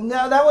 And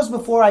that was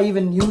before I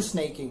even knew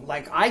snaking.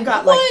 Like I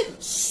got like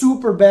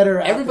super better.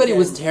 At Everybody the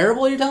was game.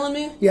 terrible. You're telling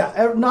me?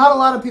 Yeah, not a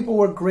lot of people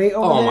were great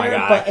over Oh there. my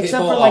God. But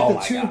except for Oh like the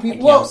my two God.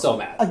 people. I'm so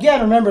mad.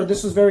 Again, remember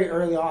this was very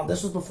early on.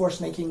 This was before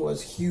snaking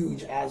was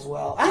huge as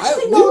well.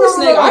 Actually,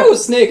 I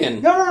was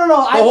snaking. No.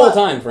 The whole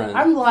time, friend.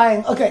 I'm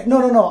lying. Okay,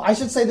 no. I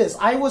should say this.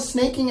 I was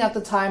snaking at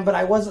the time, but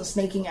I wasn't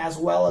snaking as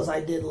well as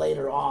I did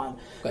later on.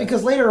 Okay.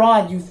 Because later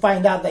on, you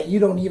find out that you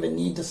don't even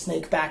need to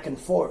snake back and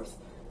forth.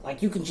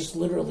 Like, you can just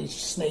literally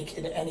snake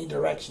in any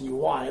direction you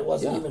want. It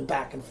wasn't even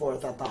back and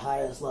forth at the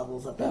highest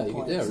levels at that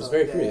point. It was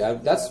very free.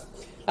 That's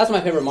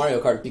my favorite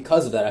Mario Kart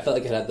because of that. I felt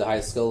like it had the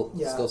highest skill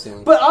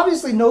ceiling. But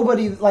obviously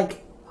nobody,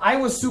 like, I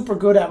was super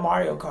good at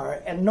Mario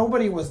Kart, and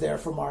nobody was there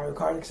for Mario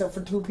Kart except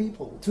for two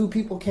people. Two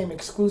people came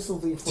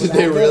exclusively for Did that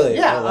they day. really?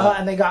 Yeah, Oh, wow.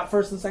 and they got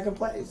first and second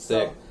place.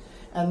 Sick. So.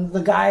 And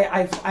the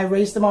guy, I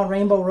raced him on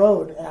Rainbow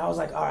Road, and I was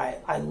like, all right,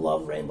 I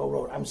love Rainbow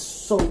Road. I'm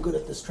so good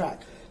at this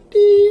track.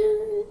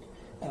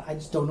 And I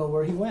just don't know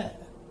where he went.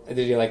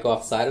 Did you like go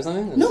off the side or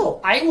something? No,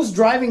 I was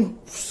driving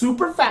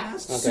super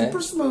fast, Okay.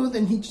 super smooth,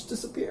 and he just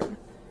disappeared.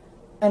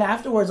 And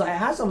afterwards, I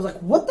asked him, I was like,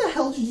 what the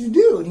hell did you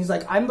do? And he's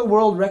like, I'm the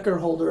world record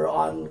holder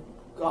on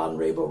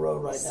Rainbow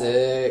Road right now.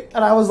 Sick.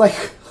 And I was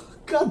like,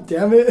 God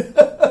damn it.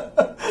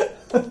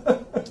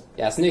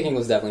 Yeah, sneaking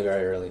was definitely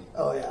very early.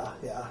 Oh,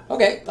 yeah.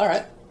 Okay, all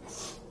right.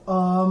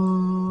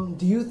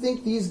 Do you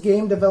think these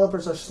game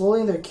developers are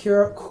slowing their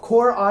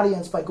core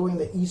audience by going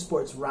the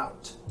esports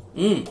route?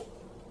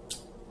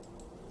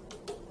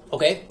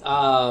 Okay,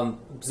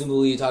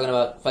 presumably you're talking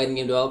about fighting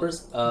game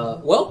developers.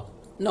 Well,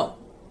 no.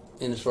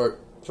 In a short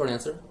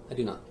answer, I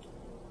do not.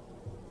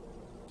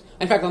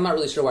 In fact, I'm not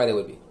really sure why they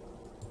would be.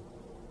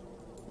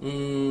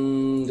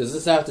 Does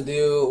this have to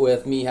do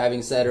with me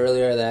having said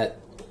earlier that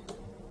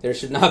there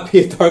should not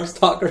be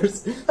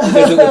Darkstalkers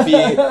because it would be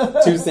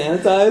too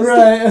sanitized?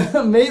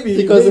 Right, maybe.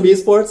 Because of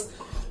esports?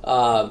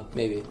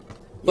 Maybe.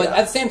 But Yeah.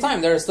 at the same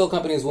time, there are still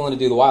companies willing to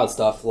do the wild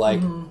stuff,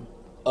 like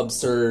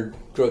absurd,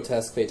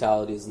 grotesque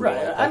fatalities. And Right.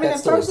 all that. I mean, That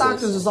if still Darkstalkers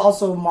exists. is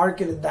also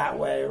marketed that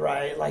way,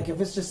 right? Like, if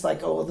it's just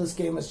like, oh, this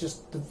game is just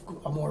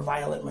a more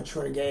violent,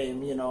 mature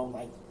game, you know,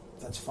 like,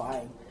 that's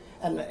fine.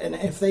 And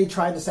if they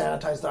tried to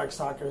sanitize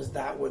Darkstalkers,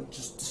 that would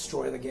just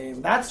destroy the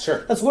game. That's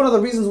one of the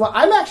reasons why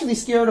I'm actually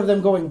scared of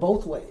them going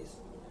both ways.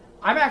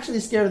 I'm actually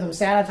scared of them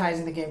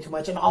sanitizing the game too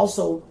much, and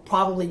also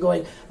probably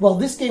going, well,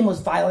 this game was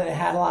violent and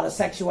had a lot of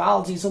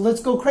sexuality, so let's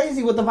go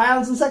crazy with the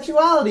violence and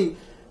sexuality.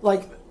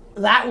 Like,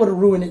 that would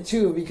ruin it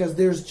too, because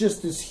there's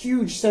just this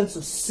huge sense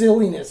of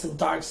silliness in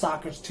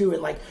Darkstalkers 2,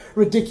 and like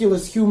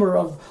ridiculous humor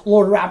of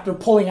Lord Raptor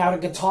pulling out a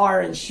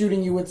guitar and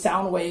shooting you with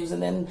sound waves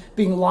and then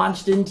being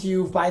launched into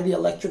you by the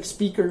electric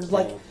speakers.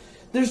 Like,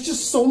 there's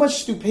just so much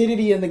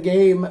stupidity in the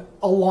game,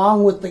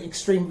 along with the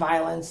extreme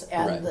violence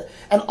and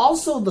and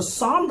also the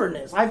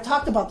somberness. I've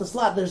talked about this a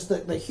lot. There's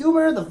the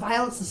humor, the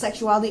violence, the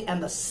sexuality,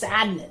 and the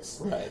sadness.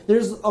 Right.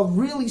 There's a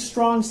really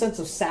strong sense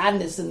of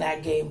sadness in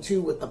that game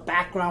too, with the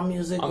background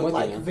music, with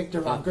like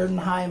Victor von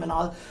Guggenheim and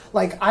all.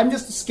 Like, I'm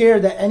just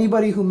scared that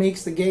anybody who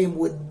makes the game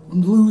would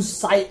lose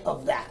sight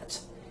of that,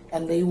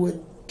 and they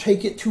would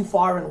take it too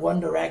far in one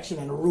direction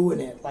and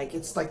ruin it. Like,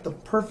 it's like the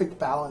perfect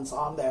balance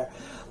on there.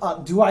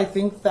 Do I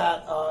think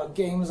that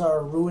games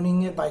are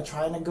ruining it by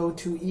trying to go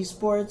to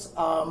esports?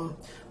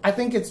 I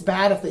think it's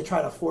bad if they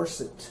try to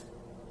force it,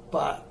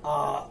 but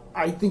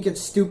I think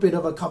it's stupid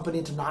of a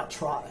company to not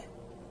try,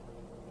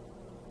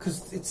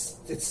 because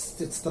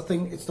it's the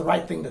thing. It's the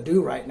right thing to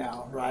do right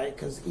now, right?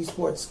 Because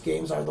esports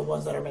games are the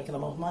ones that are making the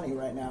most money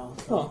right now.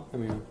 So, well, I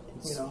mean,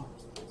 you know,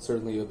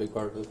 certainly a big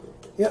part of it.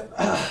 Yep.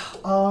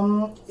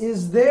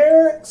 Is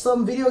there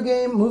some video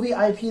game, movie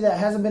IP that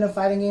hasn't been a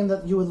fighting game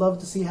that you would love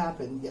to see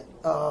happen yet?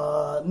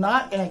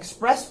 Not an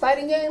express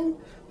fighting game,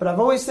 but I've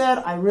always said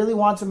I really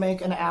want to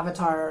make an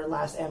Avatar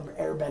Last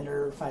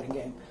Airbender fighting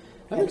game.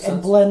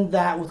 And blend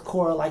that with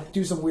Korra, like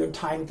do some weird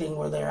time thing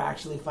where they're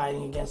actually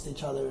fighting against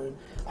each other.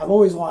 I've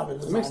always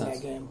wanted to design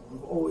that game.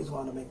 I've always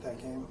wanted to make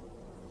that game.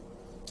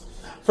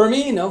 For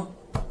me, no.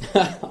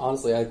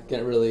 Honestly, I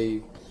can't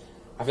really...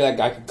 I feel like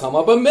I could come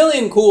up with a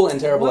million cool and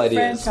terrible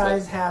ideas. What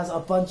franchise has a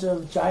bunch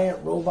of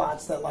giant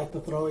robots that like to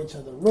throw each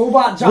other?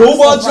 Robot Jocks.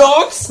 Robot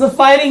Jocks? The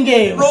fighting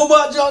game.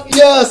 Robot Jocks,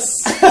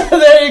 yes!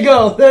 There you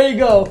go.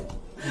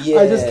 Yeah.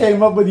 I just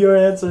came up with your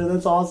answer.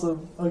 That's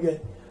awesome.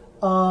 Okay.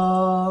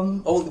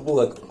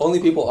 Only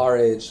people our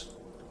age,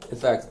 in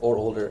fact, or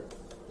older.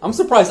 I'm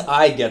surprised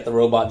I get the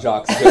Robot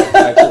Jocks joke,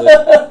 actually.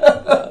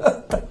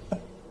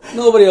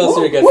 Nobody else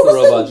here gets the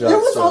Robot Jocks. There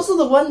was joke. also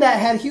the one that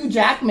had Hugh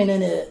Jackman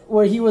in it,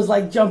 where he was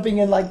like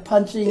jumping and like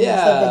punching and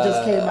stuff that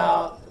just came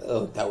out.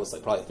 Oh, that was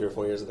like probably 3 or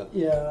 4 years ago.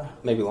 Yeah.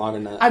 Maybe longer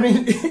than that. I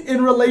mean,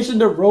 in relation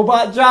to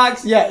Robot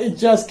Jocks, yeah, it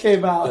just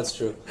came out. That's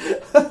true.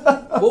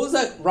 What was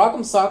that? Rock'em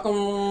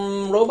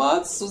Sock'em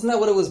Robots? Wasn't that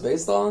what it was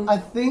based on? I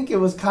think it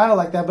was kind of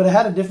like that, but it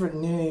had a different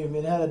name.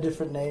 It had a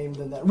different name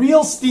than that.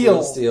 Real Steel.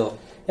 Real Steel.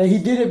 And he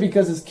did it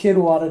because his kid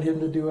wanted him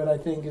to do it, I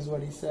think is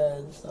what he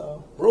said.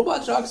 So,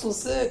 Robot Jox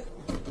was sick.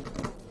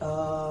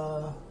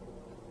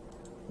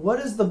 what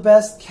is the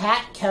best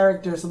cat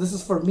character? So this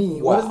is for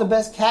me. Wow. What is the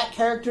best cat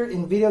character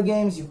in video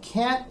games? You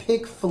can't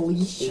pick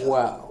Felicia.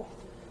 Wow.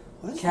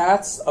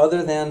 Cats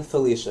other than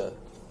Felicia.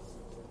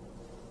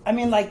 I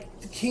mean, like,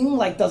 King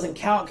doesn't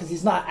count because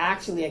he's not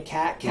actually a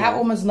cat.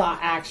 Catwoman's not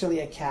actually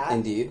a cat.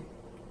 Indeed.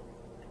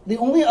 The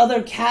only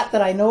other cat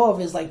that I know of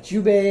is like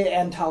Jubei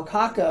and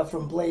Taukaka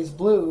from Blaze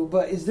Blue,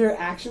 but is there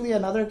actually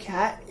another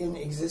cat in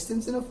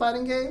existence in a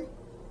fighting game?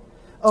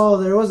 Oh,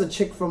 there was a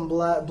chick from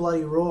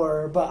Bloody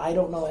Roar, but I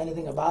don't know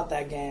anything about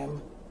that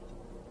game.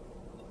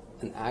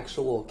 An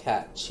actual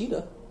cat.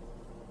 Cheetah.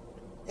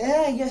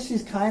 Yeah, I guess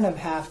she's kind of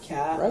half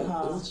cat. Right?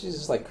 Huh? Isn't she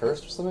just like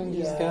cursed or something?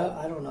 She's a Yeah, cat?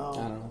 I don't know.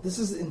 I don't know. This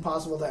is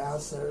impossible to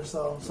answer,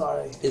 so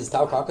sorry. Is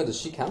Taukaka, does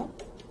she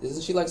count?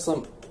 Isn't she like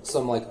some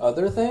like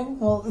other thing?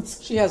 Well,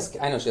 it's She has,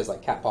 I know she has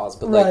like cat paws,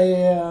 but right. like,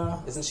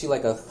 Yeah, isn't she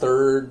like a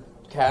third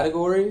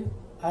category?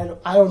 I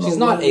don't know. She's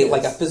not what it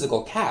like a is.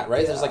 physical cat,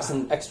 right? There's like Yeah.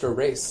 some extra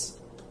race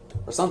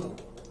or something.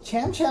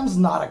 Cham Cham's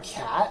not a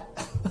cat.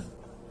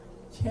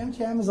 Cham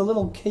Cham is a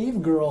little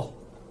cave girl.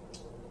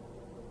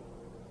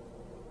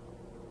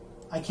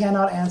 I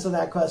cannot answer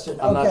that question.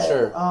 I'm not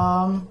sure.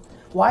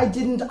 Why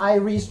didn't I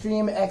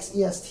restream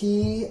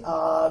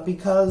XEST?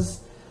 Because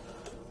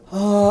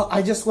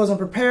I just wasn't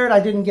prepared. I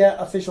didn't get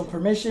official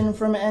permission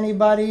from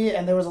anybody,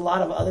 and there was a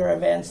lot of other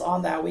events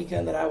on that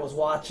weekend that I was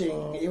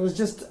watching. It was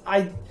just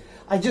I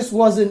just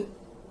wasn't.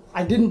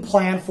 I didn't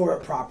plan for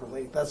it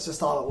properly. That's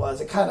just all it was.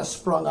 It kind of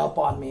sprung up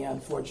on me,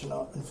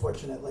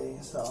 unfortunately.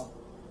 So.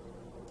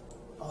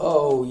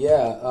 Oh,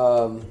 yeah.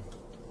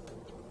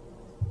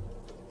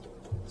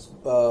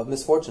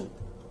 Misfortune.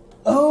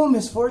 Oh,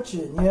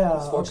 Misfortune, yeah.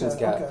 Misfortune's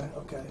okay, cat.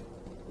 Okay.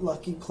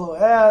 Lucky Chloe.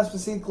 Yeah,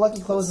 see,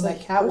 Lucky Chloe's in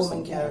that That's Catwoman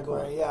like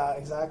category. person, Yeah,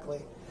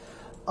 exactly.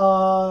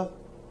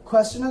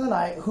 Question of the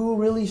night: who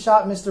really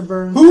shot Mr.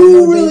 Burns? I know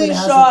Who really David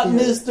has a shot theory.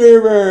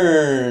 Mr.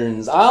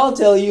 Burns? I'll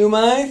tell you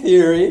my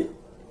theory.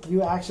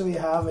 You actually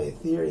have a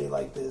theory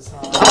like this,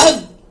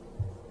 huh?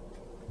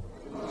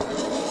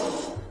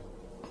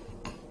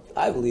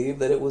 I believe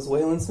that it was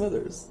Waylon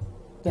Smithers.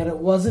 That it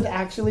wasn't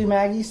actually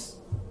Maggie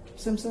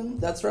Simpson?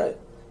 That's right.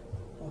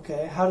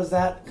 Okay, how does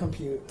that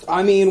compute?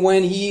 I mean,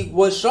 when he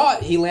was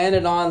shot, he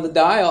landed on the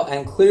dial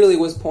and clearly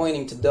was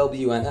pointing to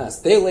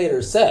WNS. They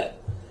later said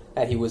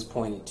that he was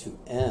pointing to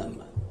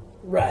M.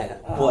 Right.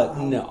 But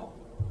no,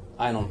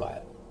 I don't buy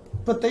it.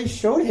 But they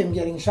showed him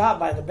getting shot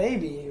by the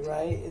baby,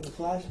 right, in the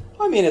flash?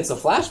 I mean, it's a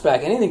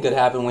flashback. Anything could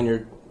happen when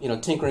you're,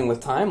 tinkering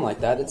with time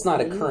like that. It's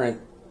not a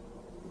current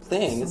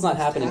thing. It's not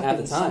happening at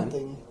the time.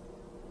 Something.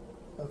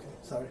 Okay,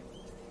 sorry.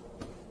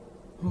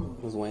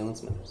 It was Waylon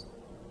Smithers.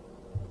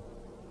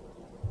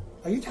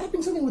 Are you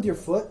tapping something with your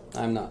foot?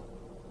 I'm not.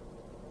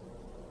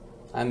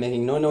 I'm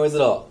making no noise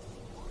at all.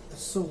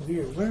 That's so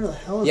weird. Where the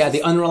hell is Yeah,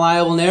 this? the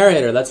unreliable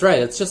narrator. That's right.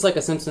 It's just like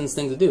a Simpsons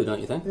thing to do, don't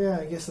you think? Yeah,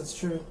 I guess that's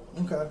true.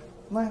 Okay.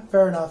 Well,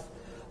 fair enough.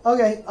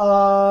 Okay,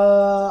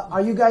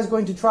 are you guys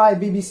going to try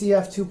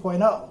BBCF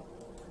 2.0?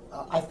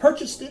 I've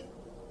purchased it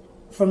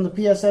from the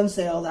PSN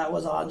sale that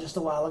was on just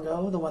a while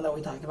ago, the one that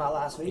we talked about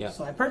last week. Yeah.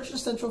 So I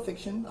purchased Central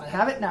Fiction. I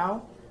have it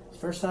now. It's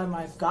the first time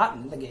I've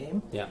gotten the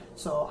game. Yeah.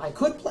 So I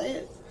could play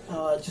it.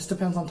 It just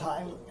depends on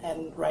time.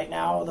 And right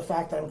now, the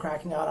fact that I'm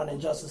cracking out on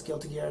Injustice,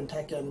 Guilty Gear, and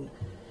Tekken,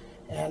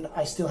 and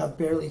I still have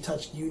barely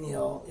touched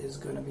Unio is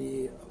going to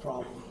be a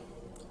problem.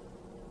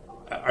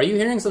 Are you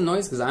hearing some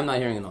noise? Because I'm not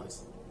hearing a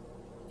noise.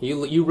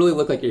 You really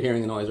look like you're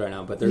hearing a noise right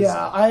now, but there's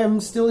Yeah, I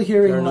am still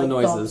hearing there are no like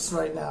noises. thumps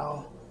right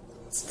now.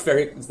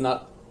 it's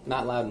not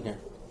loud in here.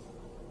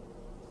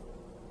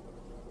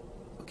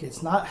 Okay,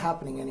 it's not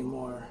happening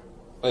anymore.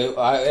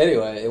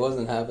 Anyway, it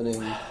wasn't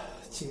happening.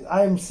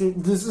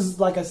 Jeez, this is,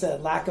 like I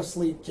said, lack of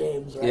sleep,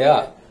 James, right?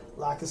 Yeah.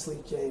 Lack of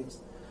sleep, James.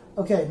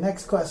 Okay,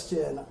 next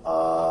question.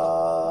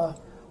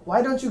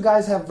 Why don't you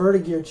guys have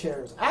Vertigear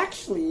chairs?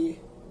 Actually,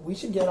 we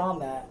should get on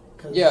that.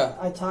 Cause Yeah.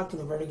 I talked to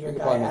the Vertigear We could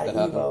guy probably at make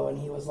that Evo, and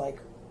he was like,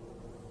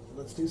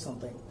 let's do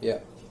something. Yeah.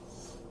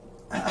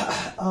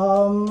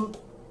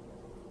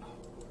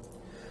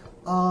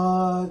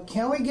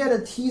 Can we get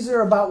a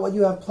teaser about what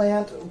you have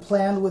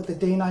planned with the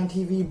Day 9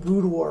 TV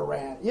Brood War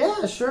rant?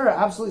 Yeah, sure,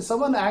 absolutely.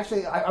 Someone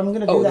actually, I'm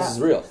going to do Oh, that. this is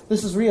real.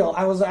 This is real.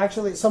 I was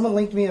actually, someone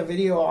linked me a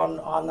video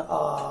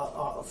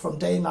on from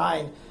Day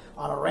 9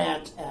 on a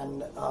rant,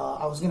 and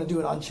I was going to do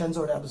an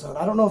Uncensored episode.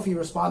 I don't know if he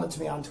responded to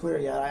me on Twitter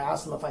yet. I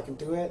asked him if I could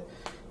do it,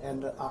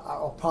 and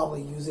I'll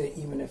probably use it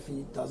even if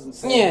he doesn't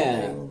say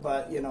anything.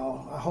 But,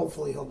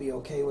 hopefully he'll be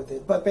okay with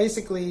it. But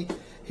basically,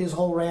 his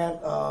whole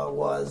rant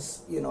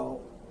was,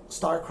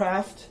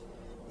 StarCraft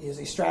is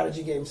a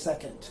strategy game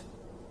second,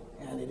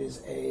 and it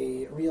is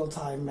a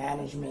real-time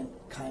management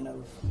kind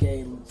of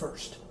game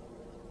first,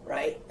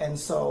 right? And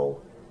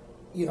so,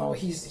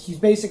 he's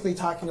basically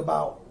talking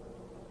about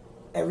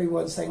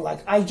everyone saying, like,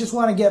 I just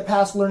want to get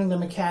past learning the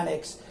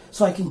mechanics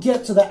so I can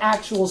get to the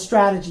actual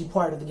strategy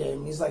part of the game.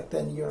 And he's like,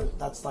 then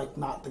that's like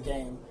not the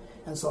game.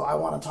 And so I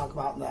want to talk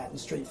about that in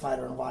Street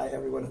Fighter and why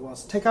everyone who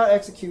wants to take out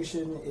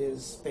execution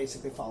is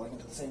basically falling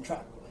into the same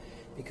trap.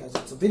 Because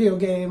it's a video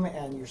game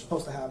and you're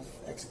supposed to have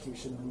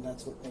execution, and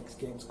that's what makes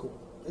games cool.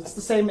 It's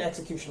the same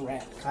execution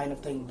rant kind of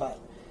thing, but...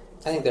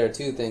 I think there are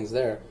two things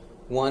there.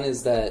 One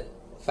is that,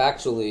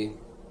 factually,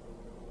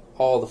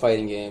 all the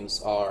fighting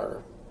games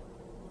are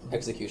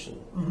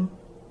execution. Mm-hmm.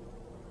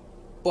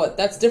 But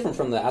that's different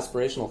from the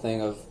aspirational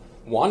thing of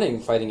wanting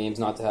fighting games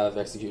not to have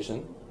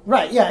execution.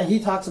 Right, yeah, he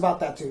talks about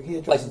that too. He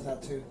addresses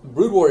that too.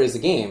 Brood War is a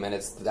game, and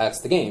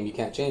that's the game. You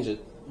can't change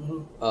it.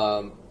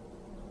 Mm-hmm.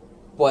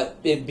 But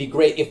it'd be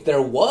great if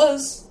there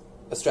was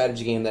a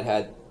strategy game that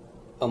had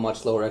a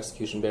much lower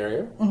execution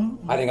barrier.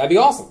 Mm-hmm. I think that'd be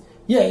awesome.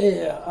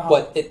 Yeah.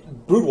 But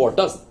Brood War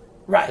doesn't.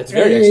 Right. It's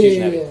very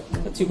execution heavy.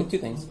 Yeah. Two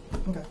things.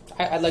 Okay.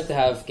 I'd like to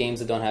have games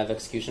that don't have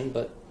execution,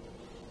 but,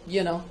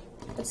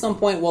 at some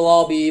point we'll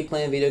all be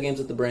playing video games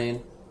with the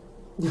brain.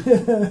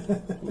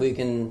 We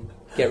can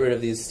get rid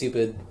of these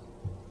stupid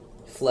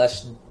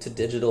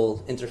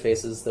flesh-to-digital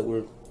interfaces that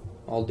we're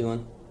all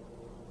doing.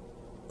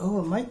 Oh,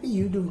 it might be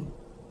you doing...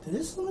 Did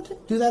this on the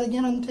do that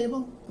again on the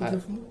table?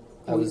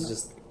 I was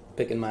just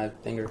picking my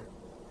finger.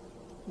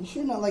 You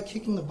sure not like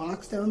kicking the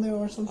box down there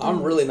or something?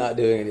 I'm really not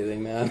doing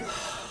anything, man.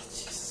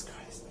 Jesus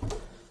Christ.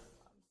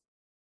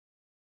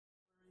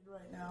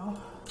 Right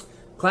now.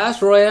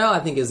 Clash Royale, I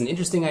think, is an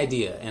interesting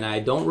idea, and I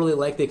don't really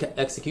like the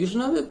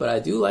execution of it, but I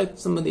do like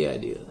some of the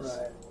ideas.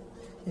 Right.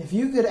 If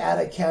you could add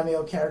a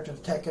cameo character to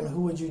Tekken,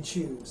 who would you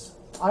choose?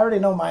 I already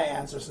know my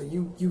answer, so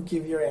you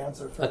give your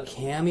answer first. A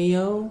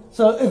cameo?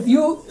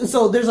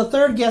 So there's a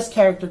third guest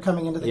character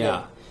coming into the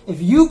game. If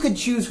you could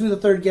choose who the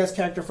third guest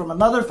character from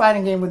another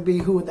fighting game would be,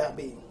 who would that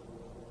be?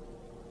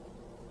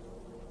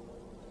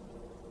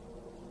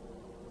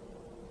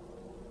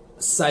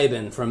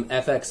 Saiban from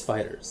FX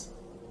Fighters.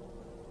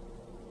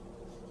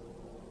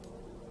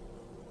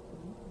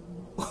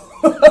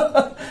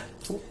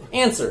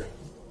 Answer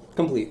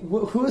complete.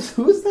 Who's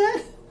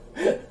that?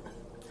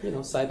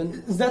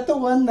 Saiban. Is that the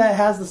one that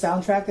has the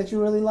soundtrack that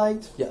you really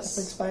liked? Yes.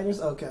 FX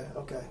Fighters? Okay.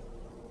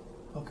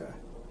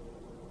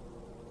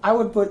 I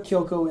would put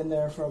Kyoko in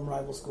there from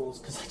Rival Schools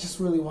because I just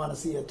really want to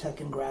see a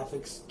Tekken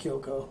graphics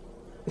Kyoko.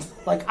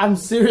 Like,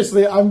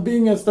 I'm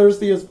being as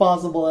thirsty as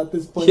possible at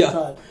this point in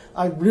time.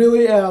 I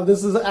really am.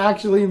 This is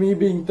actually me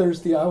being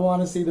thirsty. I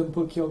want to see them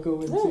put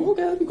Kyoko into,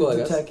 that'd be cool, I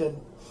guess. Tekken.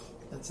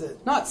 That's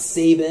it. Not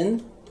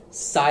Saban.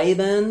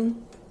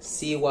 Saiban.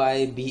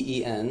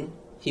 Cyben.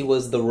 He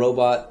was the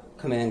robot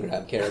command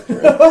grab character.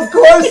 Of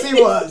course he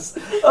was.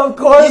 Of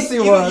course he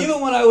was.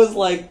 Even when I was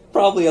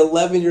probably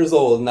 11 years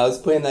old and I was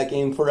playing that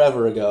game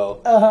forever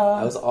ago,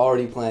 I was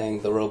already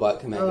playing the robot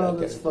command grab character. Oh,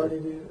 that's funny,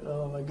 dude.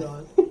 Oh my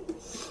god.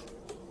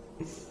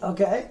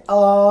 Okay.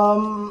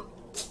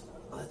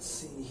 Let's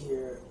see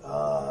here.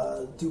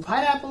 Do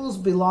pineapples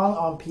belong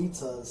on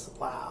pizzas?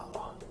 Wow.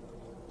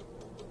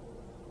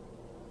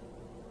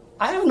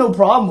 I have no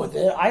problem with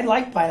it. I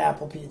like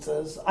pineapple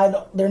pizzas.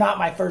 They're not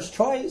my first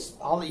choice.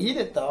 I'll eat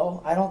it,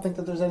 though. I don't think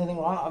that there's anything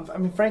wrong. I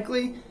mean,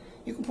 frankly,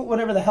 you can put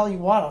whatever the hell you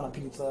want on a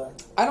pizza.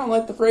 I don't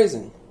like the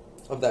phrasing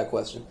of that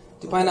question.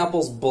 Do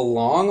pineapples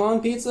belong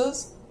on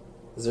pizzas?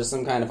 Is there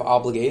some kind of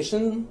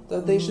obligation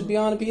that they should be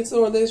on a pizza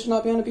or they should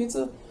not be on a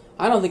pizza?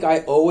 I don't think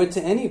I owe it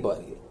to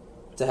anybody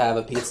to have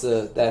a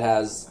pizza that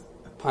has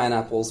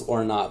pineapples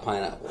or not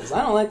pineapples.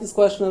 I don't like this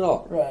question at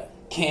all. Right.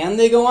 Can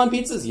they go on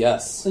pizzas?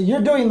 Yes. So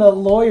you're doing the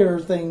lawyer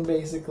thing,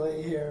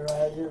 basically, here,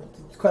 right? You're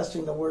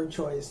questioning the word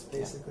choice,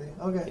 basically.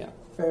 Okay, yeah.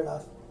 Fair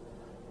enough.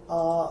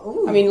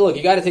 I mean, look,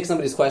 you got to take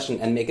somebody's question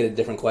and make it a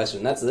different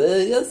question. That's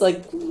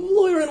like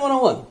lawyering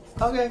 101.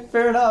 Okay,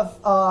 fair enough.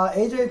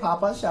 AJ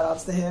Papa,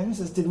 shout-outs to him,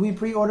 says, did we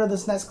pre-order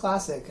this SNES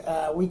Classic?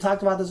 We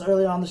talked about this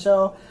earlier on the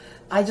show.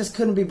 I just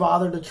couldn't be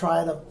bothered to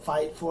try to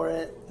fight for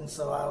it, and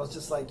so I was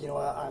just like, you know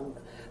what,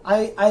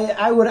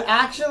 I would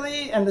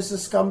actually, and this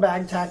is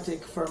scumbag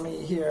tactic for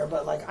me here,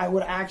 but I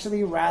would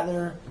actually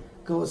rather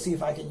go see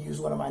if I could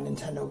use one of my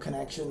Nintendo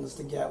connections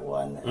to get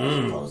one as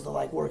opposed to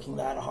working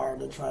that hard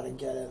to try to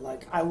get it.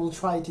 I will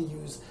try to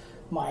use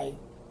my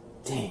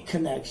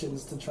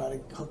connections to try to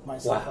hook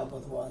myself up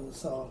with one.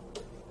 So,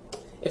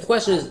 if the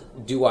question is,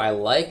 do I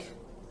like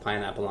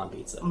pineapple on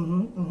pizza?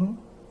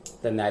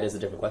 Then that is a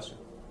different question.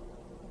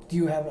 Do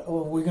you have?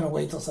 Oh, we're gonna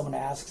wait till someone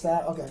asks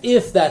that. Okay.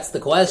 If that's the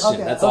question,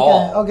 that's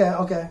all.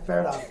 Okay.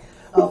 Fair enough.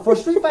 For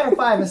Street Fighter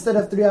V, instead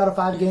of 3 out of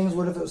 5 games,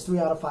 what if it was 3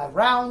 out of 5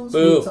 rounds?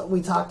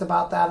 We talked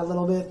about that a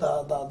little bit.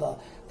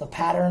 The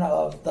pattern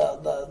of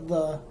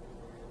the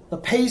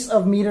pace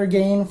of meter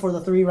gain for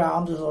the 3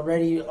 rounds is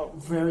already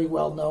very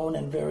well known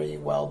and very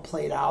well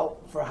played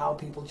out for how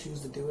people choose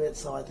to do it.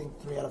 So I think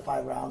 3 out of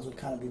 5 rounds would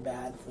kind of be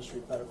bad for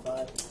Street Fighter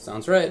V.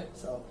 Sounds right.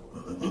 So.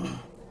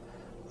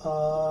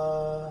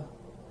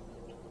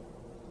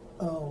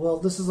 Oh, well,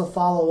 this is a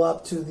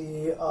follow-up to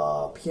the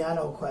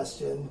piano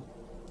question,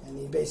 and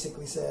he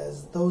basically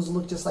says, those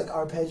look just like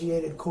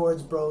arpeggiated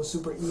chords, bro,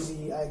 super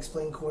easy. I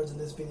explain chords in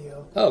this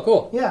video. Oh,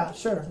 cool. Yeah,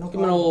 sure, no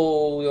problem.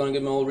 You want to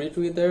give him an old read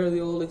through there,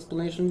 the old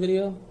explanation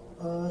video?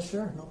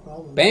 Sure, no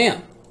problem.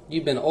 Bam!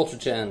 You've been ultra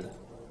channed.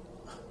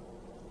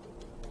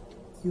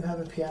 You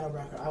have a piano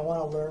background. I want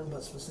to learn,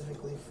 but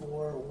specifically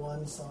for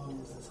one song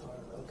is this hard.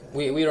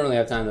 Okay. We don't really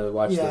have time to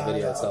watch the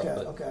video itself, okay,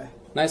 but okay.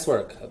 nice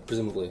work,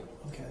 presumably.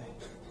 Okay.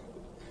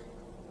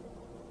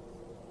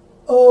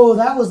 Oh,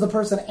 that was the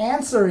person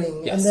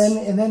answering, Yes.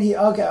 and then he.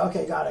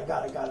 Okay, got it.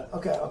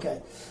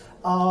 Okay.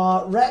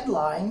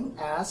 Redline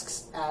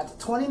asks, at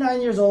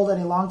 29 years old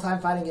and a longtime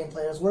fighting game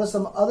player, what are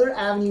some other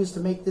avenues to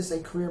make this a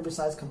career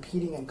besides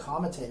competing and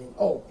commentating?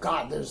 Oh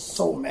God, there's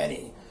so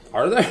many.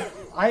 Are there?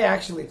 I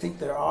actually think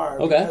there are.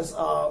 Okay. Because,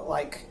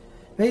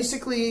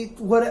 basically,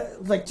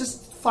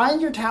 just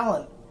find your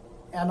talent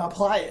and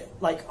apply it.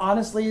 Like,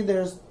 honestly,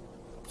 there's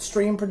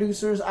stream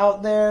producers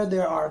out there.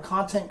 There are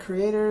content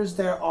creators.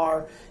 There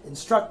are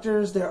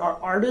instructors. There are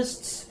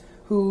artists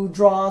who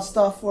draw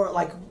stuff for,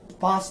 like,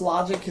 Boss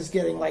Logic is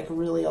getting, like,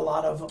 really a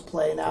lot of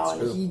play now. That's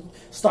and true. he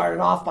started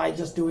off by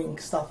just doing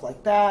stuff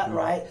like that,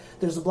 right?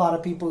 There's a lot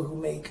of people who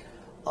make,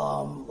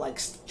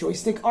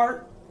 joystick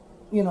art.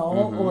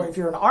 Or if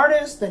you're an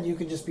artist, then you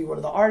could just be one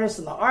of the artists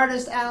in the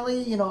artist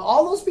alley.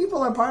 All those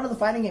people are part of the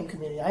fighting game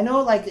community. I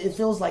know, like, it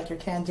feels like you're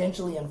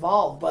tangentially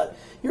involved, but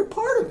you're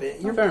part of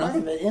it. You're Fair part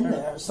enough. of it in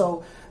there.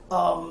 So,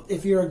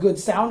 if you're a good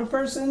sound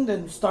person,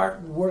 then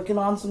start working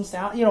on some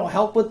sound.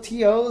 Help with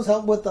TOs,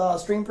 help with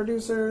stream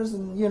producers,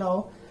 and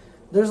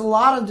there's a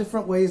lot of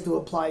different ways to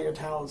apply your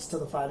talents to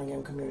the fighting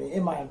game community,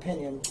 in my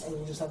opinion, and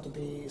you just have to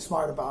be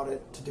smart about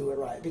it to do it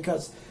right.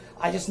 Because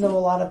I just know a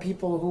lot of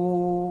people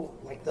who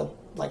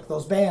like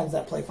those bands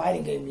that play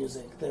fighting game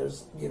music.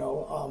 There's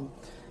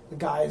the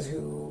guys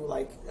who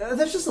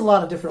there's just a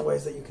lot of different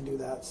ways that you can do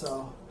that.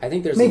 So I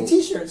think there's make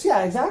T-shirts,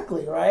 yeah,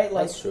 exactly, right?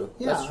 That's true.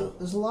 Yeah, That's true.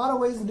 There's a lot of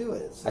ways to do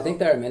it. So. I think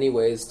there are many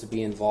ways to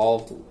be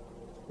involved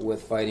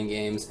with fighting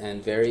games,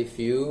 and very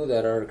few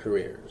that are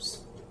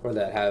careers or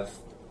that have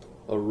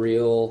a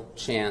real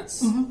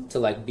chance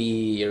to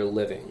be your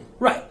living.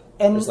 Right,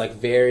 and There's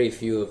very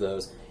few of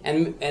those,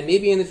 and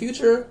maybe in the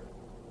future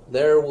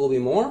there will be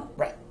more.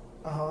 right,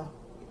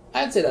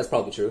 I'd say that's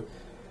probably true,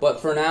 but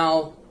for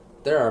now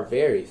there are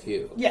very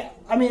few. yeah.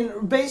 I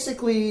mean,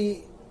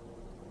 basically,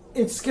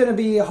 it's gonna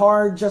be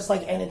hard, just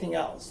like anything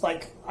else.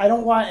 Like, I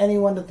don't want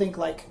anyone to think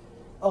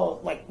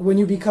when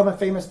you become a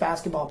famous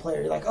basketball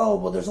player, you're like, oh,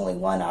 well, there's only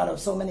one out of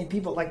so many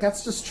people. Like,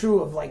 that's just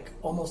true of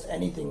almost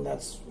anything.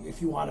 That's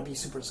if you want to be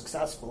super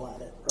successful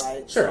at it,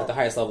 right? Sure, So, at the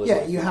highest level.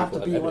 yeah, you have to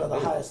be one of the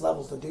highest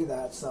levels to do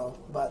that. So,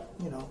 but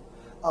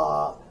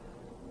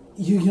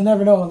you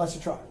never know unless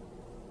you try.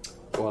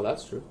 Well,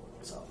 that's true.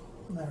 So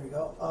there we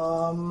go.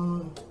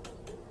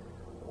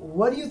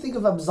 What do you think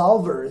of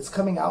Absolver? It's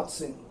coming out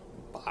soon.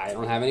 I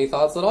don't have any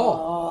thoughts at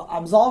all.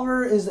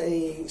 Absolver is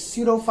a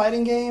pseudo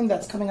fighting game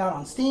that's coming out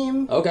on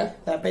Steam. Okay.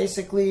 That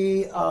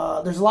basically,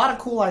 there's a lot of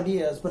cool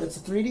ideas, but it's a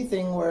 3D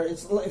thing where it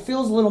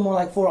feels a little more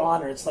like For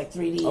Honor. It's like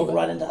 3D, you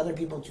run into other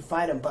people to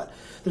fight them, but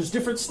there's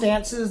different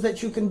stances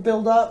that you can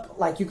build up.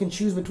 Like, you can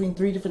choose between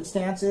 3 different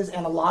stances,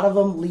 and a lot of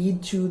them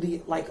lead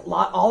to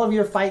all of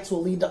your fights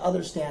will lead to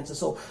other stances.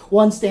 So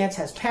one stance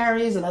has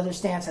parries, another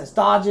stance has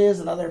dodges,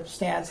 another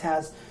stance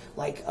has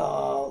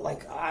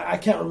I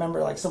can't remember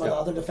some of the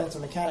other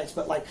defensive mechanics,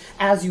 but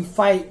as you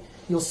fight,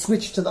 you'll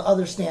switch to the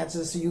other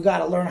stances, so you got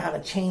to learn how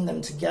to chain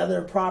them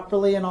together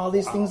properly and all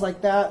these things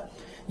like that.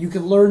 You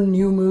can learn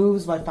new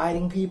moves by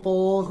fighting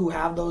people who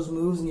have those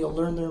moves, and you'll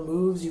learn their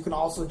moves. You can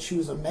also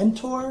choose a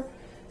mentor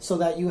so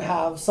that you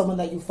have someone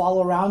that you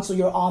follow around, so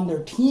you're on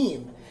their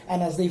team.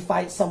 And as they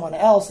fight someone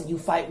else and you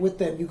fight with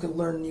them, you can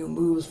learn new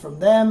moves from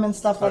them and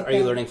stuff like that. Are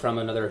you learning from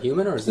another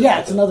human, or is it? Yeah,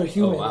 it's another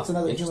human. Oh, wow. It's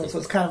another human, so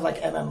it's kind of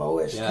like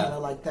MMO-ish, Yeah. kind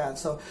of like that.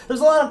 So there's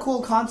a lot of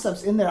cool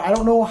concepts in there. I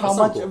don't know how That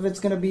much sounds cool. of it's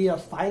going to be a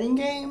fighting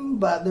game,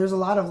 but there's a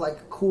lot of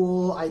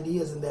cool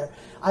ideas in there.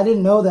 I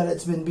didn't know that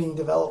it's been being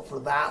developed for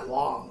that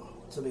long,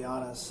 to be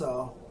honest.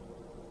 So,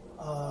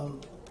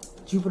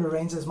 Jupiter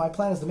Rain says, my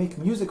plan is to make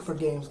music for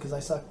games because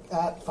I suck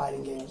at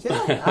fighting games.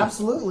 Yeah,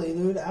 absolutely,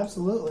 dude,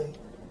 absolutely.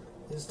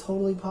 It's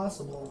totally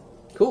possible.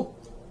 Cool.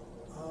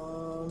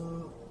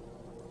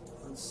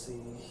 Let's see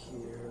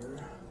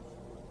here.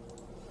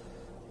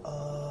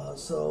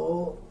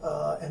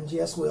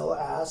 MGS Will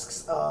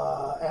asks,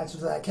 answer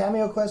to that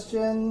cameo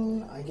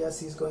question. I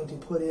guess he's going to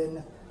put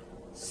in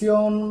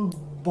Sion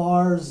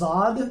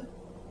Barzad,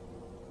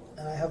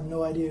 and I have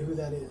no idea who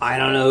that is. I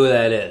don't know who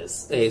that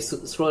is. Hey,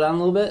 scroll down a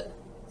little bit.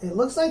 It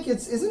looks like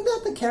isn't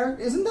that the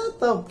character? Isn't that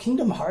the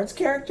Kingdom Hearts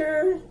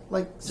character,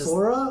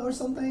 Sora or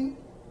something?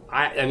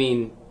 I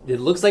mean, it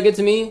looks like it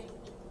to me.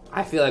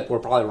 I feel like we're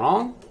probably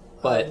wrong,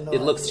 but no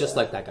it looks idea. just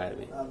like that guy to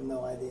me. I have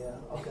no idea.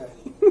 Okay.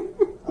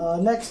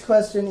 Next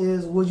question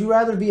is, would you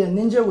rather be a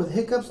ninja with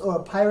hiccups or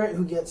a pirate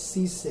who gets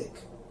seasick?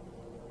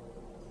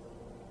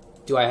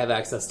 Do I have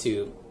access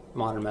to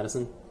modern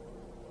medicine?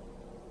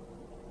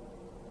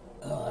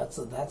 Oh, that's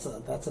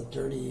a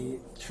dirty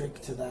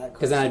trick to that.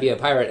 Because then I'd be a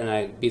pirate and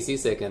I'd be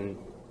seasick and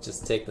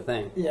just take the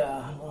thing.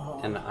 Yeah.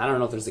 And I don't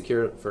know if there's a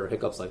cure for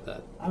hiccups like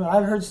that. I mean,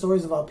 I've heard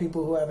stories about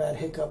people who have had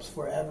hiccups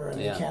forever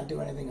and Yeah. they can't do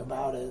anything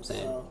about it. Same.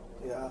 So,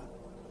 yeah.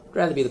 I'd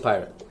rather be the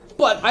pirate.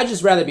 But I'd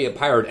just rather be a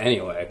pirate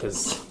anyway,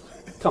 because,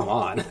 come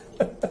on.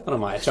 What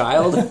am I, a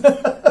child?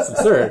 It's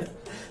absurd.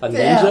 A ninja?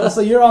 Yeah,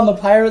 so you're on the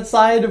pirate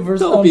side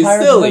versus Don't be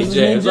pirates silly, versus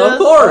James. ninjas? Of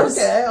course.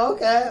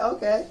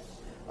 Okay.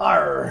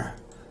 Arr.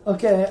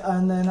 Okay,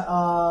 and then,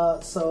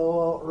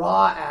 so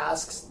Raw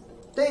asks,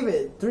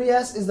 David,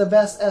 3S is the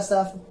best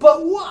SF,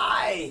 but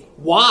why?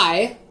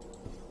 Why?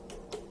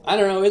 I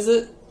don't know, is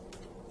it?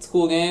 It's a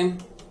cool game.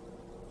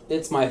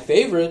 It's my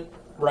favorite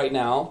right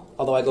now,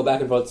 although I go back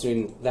and forth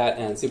between that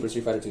and Super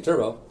Street Fighter 2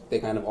 Turbo. They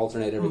kind of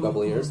alternate every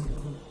couple of years.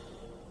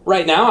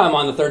 Right now, I'm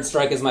on the Third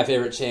Strike as my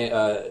favorite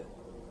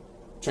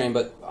train,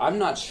 but I'm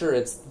not sure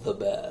it's the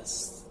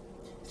best.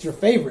 It's your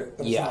favorite,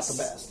 but Yes, it's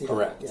not the best. Yeah,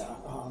 correct. Yeah,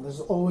 there's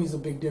always a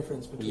big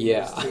difference between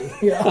Yeah. those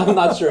two. Yeah. I'm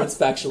not sure it's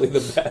factually the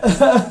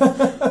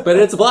best. But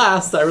it's a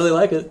blast. I really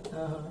like it.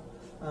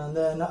 And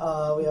then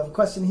we have a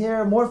question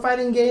here. More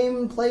fighting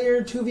game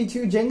player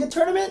 2v2 Jenga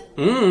tournament?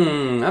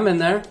 I'm in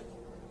there.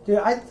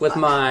 Dude, With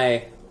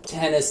my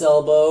tennis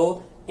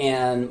elbow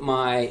and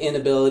my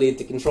inability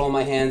to control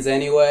my hands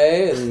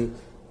anyway, and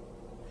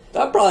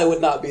that probably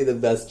would not be the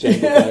best Jenga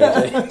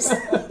player, James.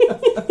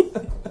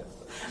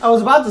 I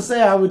was about to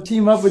say I would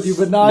team up with you,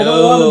 but no, I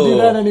don't want to do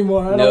that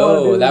anymore. I don't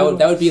want to do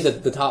that would be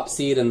the top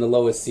seed and the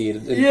lowest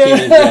seed teaming Yeah.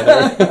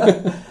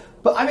 together.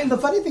 But I mean, the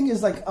funny thing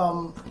is, like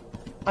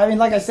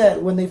I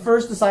said, when they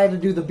first decided to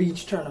do the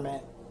beach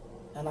tournament,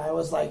 and I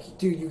was like,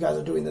 dude, you guys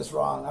are doing this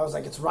wrong. I was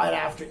like, it's right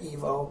after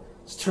Evo.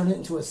 Let's turn it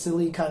into a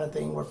silly kind of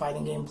thing where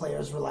fighting game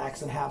players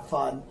relax and have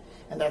fun.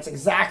 And that's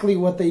exactly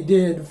what they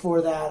did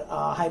for that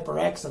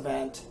HyperX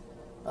event,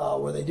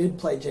 where they did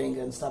play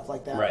Jenga and stuff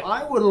like that. Right.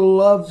 I would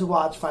love to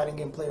watch fighting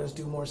game players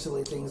do more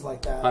silly things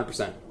like that.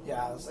 100%.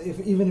 Yeah, so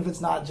even if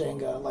it's not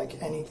Jenga,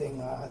 like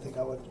anything, I think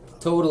I would.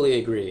 Totally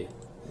agree.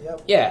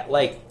 Yep. Yeah,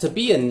 like, to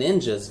be a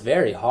ninja is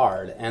very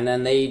hard, and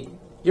then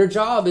your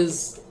job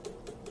is,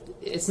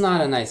 it's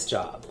not a nice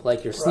job.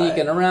 Like, you're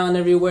sneaking around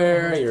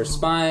everywhere, you're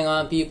spying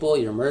on people,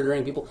 you're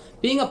murdering people.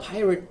 Being a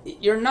pirate,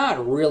 you're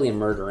not really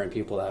murdering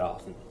people that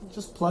often.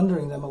 Just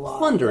plundering them a lot.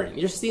 Plundering,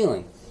 you're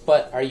stealing.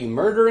 But are you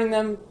murdering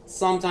them?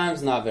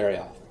 Sometimes, not very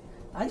often.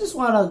 I just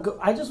want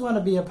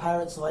to be a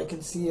pirate so I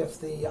can see if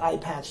the eye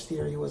patch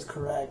theory was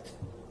correct.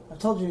 I've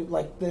told you,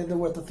 like,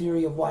 what the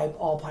theory of why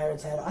all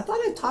pirates had. I thought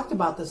I talked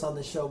about this on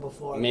the show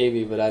before.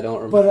 Maybe, but I don't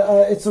remember.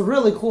 But it's a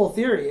really cool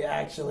theory,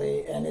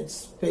 actually, and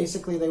it's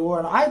basically they wore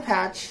an eye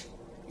patch,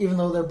 even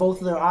though both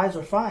of their eyes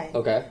are fine.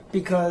 Okay.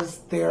 Because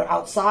they're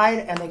outside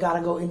and they got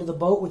to go into the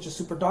boat, which is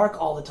super dark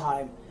all the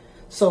time.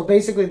 So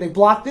basically, they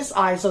block this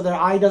eye so their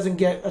eye doesn't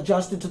get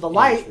adjusted to the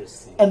light,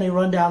 and they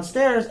run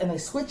downstairs and they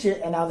switch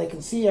it, and now they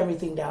can see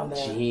everything down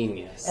there.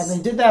 Genius. And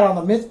they did that on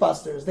the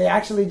Mythbusters. They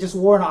actually just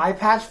wore an eye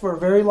patch for a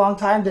very long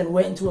time, then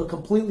went into a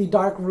completely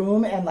dark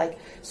room and like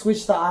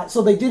switched the eye.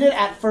 So they did it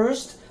at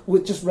first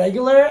with just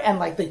regular, and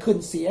like they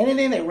couldn't see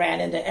anything. They ran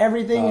into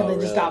everything, and they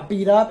just got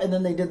beat up. And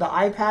then they did the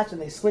eye patch,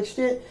 and they switched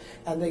it,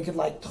 and they could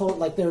like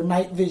their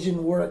night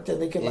vision worked,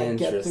 and they could like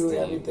get through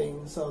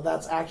everything. So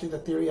that's actually the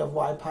theory of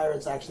why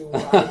pirates actually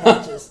wear eye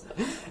patches.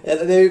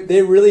 And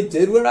they really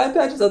did wear eye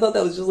patches? I thought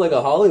that was just like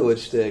a Hollywood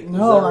shtick.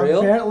 No, Is that real?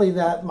 apparently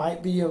that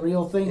might be a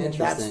real thing, and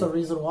that's the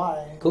reason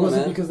why. Cool, it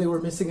wasn't man. because they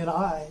were missing an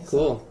eye.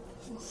 Cool.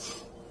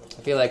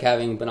 I feel like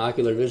having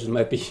binocular vision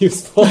might be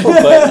useful,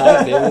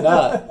 but maybe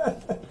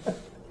not.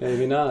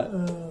 Maybe not.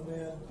 Oh,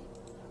 man.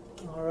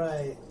 All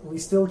right. We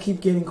still keep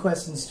getting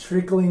questions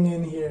trickling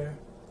in here.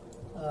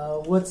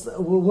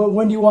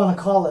 When do you want to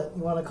call it?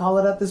 You want to call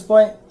it at this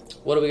point?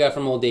 What do we got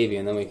from Old Davy,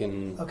 and then we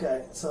can...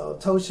 Okay, so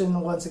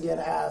Toshin once again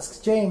asks,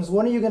 James,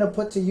 when are you going to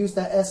put to use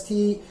that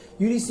ST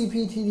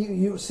UDCP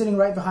you sitting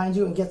right behind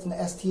you and get an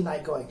ST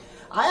night going?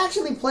 I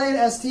actually played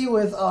ST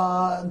with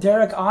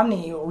Derek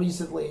Omni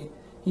recently.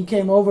 He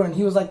came over and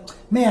he was like,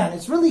 man,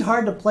 it's really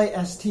hard to play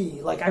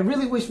ST. Like, I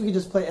really wish we could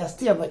just play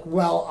ST. I'm like,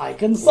 well, I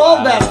can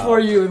solve that for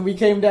you. And we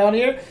came down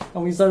here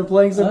and we started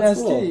playing some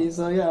ST. Cool.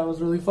 So, yeah, it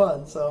was really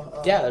fun.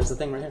 So yeah, there's the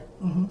thing right here.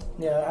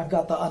 Mm-hmm. Yeah, I've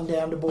got the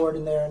undamned board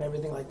in there and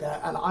everything like that.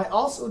 And I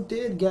also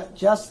did get,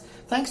 just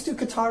thanks to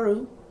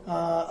Kataru,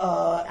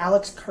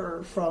 Alex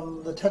Kerr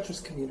from the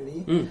Tetris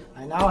community,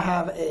 I now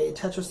have a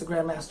Tetris the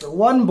Grandmaster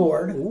 1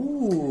 board.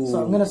 Ooh.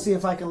 So I'm going to see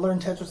if I can learn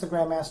Tetris the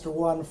Grandmaster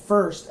 1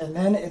 first and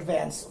then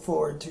advance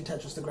forward to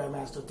Tetris the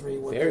Grandmaster 3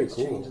 where things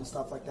change and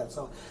stuff like that.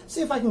 So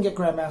see if I can get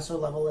Grandmaster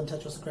level in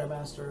Tetris the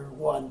Grandmaster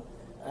 1.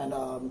 And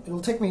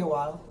it'll take me a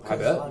while. I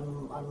bet.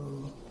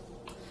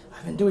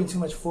 I've been doing too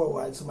much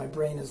 4-wide, so my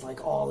brain is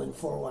like all in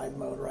 4-wide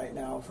mode right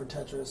now for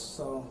Tetris.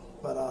 So,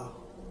 but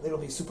it'll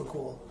be super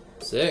cool.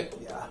 Sick.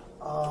 Yeah.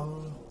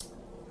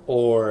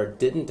 Or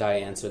didn't I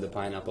answer the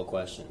pineapple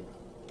question?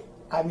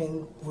 I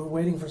mean, we're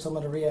waiting for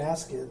someone to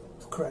re-ask it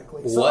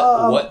correctly.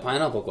 What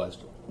pineapple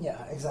question?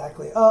 Yeah,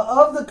 exactly.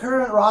 Of the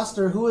current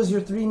roster, who is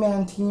your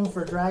 3-man team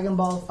for Dragon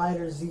Ball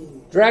Fighter Z?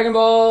 Dragon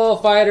Ball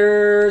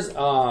Fighters,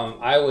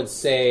 I would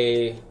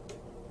say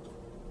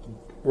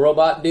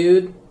Robot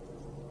Dude,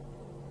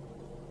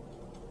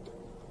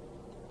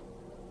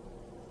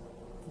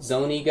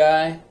 Zony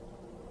Guy,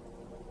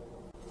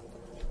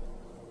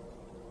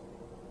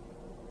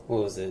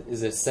 what was it?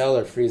 Is it Cell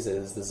or Frieza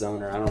is the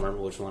zoner? I don't remember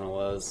which one it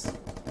was.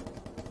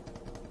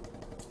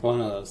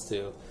 One of those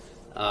two.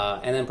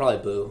 And then probably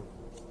Boo.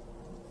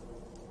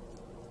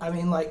 I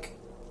mean, like,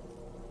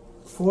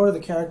 4 of the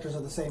characters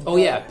are the same. Oh,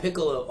 yeah,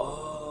 Piccolo.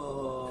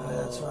 Oh.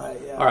 That's right,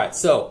 yeah. Alright,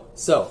 so,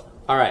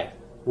 alright.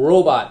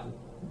 Robot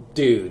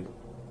dude.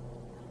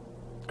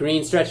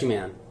 Green stretchy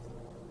man.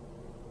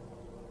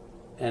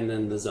 And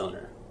then the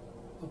zoner.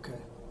 Okay.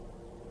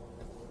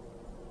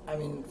 I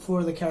mean,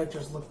 4 of the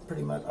characters look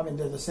pretty much... I mean,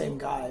 they're the same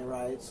guy,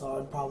 right? So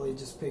I'd probably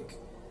just pick,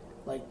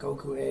 like,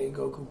 Goku A,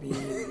 Goku B,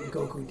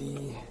 Goku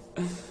D.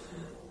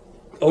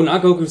 Oh,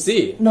 not Goku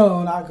C?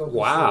 No, not Goku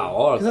Wow. C.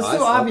 Oh, Because that's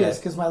too okay. obvious,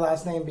 because my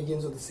last name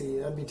begins with a C.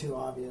 That'd be too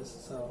obvious,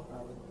 so I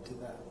would do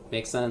that.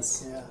 Makes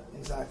sense. Yeah,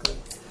 exactly.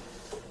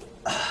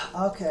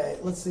 Okay,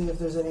 let's see if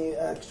there's any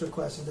extra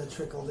questions that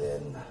trickled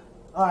in.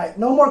 All right,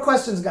 no more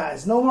questions,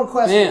 guys. No more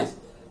questions.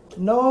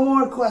 Man. No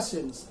more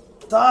questions.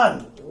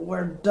 Done.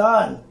 We're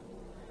done.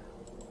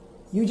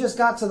 You just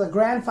got to the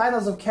grand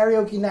finals of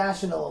Karaoke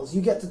Nationals.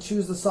 You get to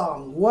choose the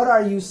song. What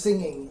are you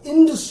singing?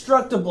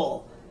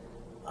 Indestructible.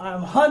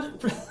 I'm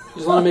 100%.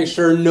 Just want to make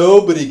sure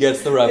nobody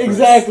gets the reference.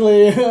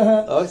 Exactly.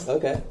 Oh,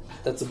 okay.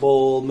 That's a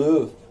bold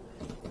move.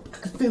 I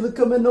can feel it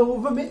coming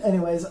over me.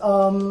 Anyways,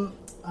 actually,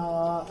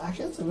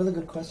 that's a really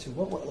good question.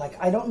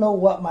 I don't know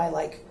what my,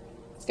 like...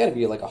 It's got to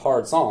be like a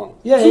hard song.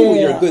 Yeah, Cool,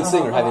 yeah. You're a good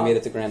singer having made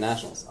it to Grand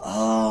Nationals.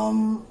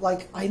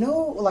 Like, I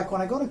know, like, when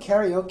I go to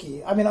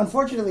karaoke, I mean,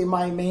 unfortunately,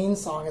 my main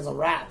song is a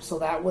rap, so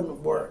that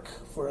wouldn't work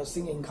for a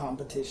singing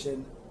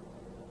competition.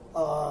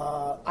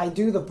 I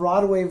do the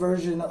Broadway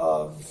version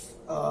of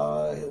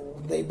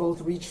They Both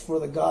Reach for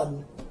the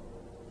Gun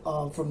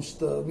from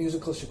the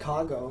musical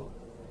Chicago,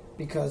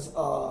 because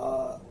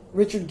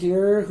Richard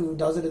Gere, who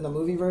does it in the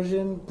movie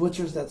version,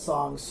 butchers that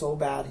song so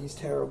bad, he's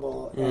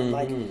terrible. And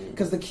like,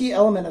 because the key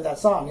element of that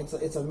song,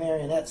 it's a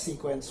marionette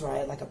sequence,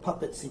 right? Like a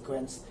puppet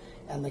sequence.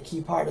 And the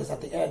key part is at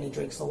the end, he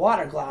drinks the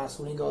water glass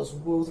when he goes,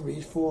 both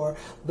reach for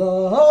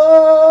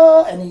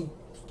the... And he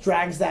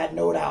drags that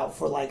note out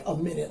for like a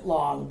minute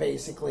long,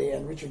 basically.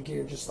 And Richard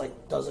Gere just like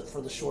does it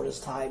for the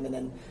shortest time and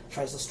then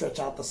tries to stretch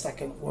out the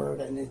second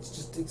word. And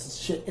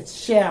it's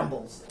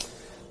shambles.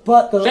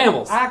 But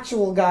the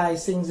actual guy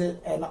sings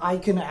it, and I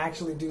can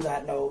actually do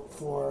that note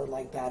for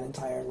like that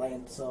entire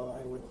length. So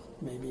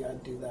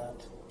I'd do that.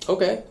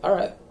 Okay, all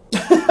right.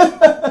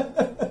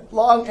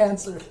 Long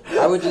answer.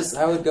 I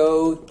would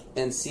go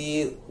and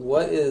see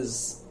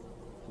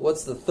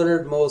what's the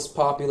third most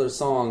popular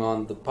song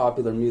on the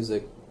popular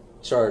music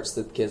charts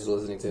that kids are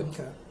listening to.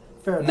 Okay,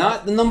 fair enough.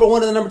 Not the number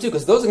 1 and the number 2,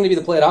 because those are going to be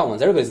the played out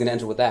ones. Everybody's going to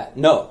enter with that.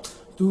 No.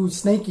 Dude,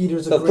 Snake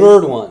Eater's the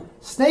third one.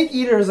 Snake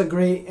Eater is a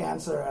great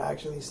answer,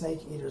 actually.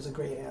 Snake Eater is a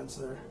great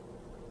answer.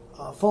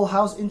 Full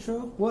House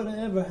intro.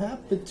 Whatever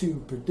happened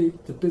to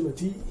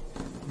predictability?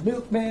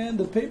 Milkman,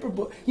 the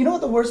paperboy. You know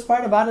what the worst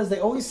part about it is? They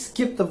always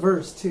skip the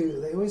verse too.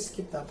 They always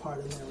skip that part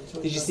in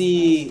there. Did you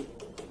see?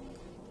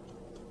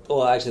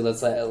 Well, actually,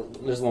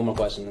 there's one more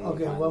question.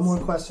 Okay, one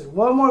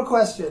more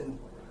question.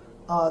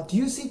 Do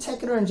you see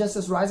Tekken or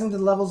Injustice rising to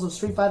the levels of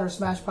Street Fighter or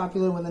Smash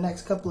popular in the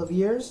next couple of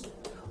years?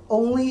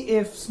 Only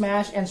if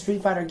Smash and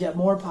Street Fighter get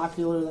more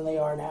popular than they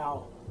are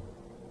now.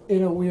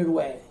 In a weird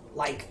way.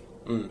 Like,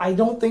 I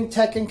don't think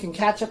Tekken can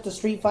catch up to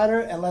Street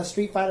Fighter unless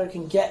Street Fighter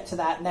can get to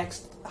that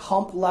next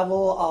hump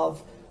level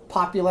of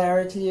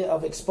popularity,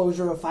 of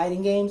exposure of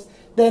fighting games.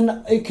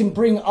 Then it can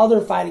bring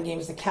other fighting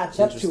games to catch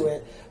up to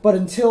it. But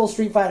until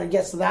Street Fighter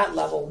gets to that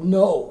level,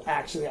 no,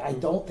 actually, I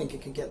don't think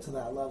it could get to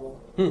that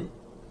level. I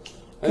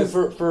mean,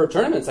 for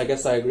tournaments, I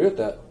guess I agree with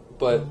that.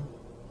 But,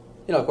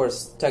 of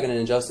course, Tekken and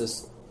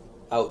Injustice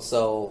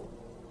outsell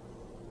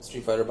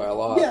Street Fighter by a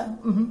lot. Yeah.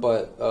 Mm-hmm.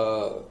 But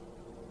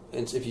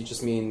if you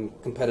just mean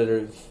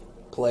competitive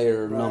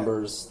player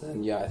numbers,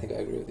 then yeah, I think I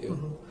agree with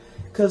you.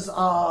 Because,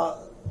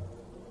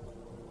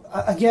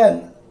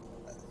 again,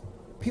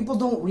 people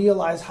don't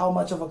realize how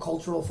much of a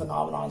cultural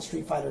phenomenon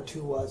Street Fighter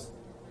 2 was.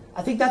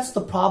 I think that's the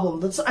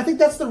problem. I think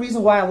that's the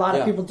reason why a lot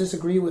of people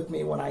disagree with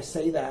me when I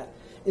say that.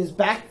 Is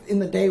back in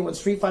the day when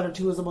Street Fighter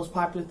 2 was the most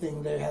popular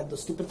thing, they had the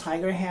stupid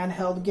Tiger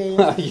handheld game.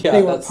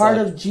 They were part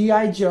of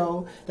G.I.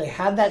 Joe. They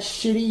had that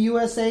shitty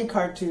USA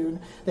cartoon.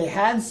 They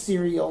had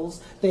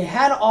cereals. They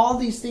had all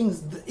these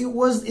things.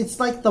 It's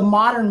like the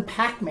modern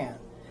Pac-Man.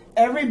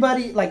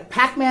 Everybody, like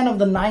Pac-Man of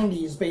the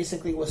 90s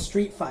basically was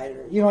Street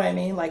Fighter. You know what I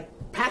mean? Like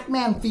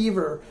Pac-Man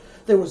Fever.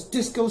 There was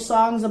disco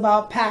songs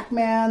about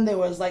Pac-Man. There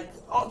was like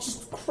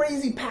just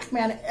crazy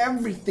Pac-Man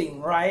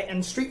everything, right?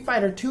 And Street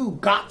Fighter 2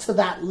 got to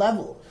that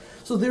level.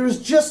 So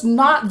there's just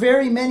not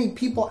very many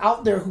people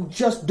out there who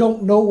just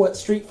don't know what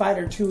Street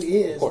Fighter 2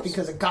 is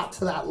because it got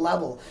to that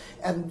level.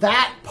 And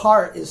that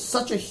part is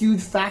such a huge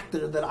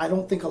factor that I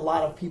don't think a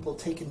lot of people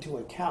take into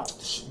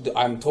account.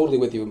 I'm totally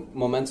with you.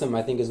 Momentum,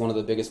 I think, is one of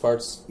the biggest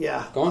parts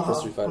going for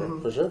Street Fighter,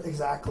 for sure.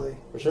 Exactly.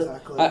 For sure.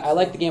 Exactly. I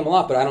like the game a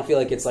lot, but I don't feel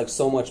like it's like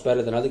so much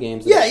better than other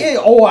games. Yeah.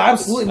 Oh,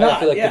 absolutely not. I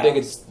feel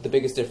like the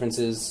biggest difference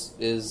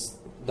is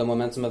the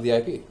momentum of the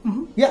IP.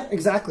 Yeah,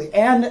 exactly.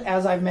 And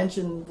as I've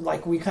mentioned,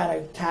 like we kind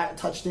of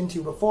touched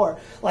into before,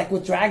 like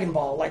with Dragon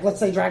Ball, like let's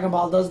say Dragon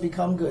Ball does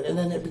become good and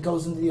then it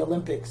goes into the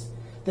Olympics,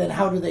 then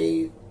how do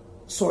they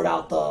sort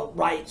out the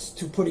rights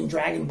to putting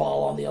Dragon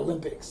Ball on the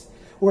Olympics?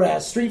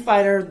 Whereas Street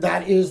Fighter,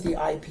 that is the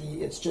IP.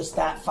 It's just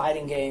that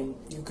fighting game.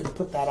 You could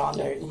put that on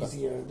there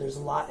easier. It's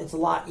a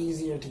lot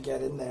easier to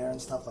get in there and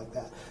stuff like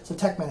that. So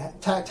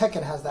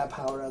Tekken has that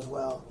power as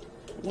well.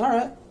 All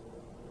right.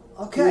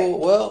 Okay.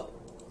 Well,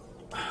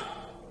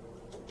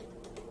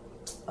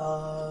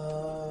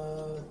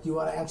 do you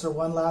want to answer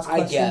one last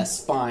question? I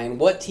guess. Fine.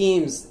 What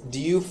teams do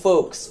you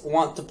folks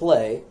want to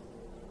play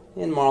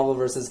in Marvel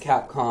vs.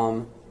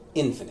 Capcom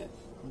Infinite?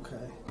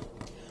 Okay.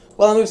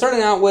 Well, I'm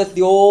starting out with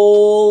the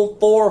old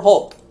Thor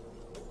Hulk.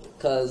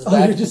 Because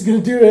you're just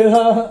going to do it,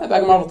 huh?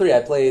 back in Marvel 3, I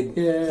played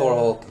Yeah. Thor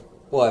Hulk.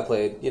 Well, I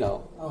played,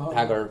 Hulk,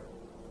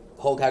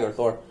 Hagar,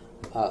 Thor.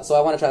 So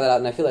I want to try that out,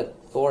 and I feel like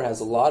Thor has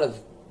a lot of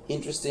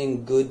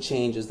interesting, good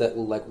changes that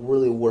will like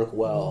really work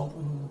well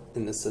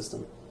in this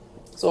system.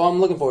 So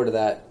I'm looking forward to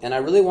that, and I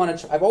really want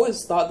to. I've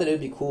always thought that it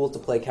would be cool to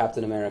play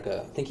Captain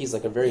America. I think he's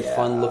like a very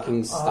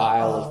fun-looking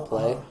style of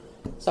play.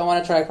 So I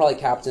want to try probably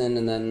Captain,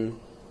 and then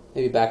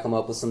maybe back him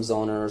up with some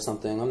Zoner or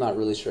something. I'm not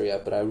really sure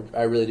yet, but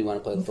I really do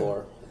want to play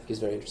Thor. I think he's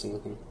very interesting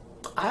looking.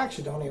 I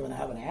actually don't even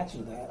have an answer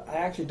to that. I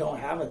actually don't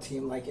have a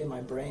team like in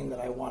my brain that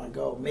I want to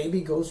go.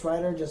 Maybe Ghost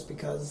Rider, just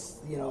because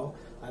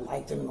I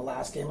liked him in the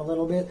last game a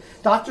little bit.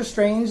 Doctor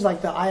Strange,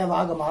 like the Eye of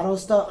Agamotto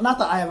stuff. Not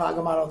the Eye of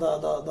Agamotto,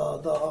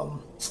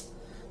 the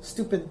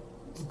stupid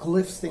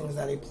glyphs things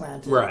that he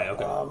planted. Right.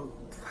 Okay.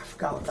 I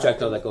forgot what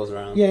Projectile that goes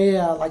around.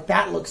 Yeah. Like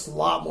that looks a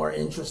lot more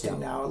interesting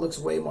now. It looks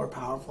way more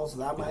powerful, so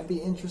that might be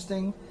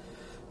interesting.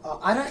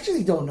 I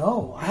actually don't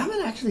know. I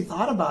haven't actually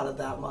thought about it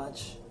that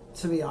much,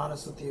 to be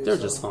honest with you. They're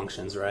just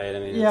functions, right? I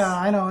mean, yeah,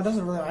 I know. It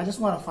doesn't really. I just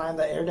want to find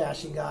the air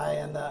dashy guy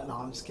and no,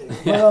 I'm just kidding.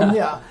 But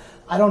yeah,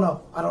 I don't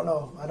know.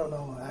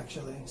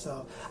 Actually.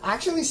 So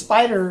actually,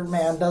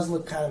 Spider-Man does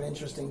look kind of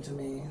interesting to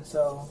me.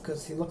 So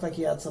because he looked like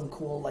he had some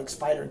cool like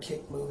spider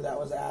kick move that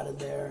was added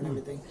there and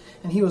everything.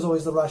 And he was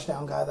always the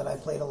rushdown guy that I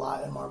played a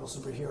lot in Marvel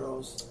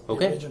Superheroes, the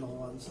original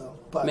one. So,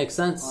 but makes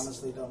sense.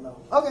 Honestly, don't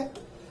know. Okay.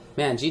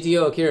 Man,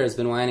 GTO Akira has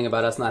been whining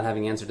about us not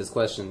having answered his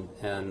question,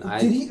 and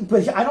Did he?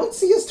 But I don't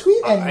see his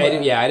tweet anywhere.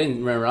 I didn't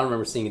remember. I don't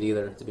remember seeing it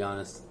either, to be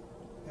honest.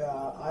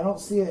 Yeah, I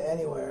don't see it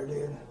anywhere,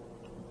 dude.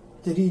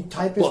 Did he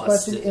type his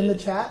Busted. question in the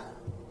chat?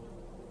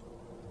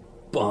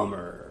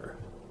 Bummer.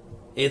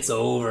 It's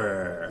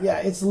over. Yeah,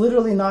 it's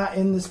literally not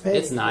in this page.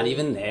 It's not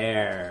even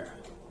there.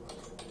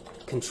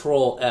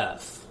 Control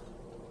F.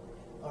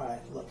 Alright,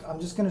 look, I'm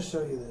just going to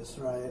show you this,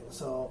 right?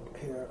 So,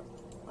 here.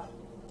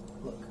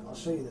 Look, I'll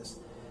show you this.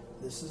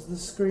 This is the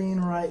screen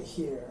right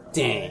here.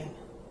 Okay? Dang.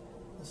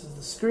 This is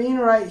the screen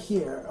right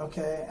here,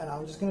 okay? And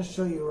I'm just going to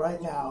show you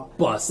right now.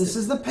 Busted. This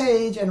is the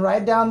page, and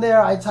right down there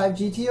I type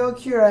GTO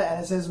Akira,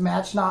 and it says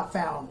match not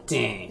found.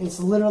 Dang. It's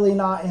literally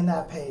not in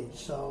that page,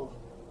 so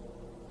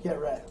get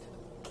wrecked.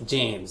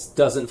 James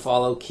doesn't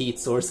follow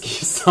Keats or Ski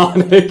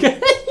Sonic.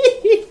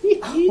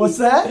 What's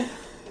that?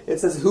 It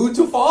says who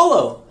to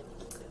follow.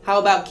 How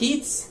about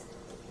Keats?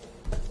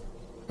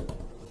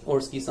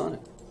 Or Ski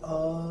Sonic?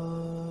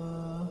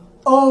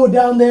 Oh,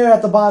 down there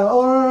at the bottom.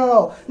 Oh,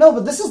 no. No,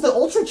 but this is the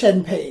Ultra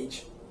Chen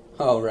page.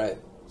 Oh, right.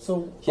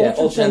 So Yeah,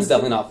 Ultron's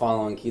definitely not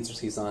following Keats or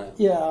Ski Sonic.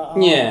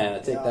 Yeah.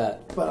 Take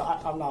that. But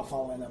I'm not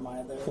following them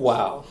either.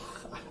 Wow.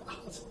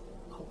 So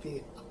I'll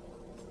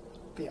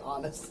be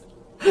honest.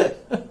 I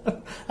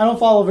don't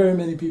follow very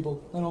many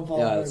people. I don't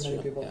follow very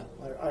many people.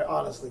 Yeah. I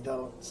honestly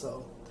don't.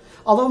 So,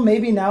 although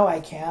maybe now I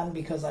can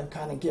because I've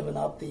kind of given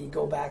up the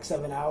go back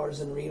 7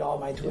 hours and read all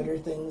my Twitter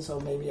things. So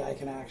maybe I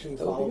can actually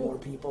follow more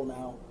people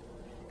now.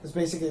 Because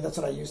basically that's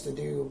what I used to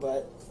do,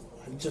 but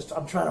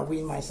I'm trying to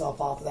wean myself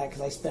off of that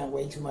because I spent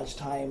way too much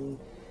time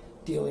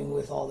dealing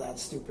with all that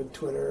stupid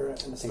Twitter and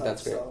stuff. I think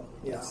that's great. So,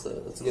 yeah.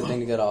 That's a good thing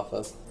to get off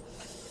of.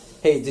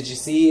 Hey, did you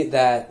see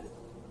that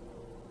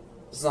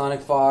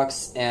Sonic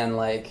Fox and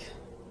like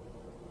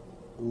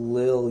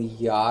Lil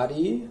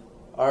Yachty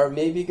are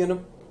maybe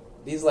gonna?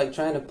 He's like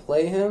trying to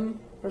play him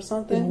or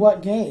something. In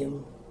what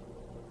game?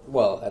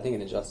 Well, I think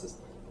in Injustice,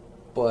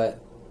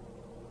 but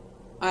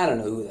I don't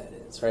know who that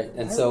is, right?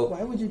 And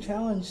Why would you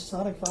challenge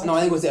Sonic Fox? No, I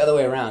think it was the other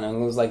way around.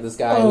 And it was like this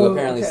guy who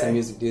apparently is some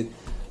music dude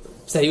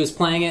said he was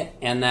playing it,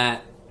 and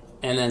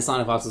then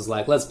Sonic Fox was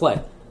like, "Let's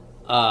play."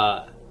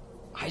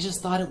 I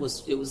just thought it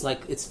was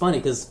like it's funny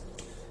because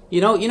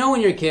you know when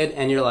you're a kid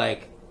and you're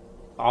like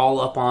all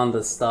up on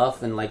the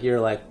stuff and like you're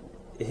like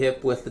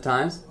hip with the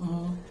times,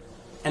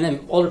 and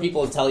then older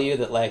people will tell you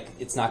that like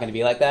it's not going to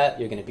be like that.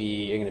 You're going to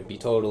be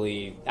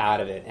totally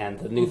out of it, and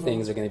the new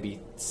things are going to be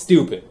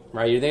stupid,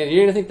 right? You're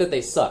going to think that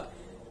they suck.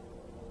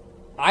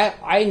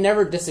 I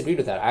never disagreed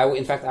with that.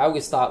 In fact, I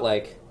always thought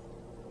like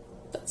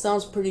that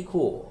sounds pretty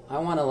cool. I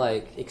want to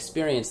like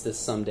experience this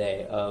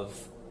someday.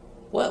 Of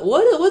what's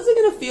it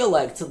going to feel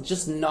like to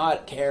just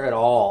not care at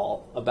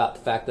all about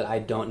the fact that I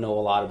don't know a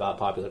lot about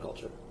popular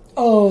culture.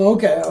 Oh,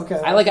 okay.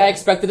 I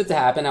expected it to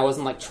happen. I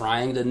wasn't like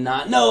trying to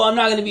not. No, I'm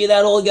not going to be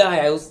that old guy.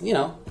 I was,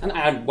 and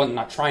I wasn't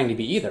not trying to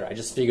be either. I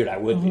just figured I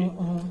would be,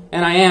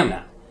 and I am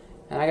now.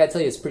 And I got to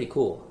tell you, it's pretty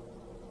cool.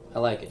 I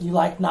like it. You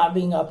like not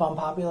being up on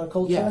popular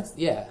culture?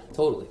 Yeah,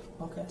 totally.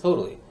 Okay.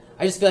 Totally.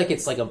 I just feel like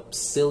it's like a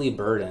silly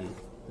burden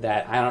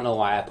that I don't know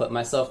why I put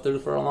myself through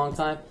for a long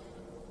time.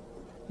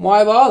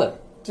 Why bother?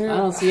 Dude, I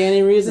don't see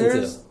any reason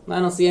to. I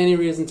don't see any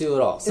reason to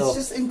at all. So it's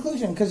just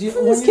inclusion because this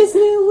kid's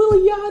in a little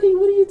yachty.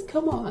 What are you?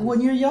 Come on.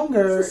 When you're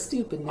younger, this is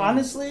stupid. Man.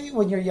 Honestly,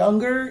 when you're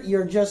younger,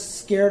 you're just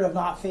scared of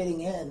not fitting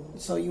in,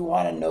 so you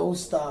want to know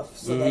stuff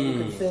so that you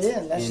can fit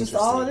in. That's just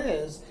all it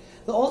is.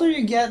 The older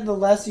you get, the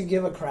less you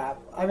give a crap.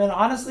 I mean,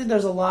 honestly,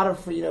 there's a lot of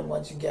freedom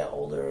once you get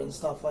older and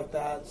stuff like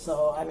that.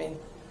 So, I mean,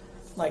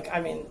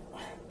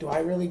 do I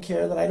really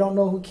care that I don't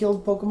know who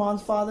killed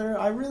Pokemon's father?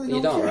 I really don't.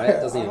 You don't, care. right?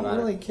 It doesn't even matter. I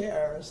don't really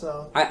care.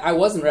 So I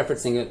wasn't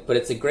referencing it, but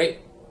it's a great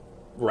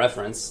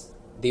reference.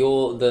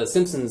 The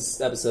Simpsons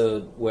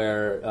episode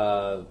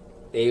where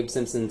Abe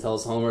Simpson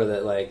tells Homer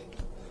that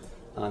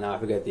now I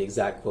forget the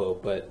exact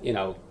quote, but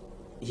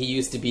he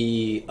used to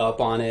be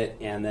up on it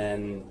and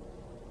then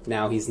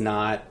now he's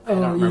not. I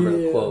don't remember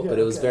the quote, but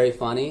it was very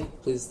funny.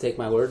 Please take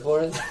my word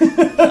for it.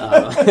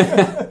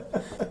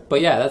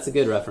 But yeah, that's a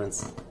good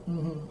reference.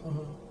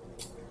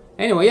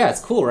 Anyway, yeah, it's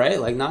cool, right?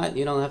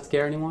 You don't have to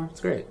care anymore. It's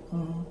great.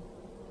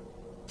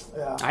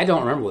 Yeah. I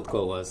don't remember what the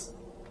quote was.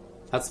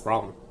 That's the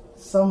problem.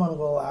 Someone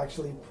will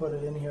actually put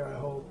it in here, I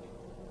hope.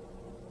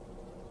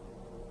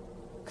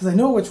 Because I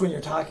know which one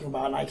you're talking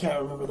about, and I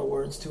can't remember the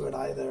words to it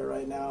either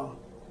right now.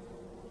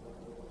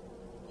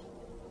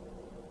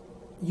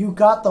 You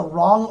got the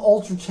wrong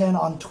Ultra Chen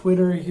on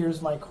Twitter.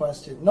 Here's my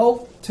question.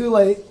 Nope, too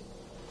late.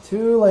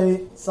 Too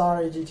late.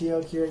 Sorry,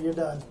 GTO Kira, you're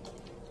done.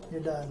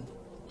 You're done.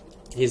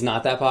 He's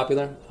not that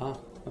popular? Oh,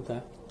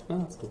 okay. Oh,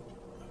 that's cool.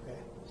 Okay.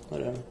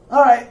 Whatever.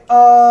 All right.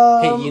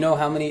 Hey, you know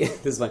how many...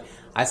 This is funny.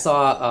 I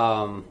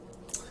saw...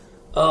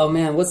 oh,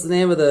 man, what's the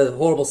name of the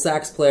horrible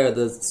sax player?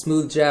 The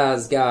smooth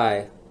jazz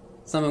guy.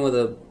 Something with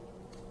a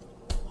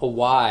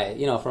Y.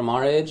 From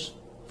our age?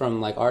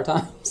 From, our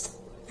times?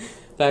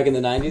 Back in the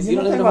 90s. You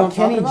don't even know what I'm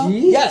talking about?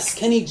 Kenny G? Yes,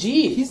 Kenny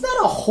G. He's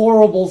not a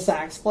horrible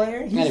sax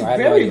player. He's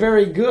very,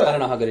 very good. I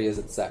don't know how good he is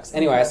at sax.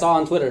 Anyway, I saw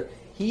on Twitter...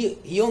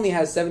 He only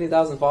has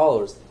 70,000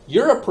 followers.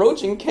 You're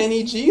approaching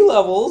Kenny G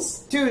levels,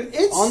 dude.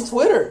 It's on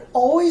Twitter.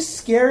 Always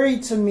scary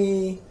to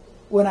me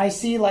when I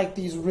see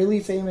these really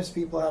famous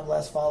people have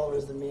less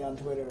followers than me on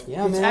Twitter.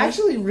 Yeah, it's man.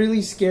 actually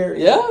really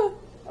scary. Yeah.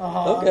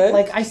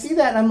 Okay. I see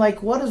that and I'm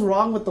like, what is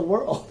wrong with the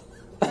world?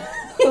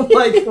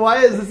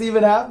 Why is this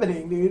even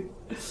happening, dude?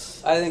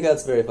 I think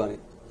that's very funny.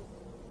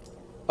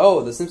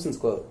 Oh, the Simpsons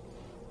quote.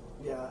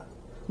 Yeah.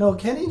 No,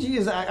 Kenny G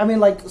is...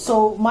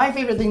 so my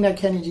favorite thing that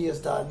Kenny G has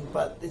done,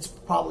 but it's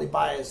probably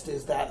biased,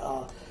 is that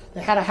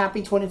they had a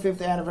happy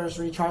 25th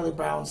anniversary Charlie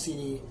Brown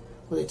CD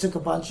where they took a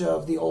bunch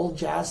of the old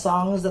jazz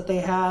songs that they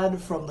had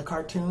from the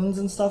cartoons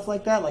and stuff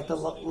like that, like the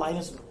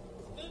Linus...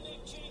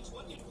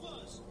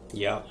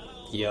 Yep,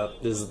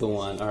 this is the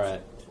one. All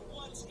right.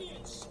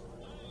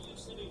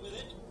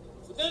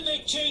 Then they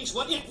changed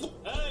what it...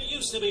 I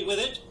used to be with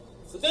it.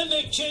 But then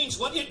they changed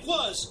what it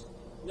was.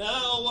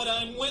 Now what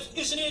I'm with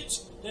isn't it,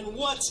 and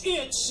what's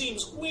it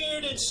seems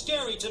weird and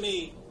scary to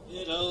me.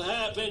 It'll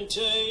happen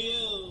to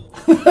you.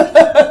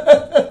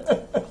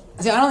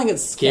 See, I don't think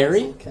it's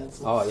scary.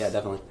 Cancel. Oh, yeah,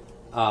 definitely.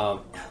 I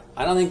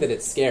don't think that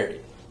it's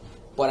scary.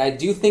 But I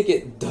do think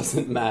it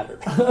doesn't matter.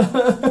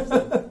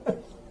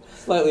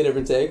 Slightly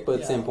different take,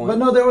 but same point. But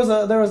no, there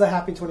was a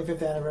happy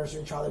 25th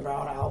anniversary Charlie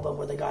Brown album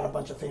where they got a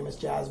bunch of famous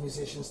jazz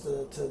musicians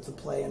to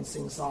play and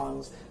sing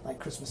songs like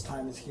Christmas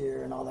Time Is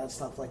Here and all that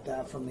stuff like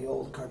that from the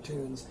old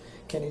cartoons.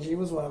 Kenny G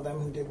was one of them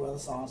who did one of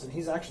the songs, and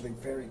he's actually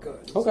very good.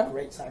 He's a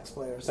great sax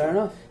player. So fair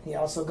enough. He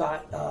also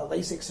got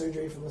LASIK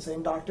surgery from the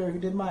same doctor who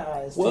did my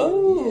eyes.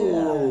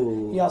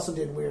 Whoa! Yeah. He also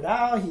did Weird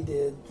Al. He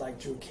did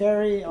Drew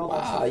Carey. All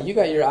that stuff. You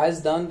got your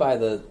eyes done by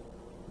the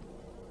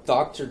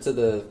doctor to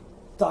the...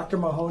 Dr.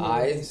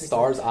 Mahoney.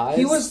 Star's eyes?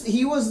 He was,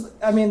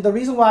 the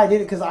reason why I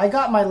did it, because I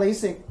got my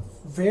LASIK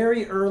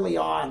very early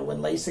on when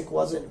LASIK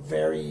wasn't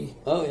very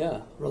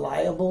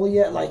reliable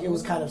yet. It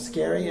was kind of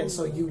scary, and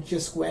so you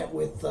just went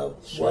with the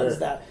ones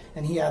that,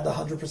 and he had the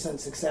 100%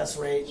 success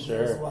rate. He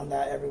was the one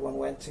that everyone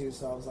went to,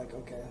 so I was like,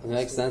 okay. That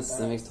makes sense.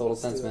 That makes total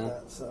sense, man.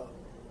 So,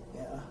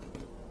 yeah.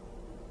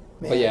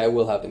 But yeah, it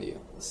will happen to you.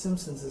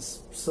 Simpsons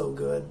is so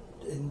good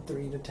in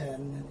 3 to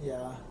 10,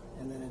 yeah.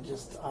 And then it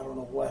just, I don't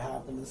know what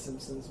happened to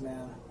Simpsons,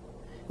 man.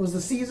 It was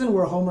the season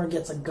where Homer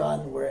gets a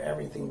gun where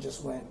everything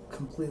just went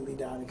completely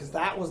down. Because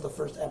that was the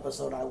first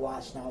episode I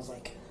watched, and I was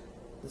like,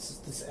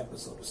 this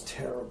episode is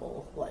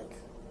terrible.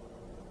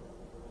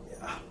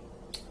 Yeah.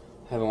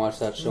 Haven't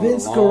watched that show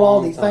Vince in a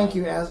long Guaraldi, time. thank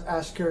you,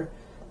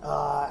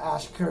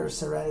 Ashker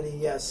Serenity.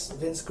 Yes,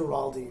 Vince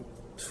Guaraldi.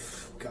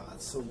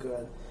 God, so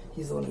good.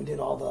 He's the one who did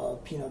all the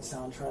Peanut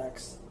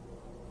soundtracks.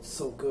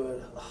 So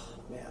good. Oh,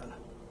 man.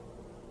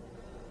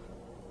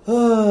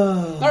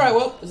 All right,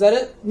 well, is that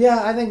it?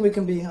 Yeah, I think we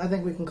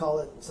can call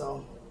it.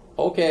 So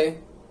okay.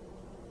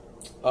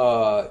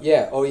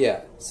 Yeah. Oh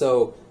yeah.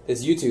 So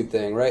this YouTube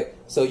thing, right?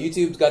 So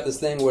YouTube's got this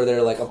thing where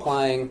they're like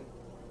applying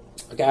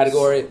a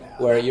category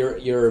where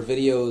your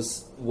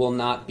videos will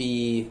not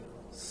be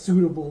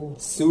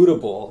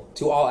suitable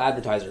to all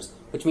advertisers,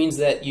 which means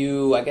that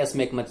you, I guess,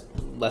 make much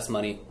less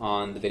money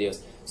on the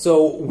videos.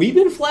 So we've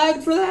been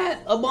flagged for that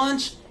a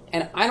bunch,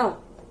 and I don't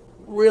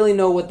really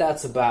know what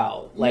that's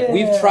about. Like,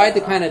 we've tried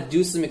to kind of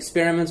do some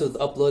experiments with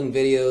uploading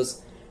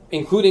videos,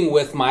 including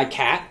with my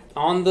cat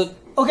on the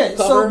Okay,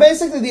 cover. so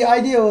basically the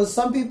idea was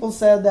some people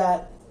said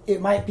that it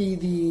might be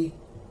the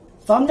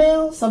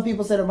thumbnail, some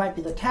people said it might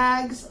be the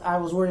tags. I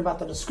was worried about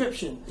the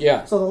description.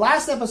 Yeah. So the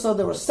last episode,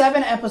 there were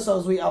 7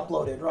 episodes we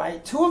uploaded,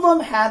 right? 2 of them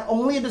had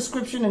only a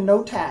description and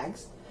no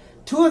tags.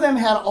 2 of them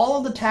had all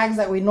of the tags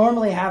that we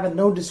normally have and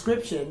no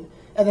description.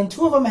 And then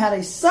 2 of them had a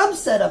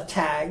subset of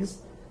tags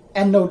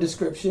and no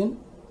description.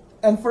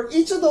 And for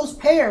each of those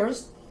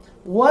pairs,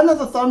 one of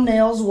the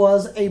thumbnails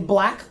was a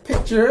black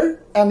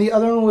picture and the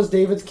other one was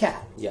David's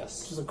cat.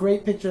 Yes. Which is a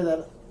great picture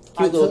that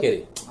Cute little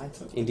kitty. I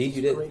took. Indeed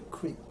you did.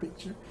 Great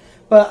picture.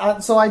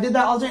 But so I did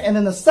that alternate, and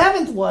then the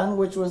 7th one,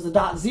 which was the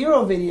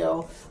 .0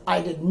 video,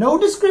 I did no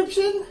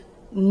description,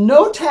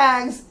 no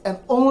tags, and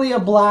only a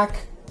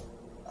black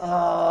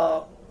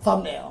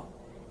thumbnail.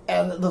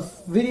 And the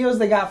videos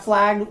that got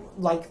flagged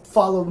like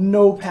followed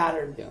no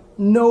pattern. Yeah.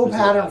 No There's no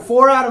pattern. pattern.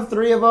 4 out of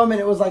 3 of them, and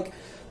it was like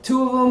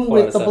 2 of them 4 out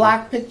with of the 7.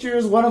 black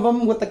pictures, 1 of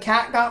them with the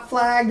cat got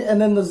flagged,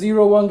 and then the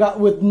 0 one got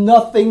with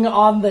nothing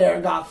on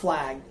there got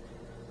flagged.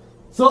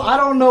 So I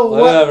don't know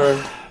Whatever.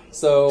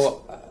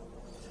 So,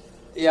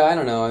 yeah, I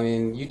don't know. I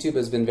mean, YouTube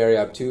has been very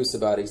obtuse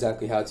about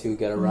exactly how to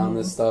get around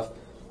this stuff.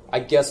 I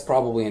guess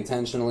probably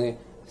intentionally.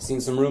 I've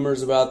seen some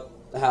rumors about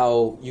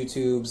how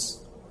YouTube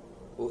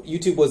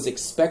was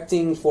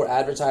expecting for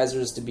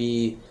advertisers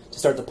to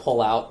start to pull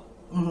out.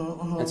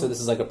 And so this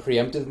is like a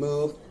preemptive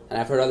move. And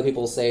I've heard other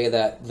people say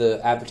that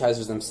the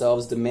advertisers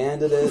themselves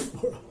demanded it.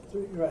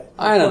 Right.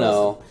 I don't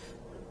know.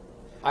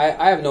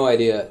 I have no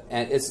idea,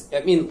 and this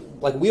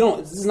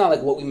is not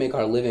like what we make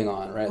our living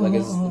on, right? Like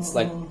it's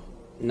like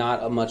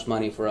not much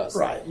money for us,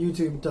 Right.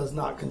 YouTube does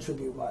not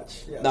contribute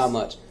much. Yes. Not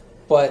much,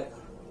 but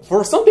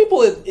for some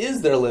people it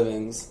is their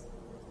livings,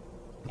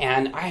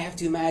 and I have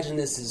to imagine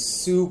this is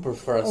super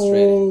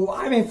frustrating. Oh,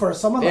 I mean, for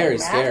someone Very like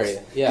Max, scary,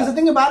 yeah. Because the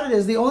thing about it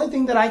is, the only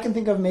thing that I can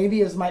think of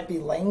maybe might be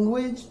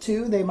language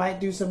too. They might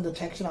do some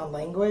detection on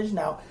language.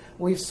 Now,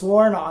 we've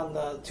sworn on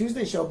the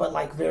Tuesday show, but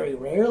like very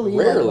rarely,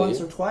 like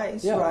once or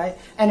twice, yeah. right?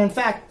 And in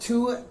fact,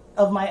 2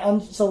 of my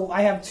so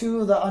I have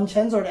 2 of the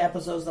Uncensored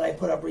episodes that I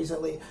put up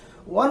recently.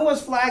 One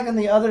was flagged and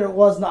the other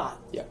was not.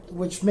 Yeah.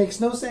 Which makes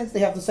no sense.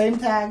 They have the same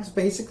tags,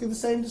 basically the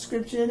same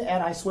description,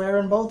 and I swear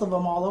in both of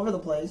them all over the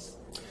place.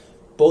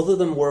 Both of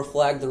them were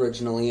flagged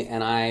originally,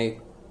 and I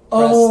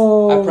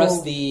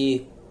pressed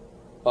the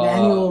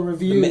manual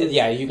review.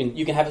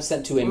 You can have it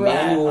sent to a Right,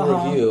 manual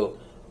review.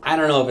 I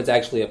don't know if it's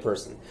actually a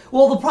person.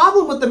 Well, the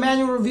problem with the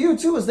manual review,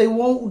 too, is they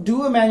won't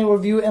do a manual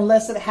review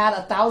unless it had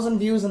 1,000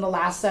 views in the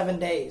last 7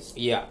 days.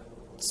 Yeah.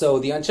 So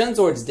the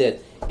Uncensored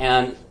did,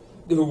 and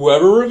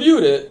whoever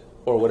reviewed it,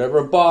 or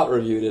whatever bot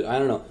reviewed it, I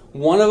don't know.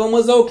 One of them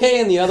was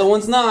okay and the other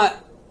one's not.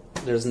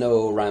 There's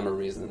no rhyme or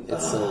reason.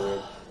 It's so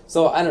weird.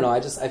 So I don't know. I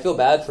feel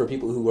bad for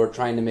people who are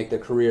trying to make their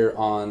career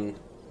on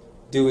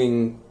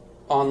doing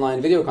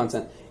online video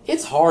content.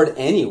 It's hard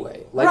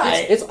anyway. Like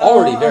Right. it's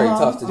already very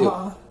tough to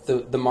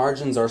do. The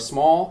margins are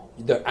small.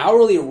 The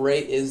hourly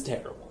rate is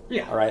terrible.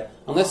 Yeah. All right.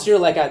 Unless you're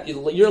like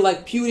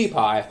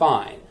PewDiePie,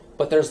 fine.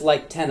 But there's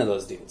like 10 of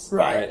those dudes.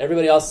 Right.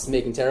 Everybody else is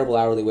making terrible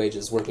hourly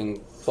wages,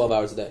 working 12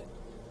 hours a day.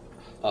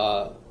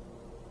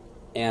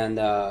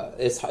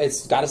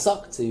 It's got to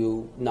suck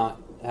to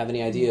not have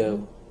any idea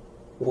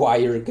why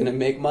you're going to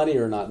make money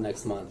or not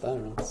next month. I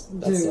don't know.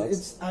 That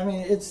sucks.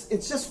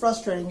 It's just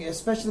frustrating,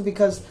 especially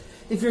because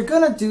if you're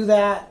gonna do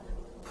that,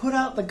 put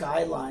out the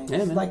guidelines.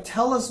 Yeah, man. Like,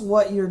 tell us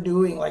what you're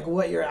doing, like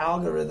what your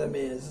algorithm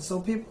is,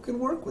 so people can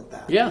work with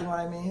that. Yeah. You know what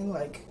I mean?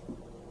 Like,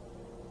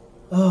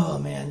 oh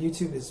man,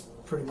 YouTube is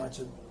pretty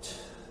much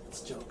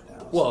it's a joke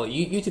now. Well,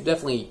 YouTube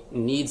definitely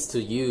needs to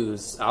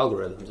use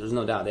algorithms. There's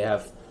no doubt.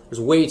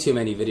 There's way too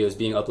many videos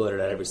being uploaded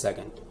at every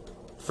second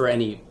for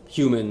any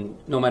human,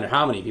 no matter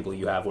how many people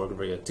you have working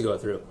for you, to go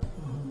through.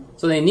 Mm-hmm.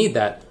 So they need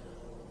that.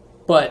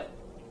 But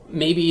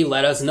maybe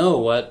let us know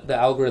what the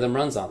algorithm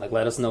runs on. Like,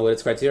 let us know what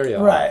its criteria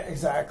are. Right,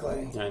 exactly.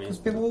 You know what I mean? Because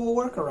people will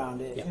work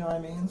around it. Yeah. You know what I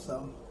mean?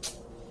 So,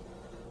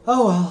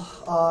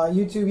 oh well,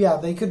 YouTube. Yeah,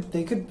 they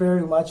could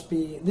very much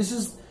be.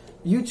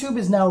 YouTube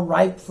is now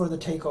ripe for the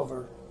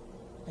takeover.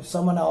 If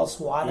someone else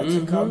wanted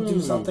to come do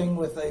something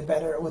with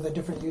a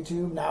different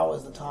YouTube, now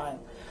is the time.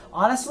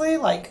 Honestly,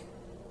 like,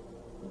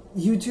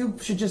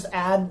 YouTube should just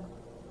add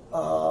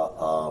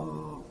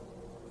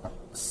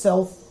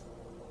self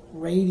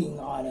rating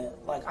on it.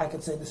 Like, I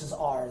could say this is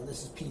R,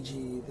 this is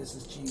PG, this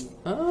is G.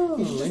 Oh,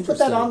 you should just put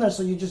that on there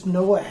so you just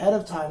know ahead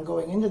of time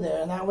going into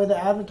there, and that way the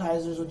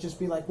advertisers would just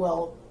be like,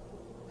 well,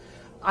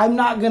 I'm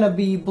not going to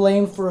be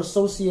blamed for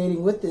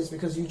associating with this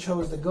because you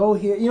chose to go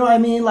here. You know what I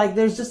mean? Like,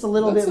 there's just a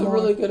little That's bit a more.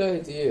 really good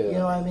idea. You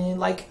know what I mean?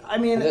 Like,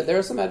 There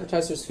are some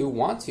advertisers who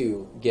want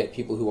to get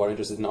people who are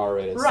interested in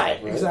R-rated Right,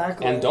 stuff, right?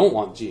 exactly. And don't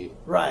want G.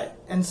 Right.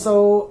 And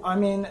so, I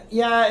mean,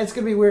 yeah, it's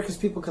going to be weird because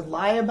people could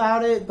lie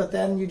about it, but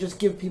then you just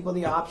give people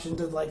the option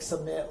to, like,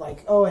 submit,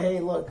 like, oh, hey,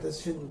 look,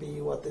 this shouldn't be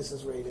what this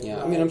is rated. Yeah,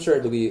 right? I mean, I'm sure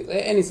it'll be...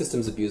 Any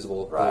system's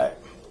abusable. Right.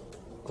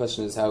 The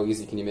question is, how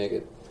easy can you make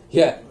it?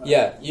 Yeah,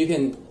 you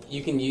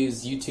can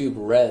use YouTube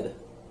Red,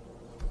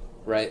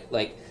 right?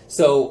 Like,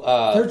 so...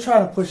 They're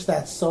trying to push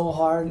that so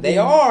hard. They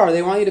are!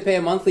 They want you to pay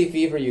a monthly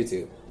fee for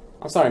YouTube.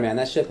 I'm sorry, man,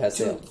 that ship has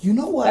sailed. You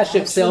know what? That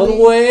ship actually- sailed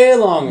way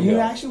long ago. You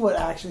know what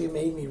actually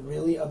made me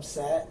really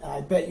upset, and I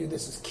bet you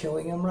this is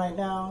killing him right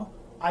now.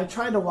 I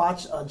tried to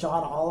watch a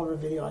John Oliver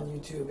video on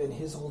YouTube, and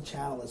his whole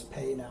channel is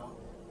pay now.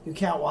 You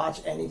can't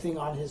watch anything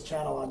on his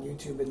channel on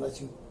YouTube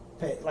unless you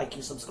pay, like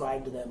you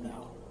subscribe to them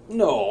now.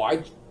 No,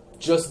 I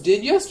just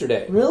did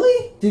yesterday.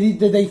 Really? Did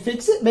they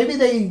fix it? Maybe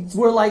they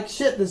were like,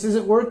 shit, this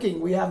isn't working.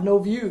 We have no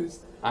views.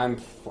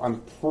 I'm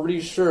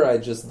pretty sure I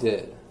just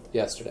did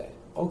yesterday.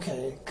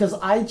 Okay, because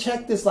I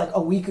checked this like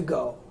a week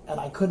ago, and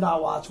I could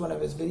not watch one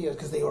of his videos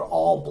because they were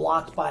all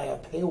blocked by a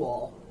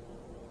paywall.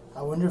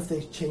 I wonder if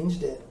they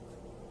changed it.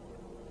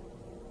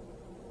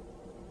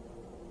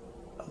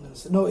 I'm gonna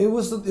say, no, it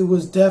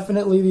was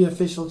definitely the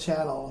official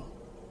channel.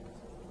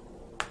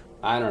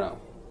 I don't know.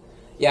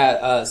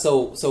 Yeah,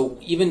 so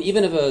even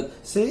if a...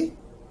 See?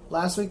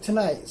 Last week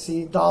tonight,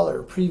 see,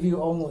 $1, preview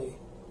only,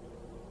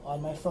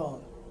 on my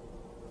phone.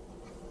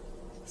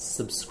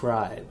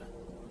 Subscribe.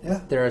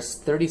 Yeah? There are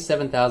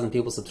 37,000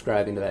 people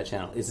subscribing to that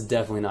channel. It's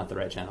definitely not the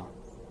right channel.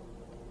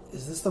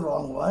 Is this the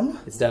wrong one?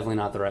 It's definitely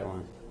not the right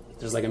one.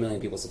 There's like 1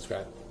 million people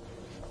subscribed.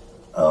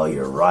 Oh,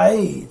 you're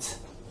right.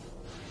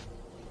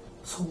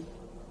 So,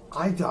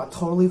 I got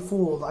totally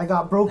fooled. I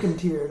got broken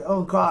tiered.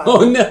 Oh, God.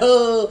 Oh,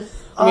 no!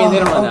 I mean, they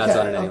don't run ads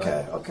on it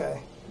anyway.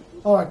 Okay.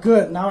 All right,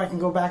 good. Now I can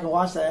go back and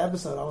watch that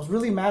episode. I was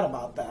really mad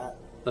about that.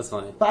 That's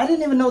funny. But I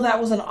didn't even know that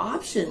was an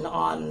option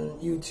on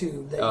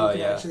YouTube, that you can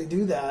yeah. actually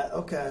do that.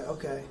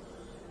 Okay.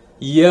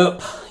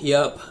 Yep.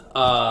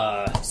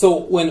 So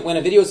when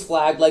a video is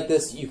flagged like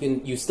this,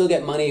 you still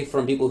get money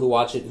from people who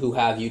watch it who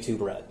have YouTube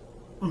Red.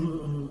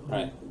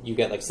 Right? You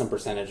get like some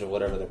percentage of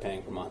whatever they're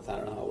paying per month. I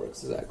don't know how it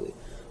works exactly.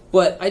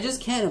 But I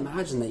just can't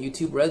imagine that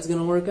YouTube Red's going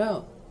to work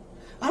out.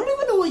 I don't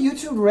even know what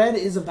YouTube Red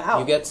is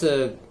about.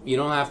 You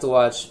don't have to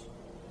watch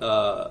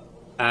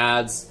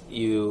ads.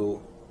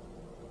 You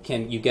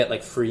get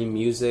like free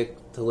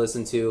music to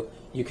listen to.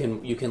 You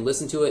can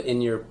listen to it in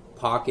your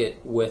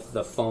pocket with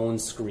the phone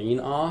screen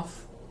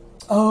off.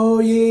 Oh,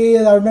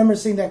 yeah, I remember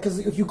seeing that, because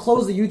if you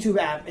close the YouTube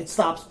app, it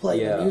stops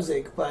playing the Yeah.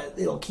 music, but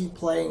it'll keep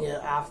playing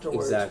it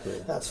afterwards. Exactly.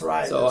 That's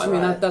right. So, that's I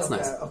mean, right. that's okay,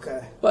 nice.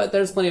 Okay. But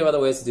there's plenty of other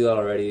ways to do that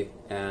already,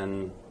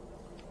 and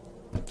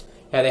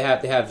yeah,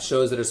 they have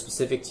shows that are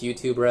specific to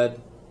YouTube Red.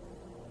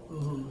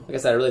 Like I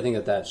said, I really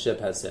think that ship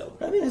has sailed.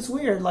 I mean, it's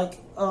weird. Like,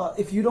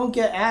 if you don't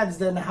get ads,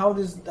 then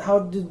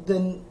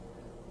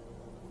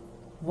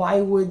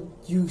why would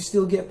you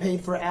still get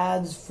paid for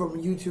ads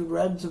from YouTube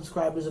Red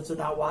subscribers if they're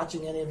not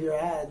watching any of your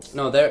ads?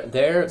 No,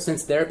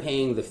 since they're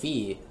paying the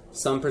fee,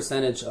 some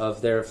percentage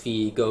of their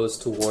fee goes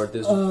toward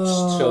the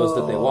shows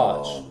that they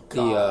watch,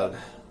 God.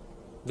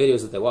 the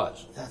videos that they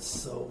watch. That's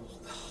so.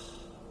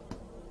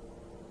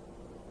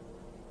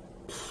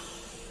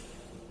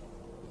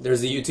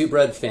 There's a YouTube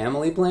Red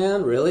family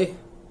plan, really?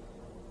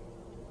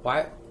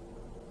 Why?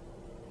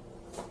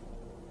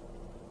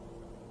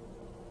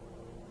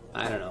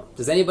 I don't know.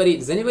 Does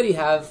anybody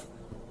have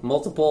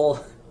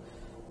multiple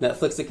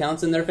Netflix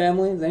accounts in their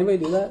family? Does anybody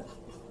do that?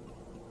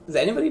 Does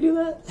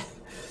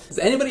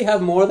anybody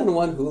have more than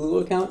one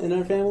Hulu account in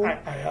their family?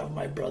 I have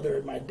my brother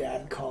and my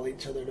dad call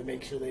each other to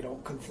make sure they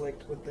don't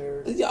conflict with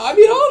their. Yeah, I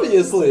mean,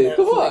 obviously. Netflix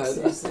Come on.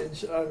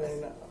 usage. I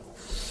mean.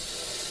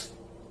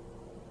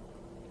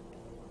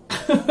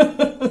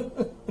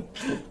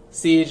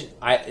 Siege,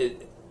 I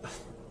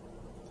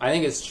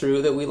think it's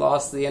true that we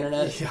lost the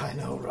internet, Yeah, I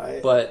know,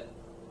 right? but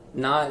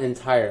not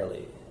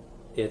entirely.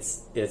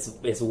 It's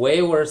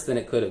way worse than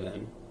it could have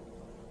been,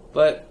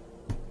 but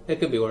it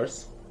could be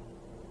worse.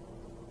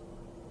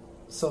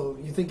 So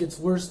you think it's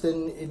worse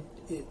than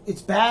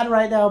it's bad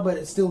right now, but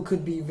it still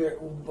could be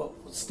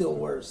still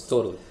worse.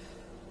 Totally.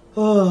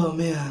 Oh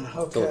man.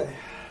 Okay. Totally.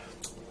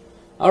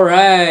 All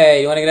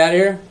right, you want to get out of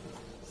here?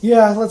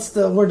 Yeah,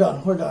 we're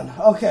done.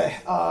 Okay,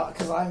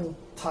 because I'm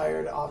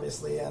tired,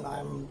 obviously, and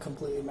I'm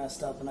completely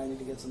messed up, and I need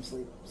to get some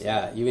sleep. So.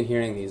 Yeah, you've been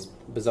hearing these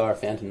bizarre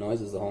phantom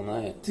noises the whole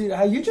night. Dude,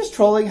 are you just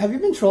trolling? Have you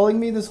been trolling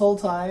me this whole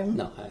time?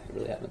 No, I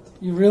really haven't.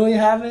 You really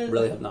haven't?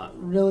 Really have not.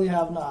 Really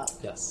have not.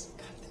 Yes.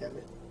 God damn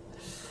it.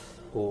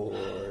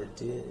 Or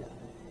did I?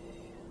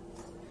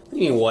 What do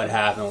you mean, what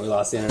happened when we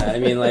lost the internet? I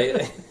mean,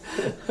 like,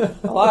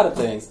 a lot of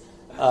things.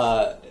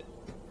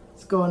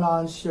 What's going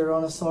on,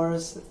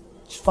 Shironosaurus?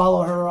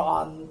 Follow her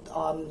on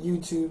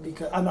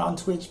YouTube on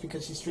Twitch,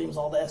 because she streams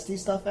all the SD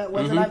stuff at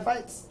Wednesday Night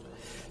Fights.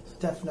 So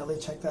definitely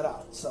check that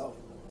out. So,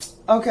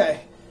 okay.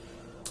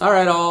 All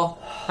right, all.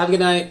 Have a good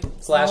night.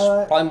 /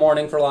 probably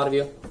morning for a lot of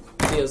you.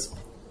 Cheers.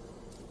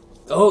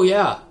 Oh,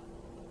 yeah.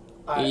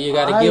 You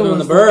got to give him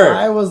the bird.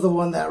 I was the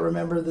one that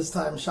remembered this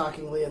time,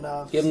 shockingly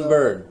enough. Give him the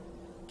bird.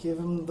 Give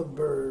him the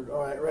bird.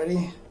 All right,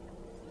 ready?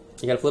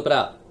 You got to flip it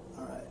out.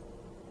 All right.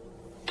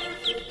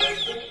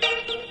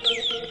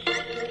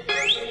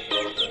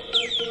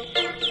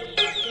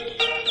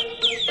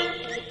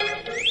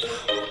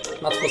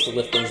 I'm not supposed to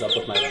lift things up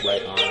with my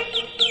right arm.